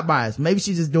maybe it's not bias. Maybe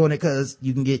she's just doing it because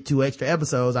you can get 2 extra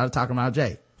episodes out of talking about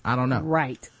Jay. I don't know.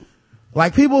 Right.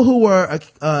 Like, people who were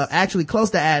actually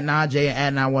close to Adnan, Jay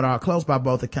and Adnan weren't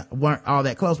all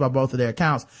that close by both of their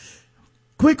accounts.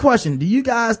 Quick question. Do you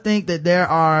guys think that there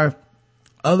are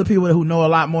other people who know a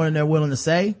lot more than they're willing to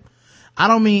say? I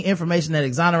don't mean information that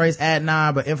exonerates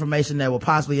Adnan, but information that will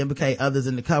possibly implicate others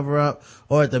in the cover-up,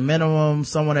 or at the minimum,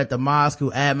 someone at the mosque who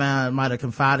Adnan might have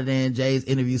confided in. Jay's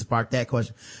interview sparked that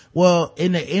question. Well,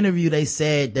 in the interview, they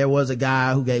said there was a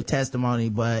guy who gave testimony,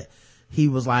 but he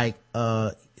was like,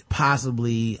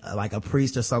 possibly like a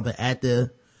priest or something at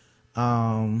the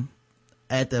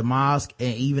mosque.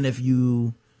 And even if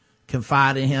you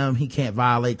confide in him, he can't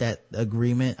violate that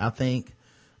agreement, I think.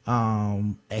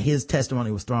 And his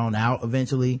testimony was thrown out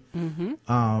eventually. Mm-hmm.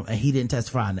 And he didn't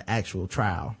testify in the actual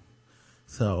trial.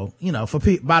 So, you know,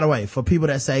 by the way, for people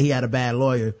that say he had a bad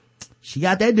lawyer, she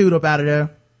got that dude up out of there.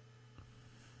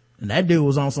 And that dude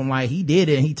was on some like, he did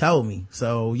it and he told me.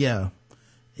 So yeah.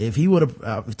 If he would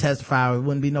have testified, it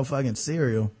wouldn't be no fucking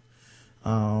serial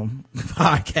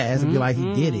podcast. It'd be like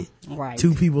he did it. Right.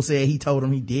 2 people said he told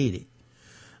him he did it.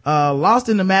 Lost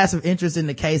in the massive interest in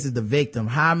the case is the victim,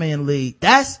 Hyman Lee.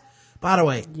 That's, by the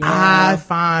way, yeah.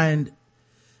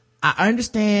 I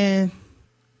understand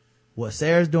what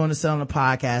Sarah's doing to sell on the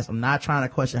podcast. I'm not trying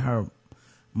to question her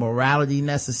morality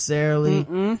necessarily.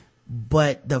 Mm-mm.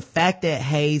 But the fact that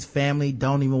Hayes' family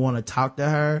don't even want to talk to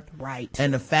her. Right.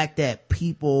 And the fact that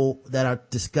people that are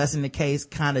discussing the case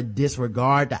kind of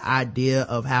disregard the idea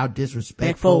of how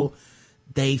disrespectful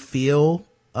they feel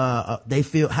how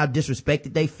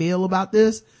disrespected they feel about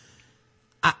this.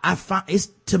 I find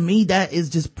to me, that is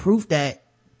just proof that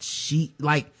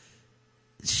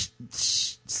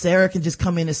Sarah can just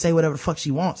come in and say whatever the fuck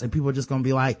she wants, and people are just gonna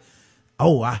be like,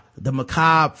 the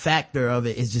macabre factor of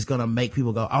it is just gonna make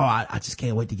people go, I just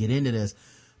can't wait to get into this.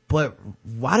 But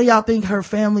why do y'all think her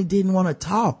family didn't want to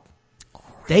talk?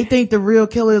 They think the real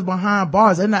killer is behind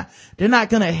bars. They're not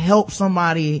gonna help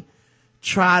somebody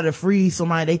try to free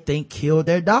somebody they think killed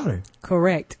their daughter.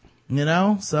 Correct. You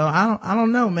know? So I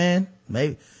don't know, man.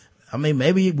 I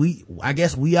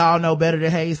guess we all know better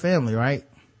than Hayes' family, right?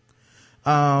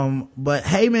 But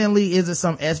Hayman Lee isn't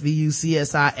some SVU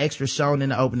CSI extra shown in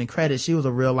the opening credits. She was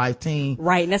a real life teen.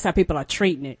 Right, and that's how people are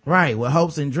treating it. Right, with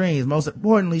hopes and dreams. Most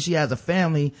importantly, she has a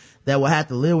family that will have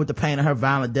to live with the pain of her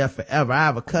violent death forever. I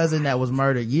have a cousin that was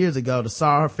murdered years ago. The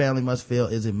sorrow her family must feel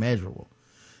is immeasurable.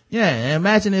 Yeah, and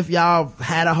imagine if y'all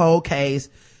had a whole case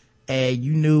and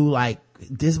you knew like,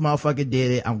 this motherfucker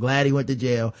did it. I'm glad he went to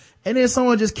jail. And then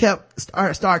someone just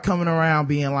start coming around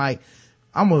being like,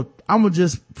 I'm gonna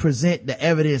just present the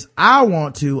evidence I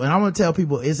want to, and I'm gonna tell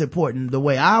people it's important the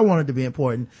way I want it to be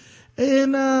important.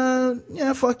 And,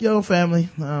 fuck your family,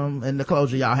 and the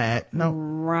closure y'all had. No.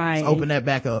 Right. Let's open that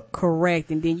back up.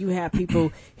 Correct. And then you have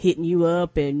people hitting you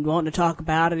up and wanting to talk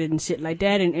about it and shit like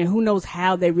that. And who knows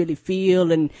how they really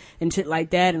feel and shit like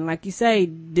that. And like you say,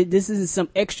 this isn't some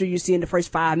extra you see in the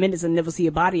first 5 minutes and never see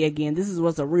a body again. This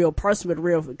was a real person with a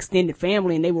real extended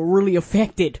family, and they were really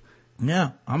affected.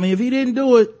 Yeah. I mean, if he didn't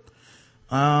do it,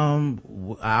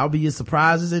 I'll be as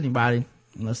surprised as anybody.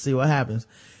 Let's see what happens.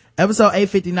 Episode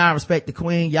 859, Respect the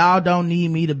Queen. Y'all don't need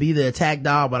me to be the attack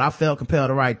dog, but I felt compelled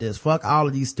to write this. Fuck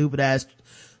all the stupid ass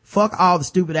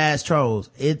trolls.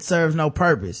 It serves no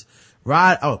purpose.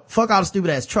 Fuck all the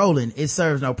stupid ass trolling. It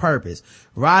serves no purpose.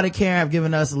 Rod and Karen have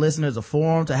given us listeners a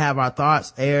forum to have our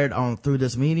thoughts aired through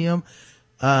their medium.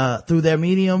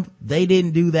 They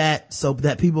didn't do that so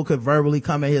that people could verbally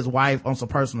come at his wife on some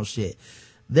personal shit.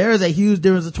 There is a huge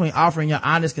difference between offering your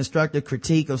honest, constructive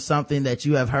critique of something that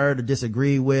you have heard or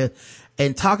disagree with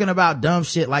and talking about dumb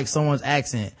shit like someone's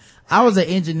accent. I was an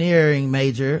engineering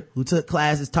major who took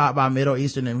classes taught by Middle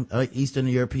Eastern and Eastern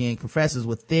European professors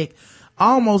with thick,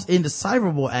 almost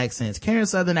indecipherable accents. Karen's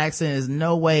southern accent is in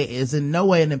no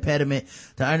way an impediment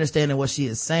to understanding what she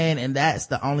is saying, and that's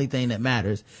the only thing that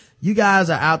matters. You guys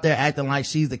are out there acting like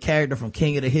she's the character from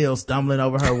King of the Hill stumbling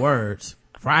over her words.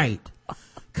 Right.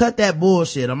 Cut that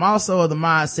bullshit. I'm also of the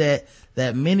mindset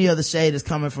that many of the shade is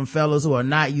coming from fellas who are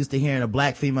not used to hearing a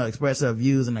black female express her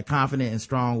views in a confident and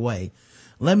strong way.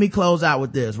 Let me close out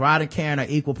with this. Rod and Karen are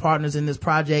equal partners in this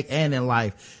project and in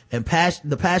life. And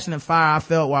the passionate fire I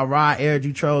felt while Rod aired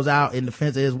you trolls out in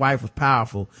defense of his wife was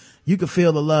powerful. You could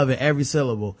feel the love in every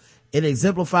syllable. It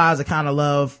exemplifies the kind of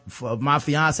love my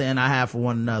fiance and I have for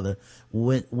one another.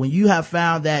 When you have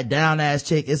found that down ass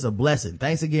chick, it's a blessing.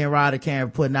 Thanks again, Rod and Karen,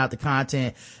 for putting out the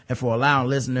content and for allowing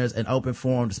listeners an open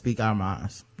forum to speak our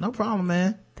minds. No problem,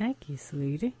 man. Thank you,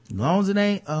 sweetie. As long as it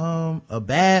ain't a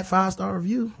bad 5-star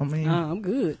review, I mean, I'm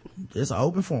good. It's an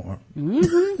open forum.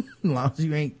 Mm-hmm. As long as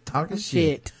you ain't talking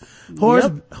shit.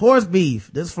 Yep. Horse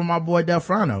beef. This is from my boy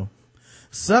Delfrano.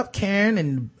 Sup, Karen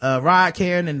and Rod,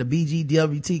 Karen and the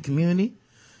BGWT community.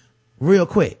 Real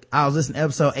quick, I was listening to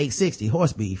episode 860,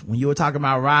 Horse Beef, when you were talking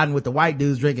about riding with the white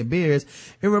dudes drinking beers.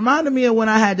 It reminded me of when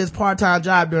I had this part-time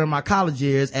job during my college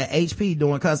years at HP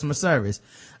doing customer service.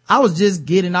 I was just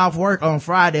getting off work on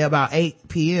Friday about 8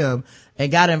 p.m.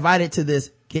 and got invited to this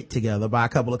get-together by a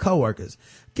couple of coworkers.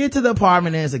 Get to the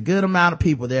apartment, there's a good amount of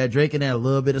people there drinking and a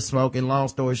little bit of smoking. Long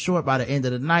story short, by the end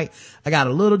of the night, I got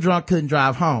a little drunk, couldn't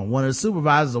drive home. One of the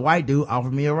supervisors, a white dude,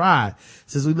 offered me a ride.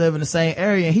 Since we live in the same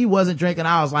area and he wasn't drinking,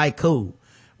 I was like, cool.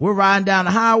 We're riding down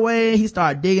the highway. He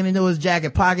started digging into his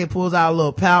jacket pocket, pulls out a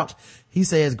little pouch. He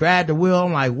says, grab the wheel.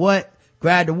 I'm like, what?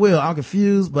 Grab the wheel. I'm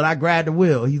confused, but I grabbed the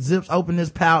wheel. He zips open his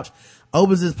pouch,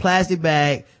 opens his plastic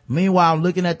bag. Meanwhile, I'm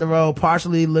looking at the road,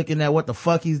 partially looking at what the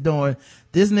fuck he's doing.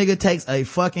 This nigga takes a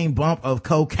fucking bump of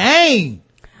cocaine.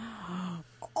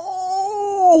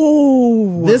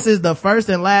 Oh! This is the first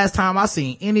and last time I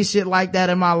seen any shit like that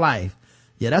in my life.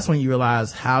 Yeah, that's when you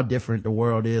realize how different the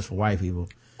world is for white people.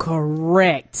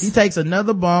 Correct. He takes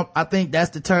another bump. I think that's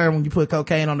the term when you put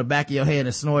cocaine on the back of your head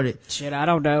and snort it. Shit, I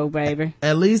don't know, baby.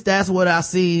 At least that's what I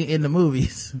see in the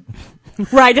movies.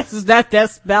 Right, that's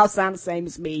about sound the same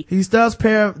as me. He stuffs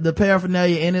the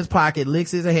paraphernalia in his pocket,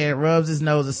 licks his hand, rubs his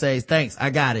nose and says, thanks,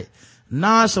 I got it.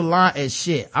 Nonchalant as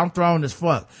shit. I'm thrown as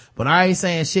fuck, but I ain't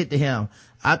saying shit to him.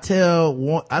 I tell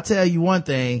you one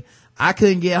thing, I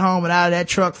couldn't get home and out of that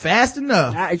truck fast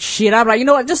enough. I'm like, you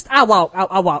know what, I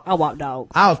walk, dog.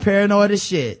 I was paranoid as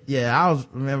shit. Yeah,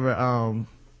 remember,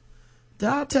 did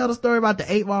I tell the story about the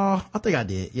 8-ball? I think I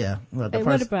did. Yeah. Well,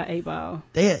 what about 8-ball?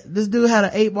 This dude had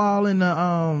an 8-ball in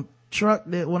the truck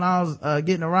that when I was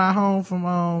getting a ride home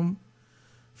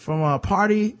from a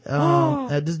party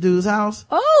at this dude's house.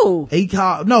 Oh. He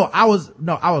called. I was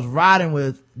riding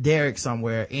with Derek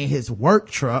somewhere in his work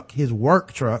truck.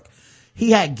 He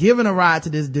had given a ride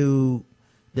to this dude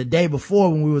the day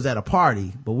before when we was at a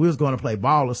party, but we was going to play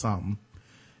ball or something.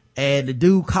 And the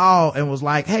dude called and was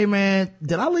like, hey man,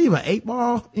 did I leave an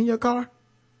 8-ball in your car?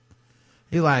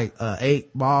 He like,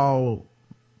 8-ball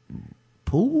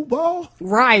pool ball?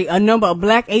 Right, a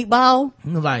black 8-ball? He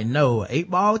was like, no,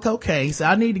 8-ball of cocaine. He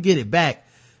said, I need to get it back.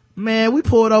 Man, we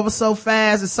pulled over so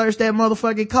fast and searched that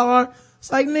motherfucking car. It's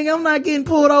like, nigga, I'm not getting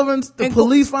pulled over and the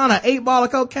police found an 8-ball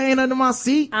of cocaine under my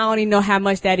seat. I don't even know how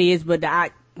much that is, but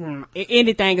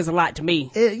anything is a lot to me.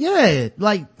 Yeah,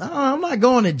 like, I'm not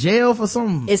going to jail for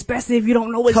some. Especially if you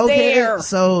don't know what's cocaine. there.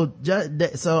 So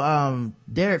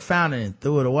Derek found it and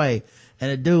threw it away.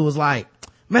 And the dude was like,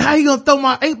 man, how you gonna throw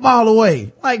my 8-ball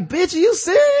away? Like, bitch, are you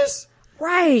serious?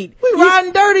 Right. We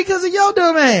riding dirty because of your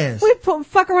dumb ass. We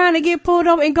fuck around and get pulled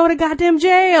over and go to goddamn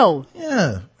jail.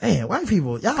 Yeah. Man, white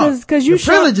people, y'all, cause your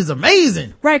privilege is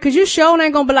amazing. Right, cause you sure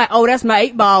ain't gonna be like, oh, that's my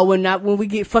 8-ball when we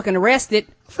get fucking arrested.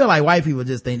 I feel like white people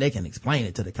just think they can explain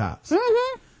it to the cops.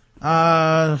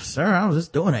 Mm-hmm. Sir, I was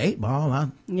just doing an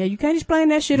 8-ball. Yeah, you can't explain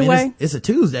that shit away. It's a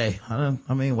Tuesday. I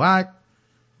mean, why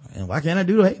can't I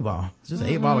do the 8-ball? It's just an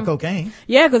 8-ball of cocaine.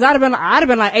 Yeah, cause I'd have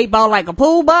been like 8-ball like a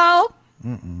pool ball.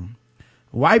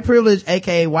 White privilege,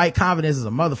 aka white confidence, is a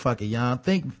motherfucker, young.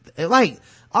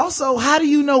 Also, how do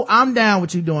you know I'm down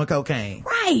with you doing cocaine?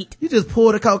 Right. You just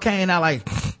pull the cocaine out like,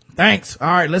 thanks. All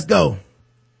right, let's go.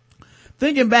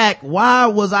 Thinking back, why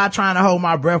was I trying to hold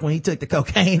my breath when he took the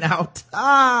cocaine out?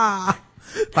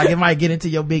 Like it might get into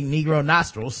your big Negro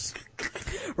nostrils.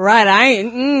 Right. I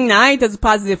ain't as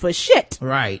positive for shit.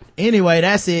 Right. Anyway,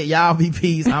 that's it. Y'all be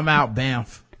peace. I'm out.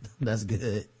 Bamf. That's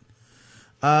good.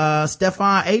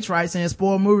 Stefan H writes in,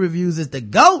 Spoiled Movie Reviews is the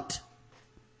GOAT.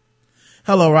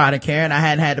 Hello, Rod and Karen. I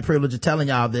hadn't had the privilege of telling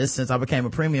y'all this since I became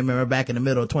a premium member back in the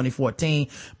middle of 2014,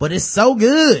 but it's so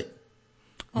good.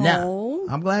 Now,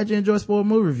 know. I'm glad you enjoy sport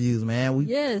movie reviews, man. We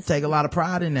take a lot of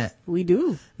pride in that. We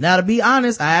do. Now, to be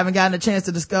honest, I haven't gotten a chance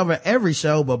to discover every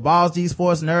show, but Balls Deep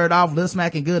Sports, Nerd Off, Lip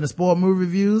Smacking Good, and Sport Movie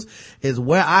Reviews is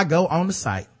where I go on the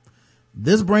site.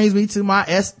 This brings me to why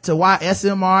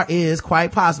SMR is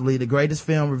quite possibly the greatest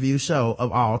film review show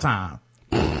of all time.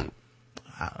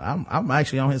 I'm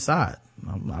actually on his side.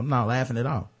 I'm not laughing at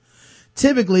all.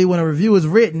 Typically, when a review is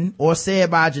written or said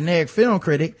by a generic film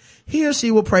critic, he or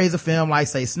she will praise a film like,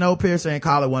 say, Snowpiercer and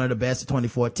call it one of the best of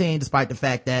 2014, despite the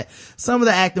fact that some of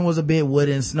the acting was a bit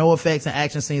wooden, snow effects and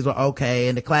action scenes were okay,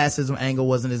 and the classism angle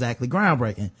wasn't exactly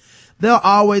groundbreaking. They'll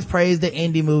always praise the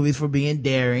indie movies for being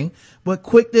daring, but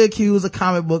quick to accuse a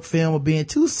comic book film of being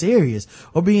too serious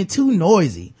or being too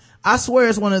noisy. I swear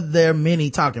it's one of their many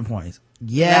talking points.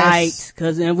 Yes. Right,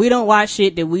 because we don't watch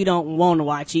shit that we don't want to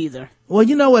watch either. Well,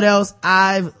 you know what else?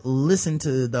 I've listened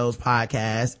to those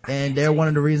podcasts, and they're one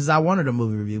of the reasons I wanted a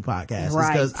movie review podcast.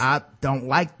 Right. Because I don't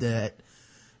like that.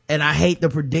 And I hate the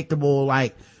predictable,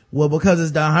 like, well, because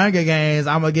it's the Hunger Games,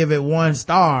 I'm gonna give it 1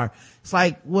 star. It's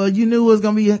like, well, you knew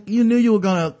you were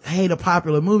gonna hate a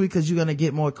popular movie because you're gonna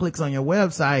get more clicks on your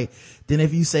website than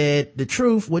if you said the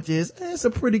truth, which is, it's a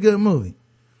pretty good movie.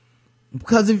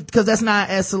 Because that's not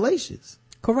as salacious.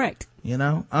 Correct. You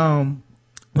know?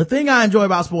 The thing I enjoy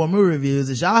about sport movie reviews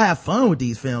is y'all have fun with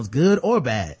these films, good or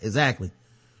bad. Exactly.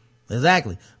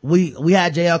 We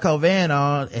had JL Covan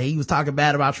on, and he was talking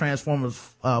bad about Transformers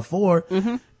 4,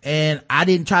 and I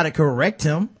didn't try to correct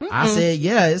him. I said,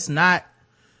 yeah, it's not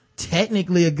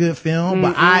technically a good film,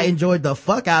 but I enjoyed the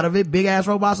fuck out of it. Big ass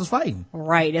robots was fighting.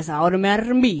 Right, that's all that mattered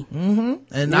to me.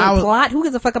 And plot? Who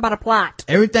gives a fuck about a plot?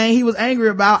 Everything he was angry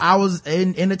about, I was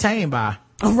entertained by.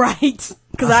 Right.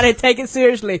 Because I didn't take it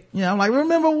seriously. Yeah, I'm like,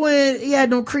 remember when he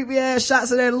had them creepy ass shots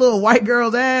of that little white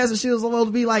girl's ass and she was supposed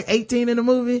to be like 18 in the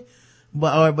movie?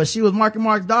 But she was Marky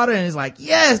Mark's daughter, and it's like,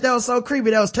 yes, that was so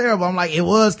creepy, that was terrible. I'm like, it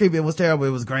was creepy, it was terrible,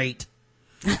 it was great.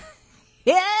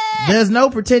 Yeah. There's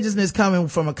no pretentiousness coming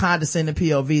from a condescending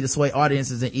POV to sway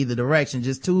audiences in either direction.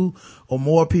 Just 2 or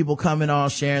more people coming on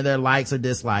sharing their likes or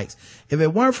dislikes. If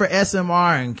it weren't for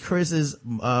SMR and Chris's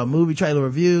movie trailer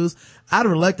reviews, I'd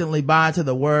reluctantly buy into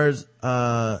the words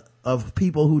of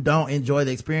people who don't enjoy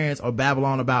the experience or babble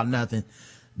on about nothing.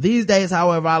 These days,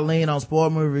 however, I lean on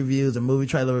sport movie reviews and movie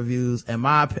trailer reviews and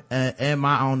my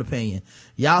own opinion.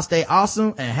 Y'all stay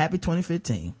awesome and happy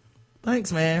 2015.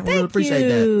 Thanks, man. We really appreciate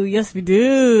that. Yes, we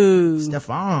do.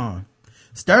 Stefan.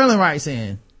 Sterling writes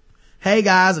in, hey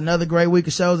guys, another great week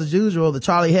of shows as usual. The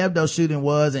Charlie Hebdo shooting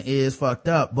was and is fucked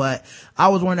up, but I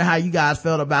was wondering how you guys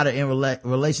felt about it in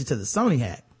relation to the Sony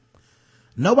hack.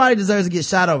 Nobody deserves to get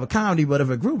shot over comedy, but if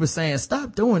a group is saying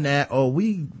stop doing that or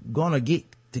we gonna get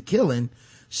to killing,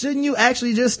 shouldn't you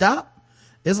actually just stop?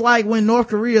 It's like when North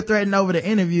Korea threatened over the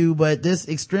interview, but this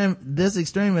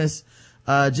extremist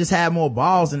just had more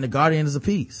balls than the Guardians of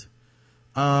Peace.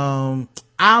 I'm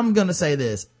gonna say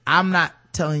this. I'm not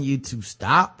telling you to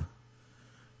stop.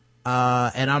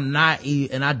 And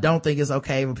I don't think it's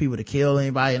okay for people to kill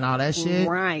anybody and all that shit.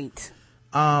 Right.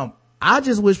 I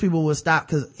just wish people would stop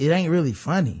because it ain't really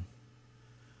funny.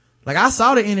 Like, I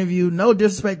saw the interview, no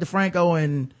disrespect to Franco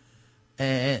and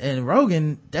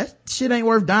Rogan, that shit ain't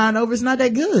worth dying over. It's not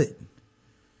that good.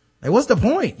 Like, what's the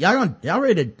point? Y'all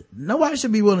ready to, nobody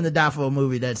should be willing to die for a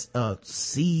movie that's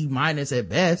C- at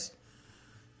best,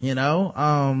 you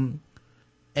know?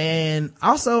 And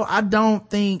also, I don't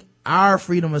think our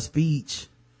freedom of speech,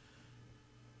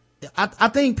 I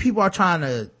think people are trying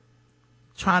to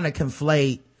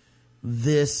conflate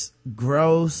this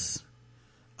gross,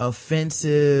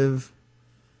 offensive,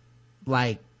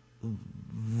 like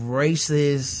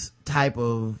racist type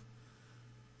of,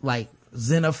 like,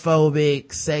 xenophobic,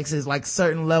 sexist, like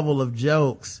certain level of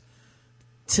jokes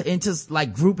into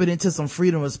like group it into some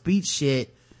freedom of speech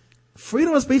shit.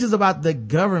 Freedom of speech is about the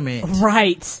government,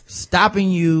 right, stopping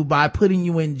you by putting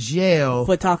you in jail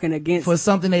for talking against for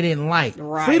something they didn't like.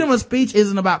 Right. Freedom of speech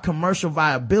isn't about commercial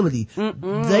viability.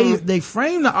 They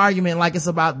frame the argument like it's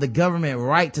about the government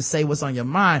right to say what's on your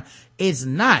mind. It's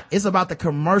not. It's about the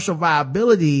commercial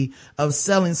viability of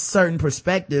selling certain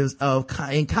perspectives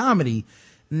in comedy.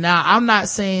 Now, I'm not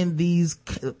saying these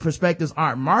perspectives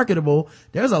aren't marketable.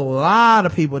 There's a lot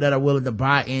of people that are willing to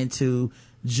buy into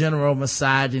general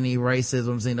misogyny,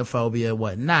 racism, xenophobia, and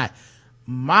whatnot.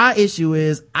 My issue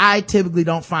is I typically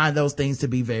don't find those things to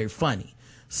be very funny.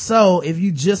 So if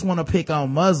you just want to pick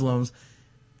on Muslims,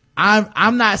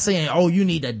 I'm not saying, oh, you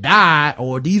need to die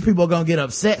or these people are going to get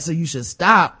upset so you should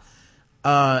stop.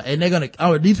 And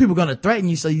these people are going to threaten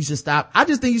you so you should stop. I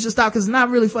just think you should stop because it's not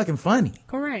really fucking funny.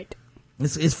 Correct.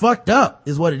 It's fucked up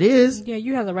is what it is. Yeah,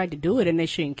 you have the right to do it and they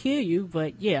shouldn't kill you,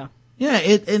 but yeah. Yeah,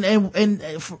 if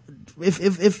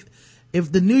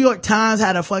the New York Times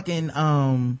had a fucking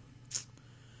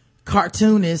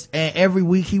cartoonist and every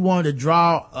week he wanted to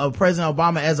draw President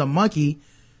Obama as a monkey,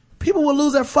 people would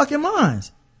lose their fucking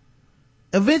minds.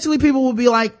 Eventually people would be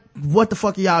like, what the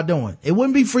fuck are y'all doing? It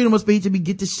wouldn't be freedom of speech, it'd be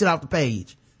get this shit off the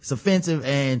page. It's offensive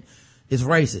and it's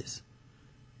racist.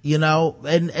 You know,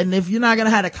 and if you're not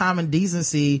gonna have the common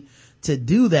decency to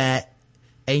do that,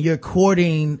 and you're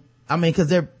courting, I mean, cause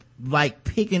they're like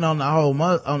picking on the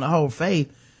whole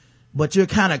faith, but you're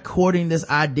kind of courting this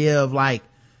idea of like,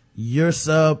 you're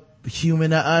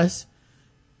subhuman to us,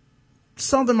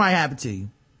 something might happen to you.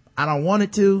 I don't want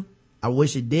it to. I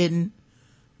wish it didn't,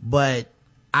 but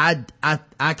I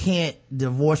can't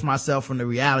divorce myself from the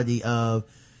reality of,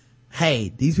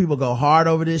 hey, these people go hard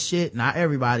over this shit. Not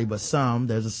everybody, but some.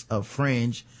 There's a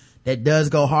fringe that does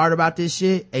go hard about this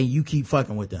shit, and you keep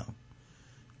fucking with them.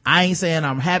 I ain't saying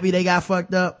I'm happy they got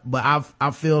fucked up, but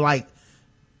I feel like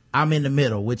I'm in the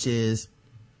middle, which is,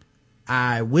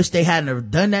 I wish they hadn't have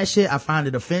done that shit. I find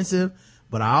it offensive,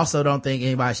 but I also don't think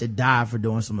anybody should die for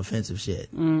doing some offensive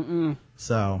shit. Mm-mm.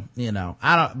 So, you know,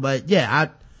 but yeah,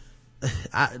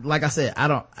 I like I said, I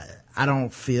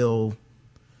don't feel,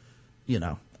 you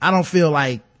know, I don't feel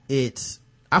like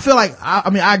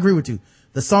I agree with you.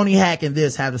 The Sony hack and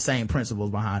this have the same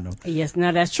principles behind them. Yes,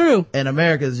 now that's true. And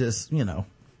America's just, you know,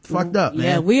 fucked up, man.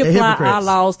 Yeah, we They're apply hypocrites. our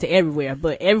laws to everywhere,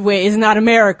 but everywhere is not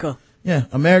America. Yeah,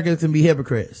 Americans can be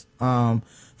hypocrites. From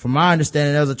my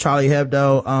understanding, there was a Charlie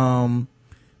Hebdo,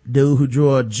 dude who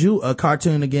drew a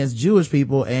cartoon against Jewish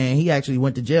people, and he actually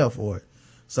went to jail for it.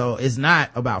 So it's not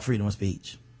about freedom of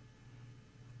speech.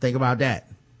 Think about that.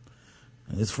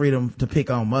 It's freedom to pick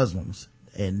on Muslims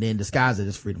and then disguise it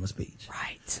as freedom of speech.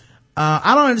 Right.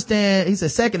 I don't understand. He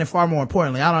said, second and far more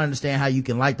importantly, I don't understand how you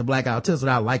can like the Black Eyed Tips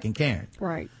without liking Karen.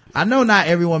 Right. I know not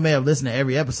everyone may have listened to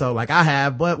every episode like I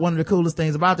have, but one of the coolest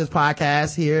things about this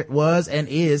podcast here was and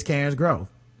is Karen's growth.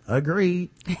 Agreed.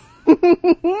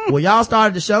 When y'all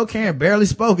started the show, Karen barely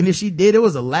spoke, and if she did, it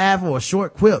was a laugh or a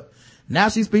short quip. Now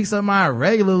she speaks her mind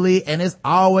regularly, and it's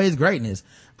always greatness.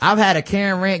 I've had a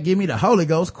Karen rant give me the Holy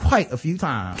Ghost quite a few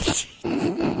times.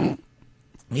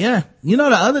 Yeah. You know,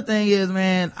 the other thing is,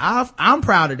 man, I'm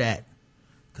proud of that.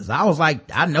 Cause I was like,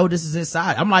 I know this is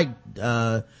inside. I'm like,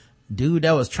 dude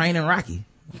that was training Rocky,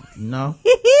 you know?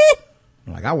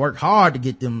 Like, I worked hard to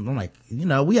get them. I'm like, you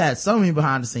know, we had so many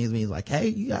behind the scenes meetings like, hey,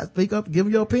 you gotta speak up, give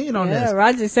me your opinion on this. Yeah,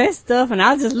 Roger says stuff and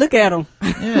I'll just look at him.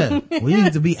 Yeah. We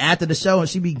need to be after the show and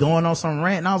she be going on some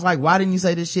rant. And I was like, why didn't you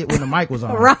say this shit when the mic was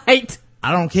on? Right.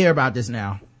 I don't care about this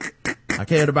now. I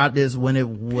cared about this when it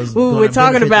was. Ooh, we're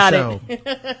talking about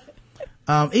it.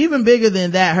 Even bigger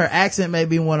than that, her accent may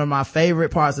be one of my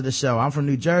favorite parts of the show. I'm from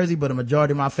New Jersey, but a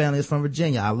majority of my family is from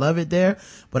Virginia. I love it there,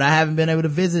 but I haven't been able to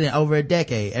visit in over a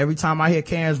decade. Every time I hear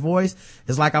Karen's voice,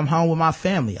 it's like I'm home with my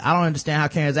family. I don't understand how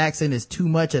Karen's accent is too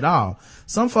much at all.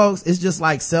 Some folks, it's just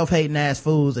like self-hating ass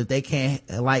fools if they can't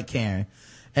like Karen.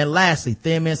 And lastly,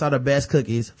 Thin Mints are the best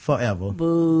cookies forever.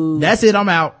 Boo. That's it. I'm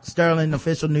out. Sterling,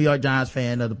 official New York Giants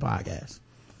fan of the podcast.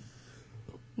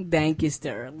 Thank you,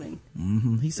 Sterling.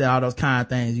 Mm-hmm. He said all those kind of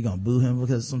things. You gonna boo him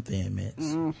because of some Thin Mints.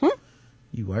 Mm-hmm.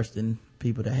 You worse than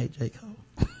people that hate J. Cole.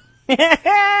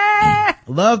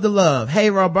 Love the love. Hey,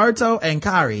 Roberto and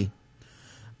Kari.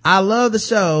 I love the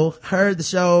show. Heard the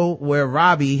show where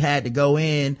Robbie had to go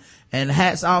in, and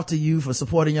hats off to you for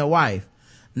supporting your wife.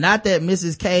 Not that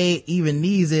Mrs. K even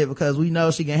needs it, because we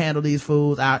know she can handle these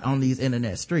fools out on these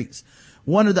internet streets.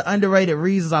 One of the underrated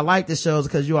reasons I like this show is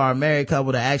because you are a married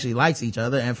couple that actually likes each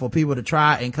other, and for people to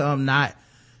try and come not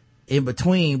in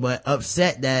between but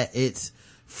upset that it's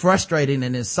frustrating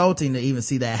and insulting to even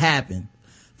see that happen.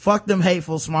 Fuck them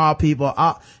hateful small people.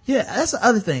 Yeah, that's the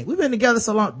other thing. We've been together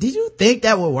so long. Did you think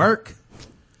that would work?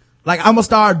 Like, I'm gonna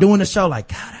start doing the show like,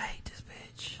 God, I hate this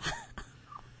bitch.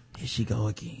 Here she go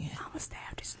again. I'm gonna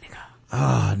stab this nigga.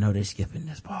 Oh, no, they're skipping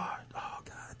this part. Oh,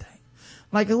 God, dang.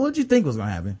 Like, what'd you think was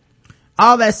gonna happen?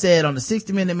 All that said, on the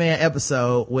 60 Minute Man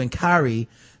episode, when Kari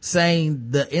sang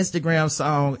the Instagram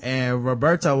song and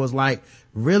Roberto was like,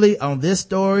 really, on this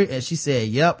story? And she said,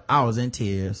 yep, I was in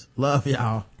tears. Love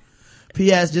y'all.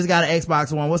 P.S. Just got an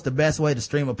Xbox One. What's the best way to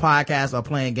stream a podcast or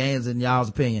playing games in y'all's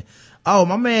opinion? Oh,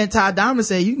 my man Ty Diamond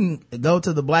said you can go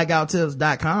to the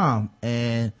blackouttips.com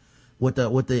and with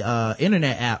the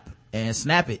internet app and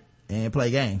snap it and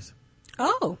play games.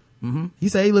 Oh. Mm-hmm. He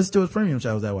said he listens to his premium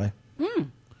shows that way.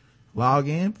 Log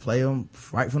in, play them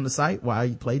right from the site while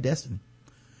you play Destiny.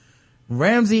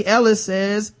 Ramsey Ellis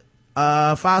says,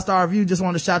 5-star review. Just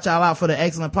want to shout y'all out for the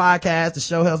excellent podcast. The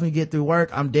show helps me get through work.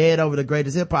 I'm dead over the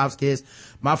greatest hip hop skits.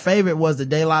 My favorite was the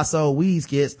De La Soul Weed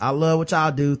skits. I love what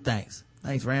y'all do. Thanks.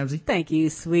 Thanks, Ramsey. Thank you,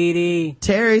 sweetie.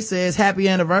 Terry says, happy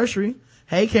anniversary.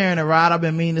 Hey, Karen and Rod, I've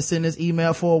been meaning to send this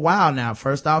email for a while now.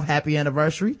 First off, happy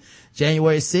anniversary.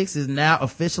 January 6th is now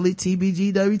officially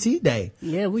TBGWT Day.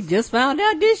 Yeah, we just found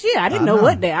out this year. I didn't know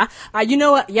what day. I you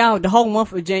know what, y'all, the whole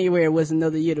month of January was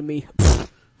another year to me.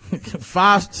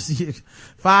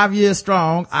 5 years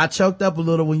strong. I choked up a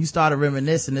little when you started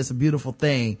reminiscing. It's a beautiful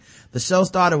thing. The show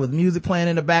started with music playing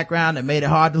in the background that made it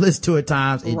hard to listen to at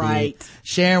times. It did.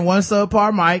 Sharing one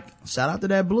subpar mic. Shout out to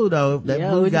that Blue though.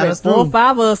 That Blue got us through. 4 or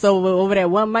 5 of us over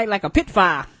that one mic like a pit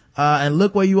fire. And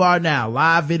look where you are now.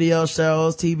 Live video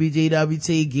shows,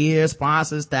 TBGWT gear,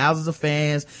 sponsors, thousands of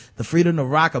fans, the freedom to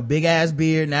rock a big ass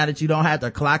beard now that you don't have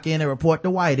to clock in and report to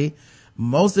Whitey.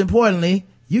 Most importantly,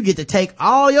 you get to take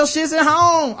all your shits at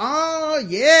home. Oh,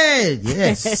 yeah.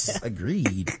 Yes.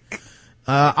 Agreed.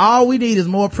 All we need is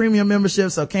more premium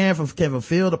membership so Karen can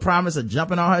fulfill the promise of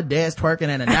jumping on her desk, twerking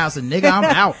and announcing, nigga, I'm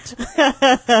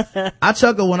out. I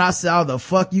chuckled when I saw the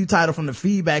fuck you title from the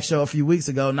feedback show a few weeks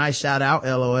ago. Nice shout out,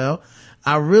 LOL.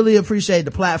 I really appreciate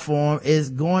the platform.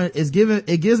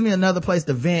 It gives me another place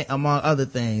to vent among other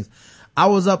things. I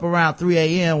was up around 3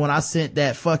 a.m. when I sent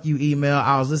that fuck you email.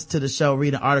 I was listening to the show,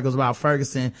 reading articles about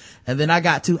Ferguson, and then I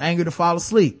got too angry to fall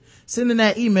asleep. Sending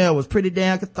that email was pretty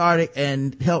damn cathartic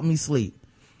and helped me sleep.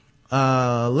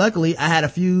 Luckily I had a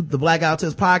few The Blackout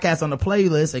Tips podcast on the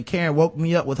playlist and Karen woke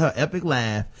me up with her epic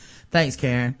laugh. Thanks,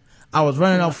 Karen. I was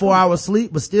running on 4 hours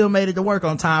sleep, but still made it to work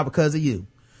on time because of you.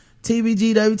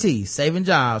 TBGWT, saving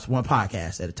jobs one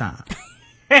podcast at a time.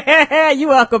 You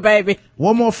welcome, baby.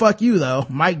 One more fuck you though.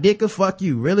 Mike Dicker, fuck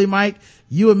you. Really, Mike?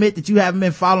 You admit that you haven't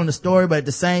been following the story, but at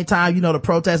the same time, you know the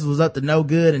protesters was up to no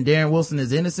good and Darren Wilson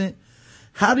is innocent?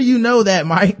 How do you know that,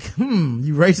 Mike?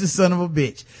 You racist son of a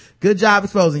bitch. Good job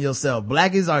exposing yourself.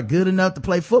 Blackies are good enough to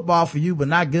play football for you, but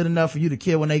not good enough for you to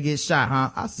kill when they get shot,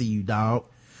 huh? I see you, dog.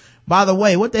 By the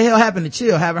way, what the hell happened to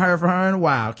Chill? Haven't heard from her in a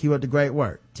while. Keep up the great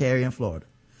work. Terry in Florida.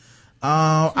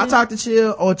 I talked to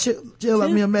Chill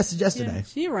left me a message yesterday. Yeah,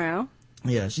 she around.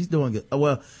 Yeah, she's doing good.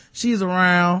 Well, she's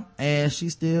around and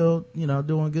she's still,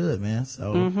 doing good, man.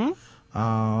 So,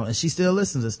 and she still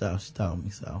listens to stuff. She told me,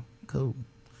 so cool.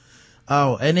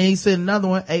 Oh, and then he said another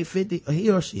one, 850, he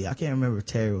or she, I can't remember if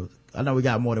Terry was, I know we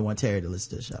got more than one Terry to listen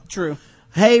to the show. True.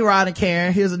 Hey, Rod and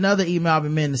Karen, here's another email I've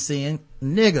been meaning to send.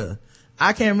 Nigga,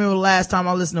 I can't remember the last time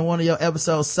I listened to one of your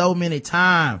episodes so many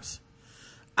times.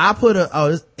 I put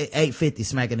this 850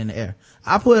 smacking in the air.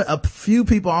 I put a few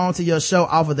people onto your show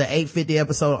off of the 850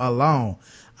 episode alone.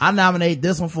 I nominate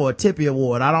this one for a Tippy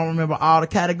Award. I don't remember all the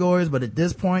categories, but at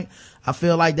this point, I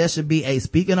feel like there should be a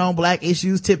Speaking on Black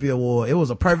Issues Tippy Award. It was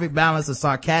a perfect balance of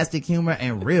sarcastic humor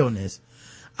and realness.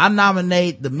 I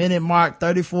nominate the minute mark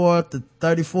 34 to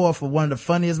 34 for one of the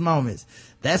funniest moments.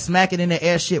 That smacking in the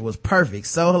air shit was perfect.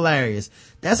 So hilarious.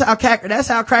 That's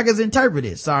how crackers interpret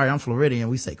it. Sorry, I'm Floridian.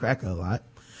 We say cracker a lot.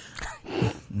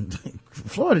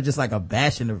 Florida just like a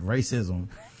bashing of racism.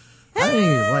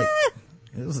 I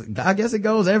guess it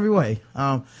goes every way.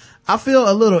 I feel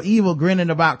a little evil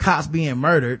grinning about cops being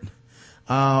murdered.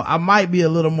 I might be a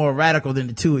little more radical than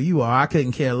the two of you are. I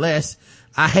couldn't care less.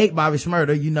 I hate Bobby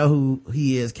Shmurda. You know who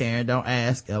he is, Karen. Don't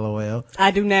ask, LOL.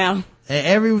 I do now. And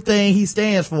everything he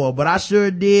stands for, but I sure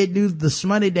did do the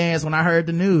shmoney dance when I heard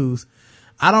the news.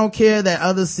 I don't care that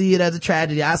others see it as a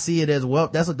tragedy. I see it as, well,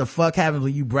 that's what the fuck happens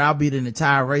when you browbeat an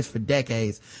entire race for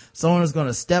decades. Someone is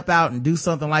gonna step out and do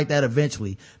something like that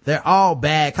eventually. They're all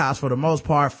bad cops for the most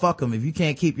part. Fuck them. If you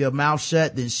can't keep your mouth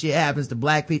shut, then shit happens to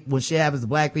black people. When shit happens to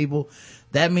black people,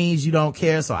 that means you don't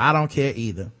care, so I don't care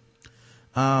either.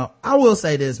 I will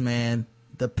say this, man.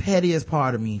 The pettiest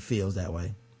part of me feels that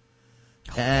way.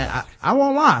 And I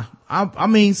won't lie. I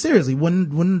mean, seriously,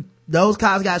 when those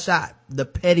cops got shot, the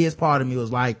pettiest part of me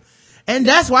was like, and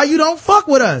that's why you don't fuck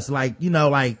with us. Like,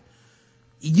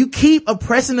 you keep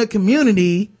oppressing the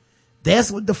community. That's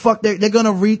what the fuck they're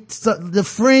gonna reach. The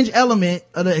fringe element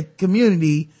of the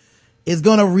community is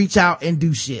gonna reach out and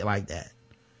do shit like that.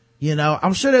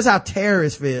 I'm sure that's how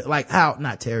terrorists feel.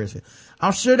 Not terrorists feel.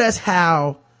 I'm sure that's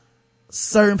how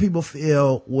certain people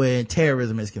feel when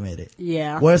terrorism is committed.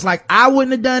 Yeah. Where it's like, I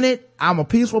wouldn't have done it. I'm a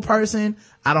peaceful person.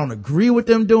 I don't agree with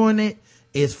them doing it.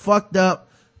 It's fucked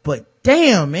up. But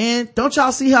damn, man, don't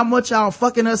y'all see how much y'all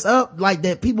fucking us up? Like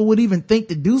that people would even think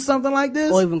to do something like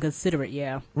this? Or even consider it,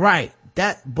 yeah. Right.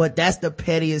 But that's the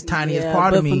pettiest, tiniest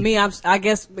part of me. But for me, I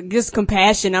guess, just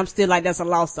compassion, I'm still like, that's a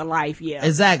loss of life, yeah.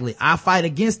 Exactly. I fight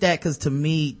against that because to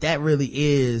me, that really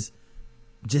is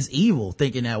just evil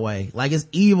thinking that way. Like it's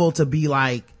evil to be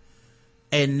like,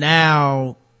 and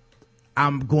now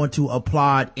I'm going to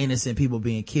applaud innocent people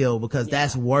being killed because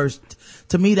that's worse.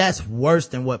 To me, that's worse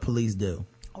than what police do.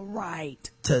 Right.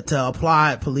 To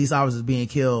apply police officers being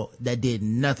killed that did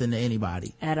nothing to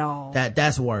anybody. At all.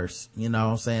 That's worse. You know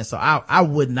what I'm saying? So I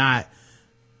will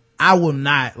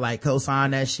not like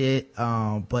co-sign that shit.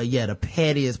 But yeah, the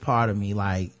pettiest part of me,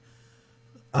 like,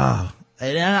 and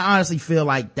I honestly feel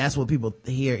like that's what people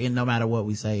hear in no matter what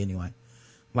we say anyway.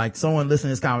 Like someone listening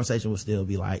to this conversation will still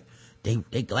be like,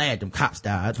 they glad them cops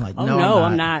died. I'm like, no,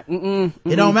 I'm not.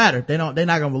 It don't matter. They're not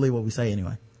gonna believe what we say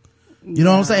anyway. You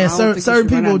know what I'm saying? Certain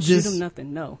people just shoot them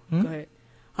nothing. No, go ahead.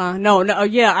 No,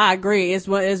 yeah, I agree. It's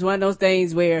one of those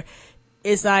things where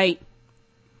it's like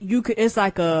it's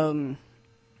like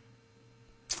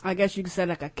I guess you could say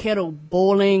like a kettle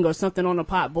boiling or something on a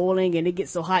pot boiling, and it gets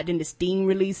so hot then the steam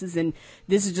releases, and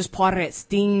this is just part of that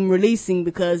steam releasing,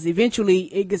 because eventually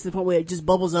it gets to the point where it just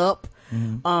bubbles up.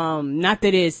 Not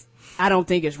that I don't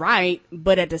think it's right,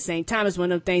 but at the same time it's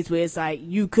one of those things where it's like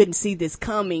you couldn't see this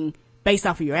coming based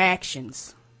off of your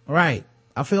actions. Right.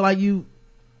 I feel like you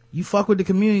fuck with the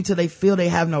community till they feel they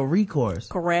have no recourse.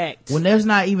 Correct. When there's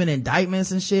not even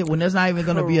indictments and shit, when there's not even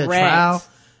gonna be a trial,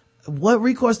 what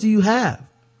recourse do you have?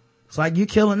 It's like, you're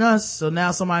killing us, so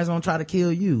now somebody's gonna try to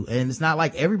kill you. And it's not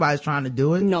like everybody's trying to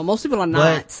do it. No, most people are not.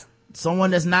 But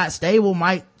someone that's not stable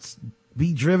might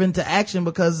be driven to action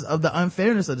because of the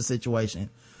unfairness of the situation.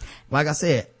 Like I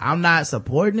said, I'm not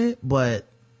supporting it, but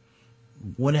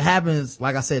when it happens,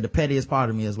 like I said, the pettiest part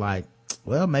of me is like,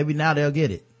 well, maybe now they'll get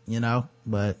it, you know?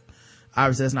 But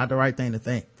obviously that's not the right thing to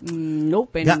think.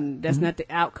 Nope. And that's not the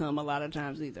outcome a lot of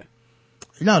times either.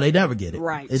 No, they never get it.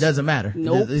 Right. It doesn't matter.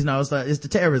 Nope. It's the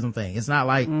terrorism thing. It's not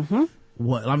like,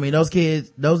 I mean, those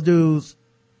dudes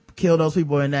killed those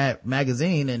people in that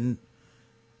magazine, and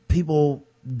people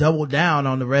doubled down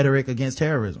on the rhetoric against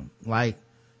terrorism, like,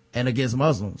 and against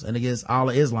Muslims and against all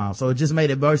of Islam. So it just made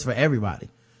it worse for everybody.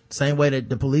 Same way that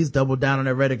the police doubled down on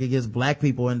their rhetoric against black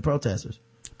people and protesters.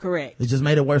 Correct. It just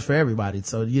made it worse for everybody.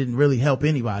 So you didn't really help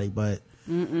anybody, but.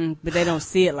 But they don't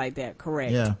see it like that.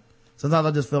 Correct. Yeah. Sometimes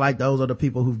I just feel like those are the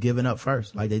people who've given up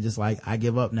first. Like, they just like, I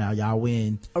give up now. Y'all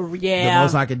win. Yeah. The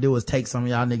most I can do is take some of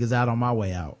y'all niggas out on my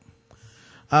way out.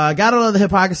 Gotta love the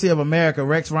hypocrisy of America.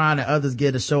 Rex Ryan and others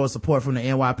get a show of support from the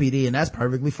NYPD, and that's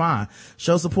perfectly fine.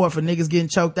 Show support for niggas getting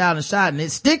choked out and shot, and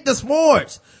it stick to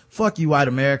sports. Fuck you, white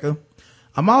America.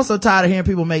 I'm also tired of hearing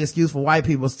people make excuses for white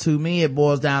people. To me, it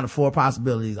boils down to 4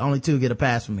 possibilities. Only 2 get a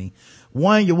pass from me.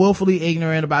 1, you're willfully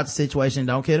ignorant about the situation,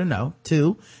 don't care to know.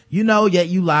 2, you know, yet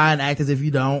you lie and act as if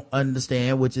you don't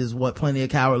understand, which is what plenty of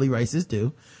cowardly racists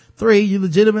do. 3, you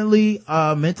legitimately,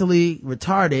 mentally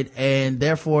retarded and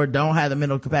therefore don't have the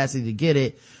mental capacity to get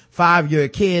it. 5, you're a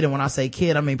kid, and when I say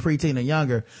kid, I mean preteen or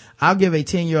younger. I'll give a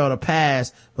 10-year-old a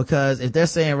pass, because if they're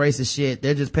saying racist shit,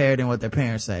 they're just parroting what their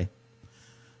parents say.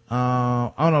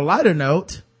 On a lighter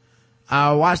note,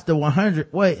 I watched the 100,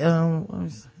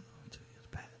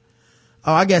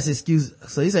 I guess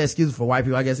so he said excuses for white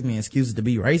people. I guess it means excuses to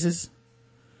be racist,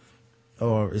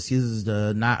 or excuses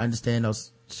to not understand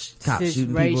those cops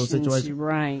shooting people situation.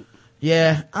 Right.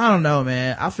 Yeah, I don't know,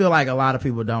 man. I feel like a lot of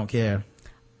people don't care.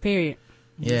 Period.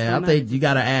 Yeah, I think you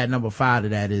gotta add number 5 to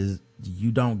that, is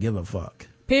you don't give a fuck.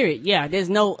 Period. Yeah, there's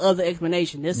no other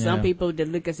explanation. There's some people that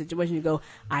look at a situation and go,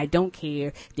 I don't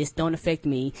care, this don't affect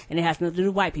me, and it has nothing to do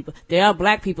with white people. There are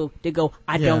black people that go,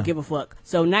 I don't give a fuck.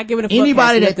 So not giving a fuck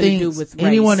Anybody has that nothing thinks, to do with race.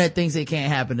 anyone that thinks it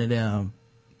can't happen to them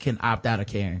can opt out of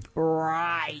caring.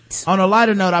 Right. On a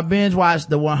lighter note, I binge watched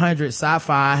the 100.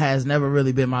 Sci-fi has never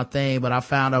really been my thing, but I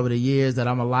found over the years that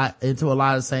I'm into a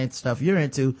lot of the same stuff you're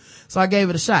into, so I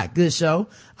gave it a shot. Good show.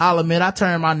 I'll admit I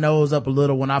turned my nose up a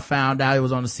little when I found out it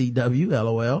was on the CW.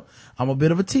 LOL. I'm a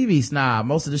bit of a TV snob.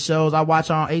 Most of the shows I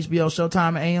watch on HBO,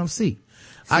 Showtime, and AMC.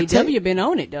 CW been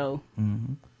on it though.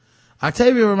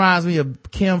 Octavia reminds me of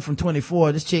Kim from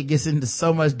 24. This chick gets into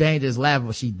so much dangerous laughing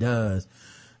what she does.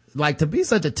 Like, to be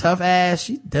such a tough ass,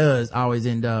 she does always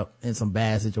end up in some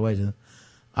bad situations.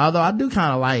 Although I do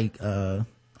kind of like, I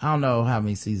don't know how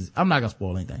many seasons. I'm not gonna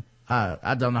spoil anything.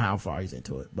 I don't know how far he's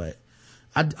into it, but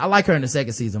I like her in the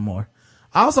 2nd season more.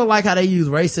 I also like how they use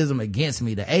racism against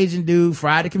me. The Asian dude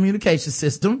fried the communication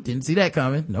system. Didn't see that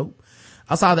coming. Nope.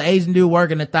 I saw the Asian dude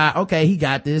working and thought, okay, he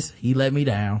got this. He let me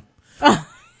down.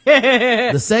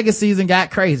 The 2nd season got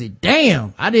crazy.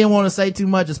 Damn. I didn't want to say too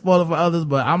much and spoil it for others,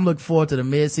 but I'm looking forward to the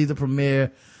mid-season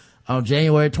premiere on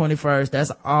January 21st.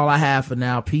 That's all I have for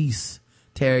now. Peace.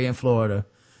 Terry in Florida.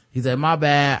 He said, my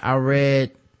bad. I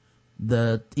read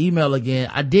the email again.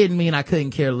 I didn't mean I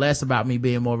couldn't care less about me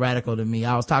being more radical than me.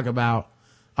 I was talking about,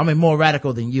 more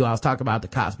radical than you. I was talking about the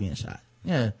cops being shot.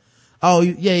 Yeah. Oh,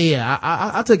 yeah.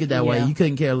 I took it that way. You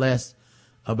couldn't care less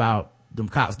about them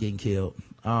cops getting killed.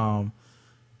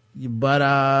 But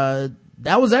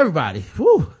that was everybody.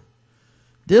 Whew.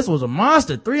 This was a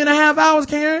monster. 3.5 hours,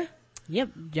 Karen. Yep,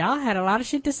 y'all had a lot of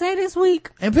shit to say this week.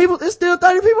 And there's still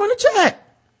 30 people in the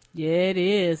chat. Yeah, it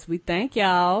is. We thank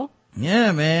y'all.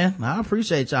 Yeah, man. I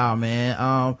appreciate y'all, man.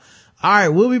 All right,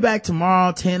 we'll be back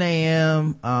tomorrow, 10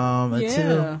 a.m.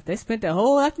 Until they spent the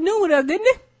whole afternoon with us, didn't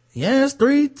they? Yeah, it's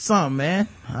 3 something, man.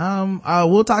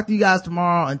 We'll talk to you guys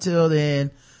tomorrow. Until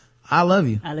then, I love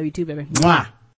you. I love you too, baby. Mwah.